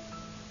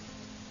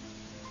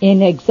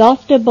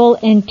 inexhaustible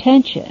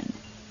intention.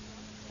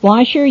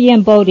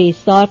 GWANSHIYIN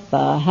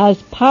Bodhisattva has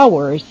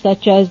powers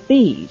such as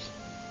these,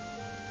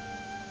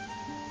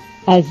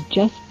 as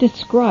just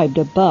described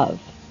above.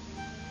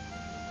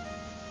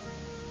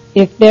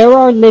 If there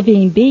are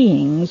living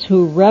beings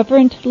who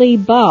reverently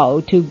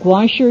bow to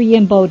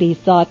GWANSHIYIN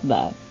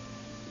Bodhisattva,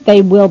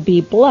 they will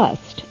be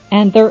blessed,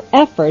 and their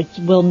efforts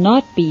will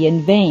not be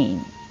in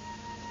vain.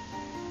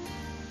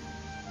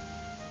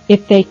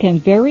 If they can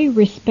very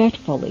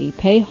respectfully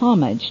pay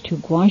homage to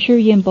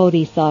GWANSHIYIN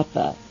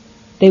Bodhisattva,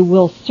 they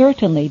will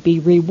certainly be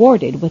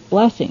rewarded with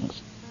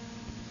blessings.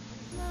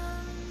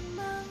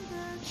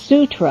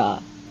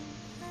 Sutra.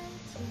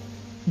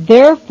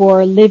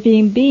 Therefore,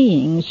 living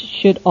beings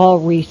should all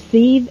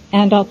receive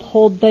and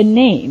uphold the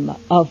name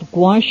of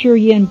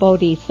GWANSHIYIN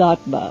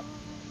Bodhisattva.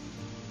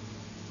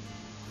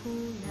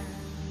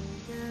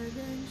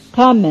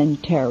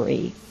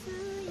 Commentary.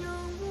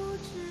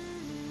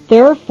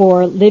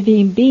 Therefore,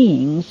 living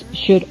beings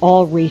should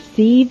all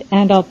receive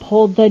and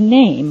uphold the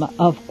name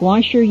of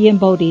GWANSHIYIN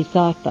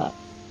Bodhisattva.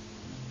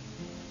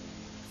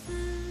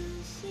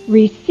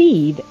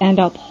 Receive and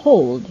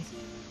uphold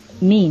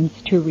means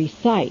to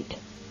recite,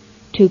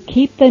 to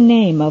keep the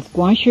name of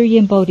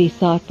GWANSHIYIN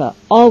Bodhisattva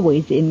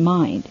always in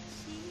mind.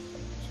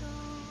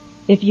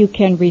 If you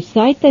can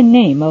recite the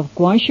name of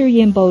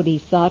GWANSHIYIN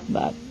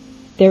Bodhisattva,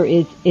 there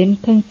is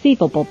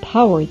inconceivable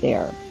power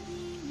there.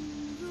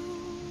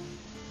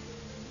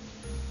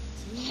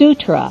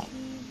 Sutra.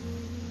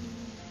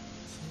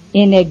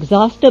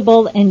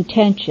 Inexhaustible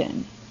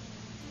intention.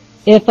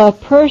 If a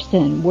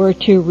person were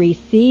to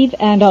receive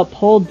and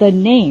uphold the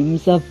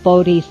names of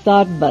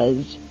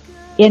bodhisattvas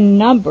in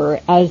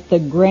number as the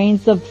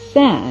grains of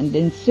sand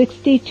in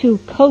 62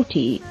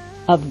 koti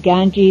of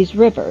Ganges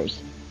rivers,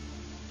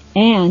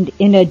 and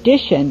in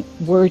addition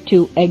were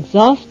to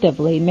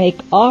exhaustively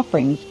make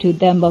offerings to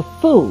them of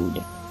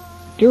food,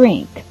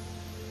 drink,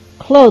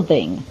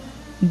 clothing,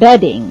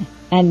 bedding,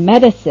 and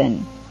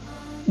medicine,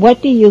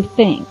 what do you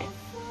think?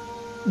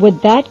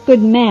 Would that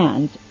good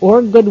man's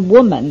or good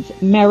woman's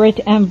merit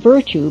and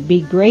virtue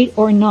be great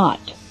or not?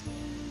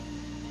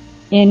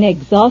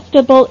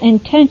 Inexhaustible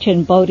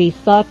Intention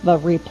Bodhisattva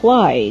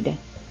replied,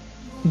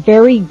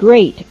 "Very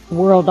great,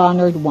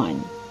 world-honored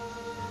one."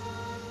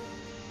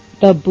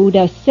 The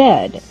Buddha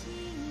said,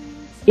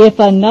 "If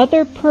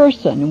another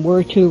person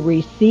were to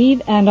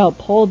receive and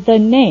uphold the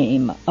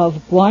name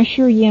of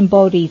GWANSHIYIN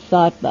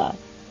Bodhisattva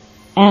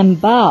and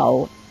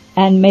bow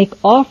and make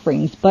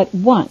offerings but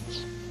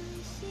once,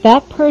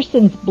 that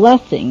person's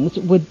blessings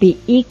would be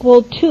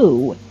equal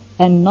to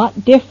and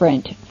not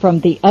different from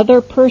the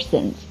other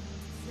person's.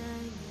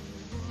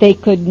 They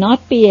could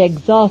not be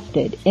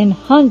exhausted in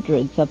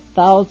hundreds of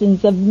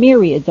thousands of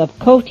myriads of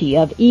koti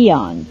of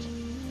eons."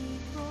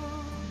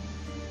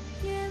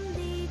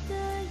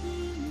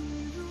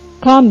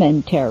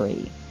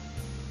 Commentary.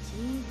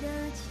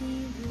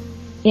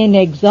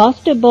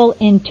 Inexhaustible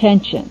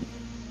intention.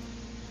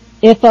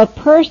 If a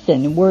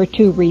person were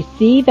to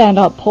receive and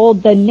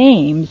uphold the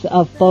names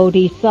of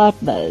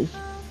bodhisattvas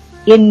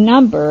in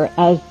number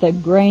as the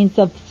grains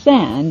of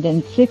sand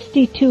in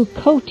 62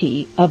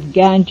 koti of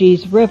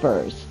Ganges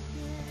rivers.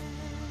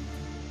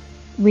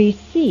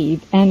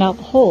 Receive and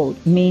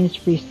uphold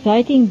means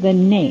reciting the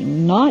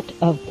name not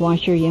of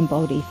GWANSHIYIN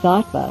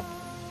Bodhisattva,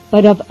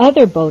 but of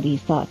other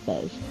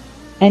bodhisattvas,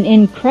 an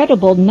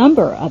incredible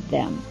number of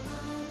them.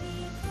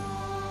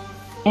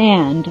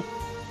 And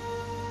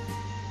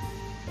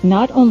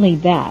not only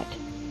that,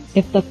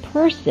 if the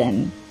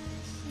person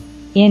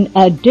in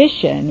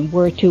addition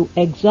were to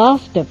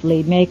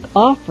exhaustively make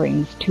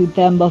offerings to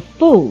them of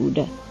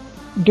food,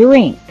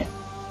 drink,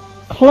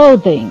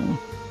 clothing,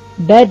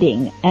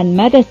 bedding, and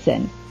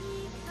medicine,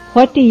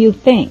 what do you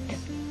think?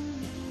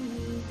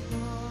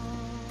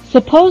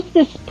 Suppose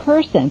this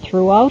person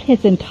throughout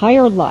his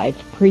entire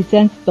life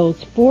presents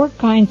those 4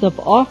 kinds of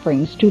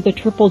offerings to the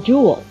Triple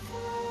Jewel.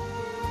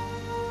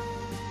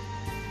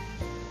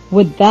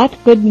 Would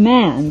that good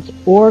man's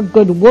or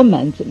good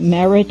woman's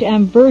merit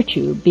and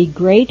virtue be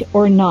great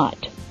or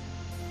not?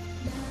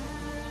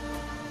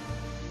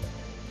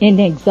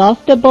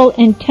 Inexhaustible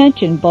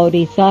Intention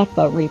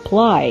Bodhisattva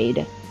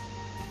replied,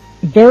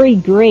 "Very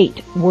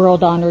great,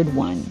 world-honored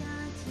one."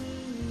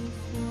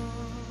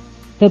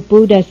 The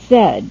Buddha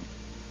said,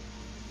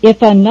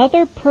 "If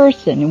another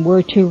person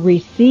were to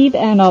receive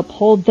and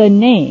uphold the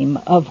name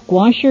of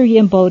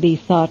GWANSHIYIN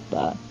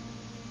Bodhisattva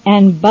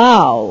and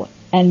bow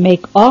and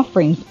make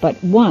offerings but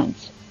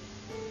once,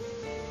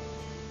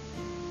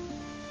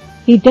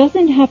 he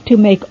doesn't have to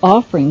make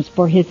offerings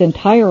for his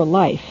entire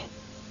life.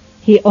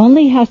 He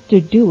only has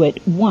to do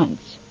it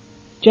once,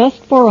 just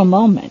for a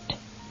moment.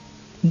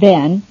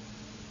 Then,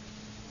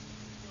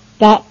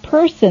 that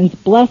person's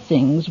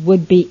blessings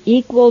would be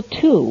equal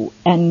to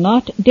and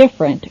not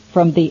different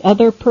from the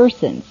other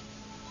person's.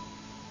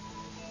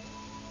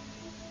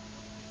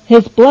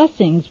 His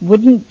blessings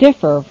wouldn't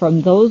differ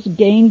from those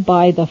gained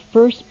by the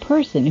first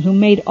person who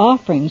made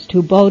offerings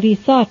to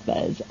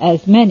bodhisattvas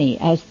as many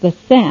as the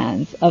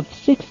sands of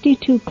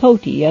 62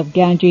 koti of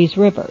Ganges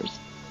rivers.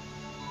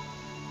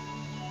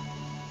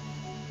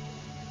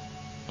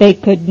 They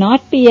could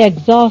not be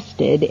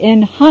exhausted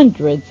in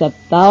hundreds of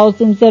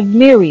thousands of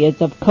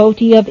myriads of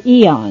koti of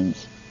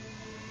eons.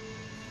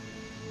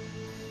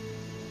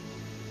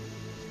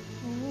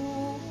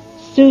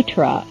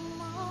 Sutra.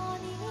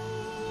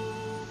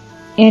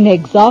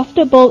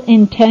 Inexhaustible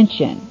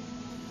intention.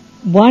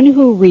 One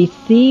who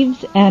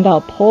receives and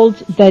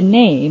upholds the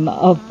name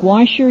of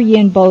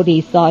GWANSHIYIN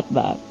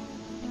Bodhisattva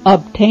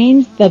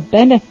obtains the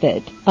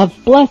benefit of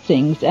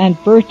blessings and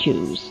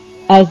virtues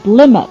as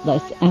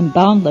limitless and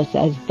boundless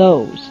as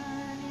those.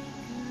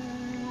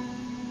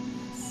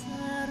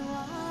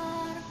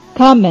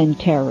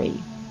 Commentary.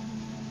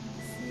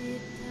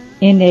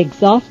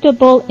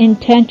 Inexhaustible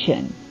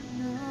intention.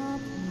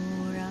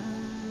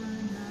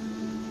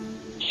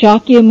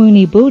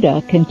 Shakyamuni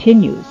Buddha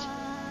continues,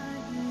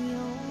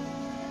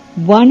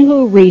 one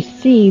who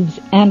receives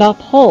and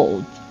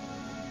upholds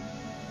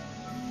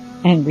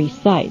and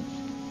recites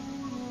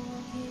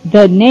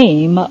The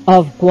name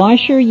of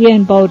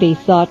GWANSHIYIN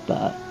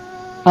Bodhisattva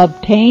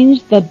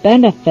obtains the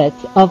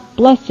benefits of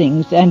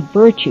blessings and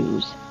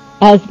virtues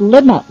as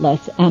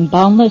limitless and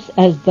boundless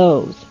as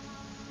those.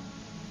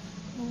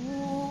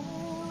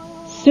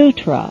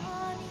 Sutra.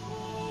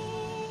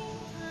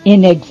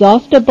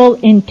 Inexhaustible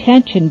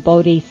Intention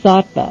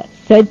Bodhisattva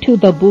said to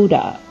the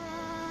Buddha,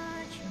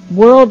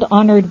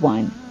 World-honored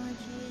one,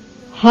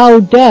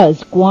 how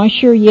does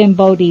GWANSHIYIN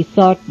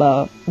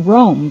Bodhisattva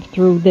roam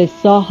through this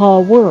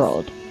Saha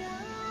world?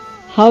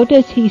 How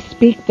does he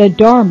speak the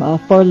Dharma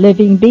for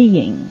living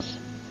beings?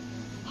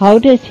 How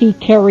does he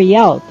carry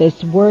out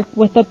this work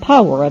with the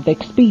power of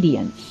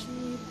expedience?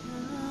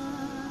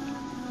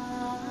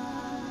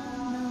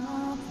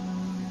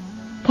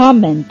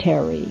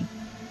 Commentary.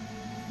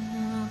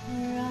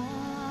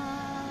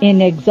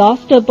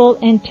 Inexhaustible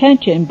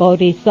Intention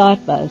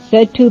Bodhisattva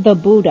said to the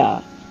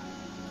Buddha,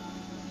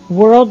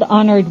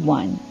 World-honored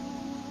one,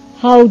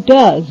 how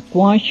does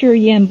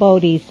GWANSHIYIN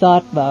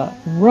Bodhisattva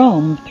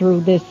roam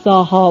through this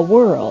Saha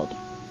world?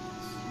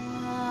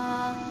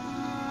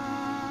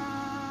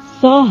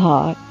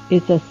 Saha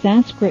is a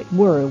Sanskrit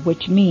word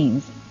which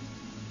means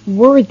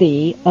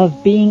worthy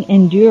of being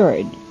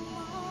endured.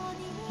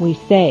 We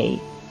say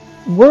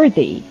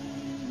worthy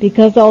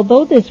because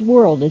although this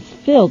world is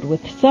filled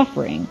with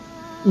suffering,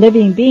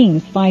 living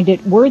beings find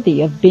it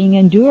worthy of being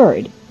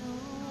endured.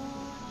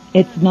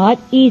 It's not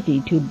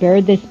easy to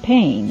bear this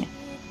pain.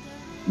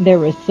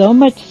 There is so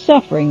much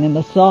suffering in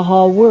the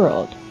Saha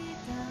world.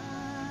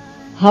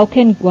 How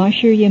can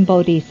GWANSHIYIN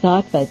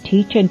Bodhisattva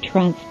teach and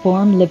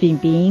transform living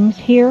beings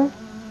here?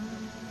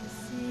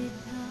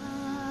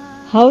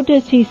 How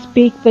does he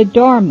speak the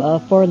Dharma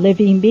for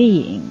living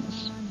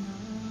beings?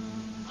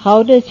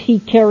 How does he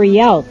carry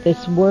out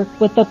this work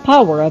with the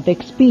power of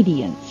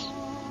expedience?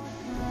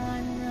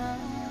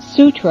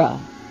 Sutra.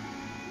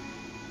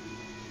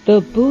 The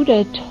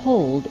Buddha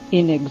told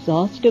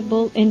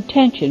Inexhaustible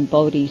Intention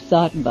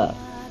Bodhisattva,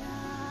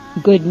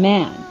 Good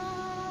man,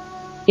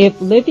 if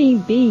living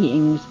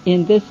beings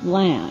in this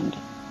land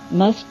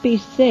must be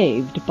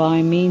saved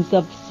by means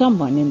of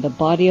someone in the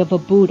body of a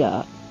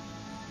Buddha,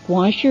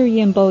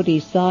 GWANSHIYIN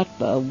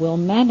Bodhisattva will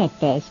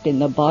manifest in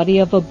the body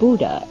of a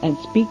Buddha and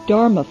speak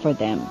Dharma for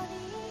them.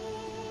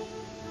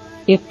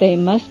 If they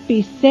must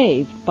be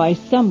saved by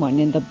someone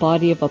in the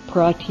body of a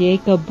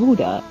Pratyeka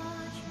Buddha,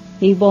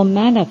 he will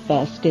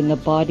manifest in the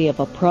body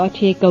of a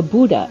Pratyeka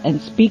Buddha and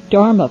speak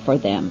Dharma for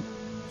them.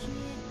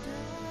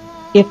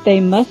 If they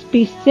must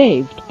be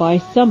saved by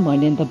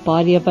someone in the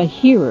body of a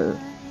hearer,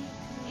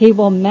 he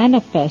will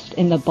manifest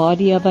in the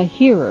body of a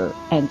hearer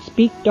and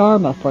speak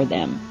Dharma for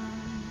them.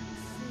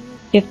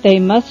 If they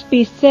must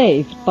be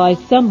saved by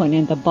someone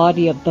in the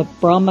body of the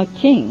Brahma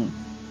King,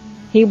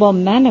 he will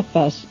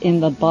manifest in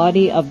the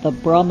body of the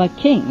Brahma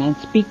King and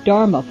speak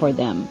Dharma for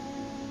them.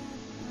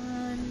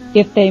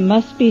 If they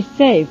must be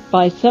saved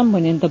by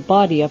someone in the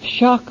body of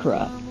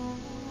Shakra,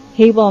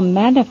 he will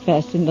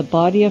manifest in the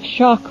body of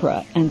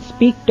Shakra and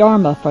speak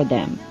Dharma for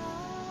them.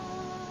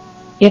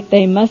 If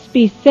they must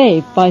be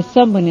saved by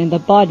someone in the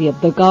body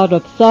of the God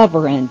of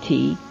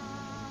Sovereignty,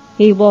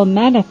 he will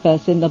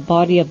manifest in the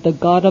body of the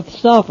God of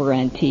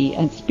Sovereignty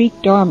and speak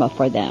Dharma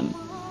for them.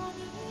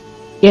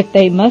 If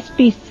they must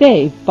be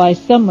saved by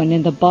someone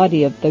in the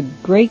body of the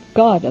great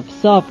God of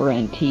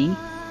Sovereignty,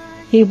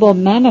 he will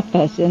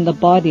manifest in the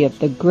body of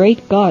the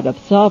great God of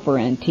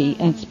Sovereignty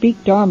and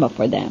speak Dharma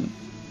for them.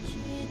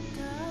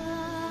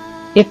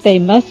 If they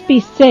must be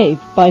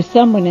saved by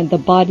someone in the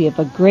body of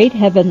a great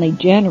heavenly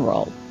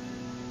general,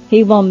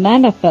 he will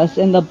manifest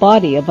in the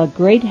body of a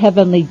great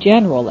heavenly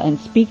general and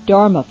speak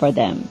Dharma for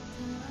them.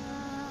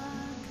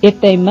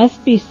 If they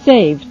must be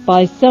saved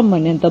by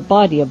someone in the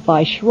body of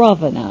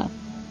Vaishravana,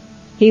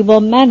 he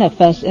will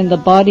manifest in the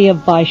body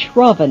of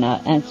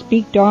Vaishravana and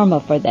speak Dharma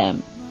for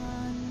them.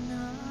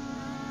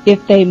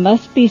 If they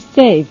must be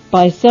saved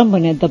by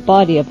someone in the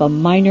body of a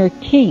minor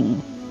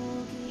king,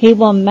 he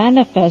will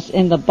manifest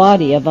in the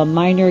body of a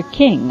minor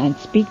king and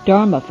speak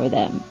Dharma for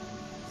them.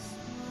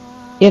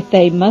 If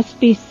they must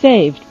be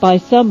saved by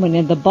someone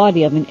in the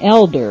body of an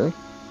elder,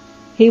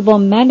 he will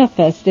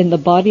manifest in the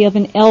body of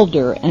an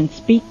elder and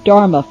speak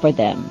Dharma for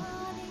them.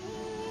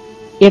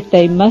 If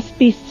they must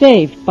be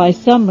saved by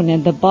someone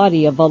in the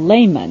body of a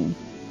layman,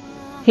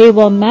 he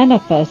will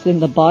manifest in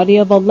the body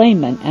of a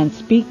layman and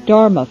speak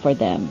Dharma for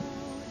them.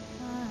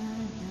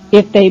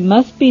 If they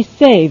must be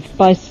saved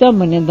by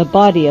someone in the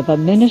body of a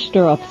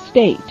minister of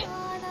state,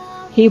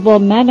 he will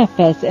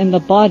manifest in the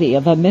body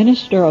of a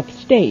minister of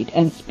state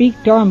and speak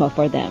Dharma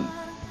for them.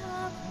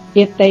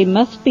 If they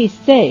must be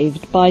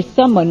saved by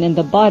someone in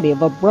the body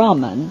of a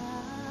Brahmin,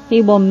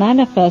 he will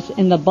manifest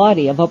in the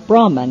body of a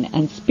Brahmin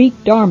and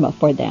speak Dharma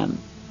for them.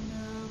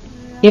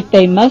 If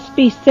they must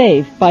be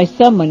saved by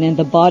someone in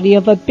the body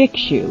of a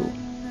bhikshu,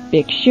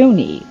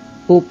 bhikshuni,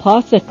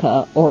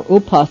 upasaka or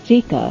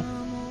upasika,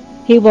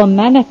 he will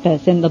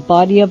manifest in the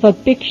body of a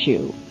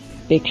bhikshu,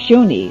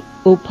 bhikshuni,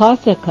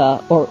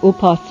 upasaka or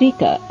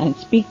upasika and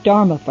speak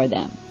Dharma for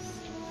them.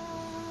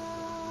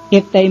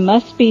 If they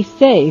must be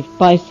saved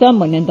by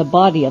someone in the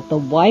body of the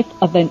wife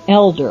of an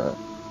elder,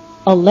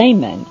 a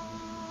layman,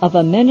 of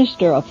a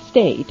minister of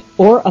state,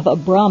 or of a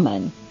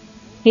Brahmin,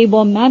 he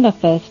will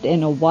manifest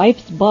in a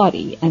wife's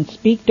body and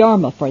speak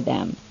Dharma for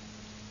them.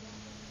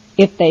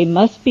 If they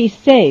must be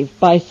saved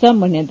by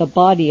someone in the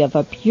body of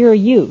a pure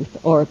youth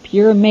or a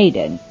pure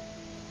maiden,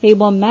 he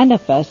will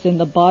manifest in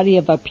the body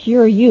of a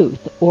pure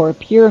youth or a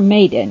pure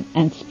maiden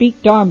and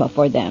speak Dharma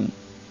for them.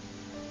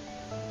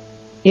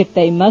 If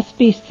they must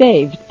be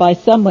saved by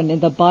someone in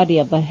the body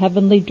of a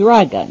heavenly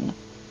dragon,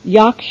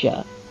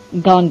 Yaksha,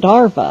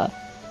 Gandharva,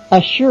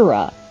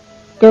 Ashura,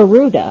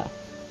 Garuda,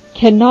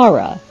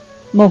 Kinnara,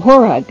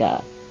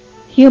 Moharaga,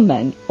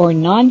 human or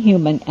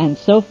non-human, and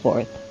so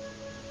forth,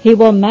 he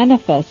will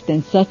manifest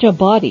in such a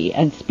body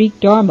and speak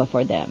Dharma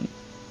for them.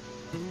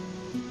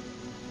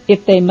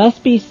 If they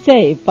must be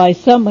saved by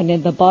someone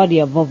in the body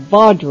of a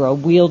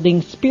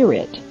Vajra-wielding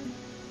spirit,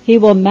 he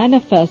will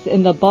manifest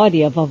in the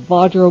body of a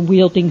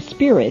Vajra-wielding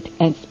spirit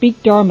and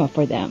speak Dharma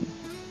for them.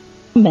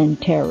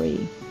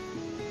 Commentary.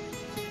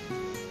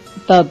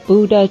 The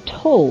Buddha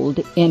told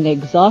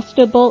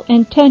Inexhaustible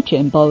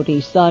Intention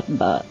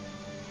Bodhisattva,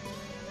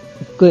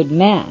 "Good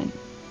man,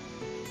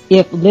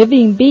 if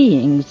living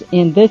beings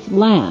in this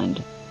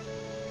land,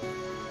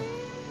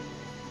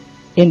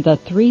 in the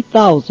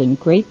 3,000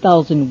 Great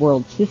Thousand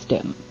World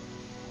System,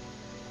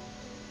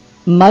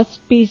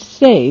 must be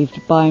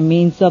saved by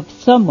means of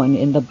someone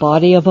in the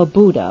body of a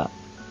Buddha,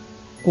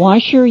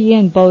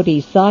 GWANSHIYIN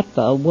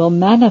Bodhisattva will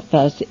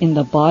manifest in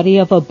the body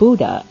of a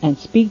Buddha and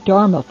speak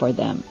Dharma for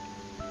them."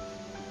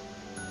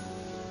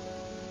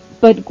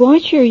 But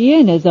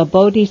GWANSHIYIN is a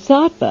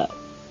Bodhisattva.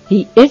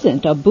 He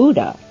isn't a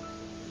Buddha.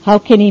 How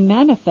can he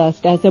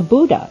manifest as a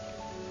Buddha?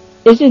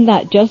 Isn't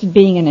that just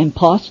being an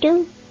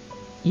impostor?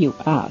 You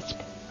ask.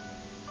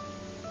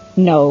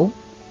 No,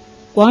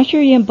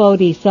 GWANSHIYIN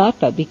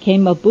Bodhisattva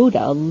became a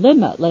Buddha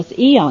limitless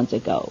eons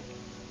ago.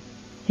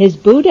 His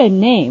Buddha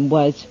name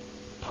was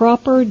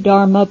Proper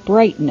Dharma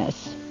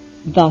Brightness,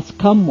 thus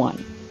come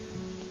one.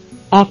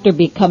 After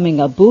becoming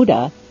a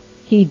Buddha,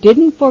 he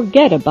didn't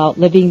forget about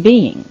living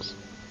beings.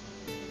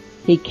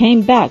 He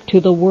came back to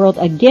the world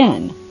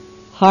again,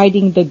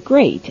 hiding the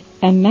great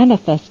and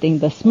manifesting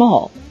the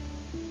small.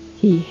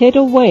 He hid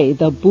away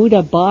the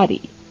Buddha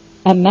body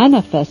and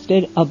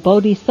manifested a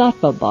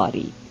Bodhisattva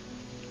body.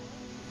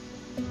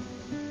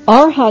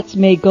 Arhats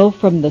may go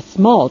from the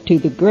small to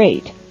the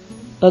great,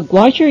 but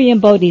GWANSHIYIN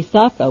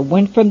Bodhisattva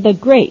went from the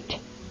great,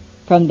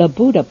 from the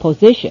Buddha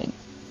position,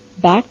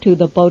 back to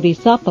the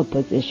Bodhisattva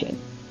position.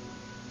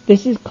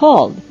 This is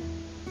called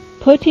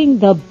putting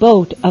the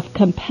boat of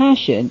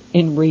compassion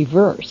in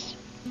reverse,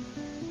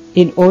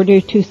 in order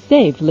to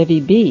save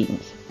living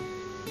beings.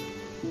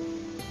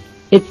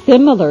 It's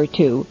similar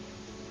to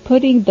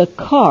putting the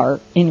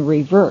car in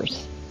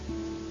reverse.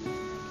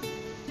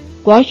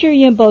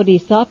 GWANSHIYIN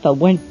Bodhisattva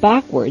went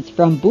backwards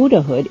from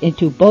Buddhahood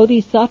into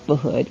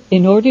Bodhisattvahood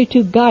in order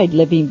to guide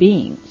living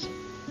beings.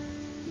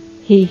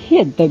 He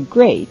hid the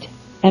great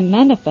and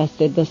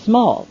manifested the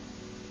small.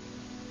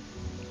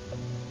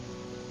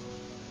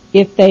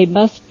 If they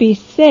must be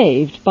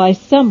saved by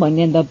someone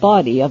in the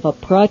body of a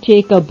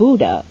Pratyeka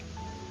Buddha,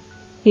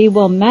 he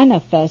will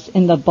manifest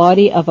in the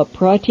body of a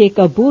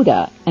Pratyeka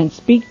Buddha and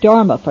speak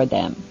Dharma for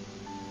them.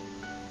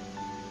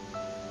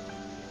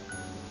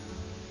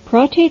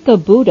 Pratyeka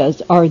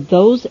Buddhas are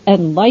those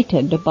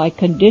enlightened by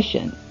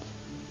conditions.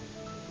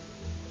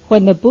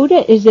 When the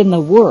Buddha is in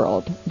the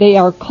world, they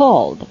are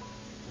called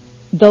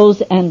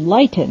those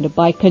enlightened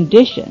by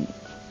conditions.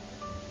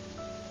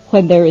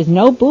 When there is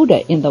no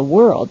Buddha in the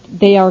world,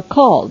 they are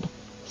called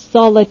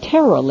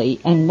solitarily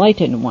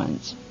enlightened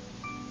ones.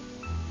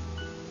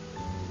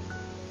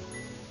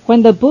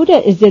 When the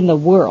Buddha is in the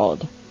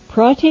world,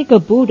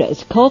 Pratyeka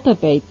Buddhas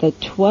cultivate the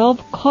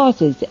 12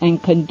 causes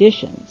and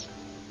conditions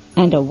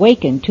and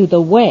awaken to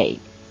the way.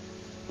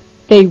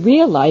 They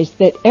realize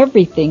that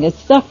everything is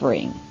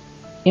suffering,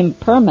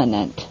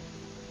 impermanent,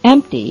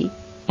 empty,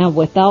 and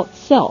without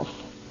self.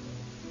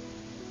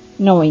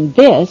 Knowing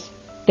this,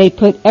 they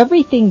put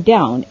everything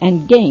down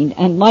and gain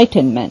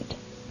enlightenment.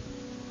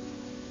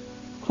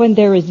 When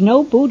there is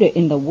no Buddha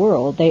in the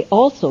world, they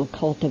also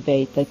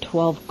cultivate the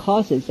 12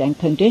 causes and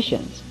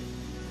conditions.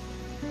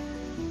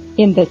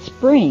 In the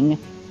spring,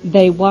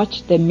 they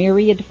watch the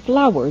myriad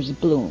flowers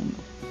bloom.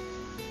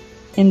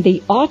 In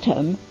the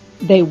autumn,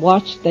 they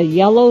watch the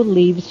yellow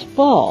leaves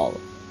fall.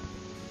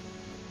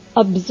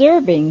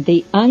 Observing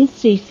the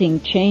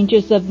unceasing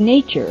changes of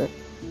nature,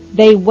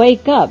 they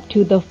wake up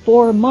to the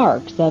 4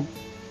 marks of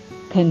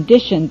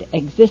conditioned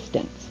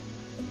existence: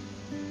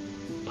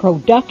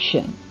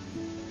 production,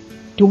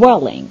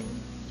 dwelling,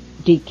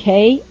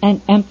 decay, and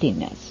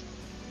emptiness,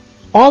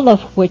 all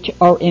of which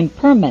are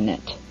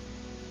impermanent,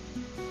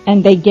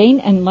 and they gain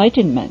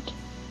enlightenment.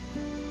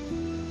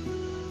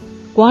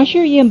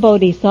 GWANSHIYIN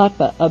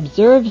Bodhisattva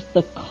observes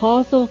the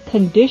causal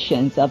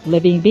conditions of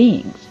living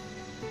beings.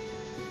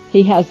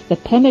 He has the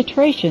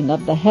penetration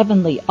of the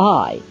heavenly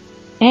eye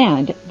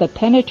and the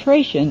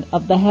penetration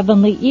of the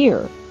heavenly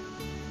ear.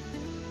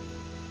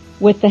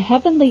 With the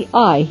heavenly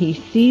eye he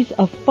sees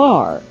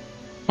afar,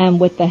 and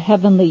with the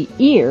heavenly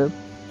ear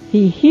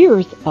he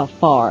hears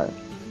afar.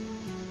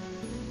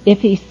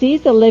 If he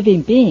sees a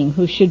living being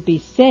who should be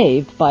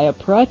saved by a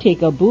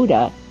Pratyeka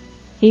Buddha,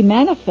 he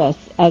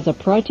manifests as a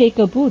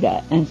Pratyeka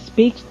Buddha and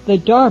speaks the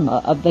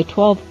Dharma of the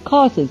 12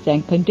 causes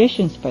and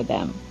conditions for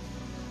them.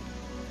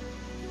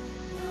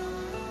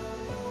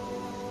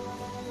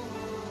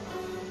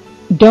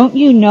 Don't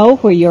you know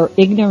where your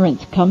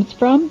ignorance comes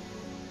from?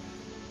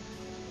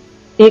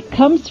 It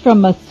comes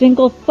from a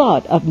single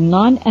thought of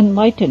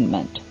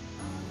non-enlightenment.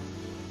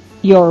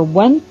 Your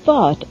one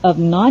thought of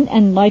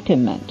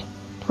non-enlightenment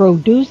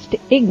produced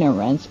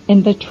ignorance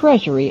in the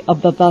treasury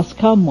of the thus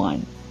come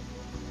one.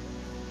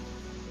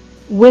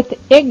 With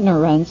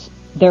ignorance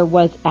there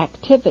was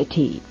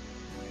activity.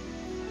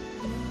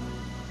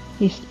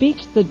 He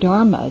speaks the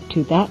Dharma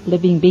to that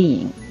living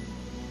being.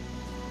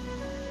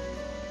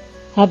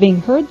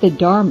 Having heard the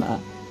Dharma,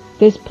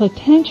 this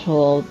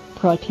potential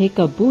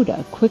Pratyeka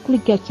Buddha quickly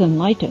gets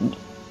enlightened.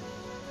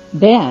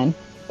 Then,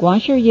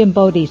 GWANSHIYIN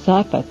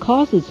Bodhisattva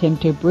causes him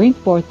to bring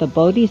forth the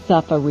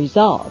Bodhisattva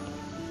resolve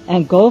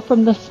and go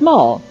from the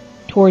small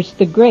towards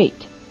the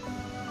great.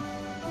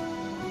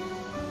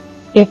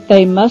 If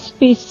they must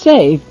be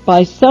saved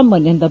by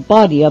someone in the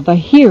body of a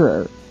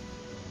hearer,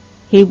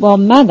 he will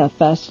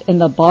manifest in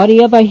the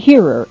body of a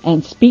hearer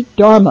and speak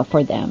Dharma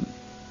for them.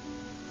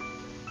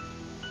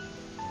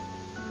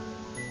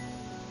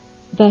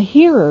 The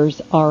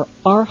hearers are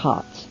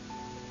arhats.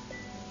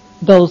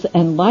 Those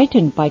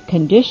enlightened by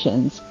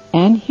conditions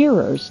and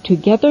hearers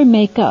together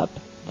make up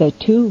the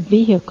two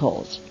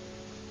vehicles.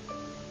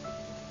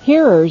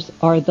 Hearers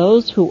are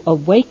those who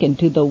awakened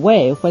to the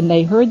way when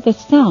they heard the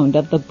sound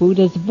of the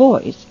Buddha's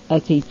voice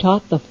as he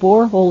taught the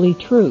Four Holy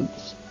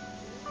Truths.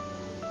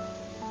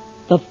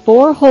 The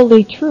Four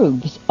Holy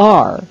Truths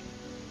are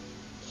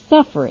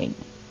suffering,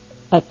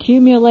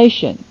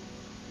 accumulation,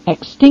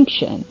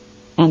 extinction,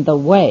 and the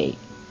way.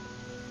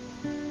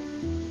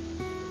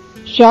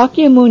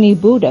 Shakyamuni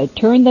Buddha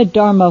turned the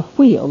Dharma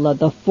wheel of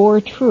the Four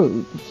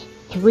Truths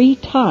 3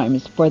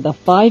 times for the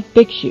 5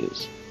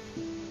 bhikshus.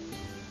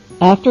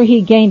 After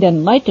he gained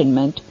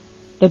enlightenment,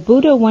 the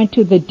Buddha went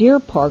to the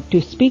deer park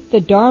to speak the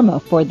Dharma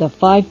for the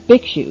 5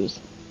 bhikshus,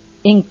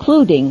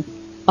 including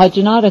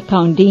Ajnata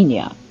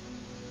Kaundinya.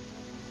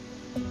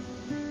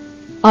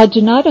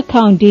 Ajnata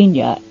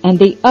Kaundinya and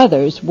the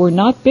others were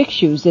not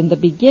bhikshus in the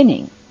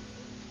beginning.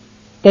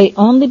 They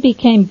only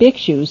became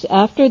bhikshus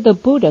after the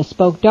Buddha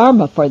spoke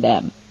Dharma for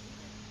them.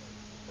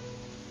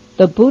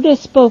 The Buddha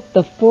spoke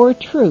the Four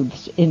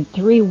Truths in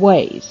 3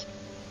 ways.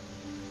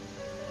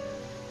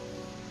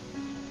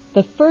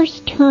 The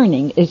first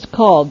turning is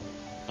called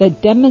the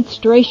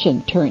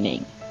demonstration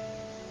turning.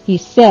 He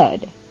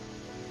said,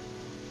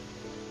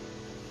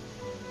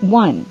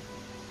 1.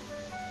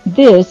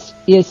 This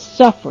is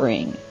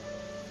suffering.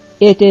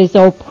 It is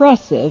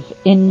oppressive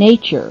in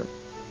nature.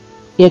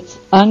 It's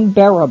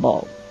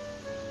unbearable.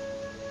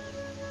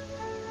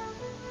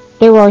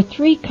 There are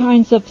 3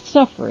 kinds of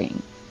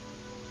suffering: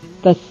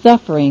 the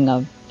suffering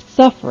of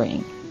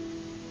suffering,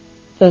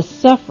 the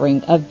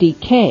suffering of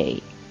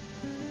decay,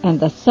 and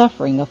the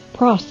suffering of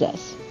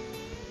process.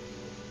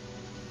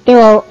 There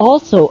are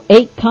also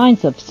 8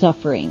 kinds of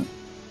suffering: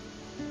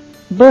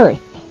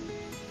 birth,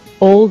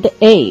 old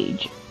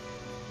age,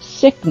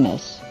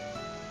 sickness,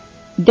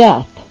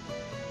 death,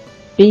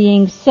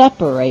 being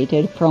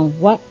separated from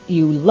what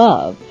you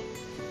love,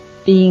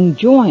 being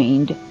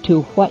joined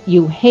to what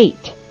you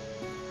hate,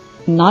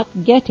 not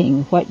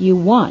getting what you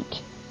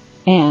want,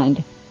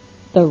 and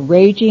the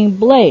raging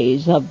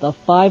blaze of the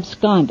 5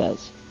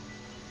 skandhas.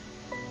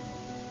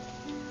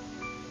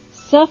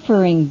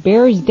 Suffering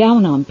bears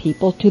down on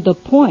people to the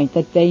point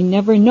that they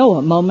never know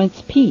a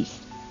moment's peace.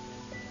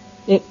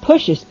 It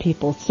pushes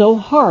people so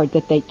hard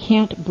that they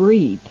can't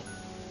breathe.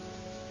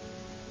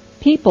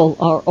 People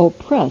are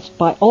oppressed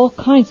by all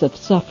kinds of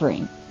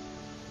suffering.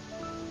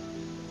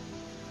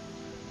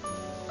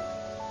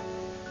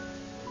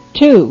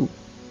 2.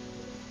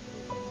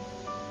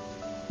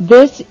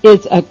 This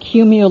is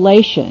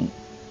accumulation.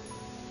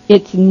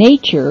 Its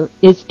nature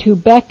is to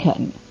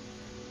beckon.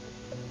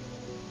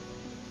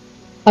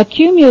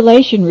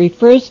 Accumulation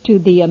refers to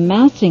the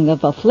amassing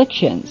of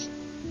afflictions.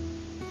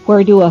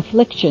 Where do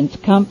afflictions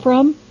come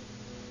from?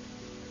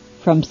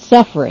 From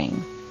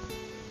suffering.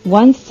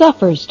 One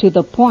suffers to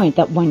the point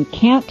that one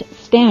can't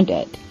stand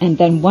it, and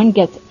then one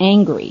gets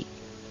angry.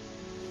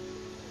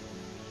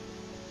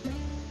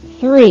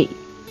 3.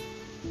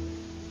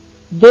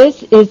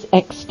 This is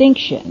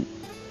extinction.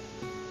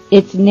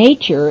 Its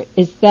nature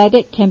is that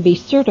it can be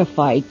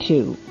certified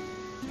to.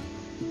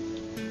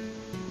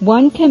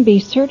 One can be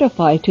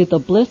certified to the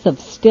bliss of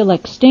still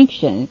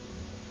extinction,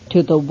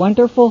 to the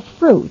wonderful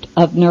fruit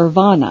of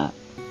nirvana.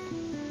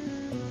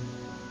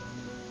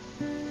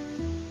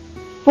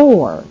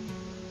 4.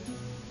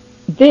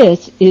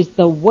 This is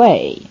the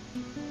way.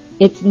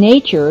 Its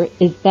nature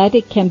is that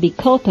it can be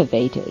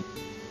cultivated.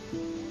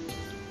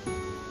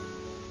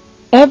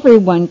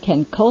 Everyone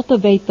can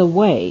cultivate the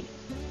way.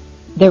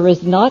 There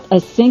is not a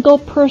single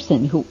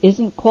person who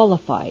isn't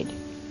qualified.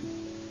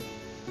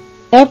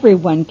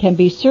 Everyone can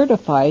be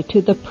certified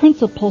to the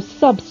principal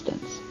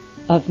substance,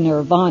 of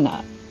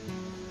nirvana.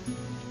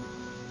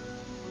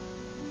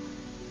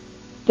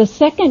 The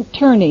second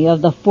turning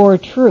of the Four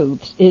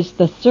Truths is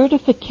the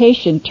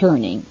certification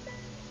turning.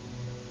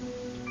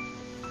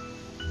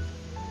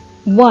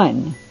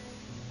 1.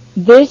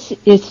 This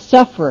is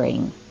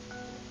suffering.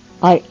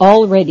 I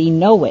already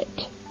know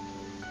it.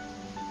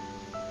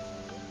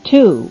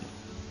 2.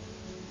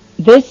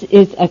 This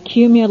is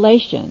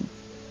accumulation.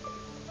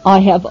 I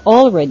have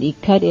already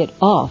cut it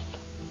off.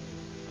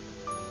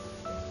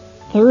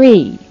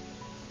 3.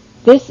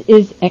 This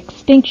is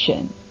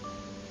extinction.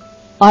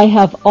 I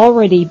have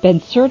already been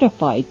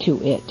certified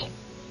to it.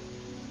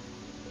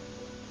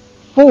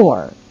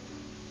 4.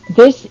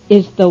 This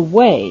is the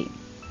way.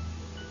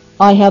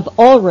 I have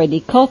already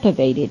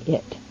cultivated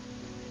it.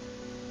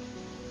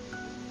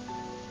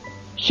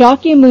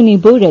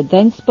 Shakyamuni Buddha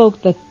then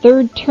spoke the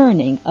third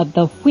turning of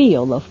the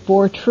wheel of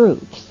Four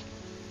Truths,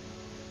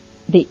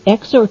 the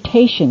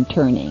exhortation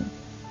turning.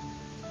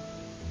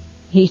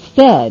 He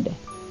said,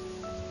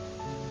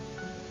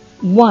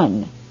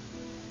 1.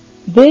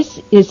 This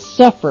is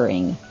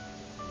suffering.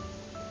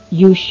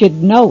 You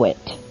should know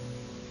it.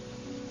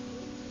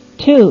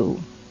 2.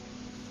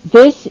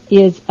 This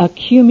is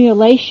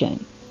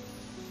accumulation.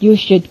 You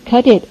should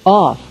cut it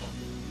off.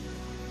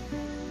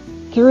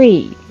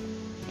 3.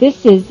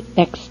 This is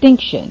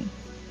extinction.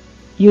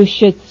 You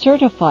should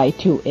certify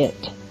to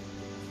it.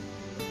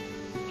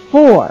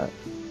 4.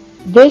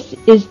 This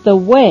is the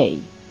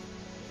way.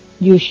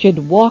 You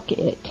should walk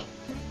it.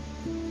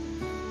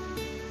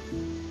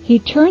 He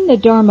turned the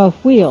Dharma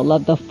wheel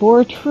of the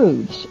Four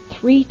Truths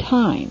 3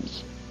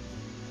 times.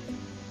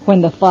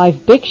 When the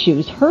 5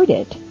 bhikshus heard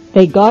it,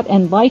 they got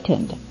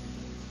enlightened.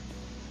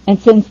 And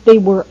since they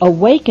were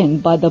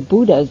awakened by the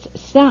Buddha's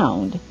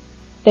sound,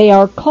 they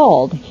are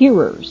called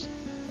hearers.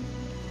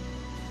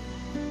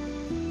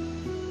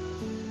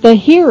 The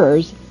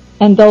hearers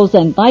and those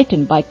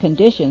enlightened by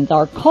conditions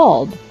are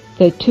called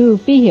the 2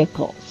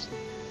 vehicles.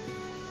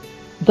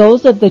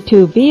 Those of the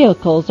 2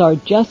 vehicles are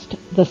just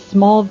the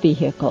small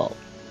vehicle.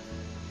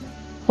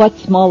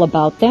 What's small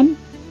about them?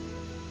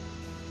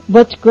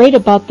 What's great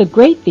about the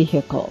great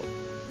vehicle?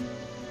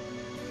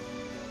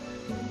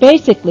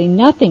 Basically,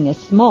 nothing is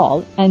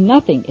small and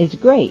nothing is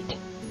great.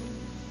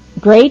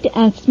 Great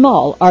and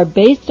small are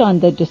based on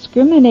the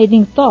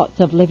discriminating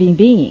thoughts of living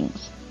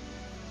beings.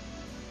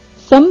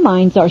 Some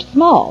minds are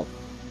small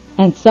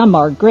and some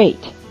are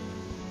great.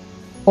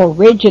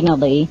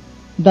 Originally,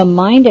 the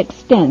mind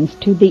extends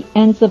to the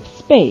ends of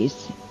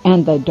space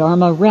and the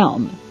Dharma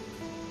realm.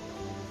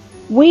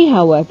 We,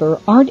 however,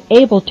 aren't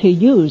able to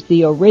use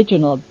the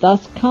original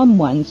thus come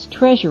one's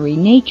treasury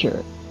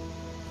nature.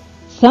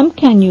 Some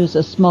can use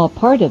a small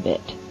part of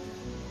it.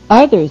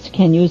 Others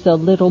can use a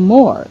little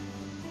more.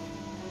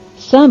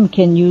 Some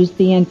can use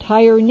the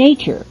entire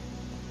nature.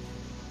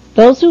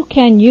 Those who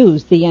can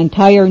use the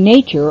entire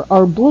nature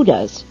are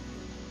Buddhas.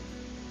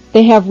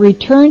 They have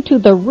returned to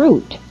the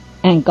root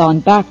and gone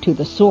back to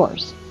the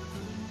source.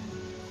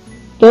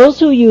 Those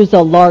who use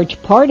a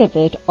large part of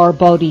it are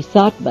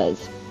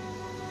bodhisattvas.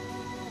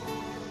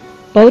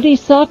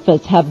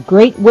 Bodhisattvas have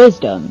great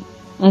wisdom,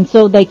 and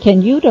so they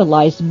can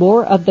utilize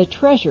more of the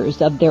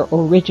treasures of their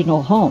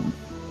original home.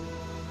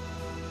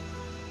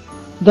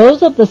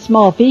 Those of the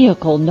small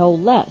vehicle know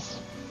less,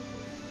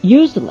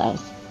 use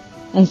less,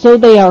 and so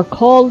they are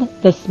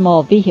called the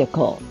small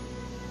vehicle.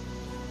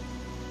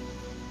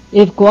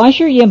 If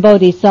GWANSHIYIN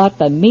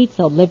Bodhisattva meets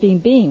a living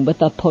being with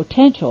the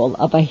potential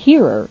of a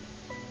hearer,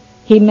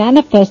 he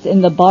manifests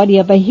in the body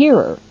of a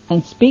hearer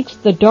and speaks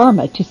the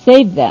Dharma to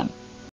save them.